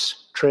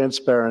price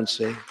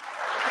transparency.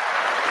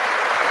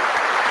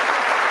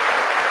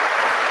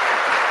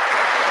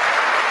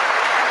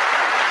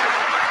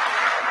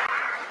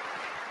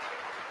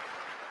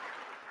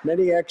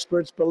 Many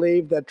experts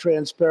believe that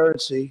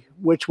transparency,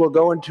 which will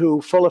go into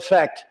full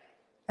effect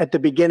at the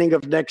beginning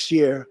of next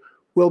year,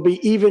 will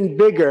be even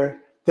bigger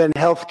than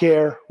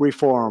healthcare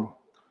reform.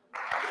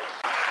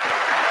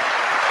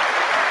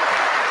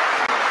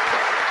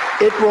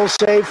 It will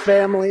save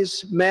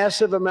families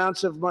massive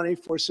amounts of money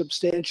for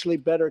substantially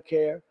better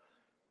care.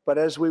 But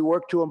as we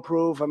work to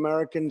improve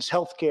Americans'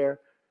 health care,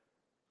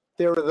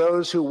 there are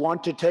those who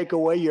want to take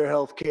away your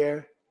health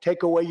care,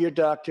 take away your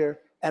doctor,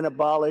 and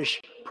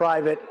abolish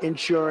private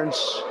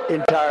insurance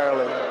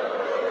entirely.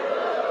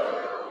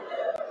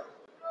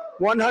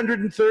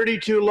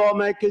 132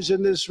 lawmakers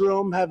in this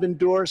room have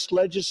endorsed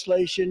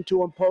legislation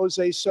to impose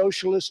a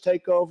socialist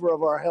takeover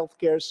of our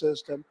healthcare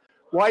system,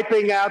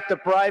 wiping out the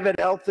private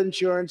health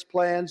insurance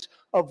plans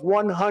of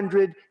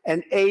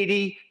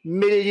 180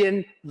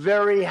 million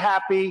very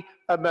happy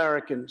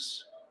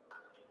Americans.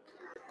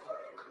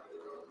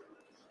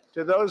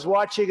 To those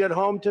watching at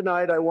home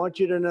tonight, I want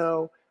you to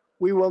know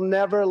we will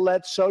never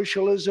let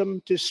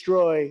socialism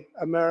destroy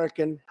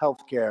American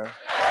healthcare.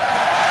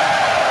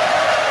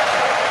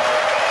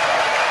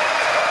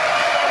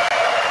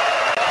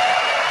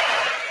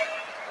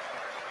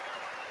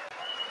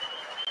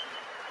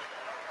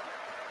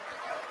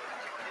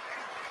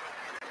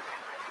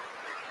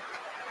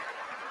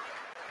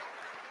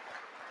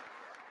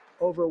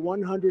 Over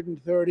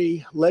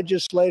 130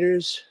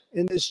 legislators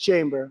in this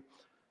chamber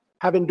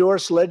have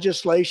endorsed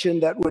legislation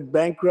that would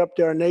bankrupt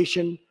our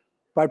nation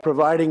by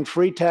providing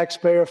free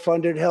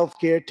taxpayer-funded health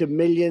care to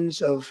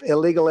millions of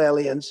illegal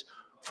aliens,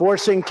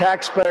 forcing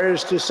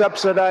taxpayers to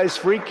subsidize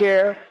free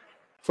care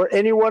for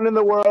anyone in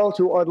the world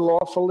who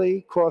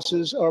unlawfully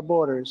crosses our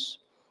borders.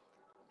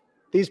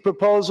 These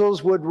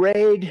proposals would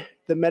raid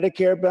the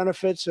Medicare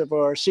benefits of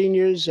our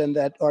seniors and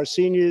that our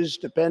seniors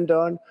depend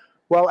on,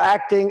 while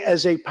acting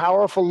as a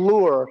powerful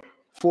lure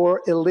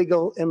for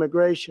illegal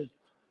immigration.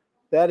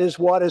 That is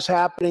what is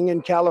happening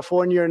in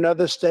California and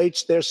other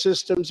states. Their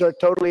systems are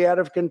totally out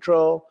of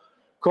control,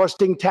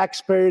 costing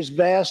taxpayers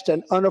vast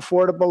and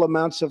unaffordable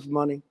amounts of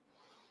money.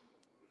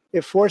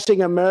 If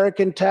forcing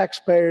American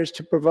taxpayers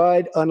to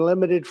provide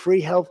unlimited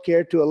free health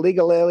care to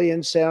illegal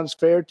aliens sounds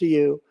fair to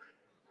you,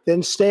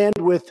 then stand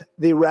with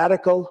the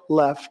radical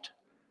left.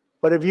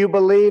 But if you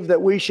believe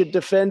that we should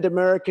defend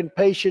American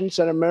patients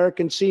and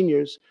American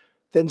seniors,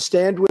 then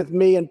stand with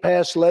me and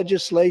pass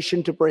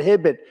legislation to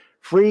prohibit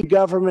free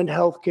government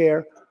health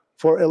care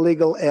for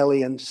illegal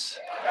aliens.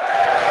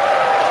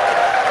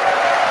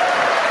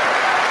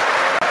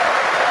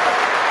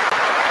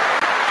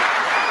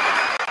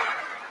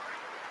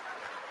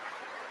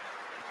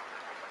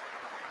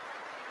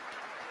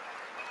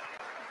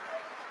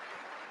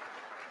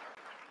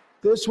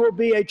 This will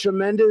be a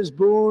tremendous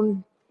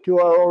boon to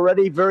our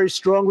already very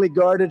strongly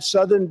guarded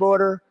southern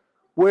border,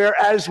 where,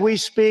 as we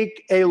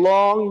speak, a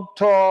long,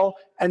 tall,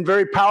 and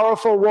very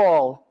powerful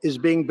wall is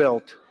being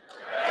built.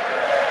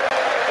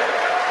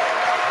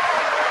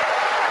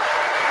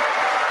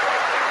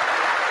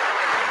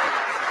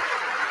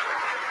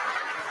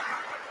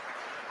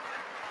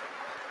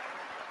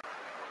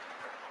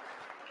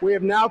 We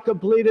have now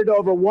completed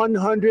over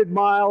 100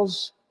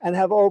 miles and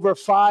have over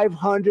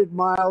 500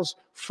 miles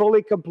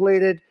fully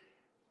completed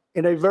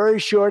in a very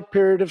short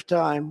period of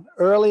time.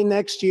 Early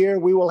next year,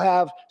 we will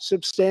have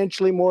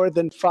substantially more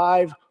than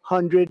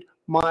 500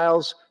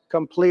 miles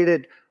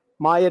completed.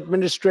 My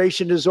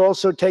administration is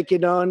also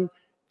taking on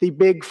the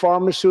big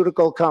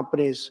pharmaceutical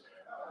companies.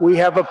 We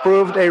have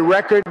approved a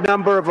record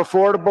number of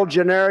affordable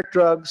generic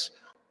drugs,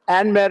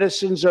 and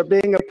medicines are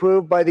being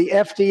approved by the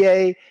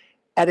FDA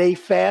at a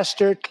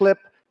faster clip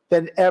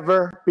than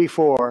ever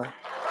before.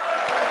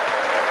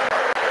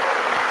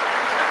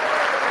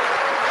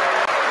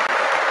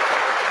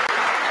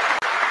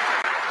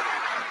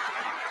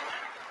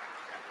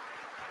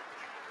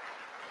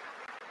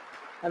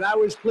 And I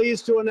was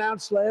pleased to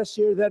announce last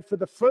year that for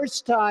the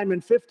first time in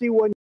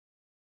 51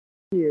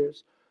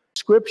 years,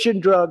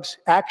 prescription drugs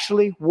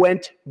actually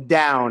went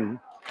down.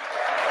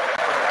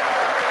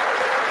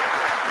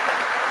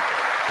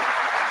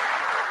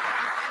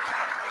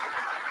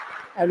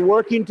 And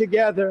working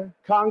together,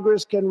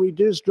 Congress can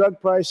reduce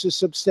drug prices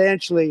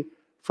substantially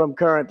from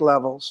current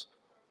levels.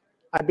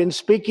 I've been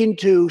speaking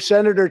to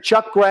Senator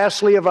Chuck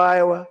Grassley of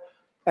Iowa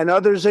and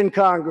others in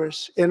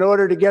Congress in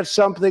order to get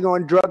something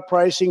on drug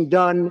pricing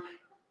done,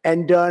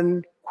 and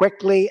done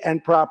quickly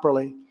and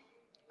properly.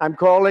 I'm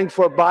calling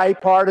for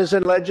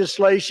bipartisan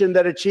legislation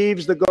that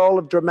achieves the goal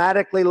of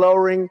dramatically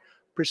lowering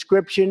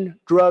prescription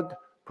drug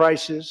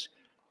prices,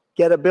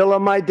 get a bill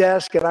on my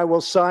desk and I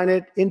will sign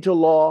it into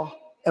law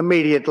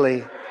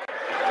immediately.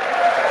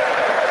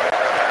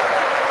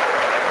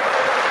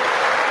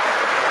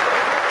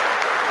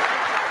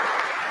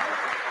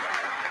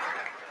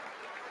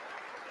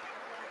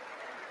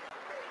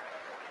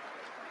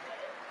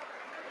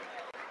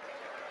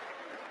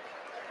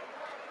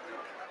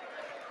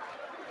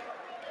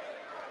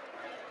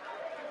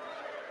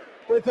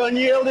 With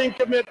unyielding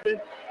commitment,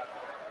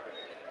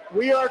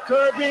 we are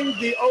curbing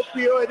the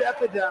opioid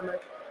epidemic.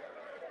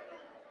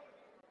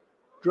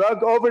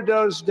 Drug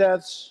overdose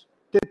deaths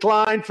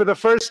declined for the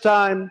first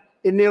time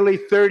in nearly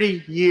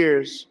 30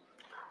 years.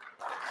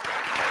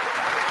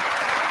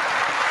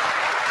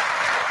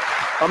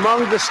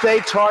 Among the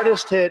states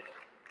hardest hit,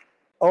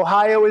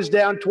 Ohio is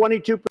down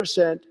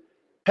 22%,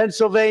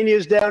 Pennsylvania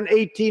is down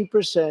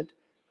 18%,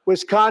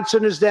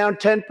 Wisconsin is down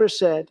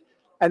 10%,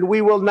 and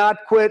we will not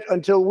quit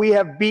until we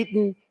have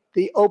beaten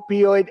the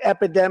opioid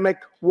epidemic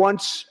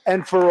once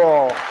and for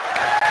all.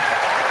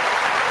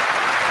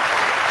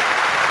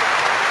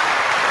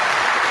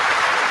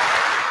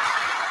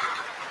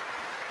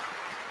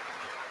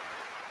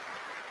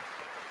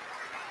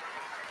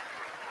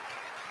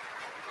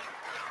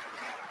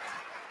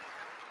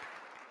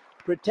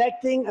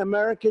 Protecting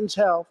Americans'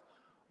 health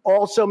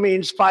also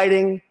means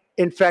fighting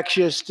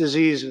infectious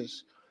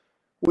diseases.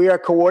 We are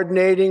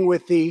coordinating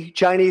with the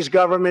Chinese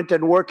government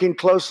and working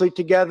closely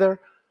together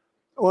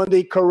on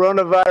the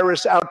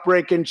coronavirus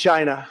outbreak in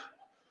China.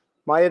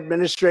 My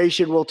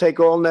administration will take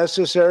all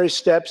necessary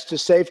steps to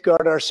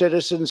safeguard our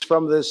citizens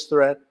from this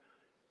threat.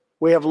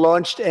 We have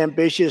launched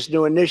ambitious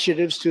new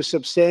initiatives to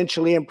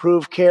substantially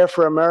improve care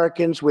for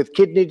Americans with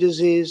kidney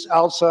disease,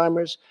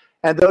 Alzheimer's,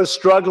 and those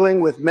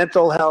struggling with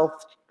mental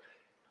health.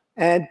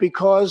 And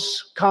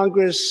because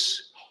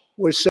Congress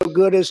was so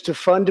good as to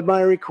fund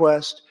my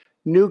request,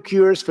 new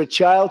cures for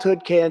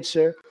childhood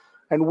cancer,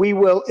 and we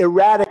will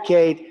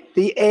eradicate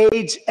the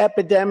AIDS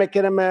epidemic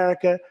in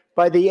America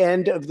by the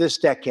end of this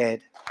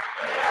decade.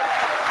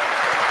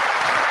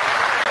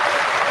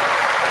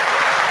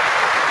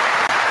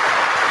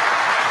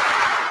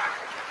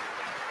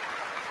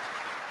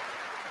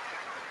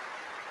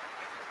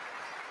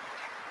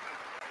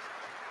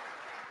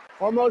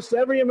 Almost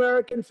every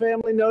American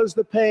family knows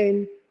the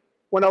pain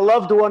when a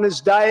loved one is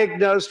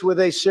diagnosed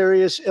with a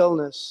serious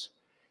illness.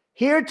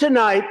 Here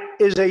tonight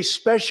is a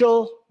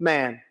special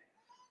man,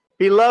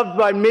 beloved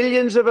by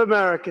millions of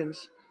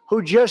Americans,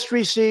 who just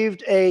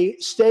received a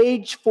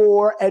stage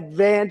 4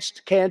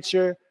 advanced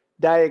cancer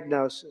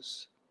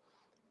diagnosis.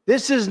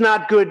 This is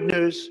not good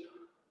news,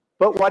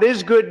 but what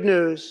is good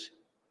news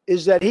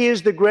is that he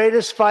is the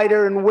greatest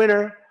fighter and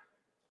winner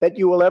that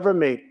you will ever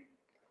meet.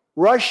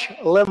 Rush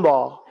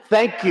Limbaugh,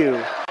 thank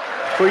you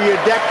for your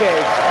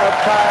decades of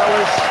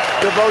tireless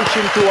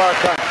devotion to our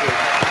country.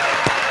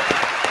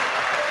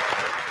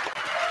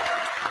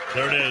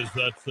 There it is.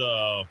 That's,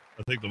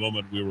 I think, the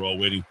moment we were all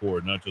waiting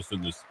for, not just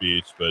in this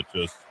speech, but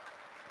just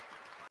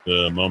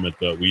the moment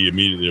that we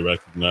immediately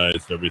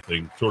recognized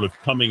everything sort of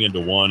coming into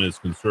one as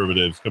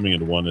conservatives, coming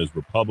into one as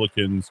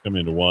Republicans,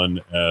 coming into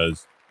one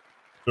as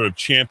sort of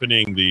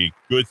championing the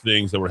good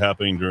things that were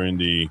happening during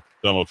the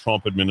Donald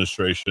Trump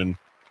administration.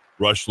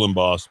 Rush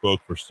Limbaugh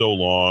spoke for so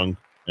long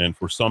and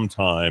for some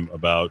time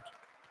about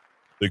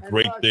the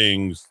great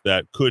things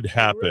that could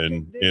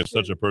happen if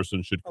such a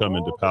person should come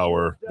into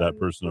power. That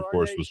person, of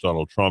course, was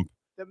Donald Trump,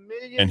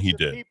 and he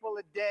did.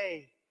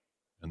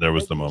 And there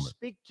was the moment.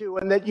 Speak to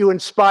and that you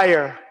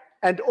inspire,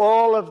 and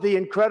all of the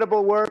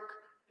incredible work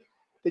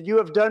that you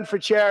have done for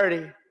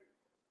charity.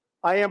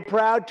 I am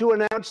proud to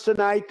announce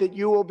tonight that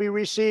you will be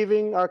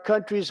receiving our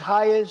country's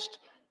highest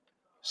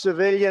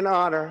civilian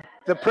honor,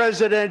 the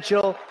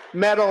Presidential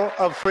Medal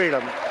of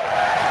Freedom.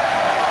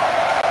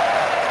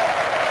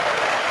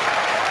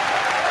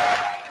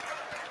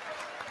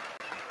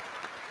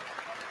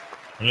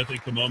 And I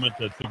think the moment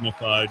that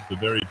signified the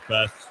very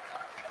best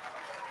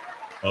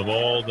of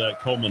all that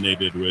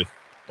culminated with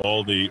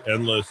all the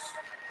endless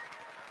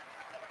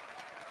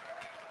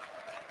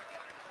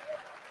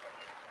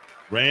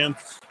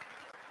rants,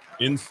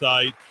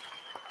 insight,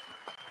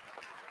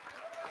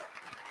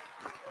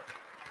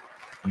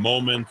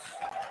 moments,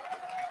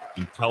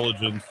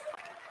 intelligence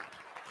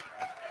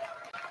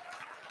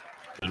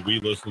that we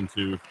listened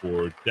to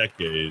for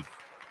decades,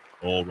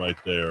 all right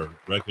there,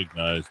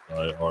 recognized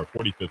by our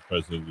 45th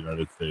President of the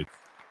United States.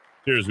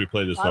 Here as we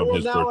play this on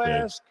his birthday. I will now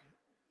ask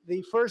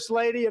the First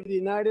Lady of the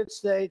United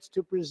States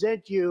to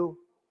present you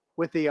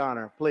with the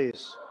honor,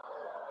 please.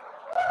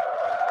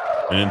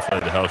 And inside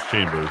the House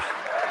chambers,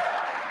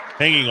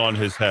 hanging on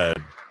his head,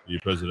 the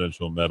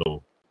Presidential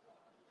Medal,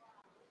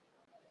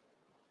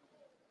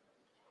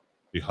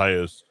 the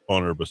highest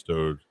honor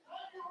bestowed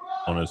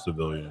on a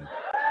civilian.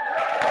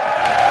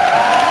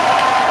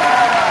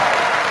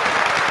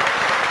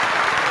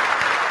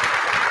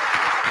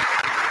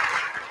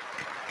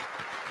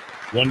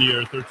 One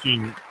year,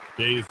 13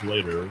 days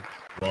later,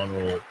 Rush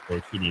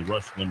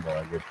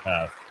Limbaugh would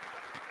pass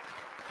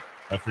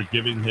after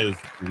giving his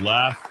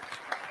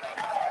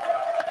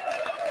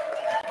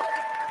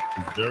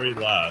very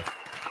last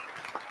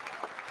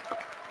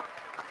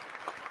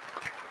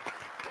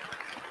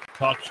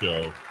talk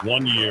show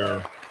 1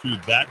 year to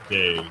that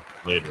day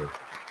later,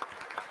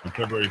 on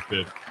February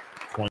 5th,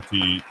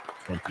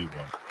 2021.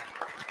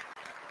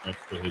 Next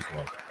to his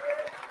life.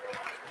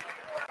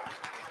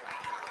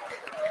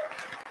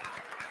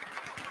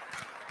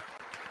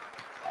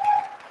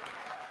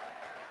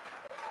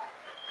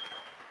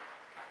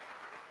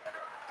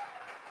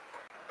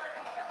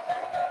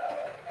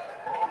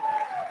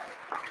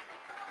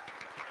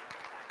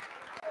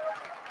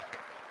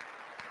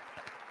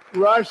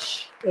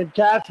 Rush and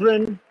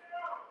Catherine,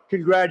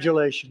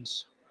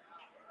 congratulations.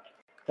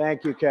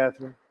 Thank you,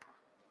 Catherine.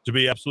 To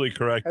be absolutely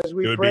correct, As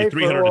we it would pray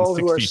be for all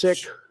who are sick,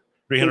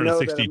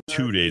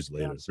 362 days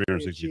later.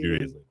 362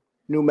 days later.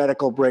 New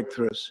medical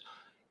breakthroughs.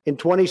 In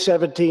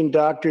 2017,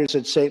 doctors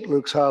at St.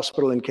 Luke's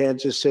Hospital in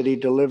Kansas City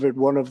delivered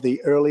one of the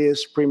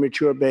earliest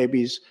premature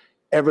babies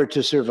ever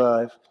to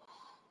survive.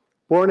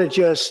 Born at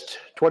just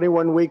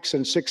 21 weeks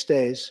and 6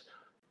 days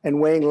and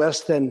weighing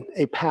less than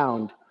a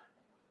pound,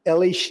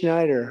 Ellie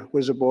Schneider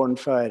was a born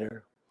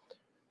fighter.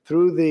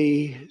 Through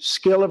the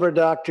skill of her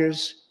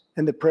doctors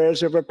and the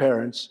prayers of her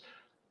parents,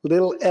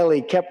 little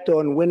Ellie kept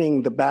on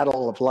winning the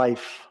battle of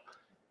life.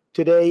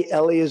 Today,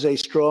 Ellie is a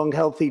strong,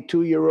 healthy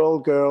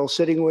 2-year-old girl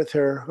sitting with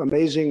her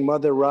amazing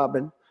mother,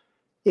 Robin.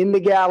 In the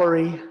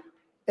gallery,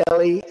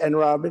 Ellie and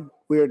Robin,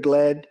 we are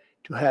glad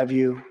to have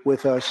you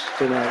with us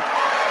tonight.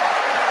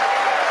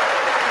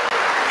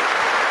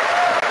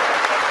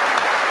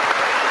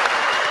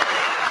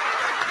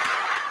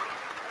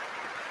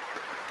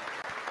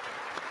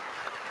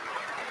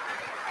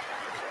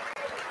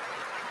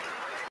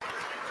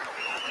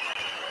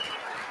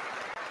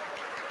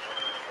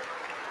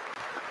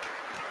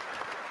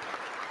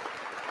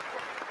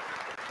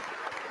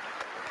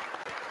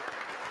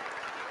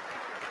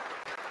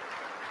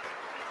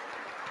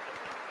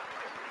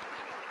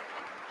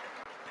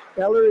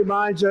 Ellie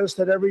reminds us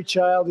that every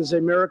child is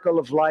a miracle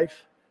of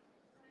life.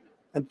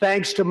 And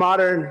thanks to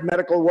modern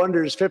medical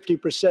wonders,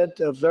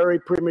 50% of very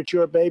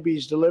premature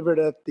babies delivered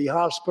at the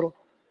hospital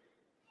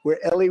where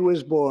Ellie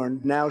was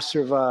born now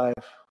survive.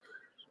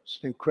 It's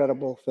an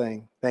incredible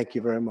thing. Thank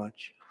you very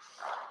much.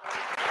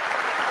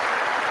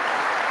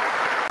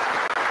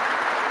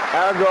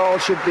 Our goal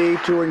should be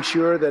to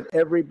ensure that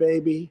every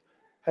baby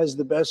has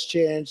the best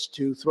chance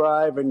to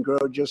thrive and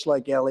grow just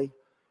like Ellie.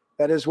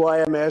 That is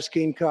why I'm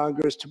asking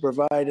Congress to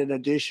provide an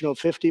additional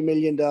 $50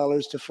 million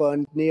to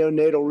fund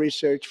neonatal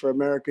research for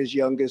America's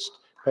youngest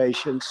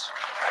patients.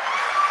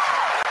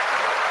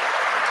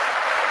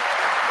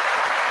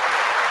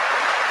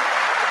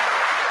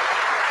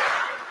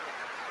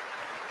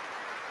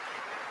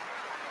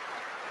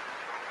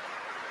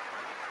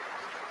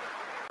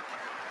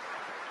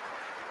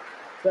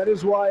 That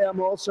is why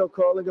I'm also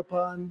calling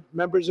upon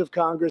members of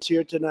Congress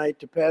here tonight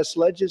to pass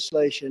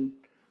legislation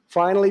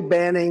finally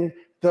banning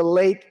the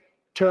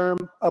late-term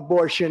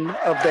abortion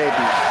of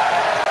babies.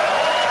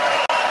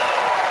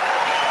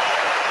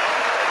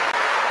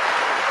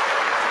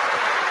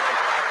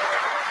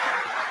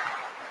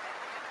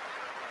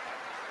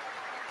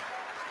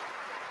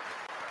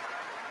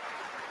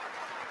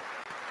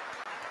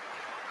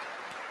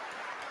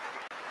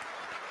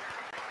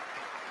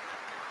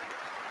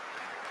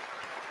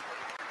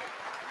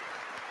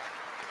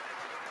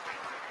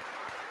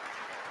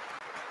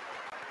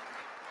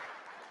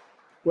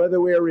 Whether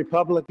we are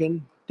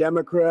Republican,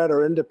 Democrat,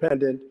 or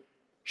Independent,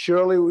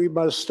 surely we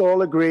must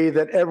all agree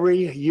that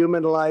every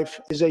human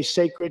life is a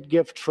sacred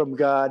gift from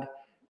God.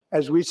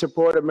 As we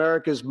support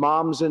America's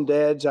moms and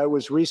dads, I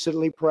was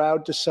recently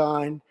proud to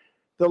sign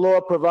the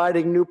law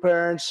providing new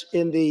parents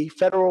in the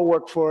federal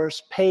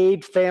workforce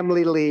paid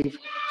family leave,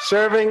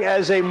 serving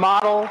as a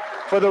model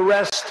for the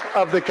rest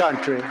of the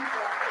country.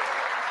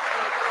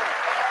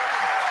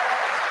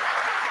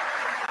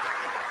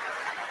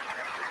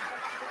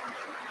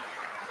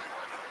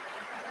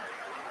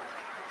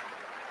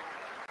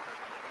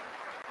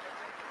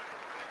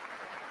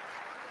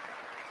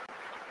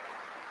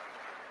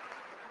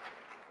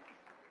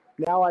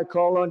 Now I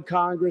call on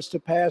Congress to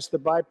pass the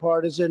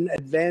bipartisan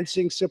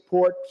Advancing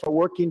Support for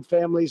Working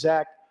Families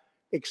Act,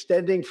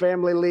 extending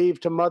family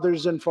leave to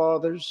mothers and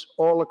fathers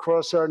all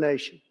across our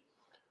nation.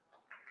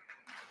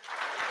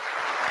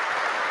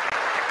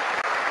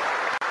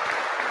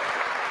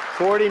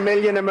 $40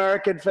 million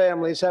American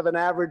families have an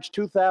average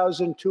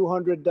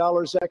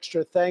 $2,200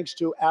 extra thanks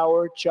to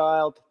our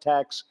child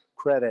tax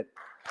credit.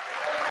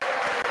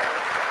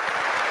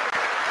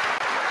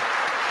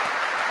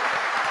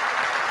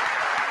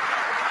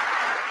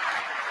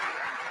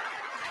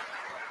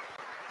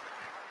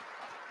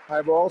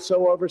 I've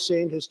also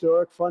overseen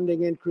historic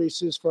funding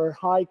increases for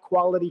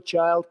high-quality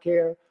child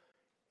care,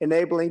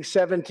 enabling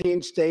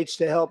 17 states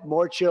to help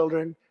more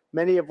children,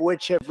 many of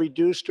which have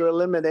reduced or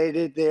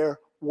eliminated their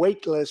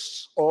wait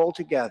lists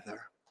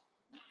altogether.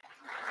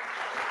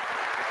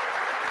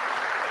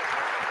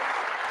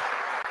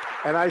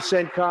 And I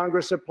sent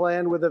Congress a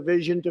plan with a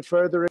vision to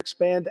further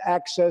expand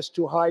access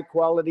to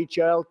high-quality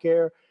child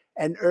care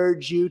and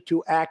urge you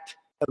to act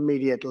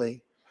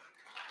immediately.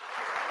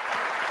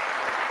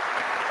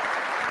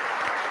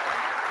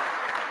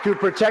 To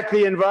protect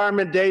the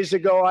environment, days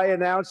ago, I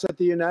announced that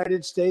the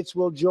United States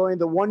will join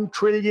the 1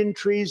 Trillion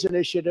Trees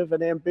Initiative,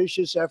 an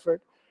ambitious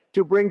effort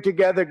to bring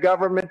together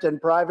government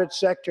and private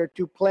sector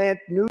to plant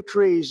new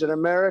trees in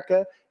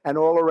America and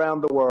all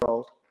around the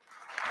world.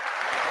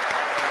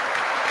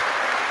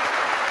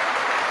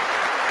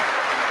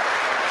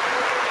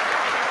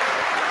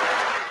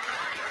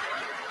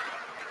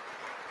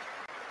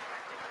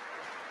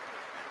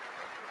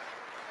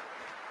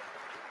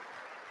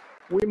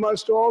 We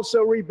must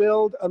also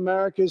rebuild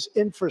America's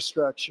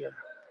infrastructure.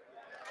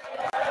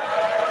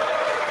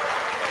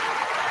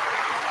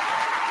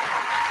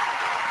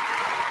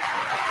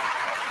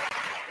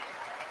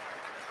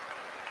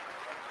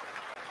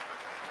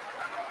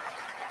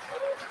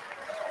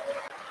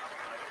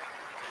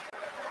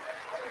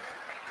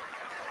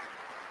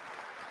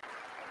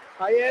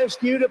 I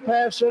ask you to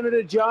pass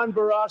Senator John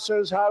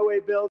Barrasso's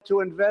highway bill to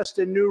invest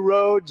in new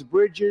roads,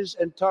 bridges,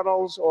 and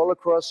tunnels all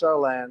across our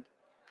land.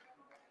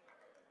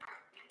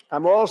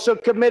 I'm also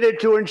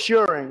committed to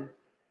ensuring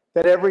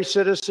that every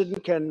citizen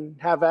can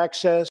have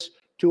access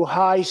to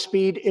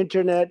high-speed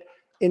internet,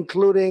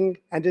 including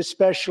and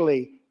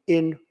especially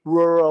in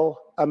rural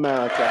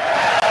America.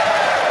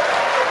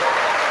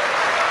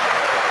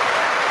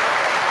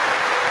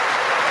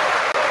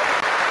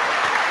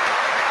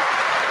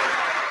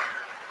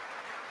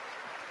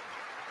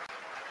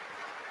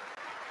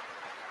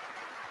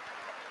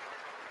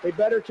 A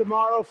better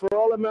tomorrow for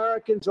all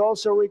Americans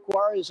also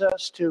requires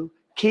us to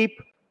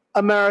keep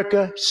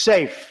America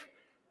safe.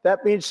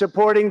 That means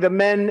supporting the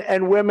men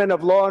and women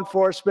of law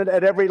enforcement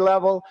at every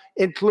level,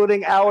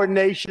 including our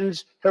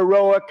nation's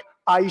heroic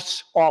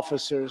ICE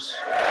officers.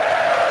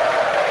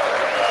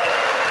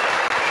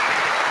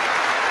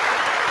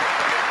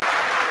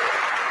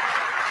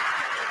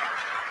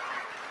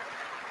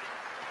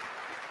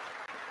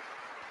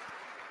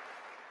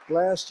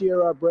 Last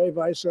year, our brave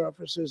ICE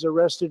officers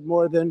arrested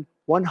more than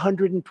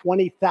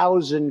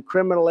 120,000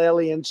 criminal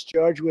aliens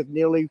charged with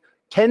nearly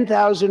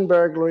 10,000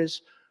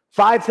 burglaries,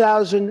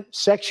 5,000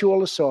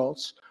 sexual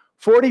assaults,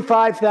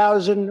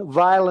 45,000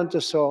 violent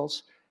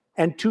assaults,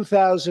 and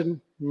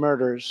 2,000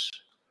 murders.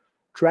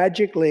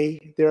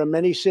 Tragically, there are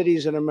many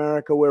cities in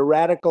America where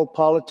radical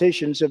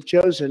politicians have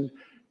chosen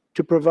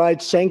to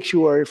provide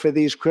sanctuary for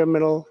these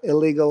criminal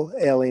illegal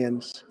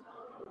aliens.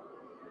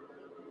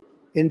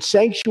 In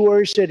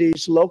sanctuary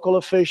cities, local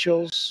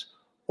officials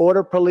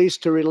order police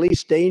to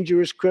release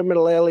dangerous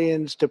criminal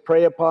aliens to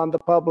prey upon the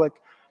public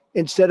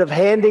instead of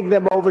handing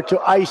them over to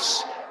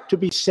ICE to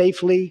be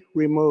safely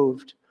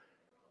removed.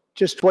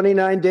 Just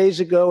 29 days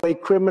ago, a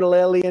criminal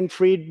alien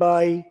freed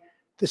by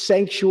the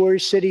sanctuary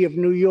city of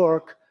New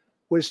York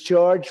was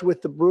charged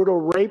with the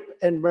brutal rape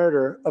and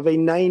murder of a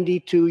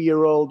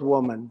 92-year-old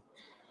woman.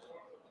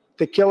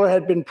 The killer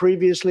had been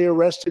previously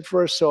arrested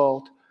for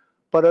assault,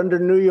 but under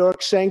New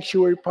York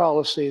sanctuary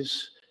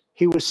policies,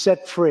 he was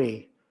set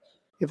free.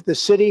 If the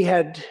city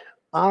had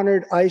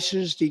honored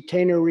ICE's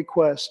detainer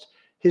request,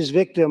 his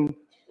victim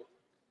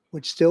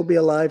would still be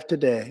alive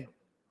today.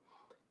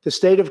 The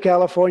state of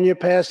California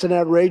passed an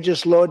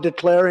outrageous law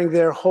declaring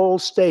their whole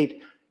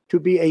state to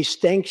be a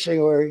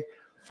sanctuary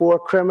for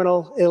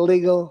criminal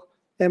illegal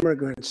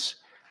immigrants,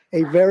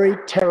 a very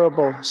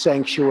terrible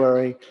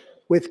sanctuary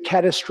with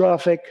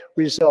catastrophic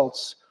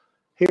results.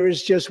 Here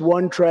is just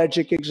one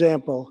tragic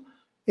example.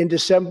 In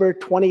December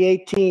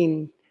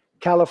 2018,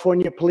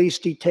 California police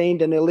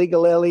detained an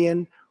illegal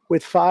alien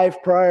with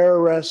 5 prior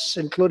arrests,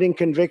 including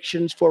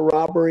convictions for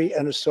robbery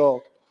and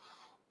assault.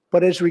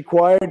 But as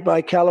required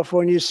by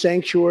California's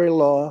sanctuary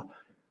law,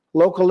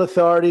 local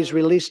authorities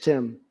released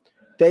him.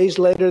 Days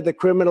later, the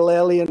criminal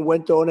alien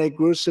went on a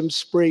gruesome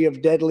spree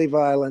of deadly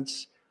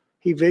violence.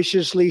 He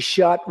viciously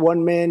shot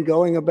one man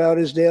going about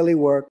his daily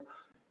work.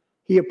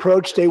 He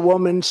approached a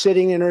woman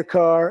sitting in her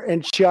car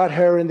and shot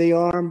her in the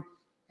arm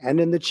and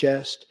in the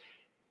chest.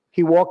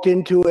 He walked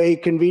into a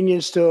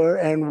convenience store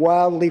and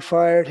wildly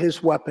fired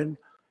his weapon.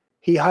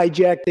 He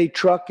hijacked a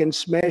truck and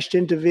smashed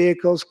into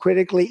vehicles,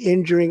 critically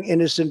injuring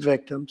innocent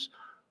victims.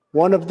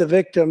 One of the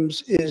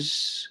victims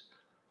is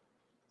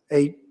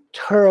a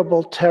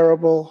terrible,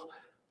 terrible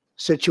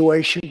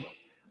situation.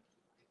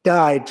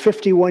 Died,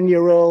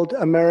 51-year-old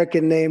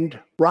American named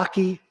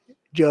Rocky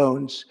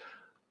Jones.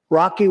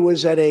 Rocky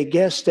was at a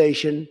gas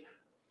station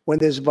when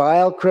this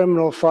vile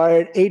criminal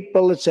fired 8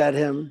 bullets at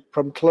him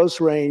from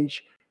close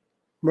range,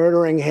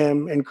 murdering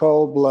him in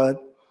cold blood.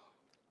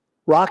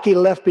 Rocky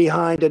left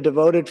behind a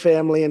devoted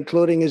family,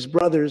 including his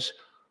brothers,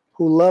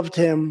 who loved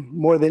him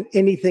more than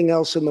anything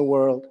else in the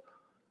world.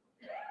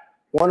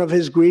 One of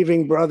his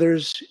grieving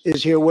brothers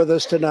is here with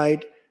us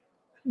tonight.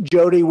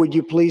 Jody, would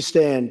you please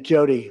stand?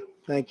 Jody,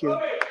 thank you.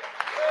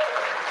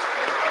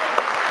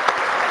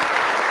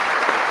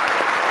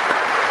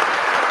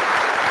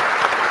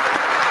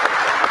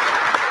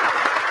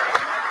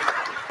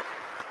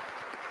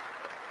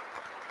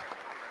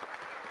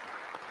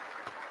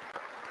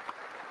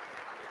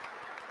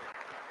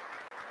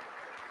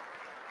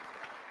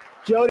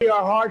 Jody,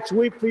 our hearts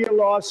weep for your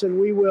loss, and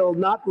we will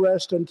not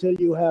rest until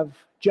you have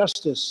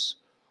justice.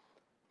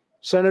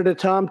 Senator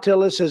Tom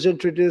Tillis has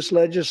introduced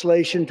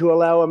legislation to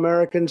allow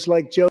Americans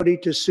like Jody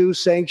to sue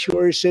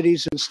sanctuary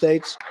cities and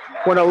states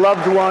when a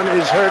loved one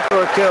is hurt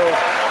or killed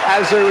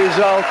as a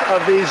result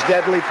of these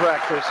deadly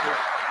practices.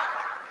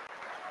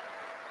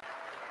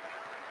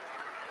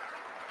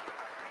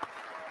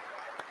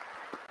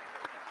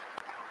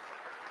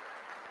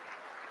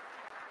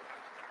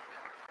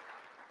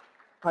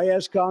 I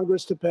ask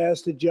Congress to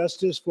pass the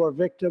Justice for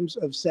Victims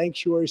of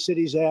Sanctuary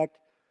Cities Act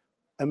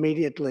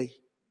immediately.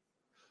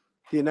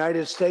 The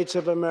United States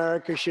of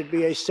America should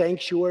be a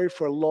sanctuary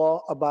for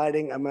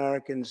law-abiding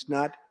Americans,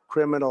 not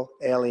criminal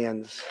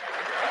aliens.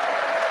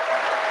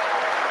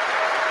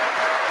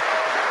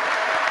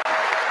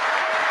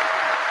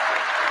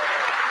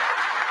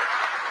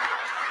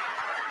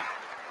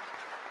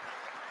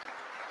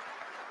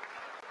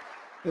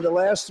 In the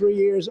last 3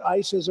 years,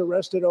 ICE has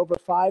arrested over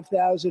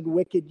 5,000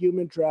 wicked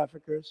human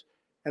traffickers,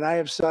 and I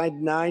have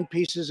signed 9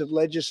 pieces of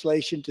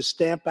legislation to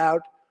stamp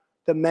out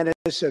the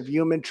menace of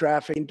human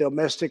trafficking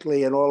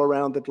domestically and all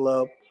around the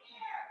globe.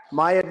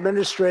 My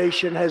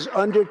administration has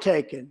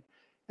undertaken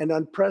an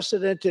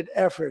unprecedented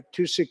effort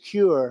to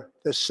secure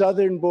the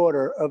southern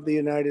border of the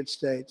United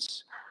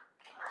States.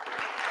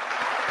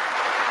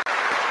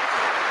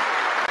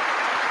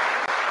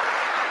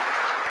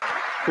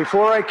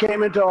 Before I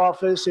came into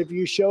office, if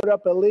you showed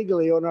up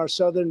illegally on our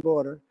southern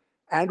border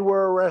and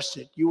were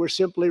arrested, you were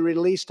simply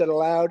released and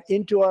allowed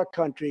into our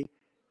country,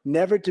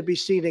 never to be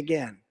seen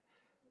again.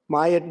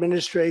 My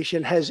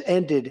administration has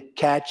ended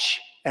catch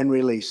and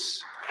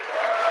release.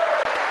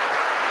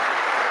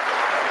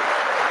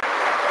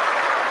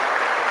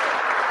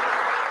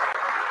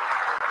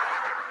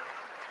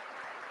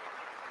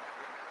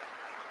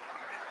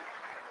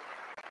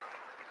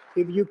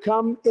 If you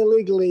come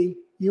illegally,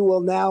 you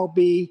will now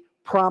be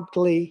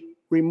promptly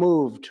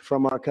removed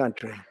from our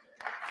country.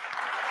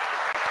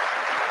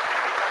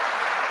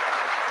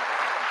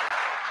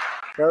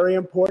 Very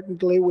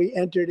importantly, we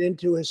entered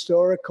into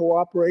historic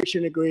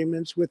cooperation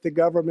agreements with the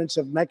governments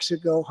of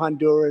Mexico,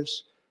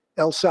 Honduras,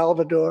 El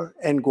Salvador,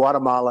 and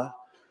Guatemala.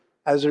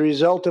 As a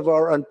result of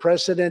our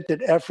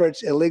unprecedented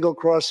efforts, illegal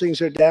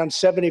crossings are down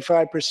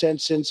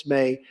 75% since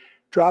May,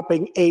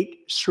 dropping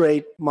 8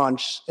 straight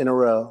months in a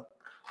row.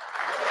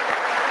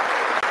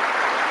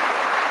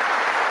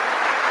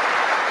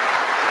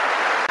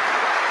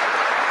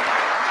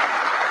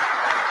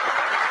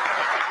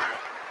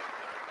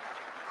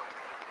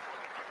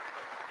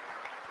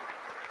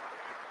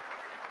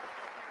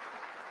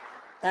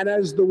 And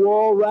as the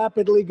wall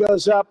rapidly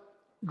goes up,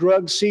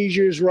 drug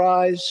seizures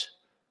rise,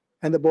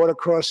 and the border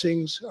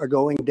crossings are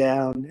going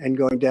down and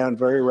going down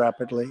very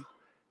rapidly.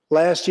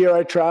 Last year,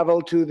 I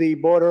traveled to the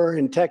border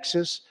in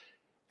Texas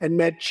and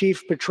met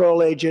Chief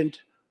Patrol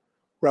Agent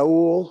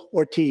Raul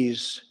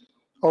Ortiz.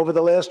 Over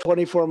the last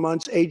 24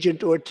 months,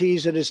 Agent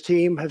Ortiz and his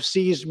team have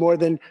seized more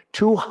than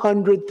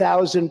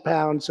 200,000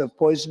 pounds of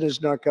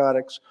poisonous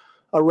narcotics,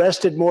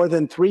 arrested more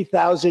than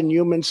 3,000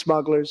 human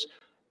smugglers,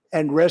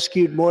 and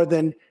rescued more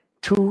than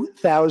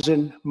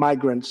 2,000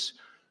 migrants.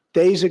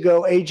 Days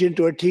ago,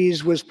 Agent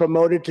Ortiz was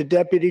promoted to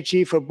Deputy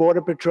Chief of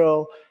Border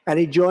Patrol, and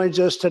he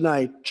joins us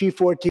tonight. Chief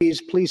Ortiz,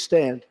 please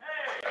stand.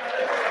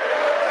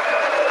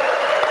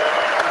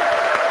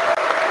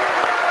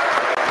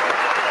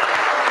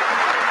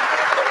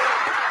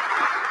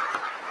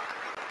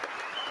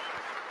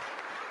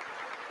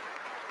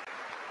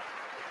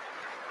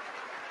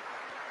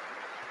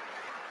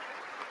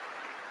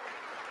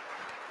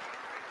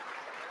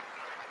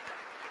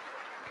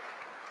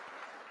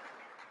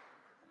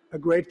 A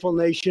grateful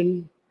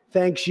nation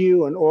thanks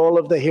you and all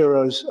of the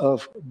heroes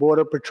of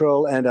Border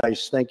Patrol and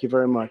ICE. Thank you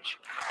very much.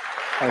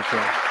 Thank you.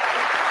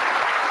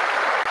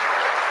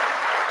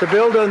 To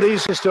build on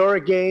these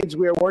historic gains,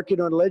 we are working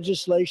on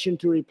legislation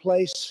to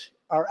replace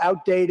our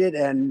outdated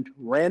and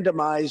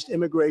randomized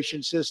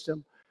immigration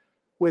system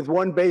with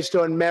one based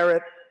on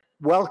merit,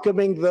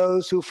 welcoming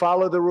those who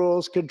follow the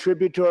rules,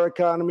 contribute to our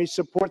economy,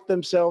 support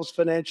themselves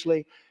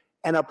financially,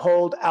 and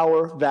uphold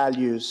our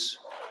values.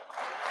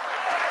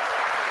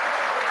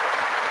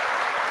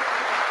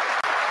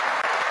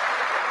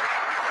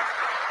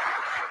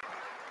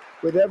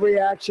 With every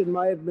action,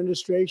 my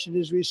administration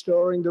is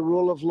restoring the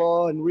rule of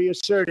law and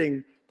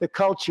reasserting the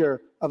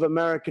culture of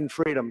American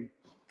freedom.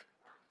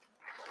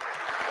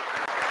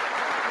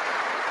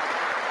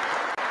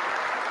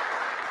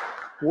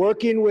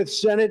 Working with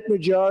Senate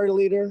Majority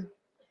Leader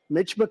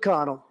Mitch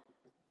McConnell,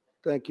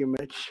 thank you,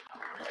 Mitch,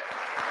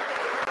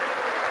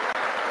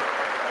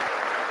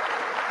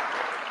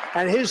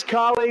 and his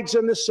colleagues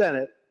in the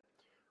Senate,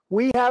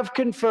 we have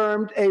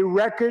confirmed a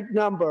record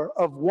number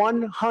of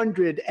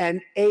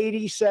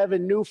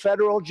 187 new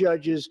federal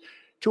judges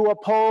to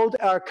uphold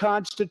our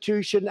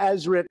Constitution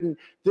as written.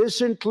 This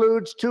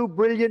includes 2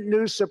 brilliant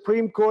new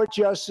Supreme Court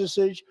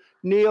justices,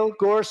 Neil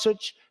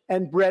Gorsuch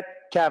and Brett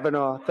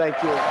Kavanaugh. Thank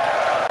you.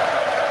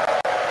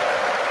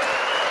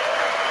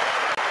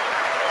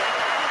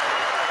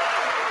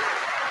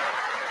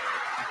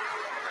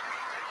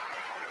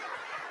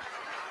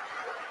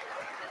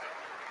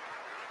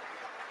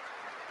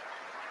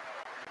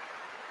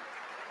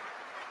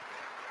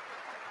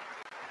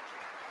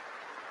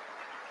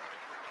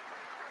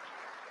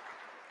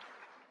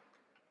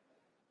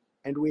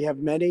 and we have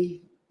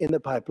many in the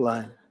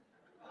pipeline.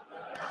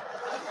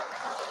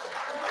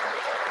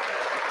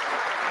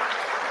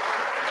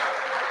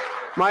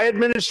 My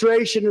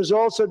administration is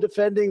also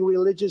defending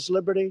religious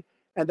liberty,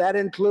 and that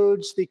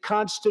includes the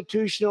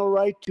constitutional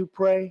right to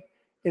pray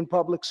in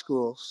public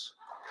schools.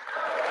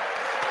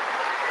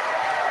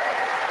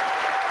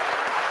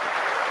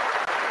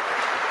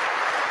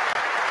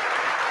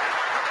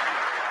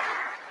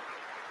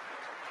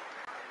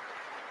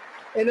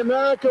 In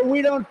America,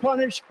 we don't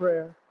punish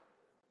prayer.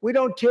 We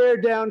don't tear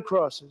down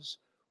crosses.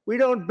 We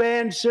don't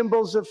ban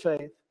symbols of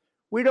faith.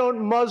 We don't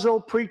muzzle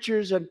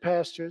preachers and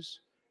pastors.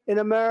 In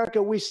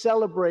America, we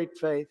celebrate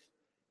faith.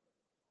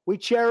 We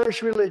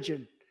cherish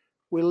religion.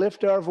 We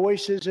lift our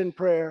voices in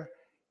prayer,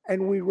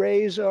 and we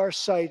raise our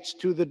sights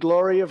to the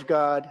glory of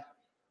God.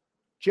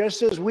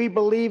 Just as we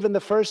believe in the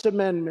First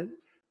Amendment,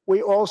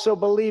 we also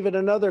believe in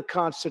another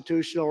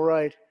constitutional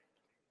right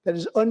that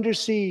is under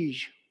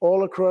siege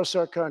all across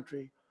our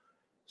country.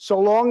 So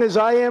long as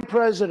I am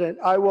president,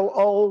 I will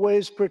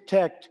always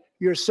protect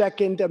your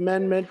Second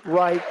Amendment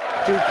right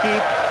to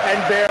keep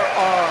and bear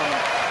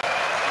arms.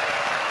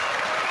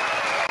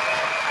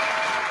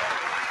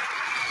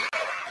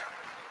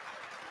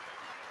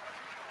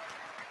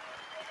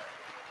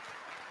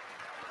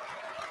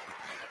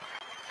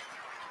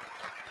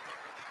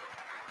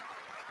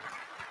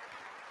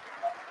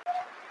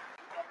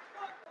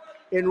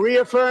 In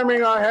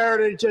reaffirming our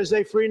heritage as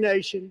a free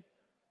nation,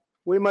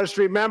 we must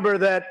remember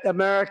that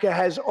America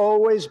has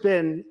always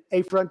been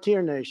a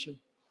frontier nation.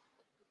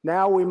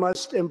 Now we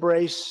must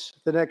embrace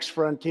the next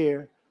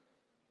frontier,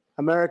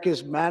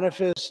 America's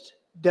manifest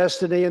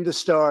destiny in the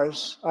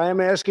stars. I am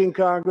asking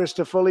Congress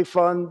to fully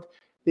fund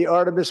the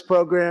Artemis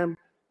program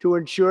to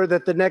ensure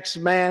that the next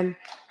man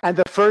and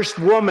the first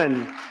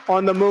woman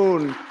on the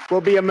moon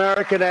will be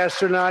American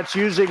astronauts,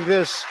 using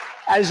this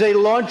as a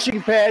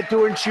launching pad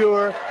to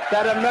ensure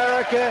that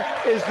America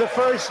is the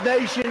first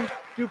nation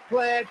to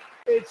plant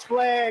its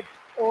flag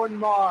on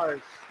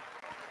Mars.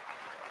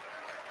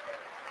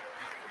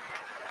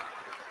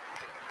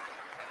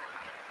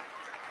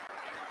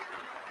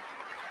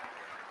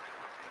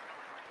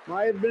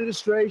 My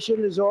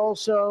administration is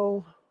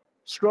also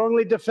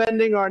strongly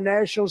defending our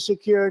national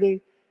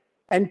security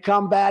and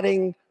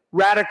combating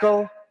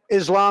radical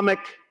Islamic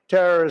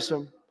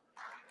terrorism.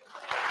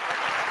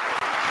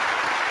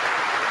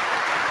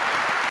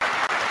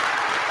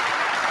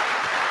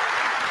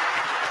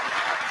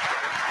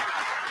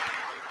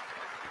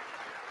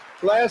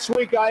 Last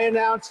week, I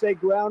announced a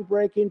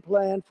groundbreaking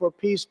plan for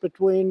peace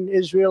between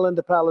Israel and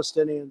the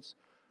Palestinians.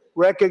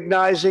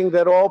 Recognizing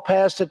that all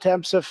past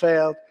attempts have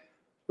failed,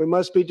 we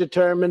must be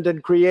determined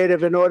and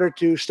creative in order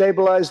to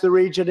stabilize the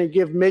region and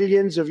give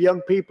millions of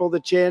young people the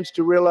chance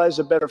to realize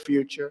a better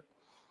future.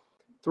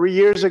 3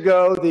 years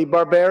ago, the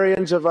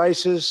barbarians of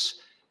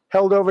ISIS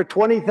held over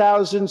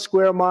 20,000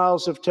 square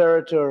miles of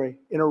territory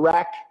in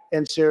Iraq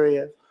and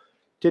Syria.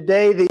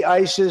 Today, the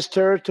ISIS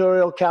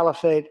territorial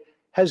caliphate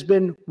has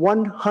been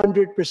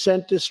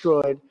 100%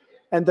 destroyed,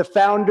 and the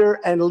founder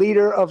and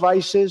leader of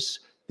ISIS,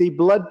 the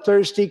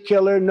bloodthirsty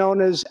killer known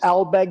as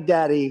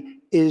al-Baghdadi,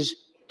 is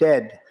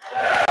dead.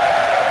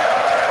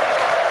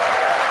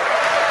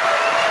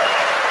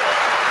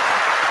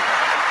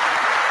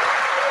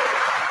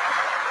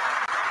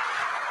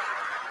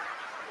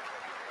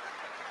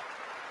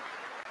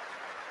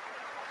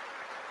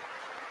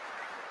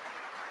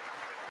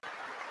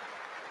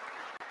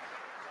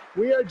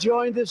 We are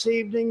joined this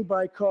evening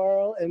by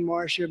Carl and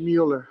Marcia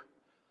Mueller.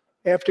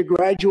 After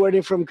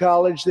graduating from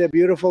college, their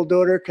beautiful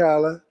daughter,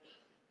 Carla,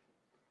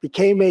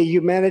 became a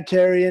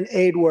humanitarian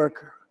aid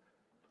worker.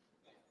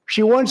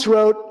 She once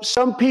wrote,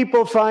 "Some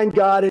people find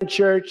God in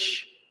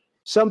church,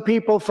 some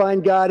people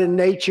find God in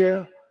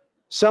nature,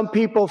 some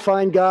people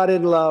find God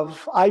in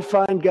love. I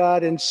find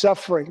God in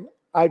suffering.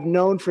 I've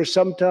known for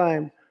some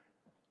time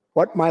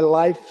what my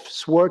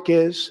life's work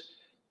is,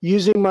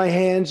 using my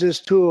hands as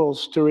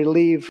tools to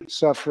relieve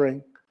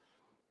suffering."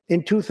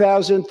 In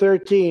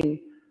 2013,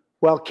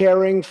 while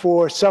caring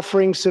for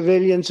suffering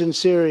civilians in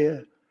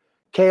Syria,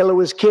 Kayla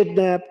was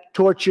kidnapped,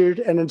 tortured,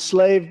 and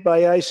enslaved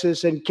by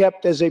ISIS and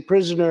kept as a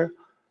prisoner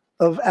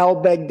of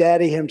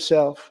al-Baghdadi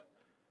himself.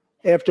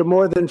 After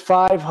more than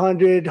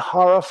 500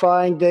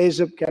 horrifying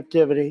days of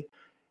captivity,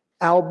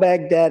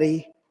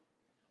 al-Baghdadi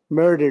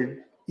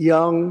murdered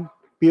young,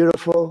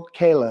 beautiful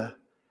Kayla.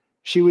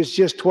 She was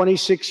just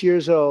 26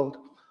 years old.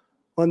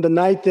 On the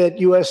night that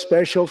U.S.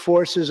 Special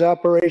Forces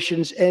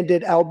operations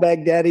ended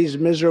al-Baghdadi's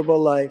miserable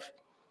life,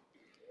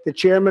 the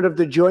chairman of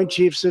the Joint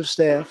Chiefs of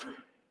Staff,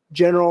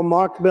 General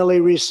Mark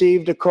Milley,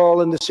 received a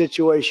call in the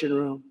Situation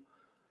Room.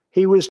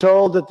 He was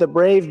told that the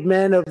brave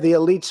men of the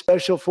elite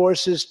Special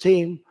Forces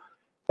team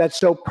that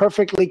so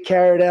perfectly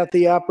carried out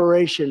the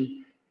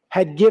operation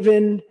had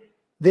given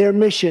their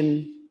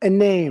mission a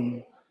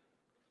name,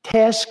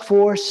 Task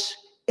Force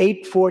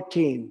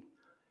 814.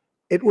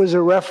 It was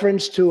a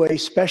reference to a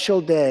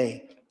special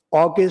day,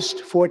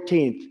 August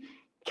 14th,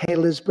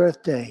 Kayla's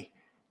birthday.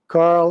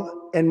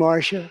 Carl and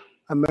Marcia,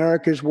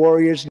 America's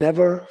warriors,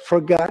 never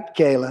forgot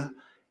Kayla,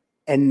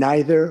 and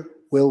neither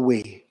will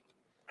we.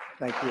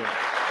 Thank you.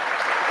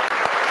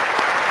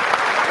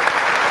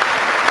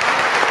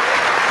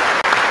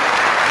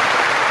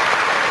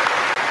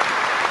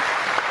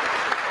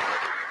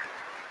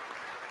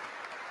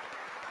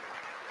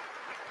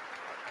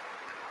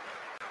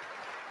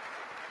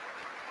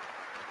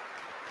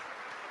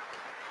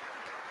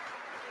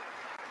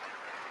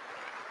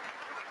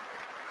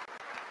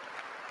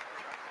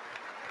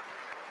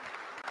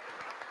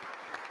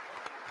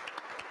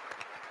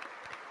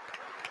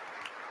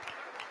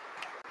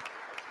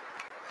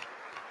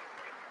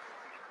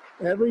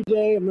 Every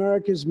day,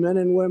 America's men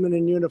and women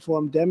in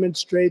uniform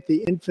demonstrate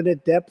the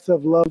infinite depth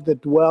of love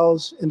that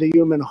dwells in the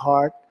human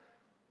heart.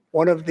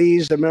 One of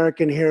these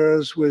American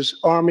heroes was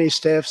Army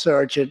Staff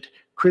Sergeant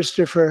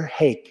Christopher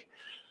Hake.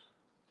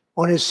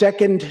 On his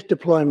second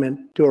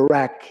deployment to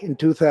Iraq in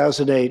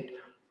 2008,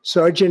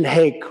 Sergeant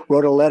Hake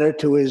wrote a letter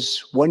to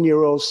his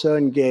one-year-old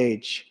son,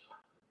 Gage.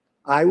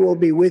 "I will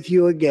be with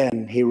you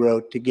again," he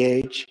wrote to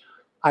Gage.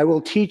 "I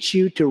will teach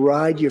you to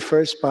ride your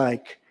first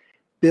bike,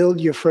 build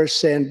your first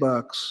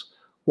sandbox,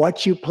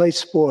 watch you play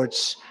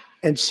sports,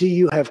 and see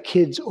you have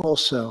kids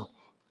also.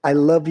 I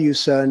love you,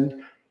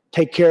 son.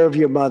 Take care of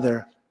your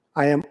mother.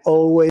 I am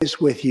always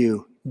with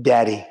you,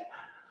 Daddy."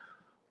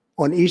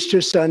 On Easter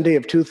Sunday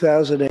of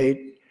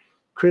 2008,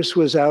 Chris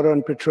was out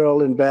on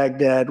patrol in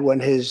Baghdad when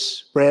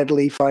his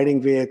Bradley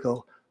fighting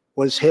vehicle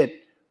was hit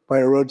by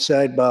a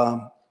roadside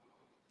bomb.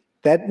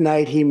 That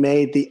night, he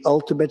made the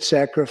ultimate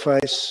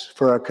sacrifice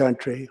for our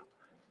country.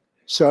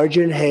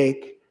 Sergeant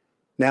Hake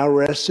now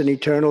rests in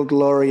eternal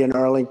glory in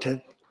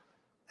Arlington,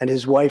 and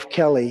his wife,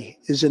 Kelly,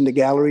 is in the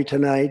gallery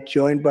tonight,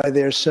 joined by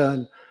their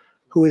son,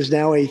 who is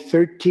now a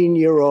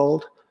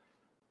 13-year-old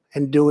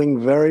and doing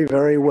very,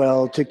 very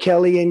well. To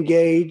Kelly and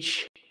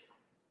Gage,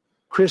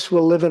 Chris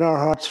will live in our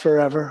hearts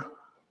forever.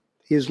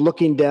 He is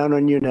looking down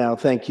on you now.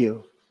 Thank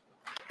you.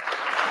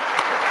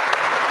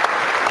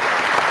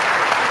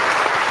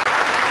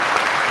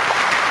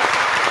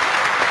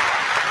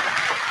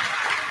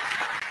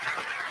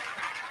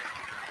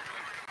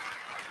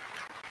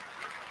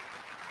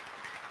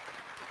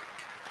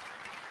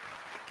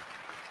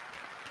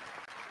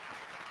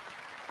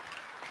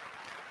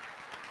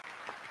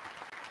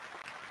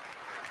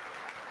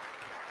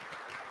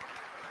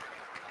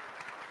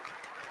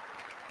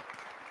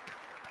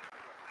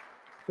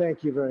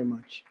 Thank you very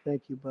much.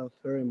 Thank you both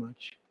very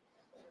much.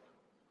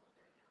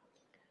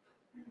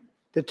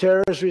 The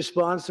terrorist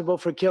responsible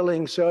for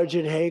killing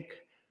Sergeant Hake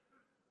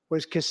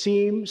was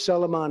Qasem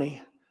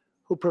Soleimani,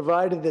 who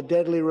provided the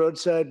deadly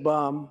roadside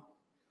bomb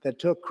that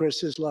took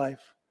Chris's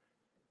life.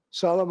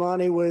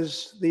 Soleimani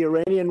was the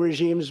Iranian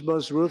regime's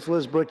most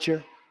ruthless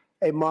butcher,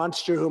 a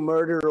monster who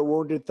murdered or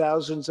wounded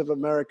thousands of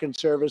American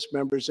service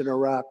members in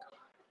Iraq.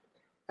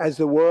 As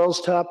the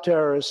world's top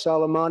terrorist,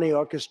 Soleimani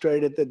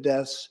orchestrated the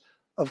deaths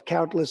of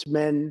countless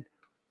men,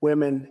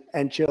 women,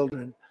 and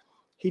children.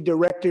 He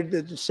directed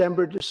the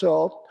December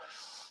assault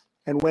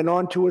and went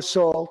on to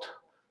assault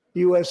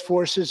U.S.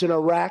 forces in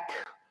Iraq,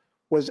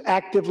 was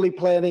actively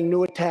planning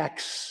new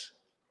attacks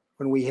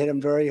when we hit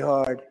him very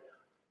hard.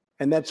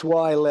 And that's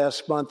why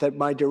last month, at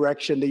my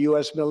direction, the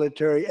U.S.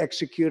 military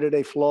executed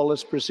a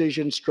flawless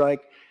precision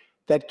strike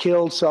that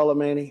killed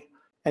Soleimani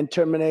and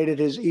terminated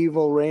his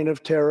evil reign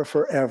of terror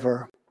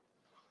forever.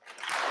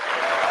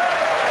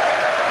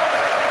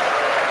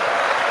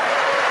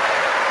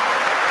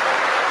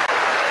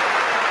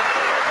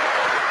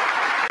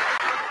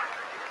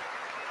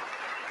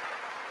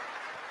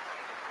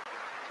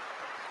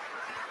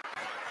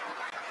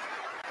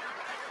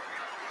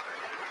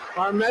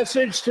 Our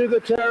message to the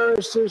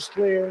terrorists is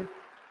clear.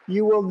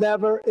 You will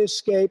never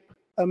escape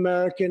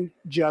American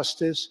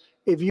justice.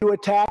 If you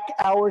attack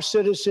our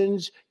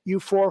citizens, you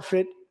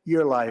forfeit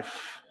your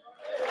life.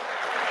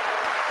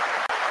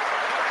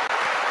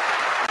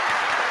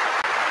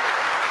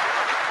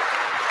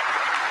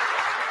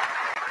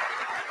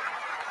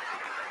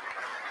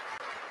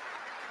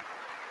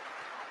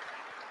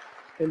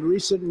 In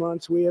recent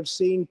months, we have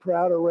seen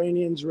proud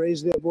Iranians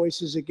raise their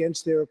voices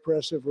against their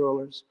oppressive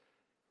rulers.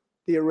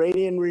 The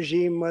Iranian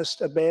regime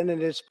must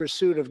abandon its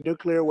pursuit of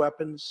nuclear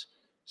weapons,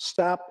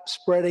 stop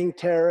spreading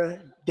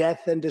terror,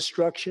 death, and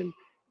destruction,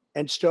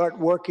 and start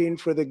working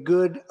for the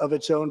good of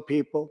its own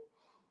people.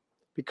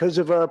 Because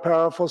of our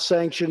powerful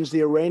sanctions,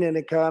 the Iranian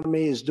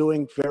economy is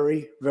doing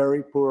very,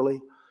 very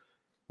poorly.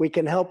 We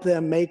can help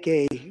them make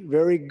a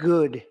very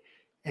good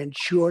and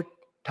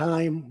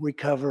short-time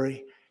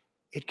recovery.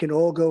 It can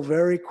all go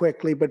very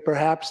quickly, but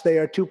perhaps they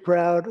are too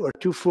proud or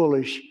too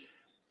foolish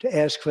to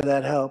ask for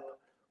that help.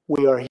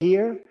 We are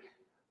here.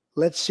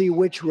 Let's see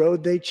which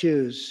road they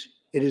choose.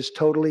 It is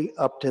totally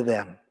up to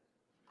them.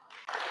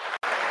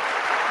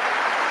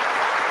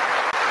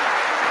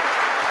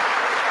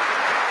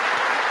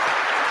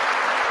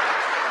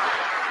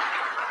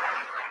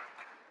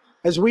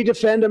 As we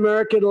defend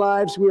American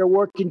lives, we are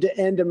working to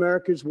end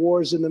America's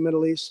wars in the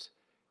Middle East.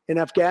 In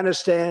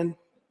Afghanistan,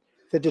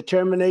 the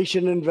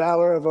determination and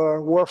valor of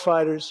our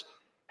warfighters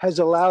has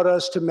allowed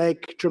us to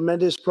make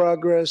tremendous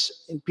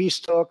progress, and peace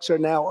talks are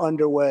now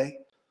underway.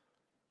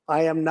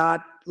 I am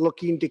not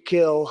looking to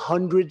kill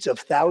hundreds of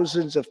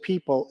thousands of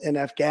people in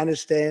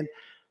Afghanistan,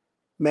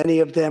 many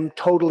of them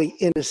totally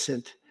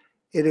innocent.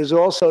 It is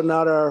also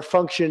not our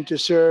function to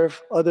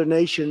serve other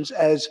nations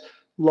as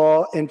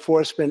law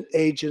enforcement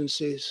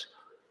agencies.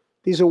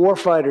 These are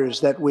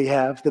warfighters that we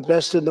have, the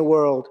best in the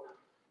world,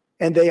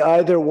 and they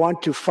either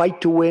want to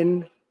fight to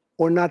win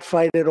or not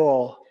fight at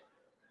all.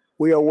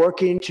 We are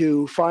working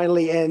to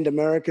finally end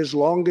America's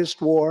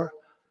longest war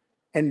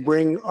and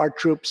bring our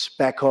troops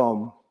back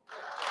home.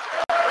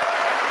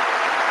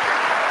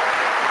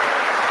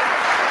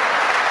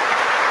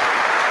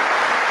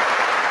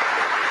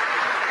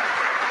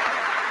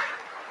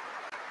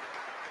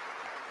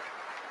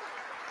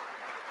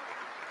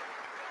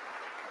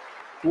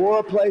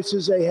 War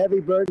places a heavy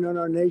burden on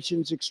our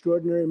nation's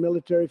extraordinary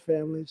military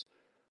families,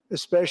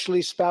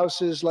 especially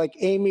spouses like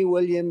Amy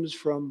Williams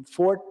from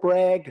Fort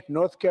Bragg,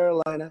 North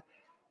Carolina,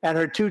 and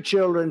her two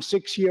children,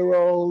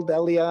 6-year-old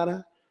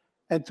Eliana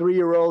and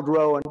 3-year-old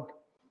Rowan.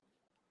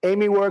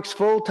 Amy works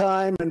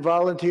full-time and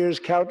volunteers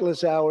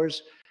countless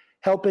hours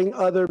helping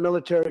other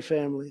military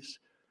families.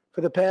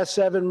 For the past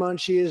 7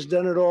 months, she has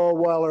done it all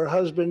while her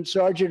husband,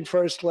 Sergeant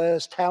First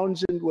Class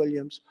Townsend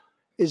Williams,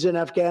 is in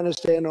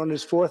Afghanistan on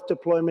his 4th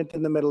deployment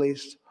in the Middle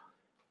East.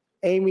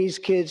 Amy's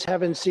kids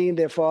haven't seen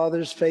their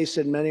father's face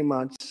in many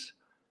months.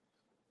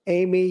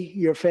 Amy,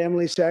 your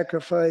family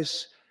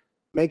sacrifice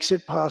makes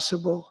it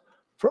possible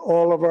for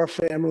all of our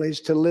families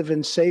to live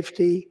in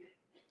safety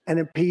and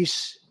in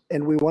peace,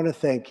 and we want to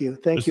thank you.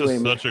 Thank you,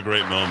 Amy. This is such a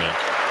great moment.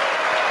 I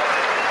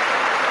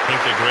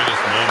think the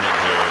greatest moment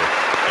here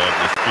of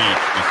the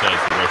speech,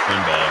 besides the Rush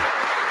Limbaugh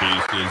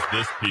piece, is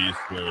this piece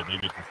where they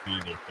get to see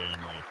their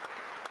family.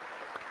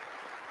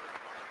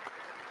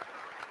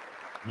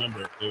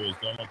 Remember, it was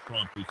Donald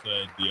Trump who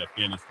said the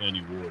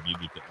Afghanistani war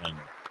needed to end.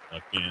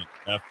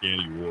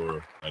 Afghani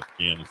war,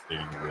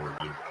 Afghanistan war.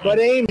 But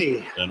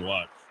Amy, then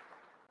watch.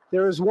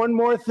 There is one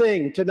more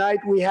thing. Tonight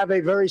we have a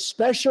very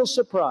special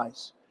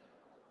surprise.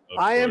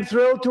 I am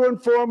thrilled to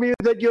inform you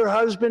that your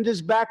husband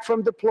is back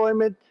from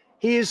deployment.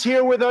 He is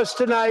here with us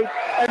tonight,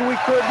 and we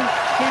couldn't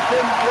keep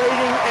him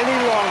waiting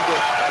any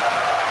longer.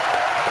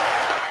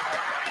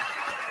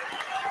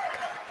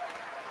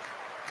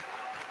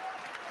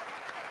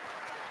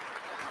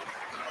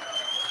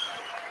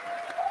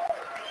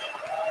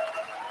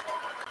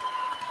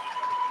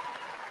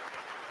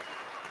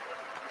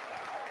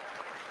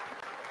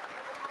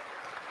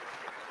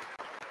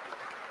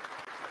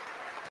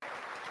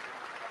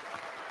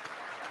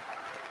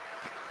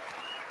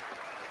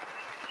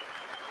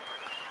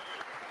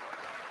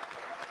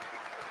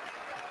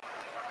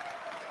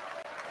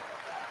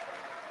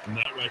 And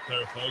that right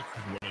there, folks,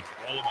 is what it's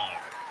all about.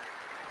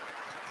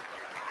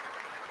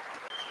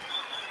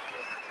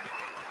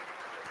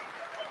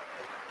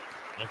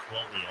 That's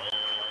what we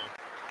all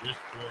wish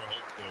for,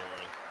 hope for.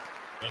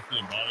 That's the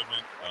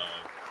embodiment of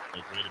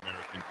the great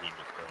American dream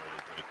as far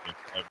as I think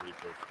every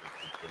person is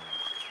concerned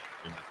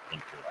in this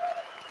country.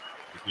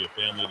 You see a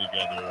family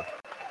together.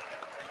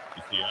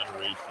 You see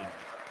adoration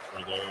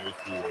for those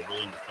who are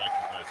willing to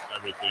sacrifice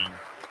everything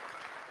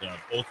to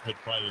have ultimate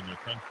pride in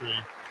their country,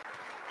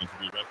 and to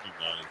be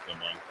recognized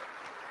among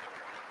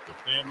their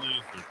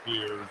families, their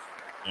peers,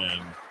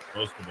 and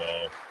most of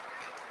all,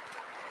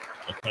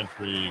 a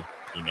country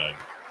united.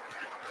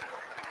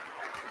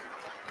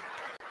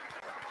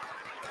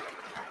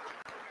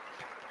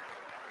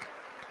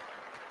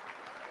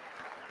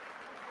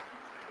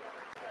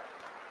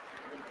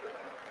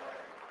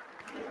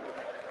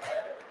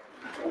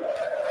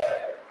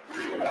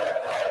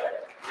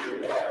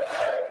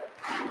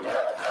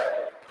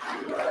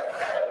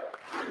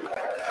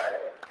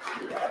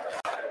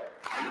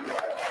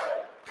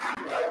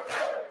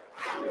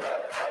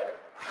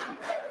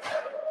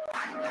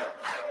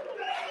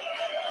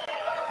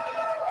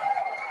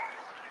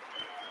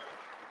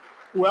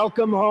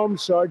 Welcome home,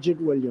 Sergeant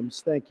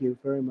Williams. Thank you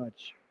very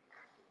much.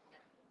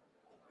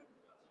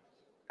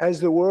 As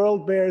the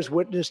world bears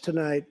witness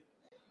tonight,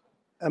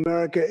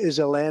 America is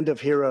a land of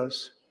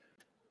heroes.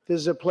 This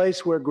is a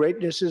place where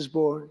greatness is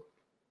born,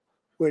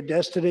 where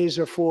destinies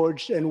are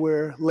forged, and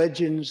where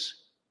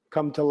legends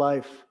come to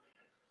life.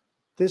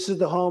 This is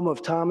the home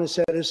of Thomas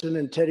Edison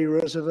and Teddy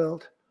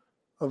Roosevelt,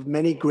 of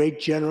many great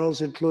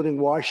generals, including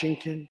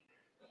Washington,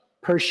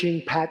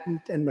 Pershing,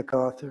 Patton, and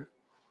MacArthur.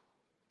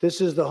 This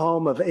is the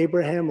home of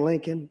Abraham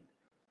Lincoln,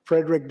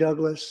 Frederick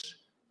Douglass,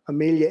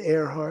 Amelia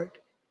Earhart,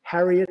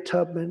 Harriet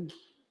Tubman,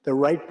 the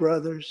Wright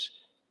brothers,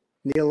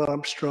 Neil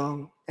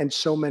Armstrong, and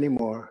so many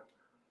more.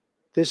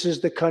 This is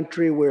the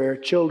country where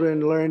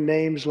children learn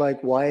names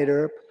like Wyatt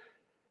Earp,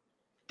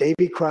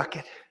 Davy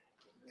Crockett,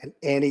 and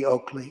Annie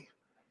Oakley.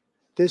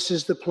 This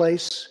is the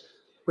place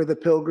where the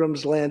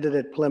Pilgrims landed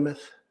at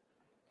Plymouth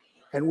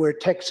and where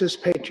Texas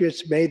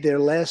patriots made their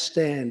last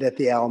stand at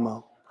the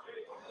Alamo.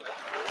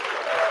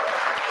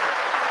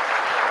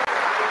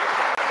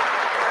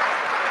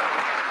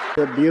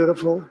 The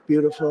beautiful,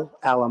 beautiful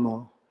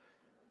Alamo.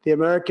 The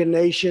American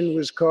nation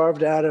was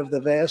carved out of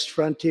the vast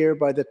frontier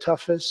by the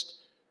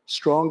toughest,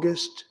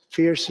 strongest,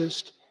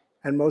 fiercest,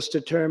 and most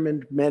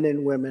determined men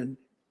and women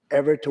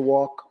ever to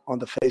walk on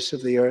the face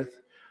of the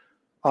earth.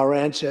 Our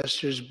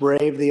ancestors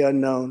braved the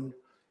unknown,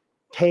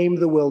 tamed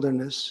the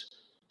wilderness,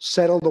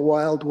 settled the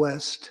Wild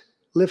West,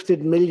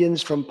 lifted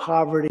millions from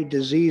poverty,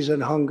 disease,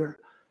 and hunger,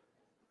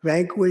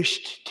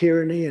 vanquished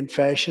tyranny and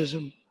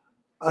fascism,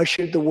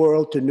 ushered the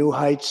world to new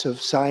heights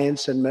of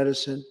science and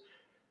medicine,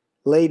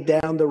 laid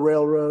down the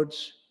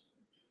railroads,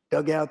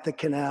 dug out the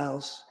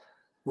canals,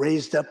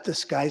 raised up the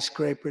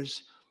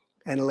skyscrapers,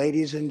 and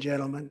ladies and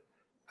gentlemen,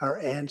 our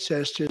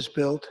ancestors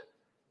built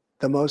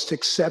the most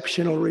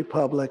exceptional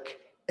republic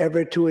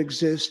ever to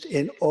exist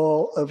in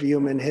all of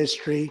human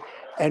history,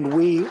 and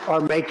we are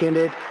making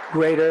it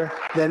greater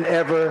than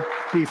ever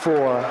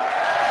before.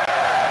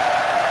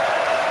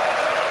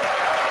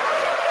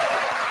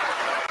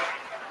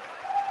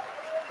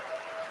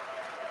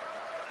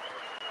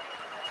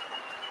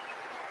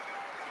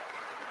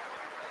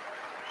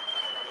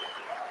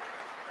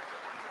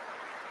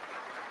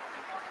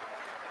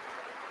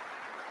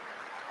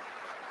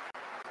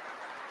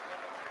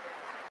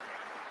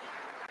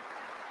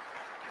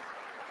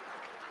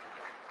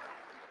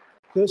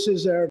 This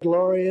is our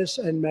glorious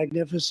and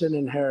magnificent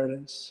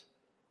inheritance.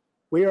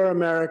 We are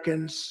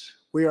Americans.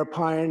 We are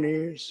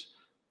pioneers.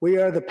 We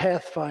are the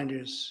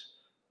pathfinders.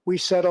 We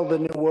settled the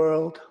new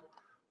world.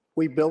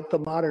 We built the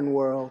modern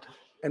world.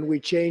 And we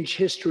changed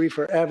history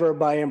forever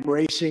by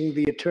embracing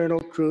the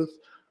eternal truth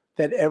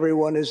that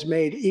everyone is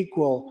made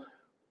equal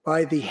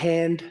by the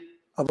hand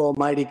of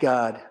Almighty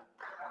God.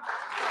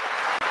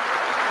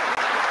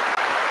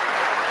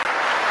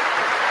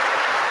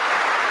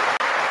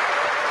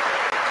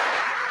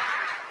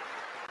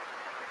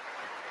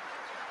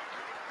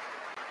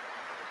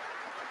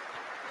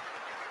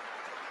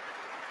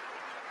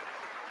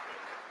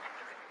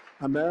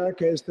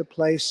 America is the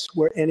place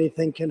where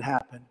anything can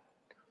happen.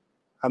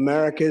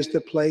 America is the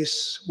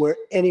place where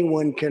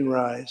anyone can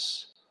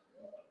rise.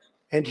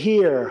 And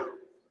here,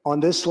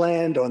 on this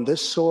land, on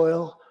this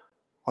soil,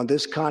 on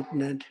this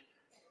continent,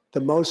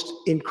 the most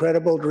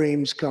incredible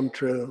dreams come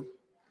true.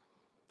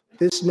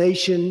 This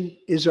nation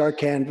is our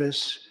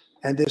canvas,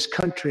 and this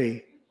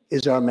country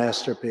is our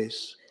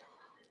masterpiece.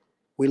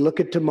 We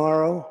look at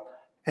tomorrow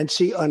and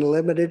see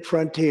unlimited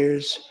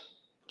frontiers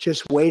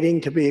just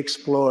waiting to be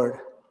explored.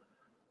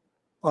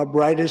 Our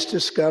brightest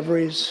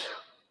discoveries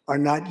are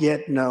not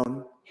yet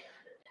known.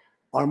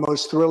 Our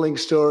most thrilling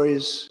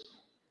stories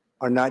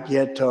are not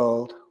yet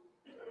told.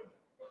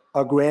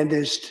 Our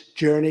grandest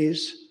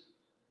journeys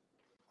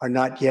are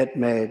not yet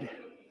made.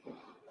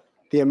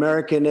 The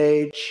American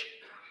age,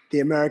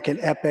 the American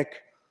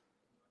epic,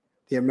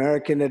 the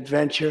American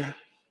adventure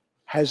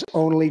has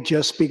only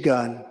just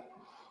begun.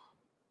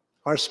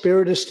 Our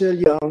spirit is still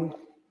young.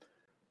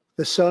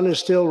 The sun is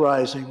still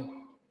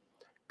rising.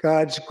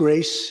 God's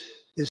grace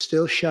is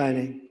still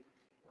shining.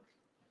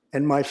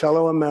 And my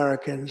fellow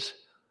Americans,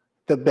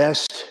 the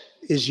best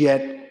is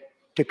yet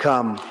to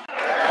come.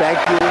 Thank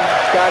you.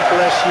 God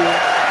bless you.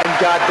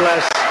 And God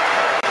bless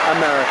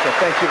America.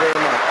 Thank you very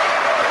much.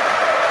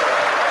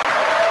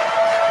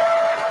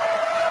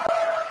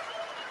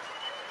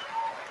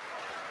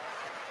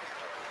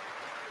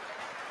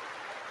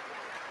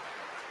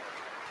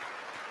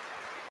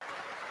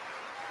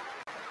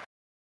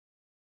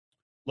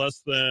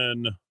 Less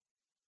than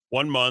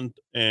 1 month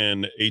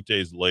and 8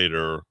 days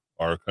later,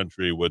 our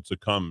country would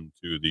succumb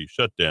to the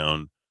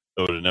shutdown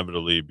that would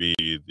inevitably be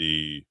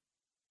the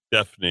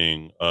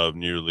deafening of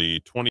nearly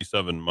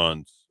 27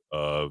 months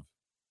of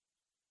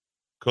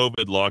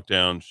COVID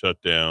lockdowns,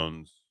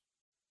 shutdowns,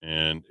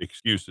 and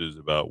excuses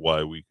about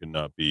why we could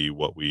not be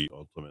what we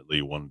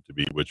ultimately wanted to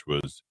be, which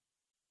was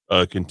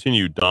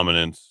continued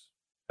dominance,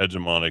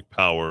 hegemonic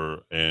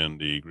power, and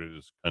the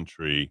greatest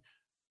country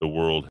the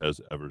world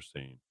has ever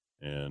seen.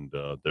 And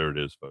there it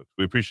is, folks.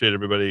 We appreciate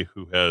everybody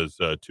who has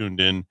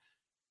tuned in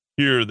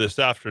here this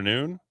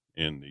afternoon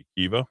in the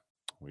Kiva.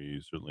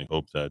 We certainly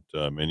hope that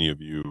many of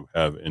you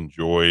have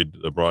enjoyed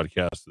the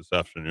broadcast this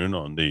afternoon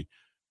on the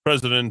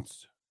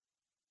President's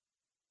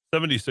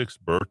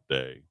 76th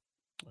birthday.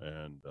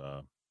 And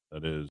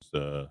that is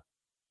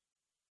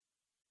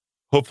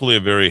hopefully a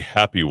very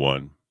happy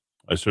one.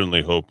 I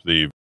certainly hope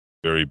the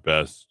very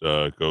best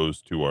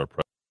goes to our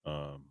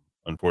president.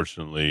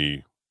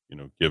 Unfortunately, you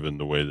know, given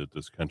the way that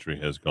this country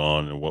has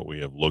gone and what we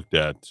have looked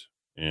at,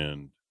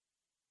 and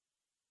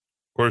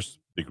of course,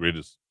 the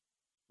greatest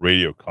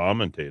radio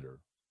commentator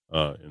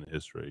in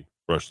history,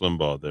 Rush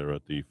Limbaugh, there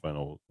at the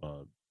final,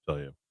 tell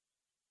you,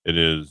 it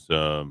is,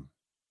 the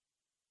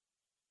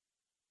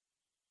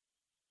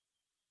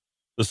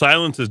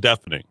silence is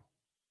deafening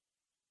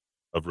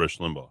of Rush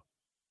Limbaugh.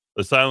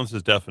 The silence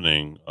is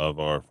deafening of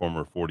our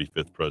former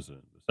 45th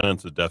president. The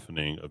silence is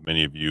deafening of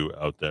many of you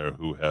out there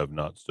who have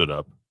not stood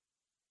up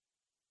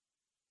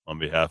on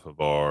behalf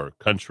of our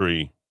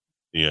country,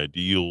 the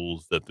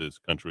ideals that this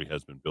country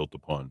has been built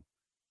upon,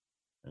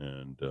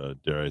 and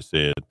dare I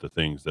say it, the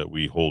things that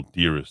we hold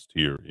dearest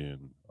here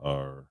in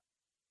our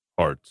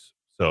hearts.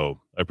 So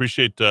I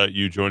appreciate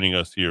you joining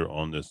us here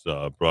on this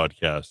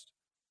broadcast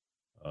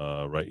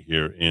right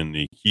here in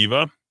the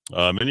Kiva.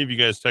 Many of you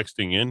guys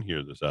texting in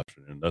here this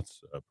afternoon.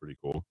 That's pretty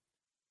cool.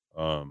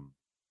 Carmen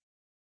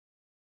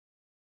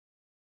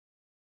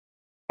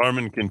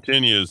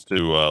continues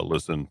to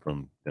listen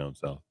from down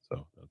south,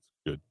 so that's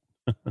good.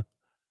 I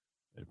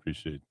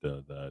appreciate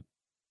that.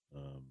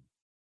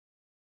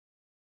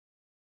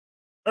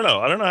 I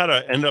don't know how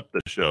to end up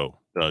the show.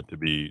 To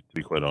be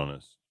quite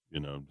honest,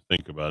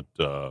 think about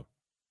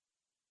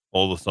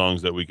all the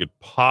songs that we could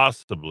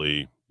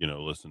possibly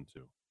listen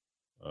to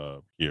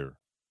here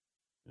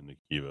in the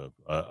Kiva.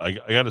 I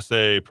got to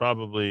say,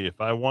 probably if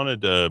I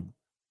wanted to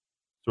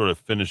sort of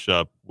finish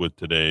up with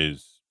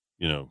today's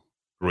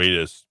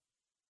greatest,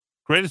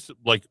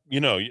 like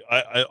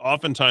I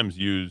oftentimes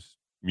use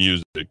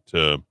music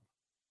to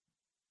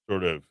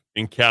sort of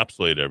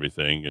encapsulate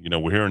everything.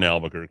 We're here in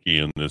Albuquerque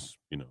in this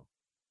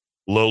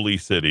lowly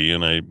city,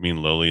 and I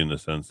mean lowly in the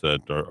sense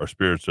that our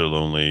spirits are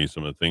lonely.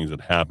 Some of the things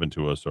that happen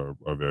to us are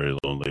very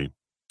lonely.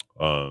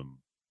 I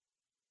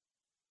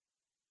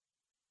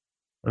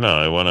don't know.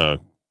 I want to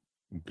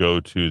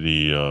go to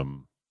the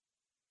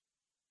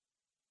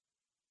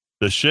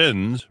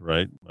Shins,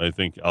 right? I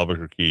think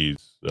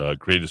Albuquerque's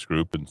greatest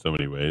group in so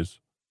many ways.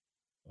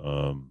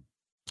 I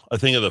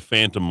think of the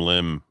Phantom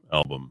Limb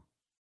album.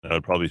 I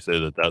would probably say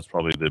that that's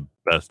probably the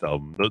best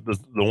album. The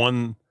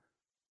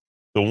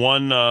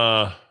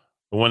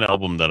one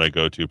album that I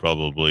go to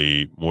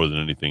probably more than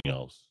anything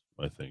else,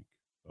 I think.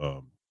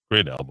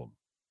 Great album.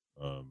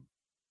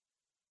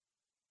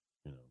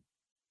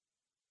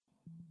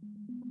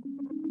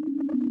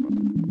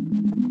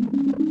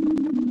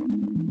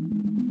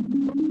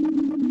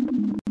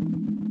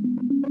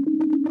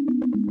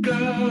 Go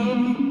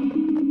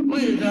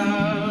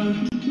without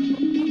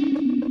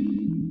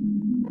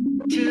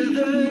till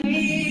the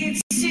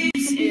need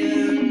seeps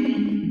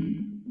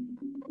in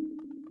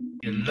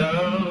your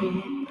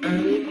love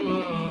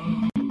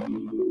anymore.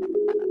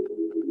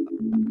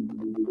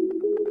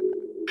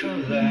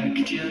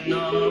 Collect your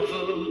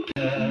novel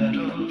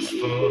petals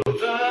for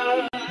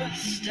the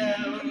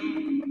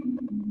stem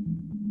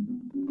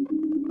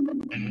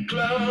and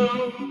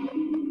glow,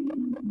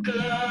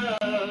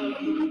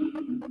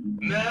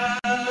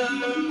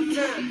 melt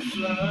and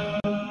flow.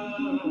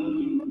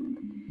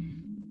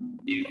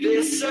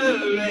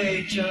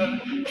 Eviscerate your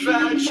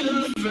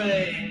fragile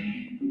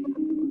frame,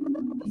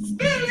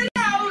 spill it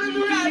out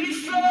in ragged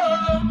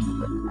flow.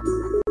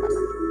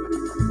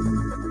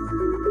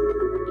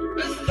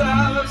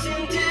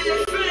 1,000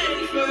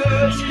 different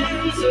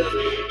versions of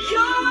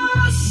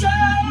yourself.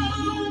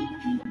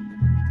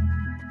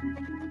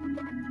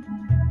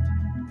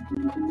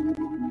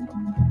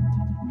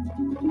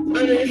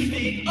 And if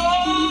the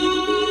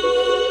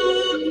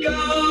old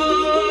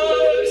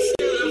guards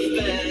still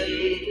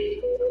offend,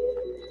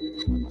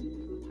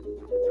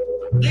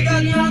 they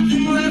got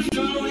nothing left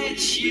on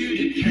which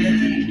you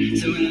depend.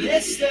 So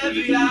enlist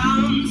every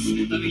ounce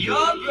of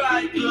your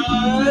bright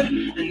blood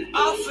and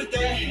off with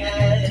their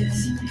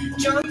heads.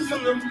 Jump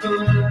from the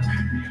book.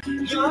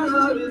 You're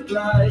not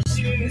obliged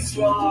to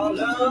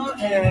swallow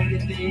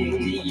anything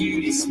that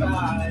you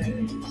despise.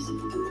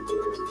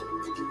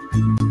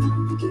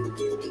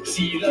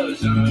 See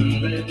those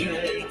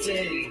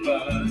unrepenting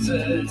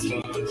buzzards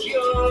want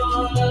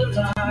your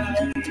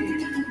life.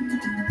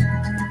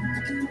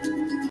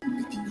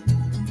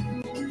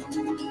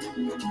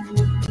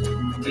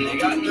 They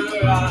got no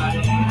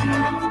right.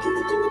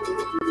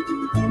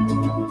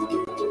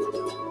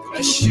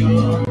 As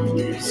sure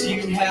as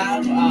you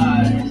have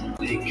eyes,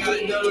 they got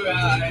no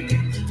right.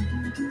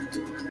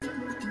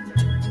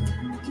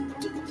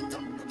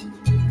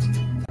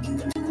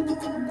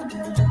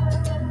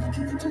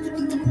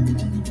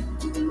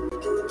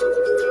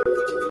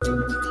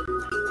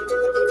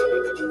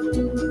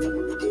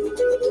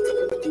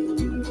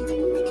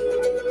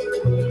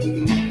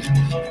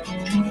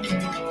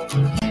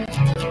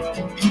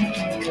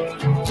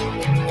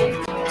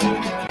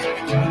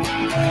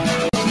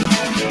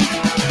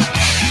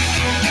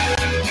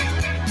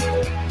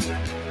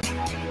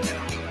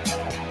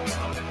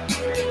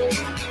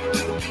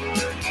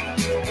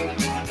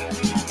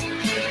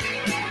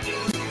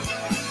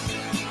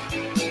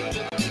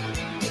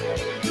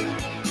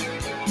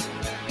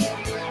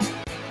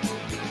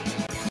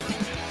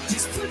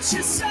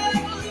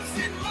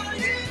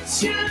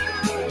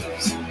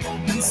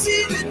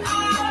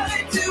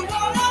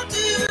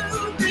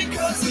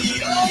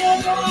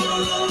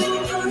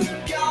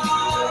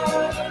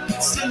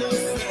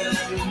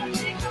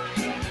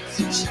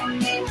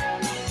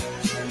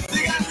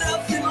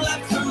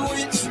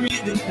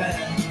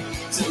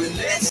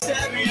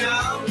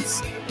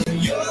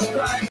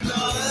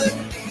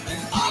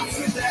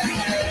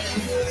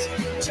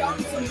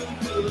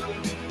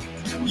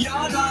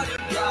 You're not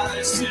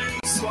obliged to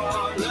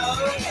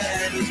swallow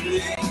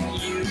anything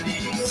you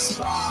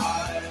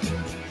despise.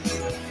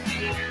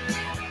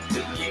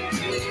 You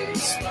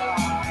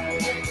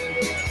despise.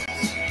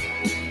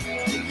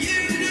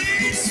 You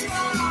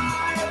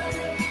despise.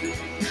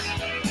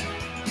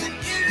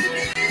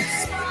 You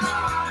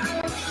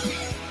despise.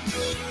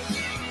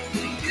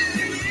 You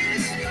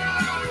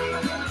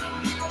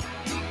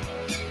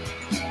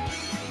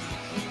despise.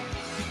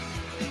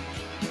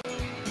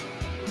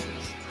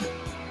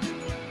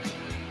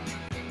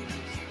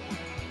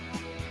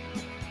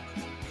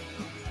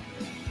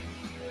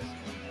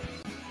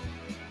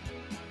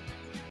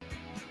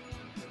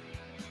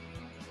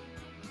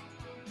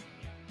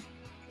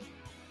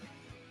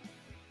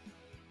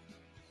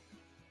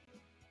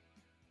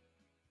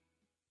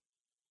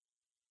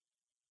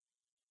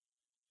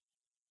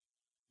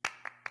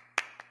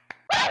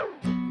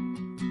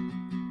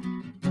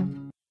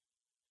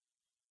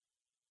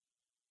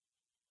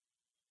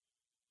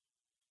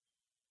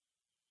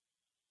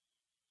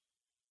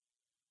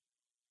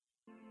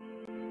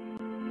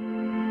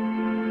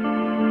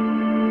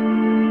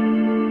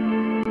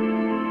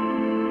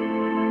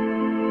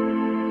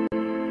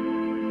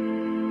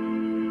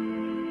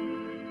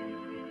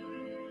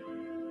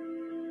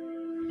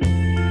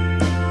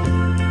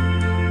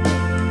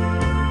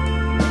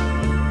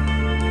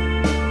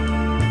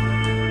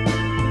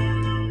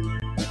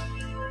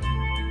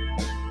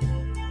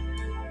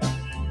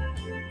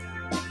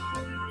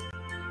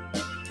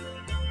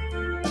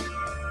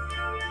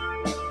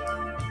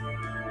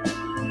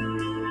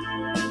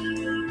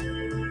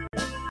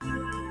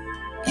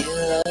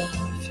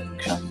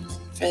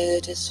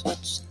 British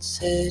watching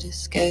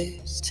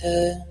cityscapes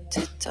turn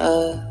to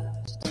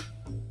dust.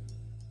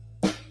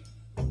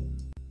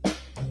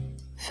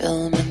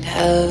 Filming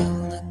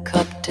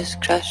helicopters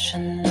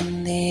crashing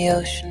in the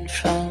ocean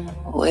from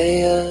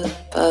way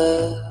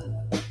above.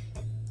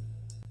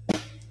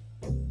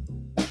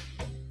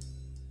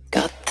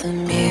 Got the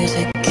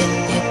music in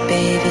you,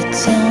 baby,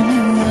 tell me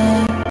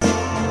why.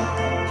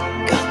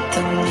 Got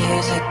the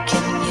music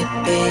in you,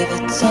 baby,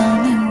 tell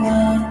me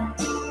why.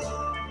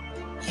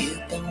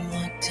 You've been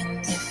wanting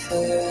me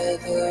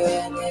forever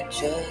and you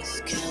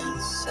just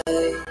can't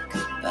say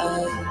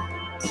goodbye.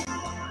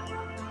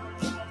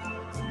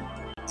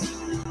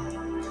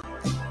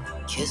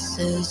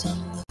 Kisses on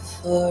the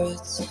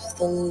foreheads of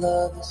the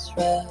lovers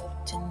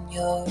wrapped in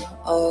your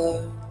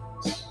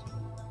arms.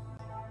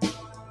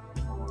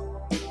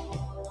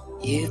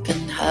 You've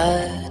been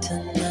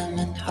hiding them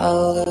in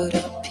hollowed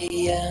out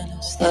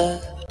pianos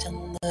left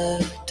in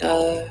the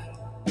dark.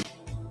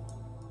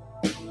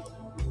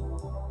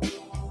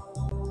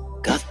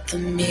 Got the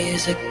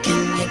music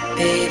in you,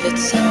 baby,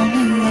 tell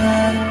me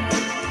why.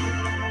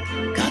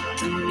 Got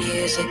the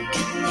music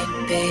in you,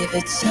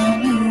 baby, tell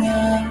me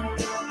why.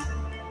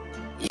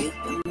 You've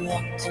been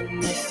wanting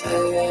me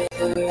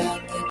forever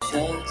and you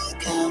just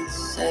can't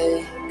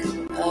say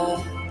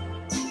goodbye.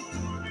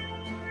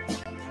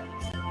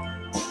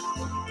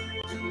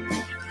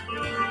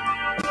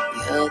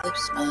 Your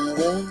lips, my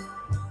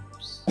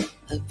lips,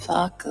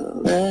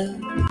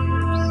 apocalypse.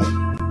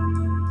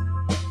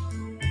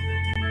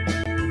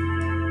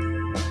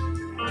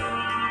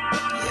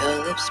 Your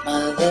lips,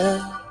 my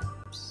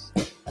lips,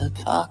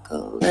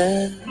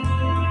 apocalypse.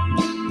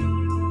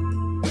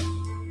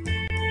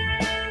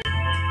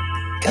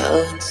 Go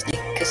and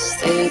sneak us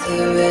through the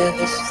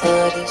rivers,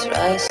 flood is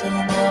rising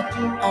up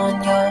on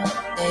your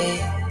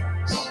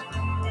knees.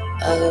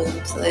 Oh,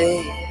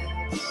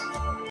 please,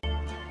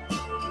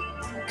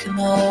 come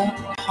on,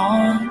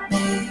 haunt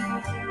me.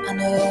 I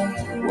know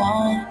you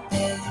want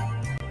me.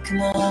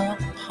 Come on,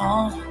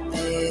 haunt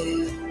me.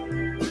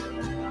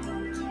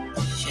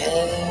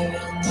 Sharing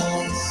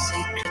all your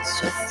secrets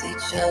with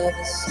each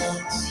other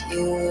since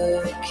you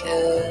were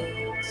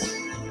kids.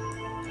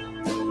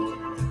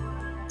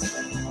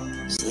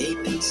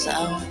 Sleeping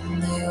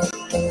soundly with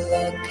the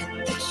locket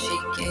that she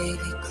gave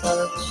you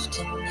clutched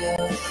in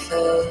your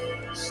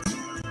fist.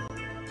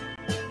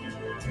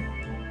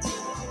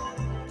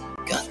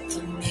 Got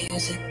the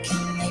music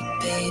in you,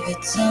 baby,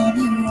 tell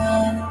me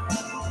why.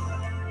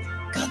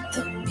 Got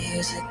the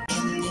music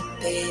in you,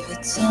 baby,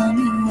 tell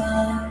me why.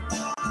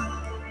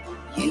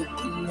 You've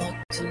been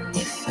wanting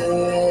me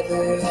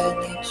forever and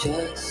you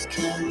just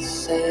can't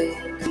say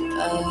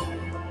goodbye.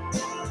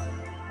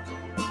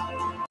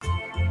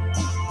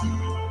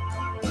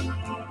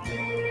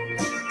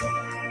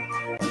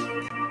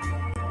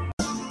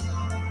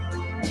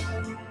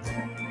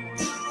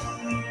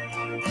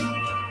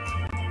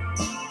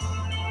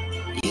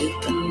 You've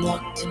been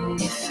wanting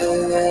me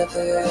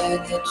forever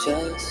and you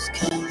just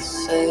can't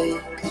say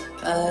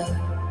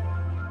goodbye.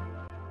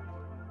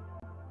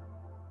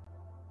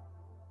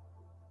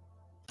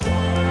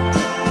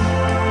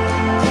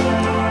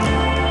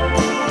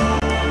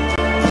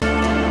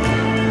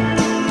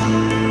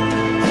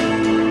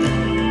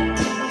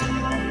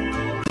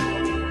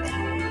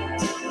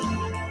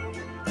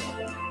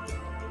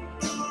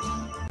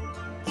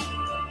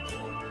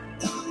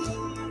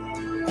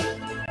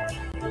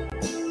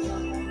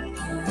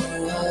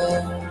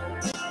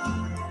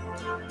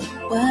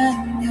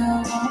 When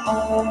you're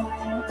all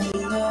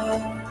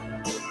alone,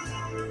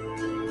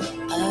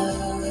 I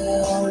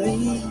will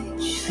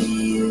reach for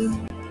you.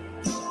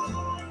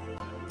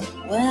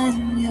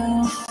 When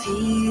you're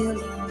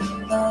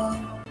feeling low,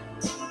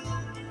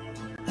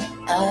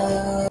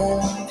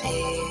 I'll be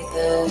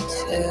there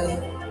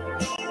too.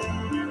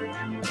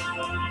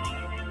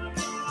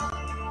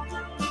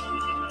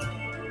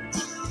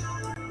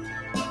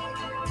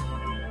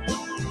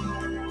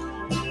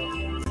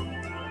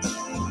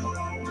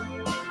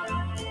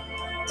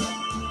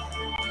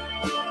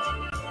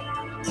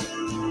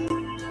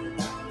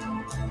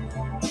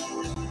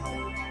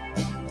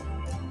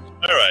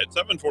 All right,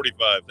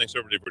 7:45. Thanks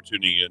everybody for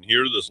tuning in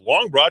here. This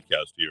long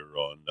broadcast here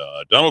on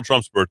Donald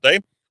Trump's birthday.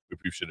 We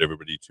appreciate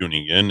everybody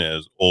tuning in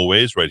as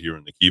always right here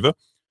in the Kiva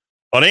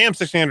on AM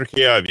 1600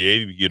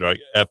 KIV,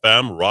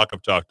 FM,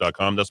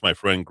 rockoftalk.com. That's my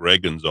friend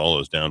Greg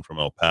Gonzalez down from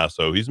El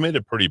Paso. He's made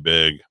it pretty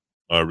big.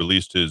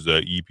 Released his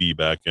EP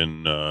back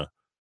in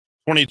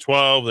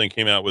 2012, then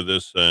came out with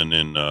this in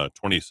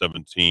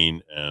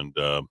 2017, and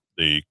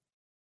the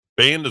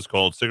band is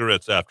called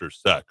Cigarettes After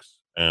Sex,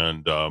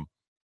 and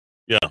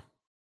yeah.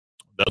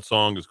 That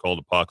song is called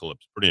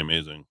Apocalypse. Pretty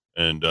amazing.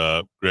 And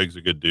Greg's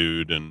a good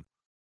dude. And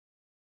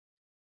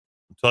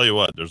I'll tell you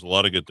what, there's a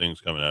lot of good things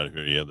coming out of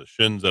here. You have the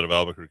Shins out of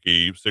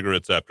Albuquerque,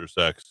 Cigarettes After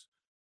Sex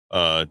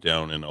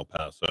down in El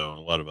Paso, and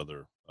a lot of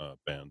other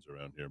bands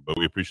around here. But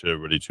we appreciate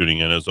everybody tuning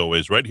in, as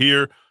always, right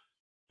here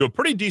to a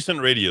pretty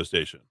decent radio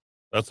station.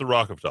 That's the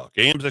Rock of Talk.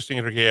 AM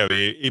 1600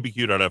 KIV,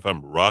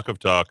 ABQ.FM,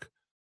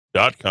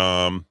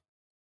 rockoftalk.com.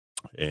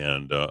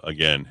 And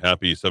again,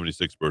 happy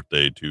 76th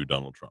birthday to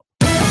Donald Trump.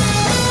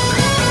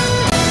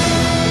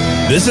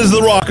 This is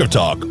the Rock of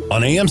Talk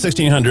on AM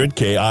 1600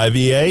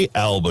 KIVA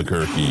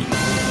Albuquerque.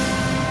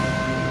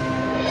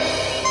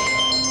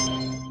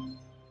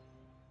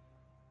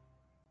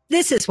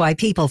 This is why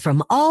people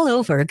from all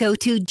over go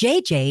to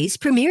JJ's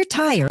Premier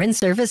Tire and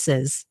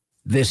Services.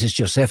 This is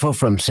Josefo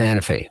from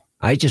Santa Fe.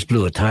 I just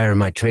blew a tire in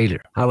my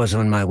trailer. I was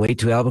on my way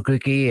to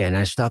Albuquerque and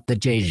I stopped at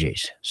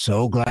JJ's.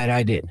 So glad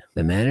I did.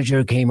 The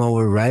manager came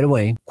over right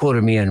away,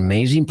 quoted me an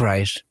amazing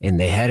price, and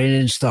they had it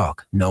in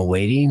stock. No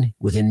waiting.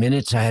 Within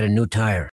minutes, I had a new tire.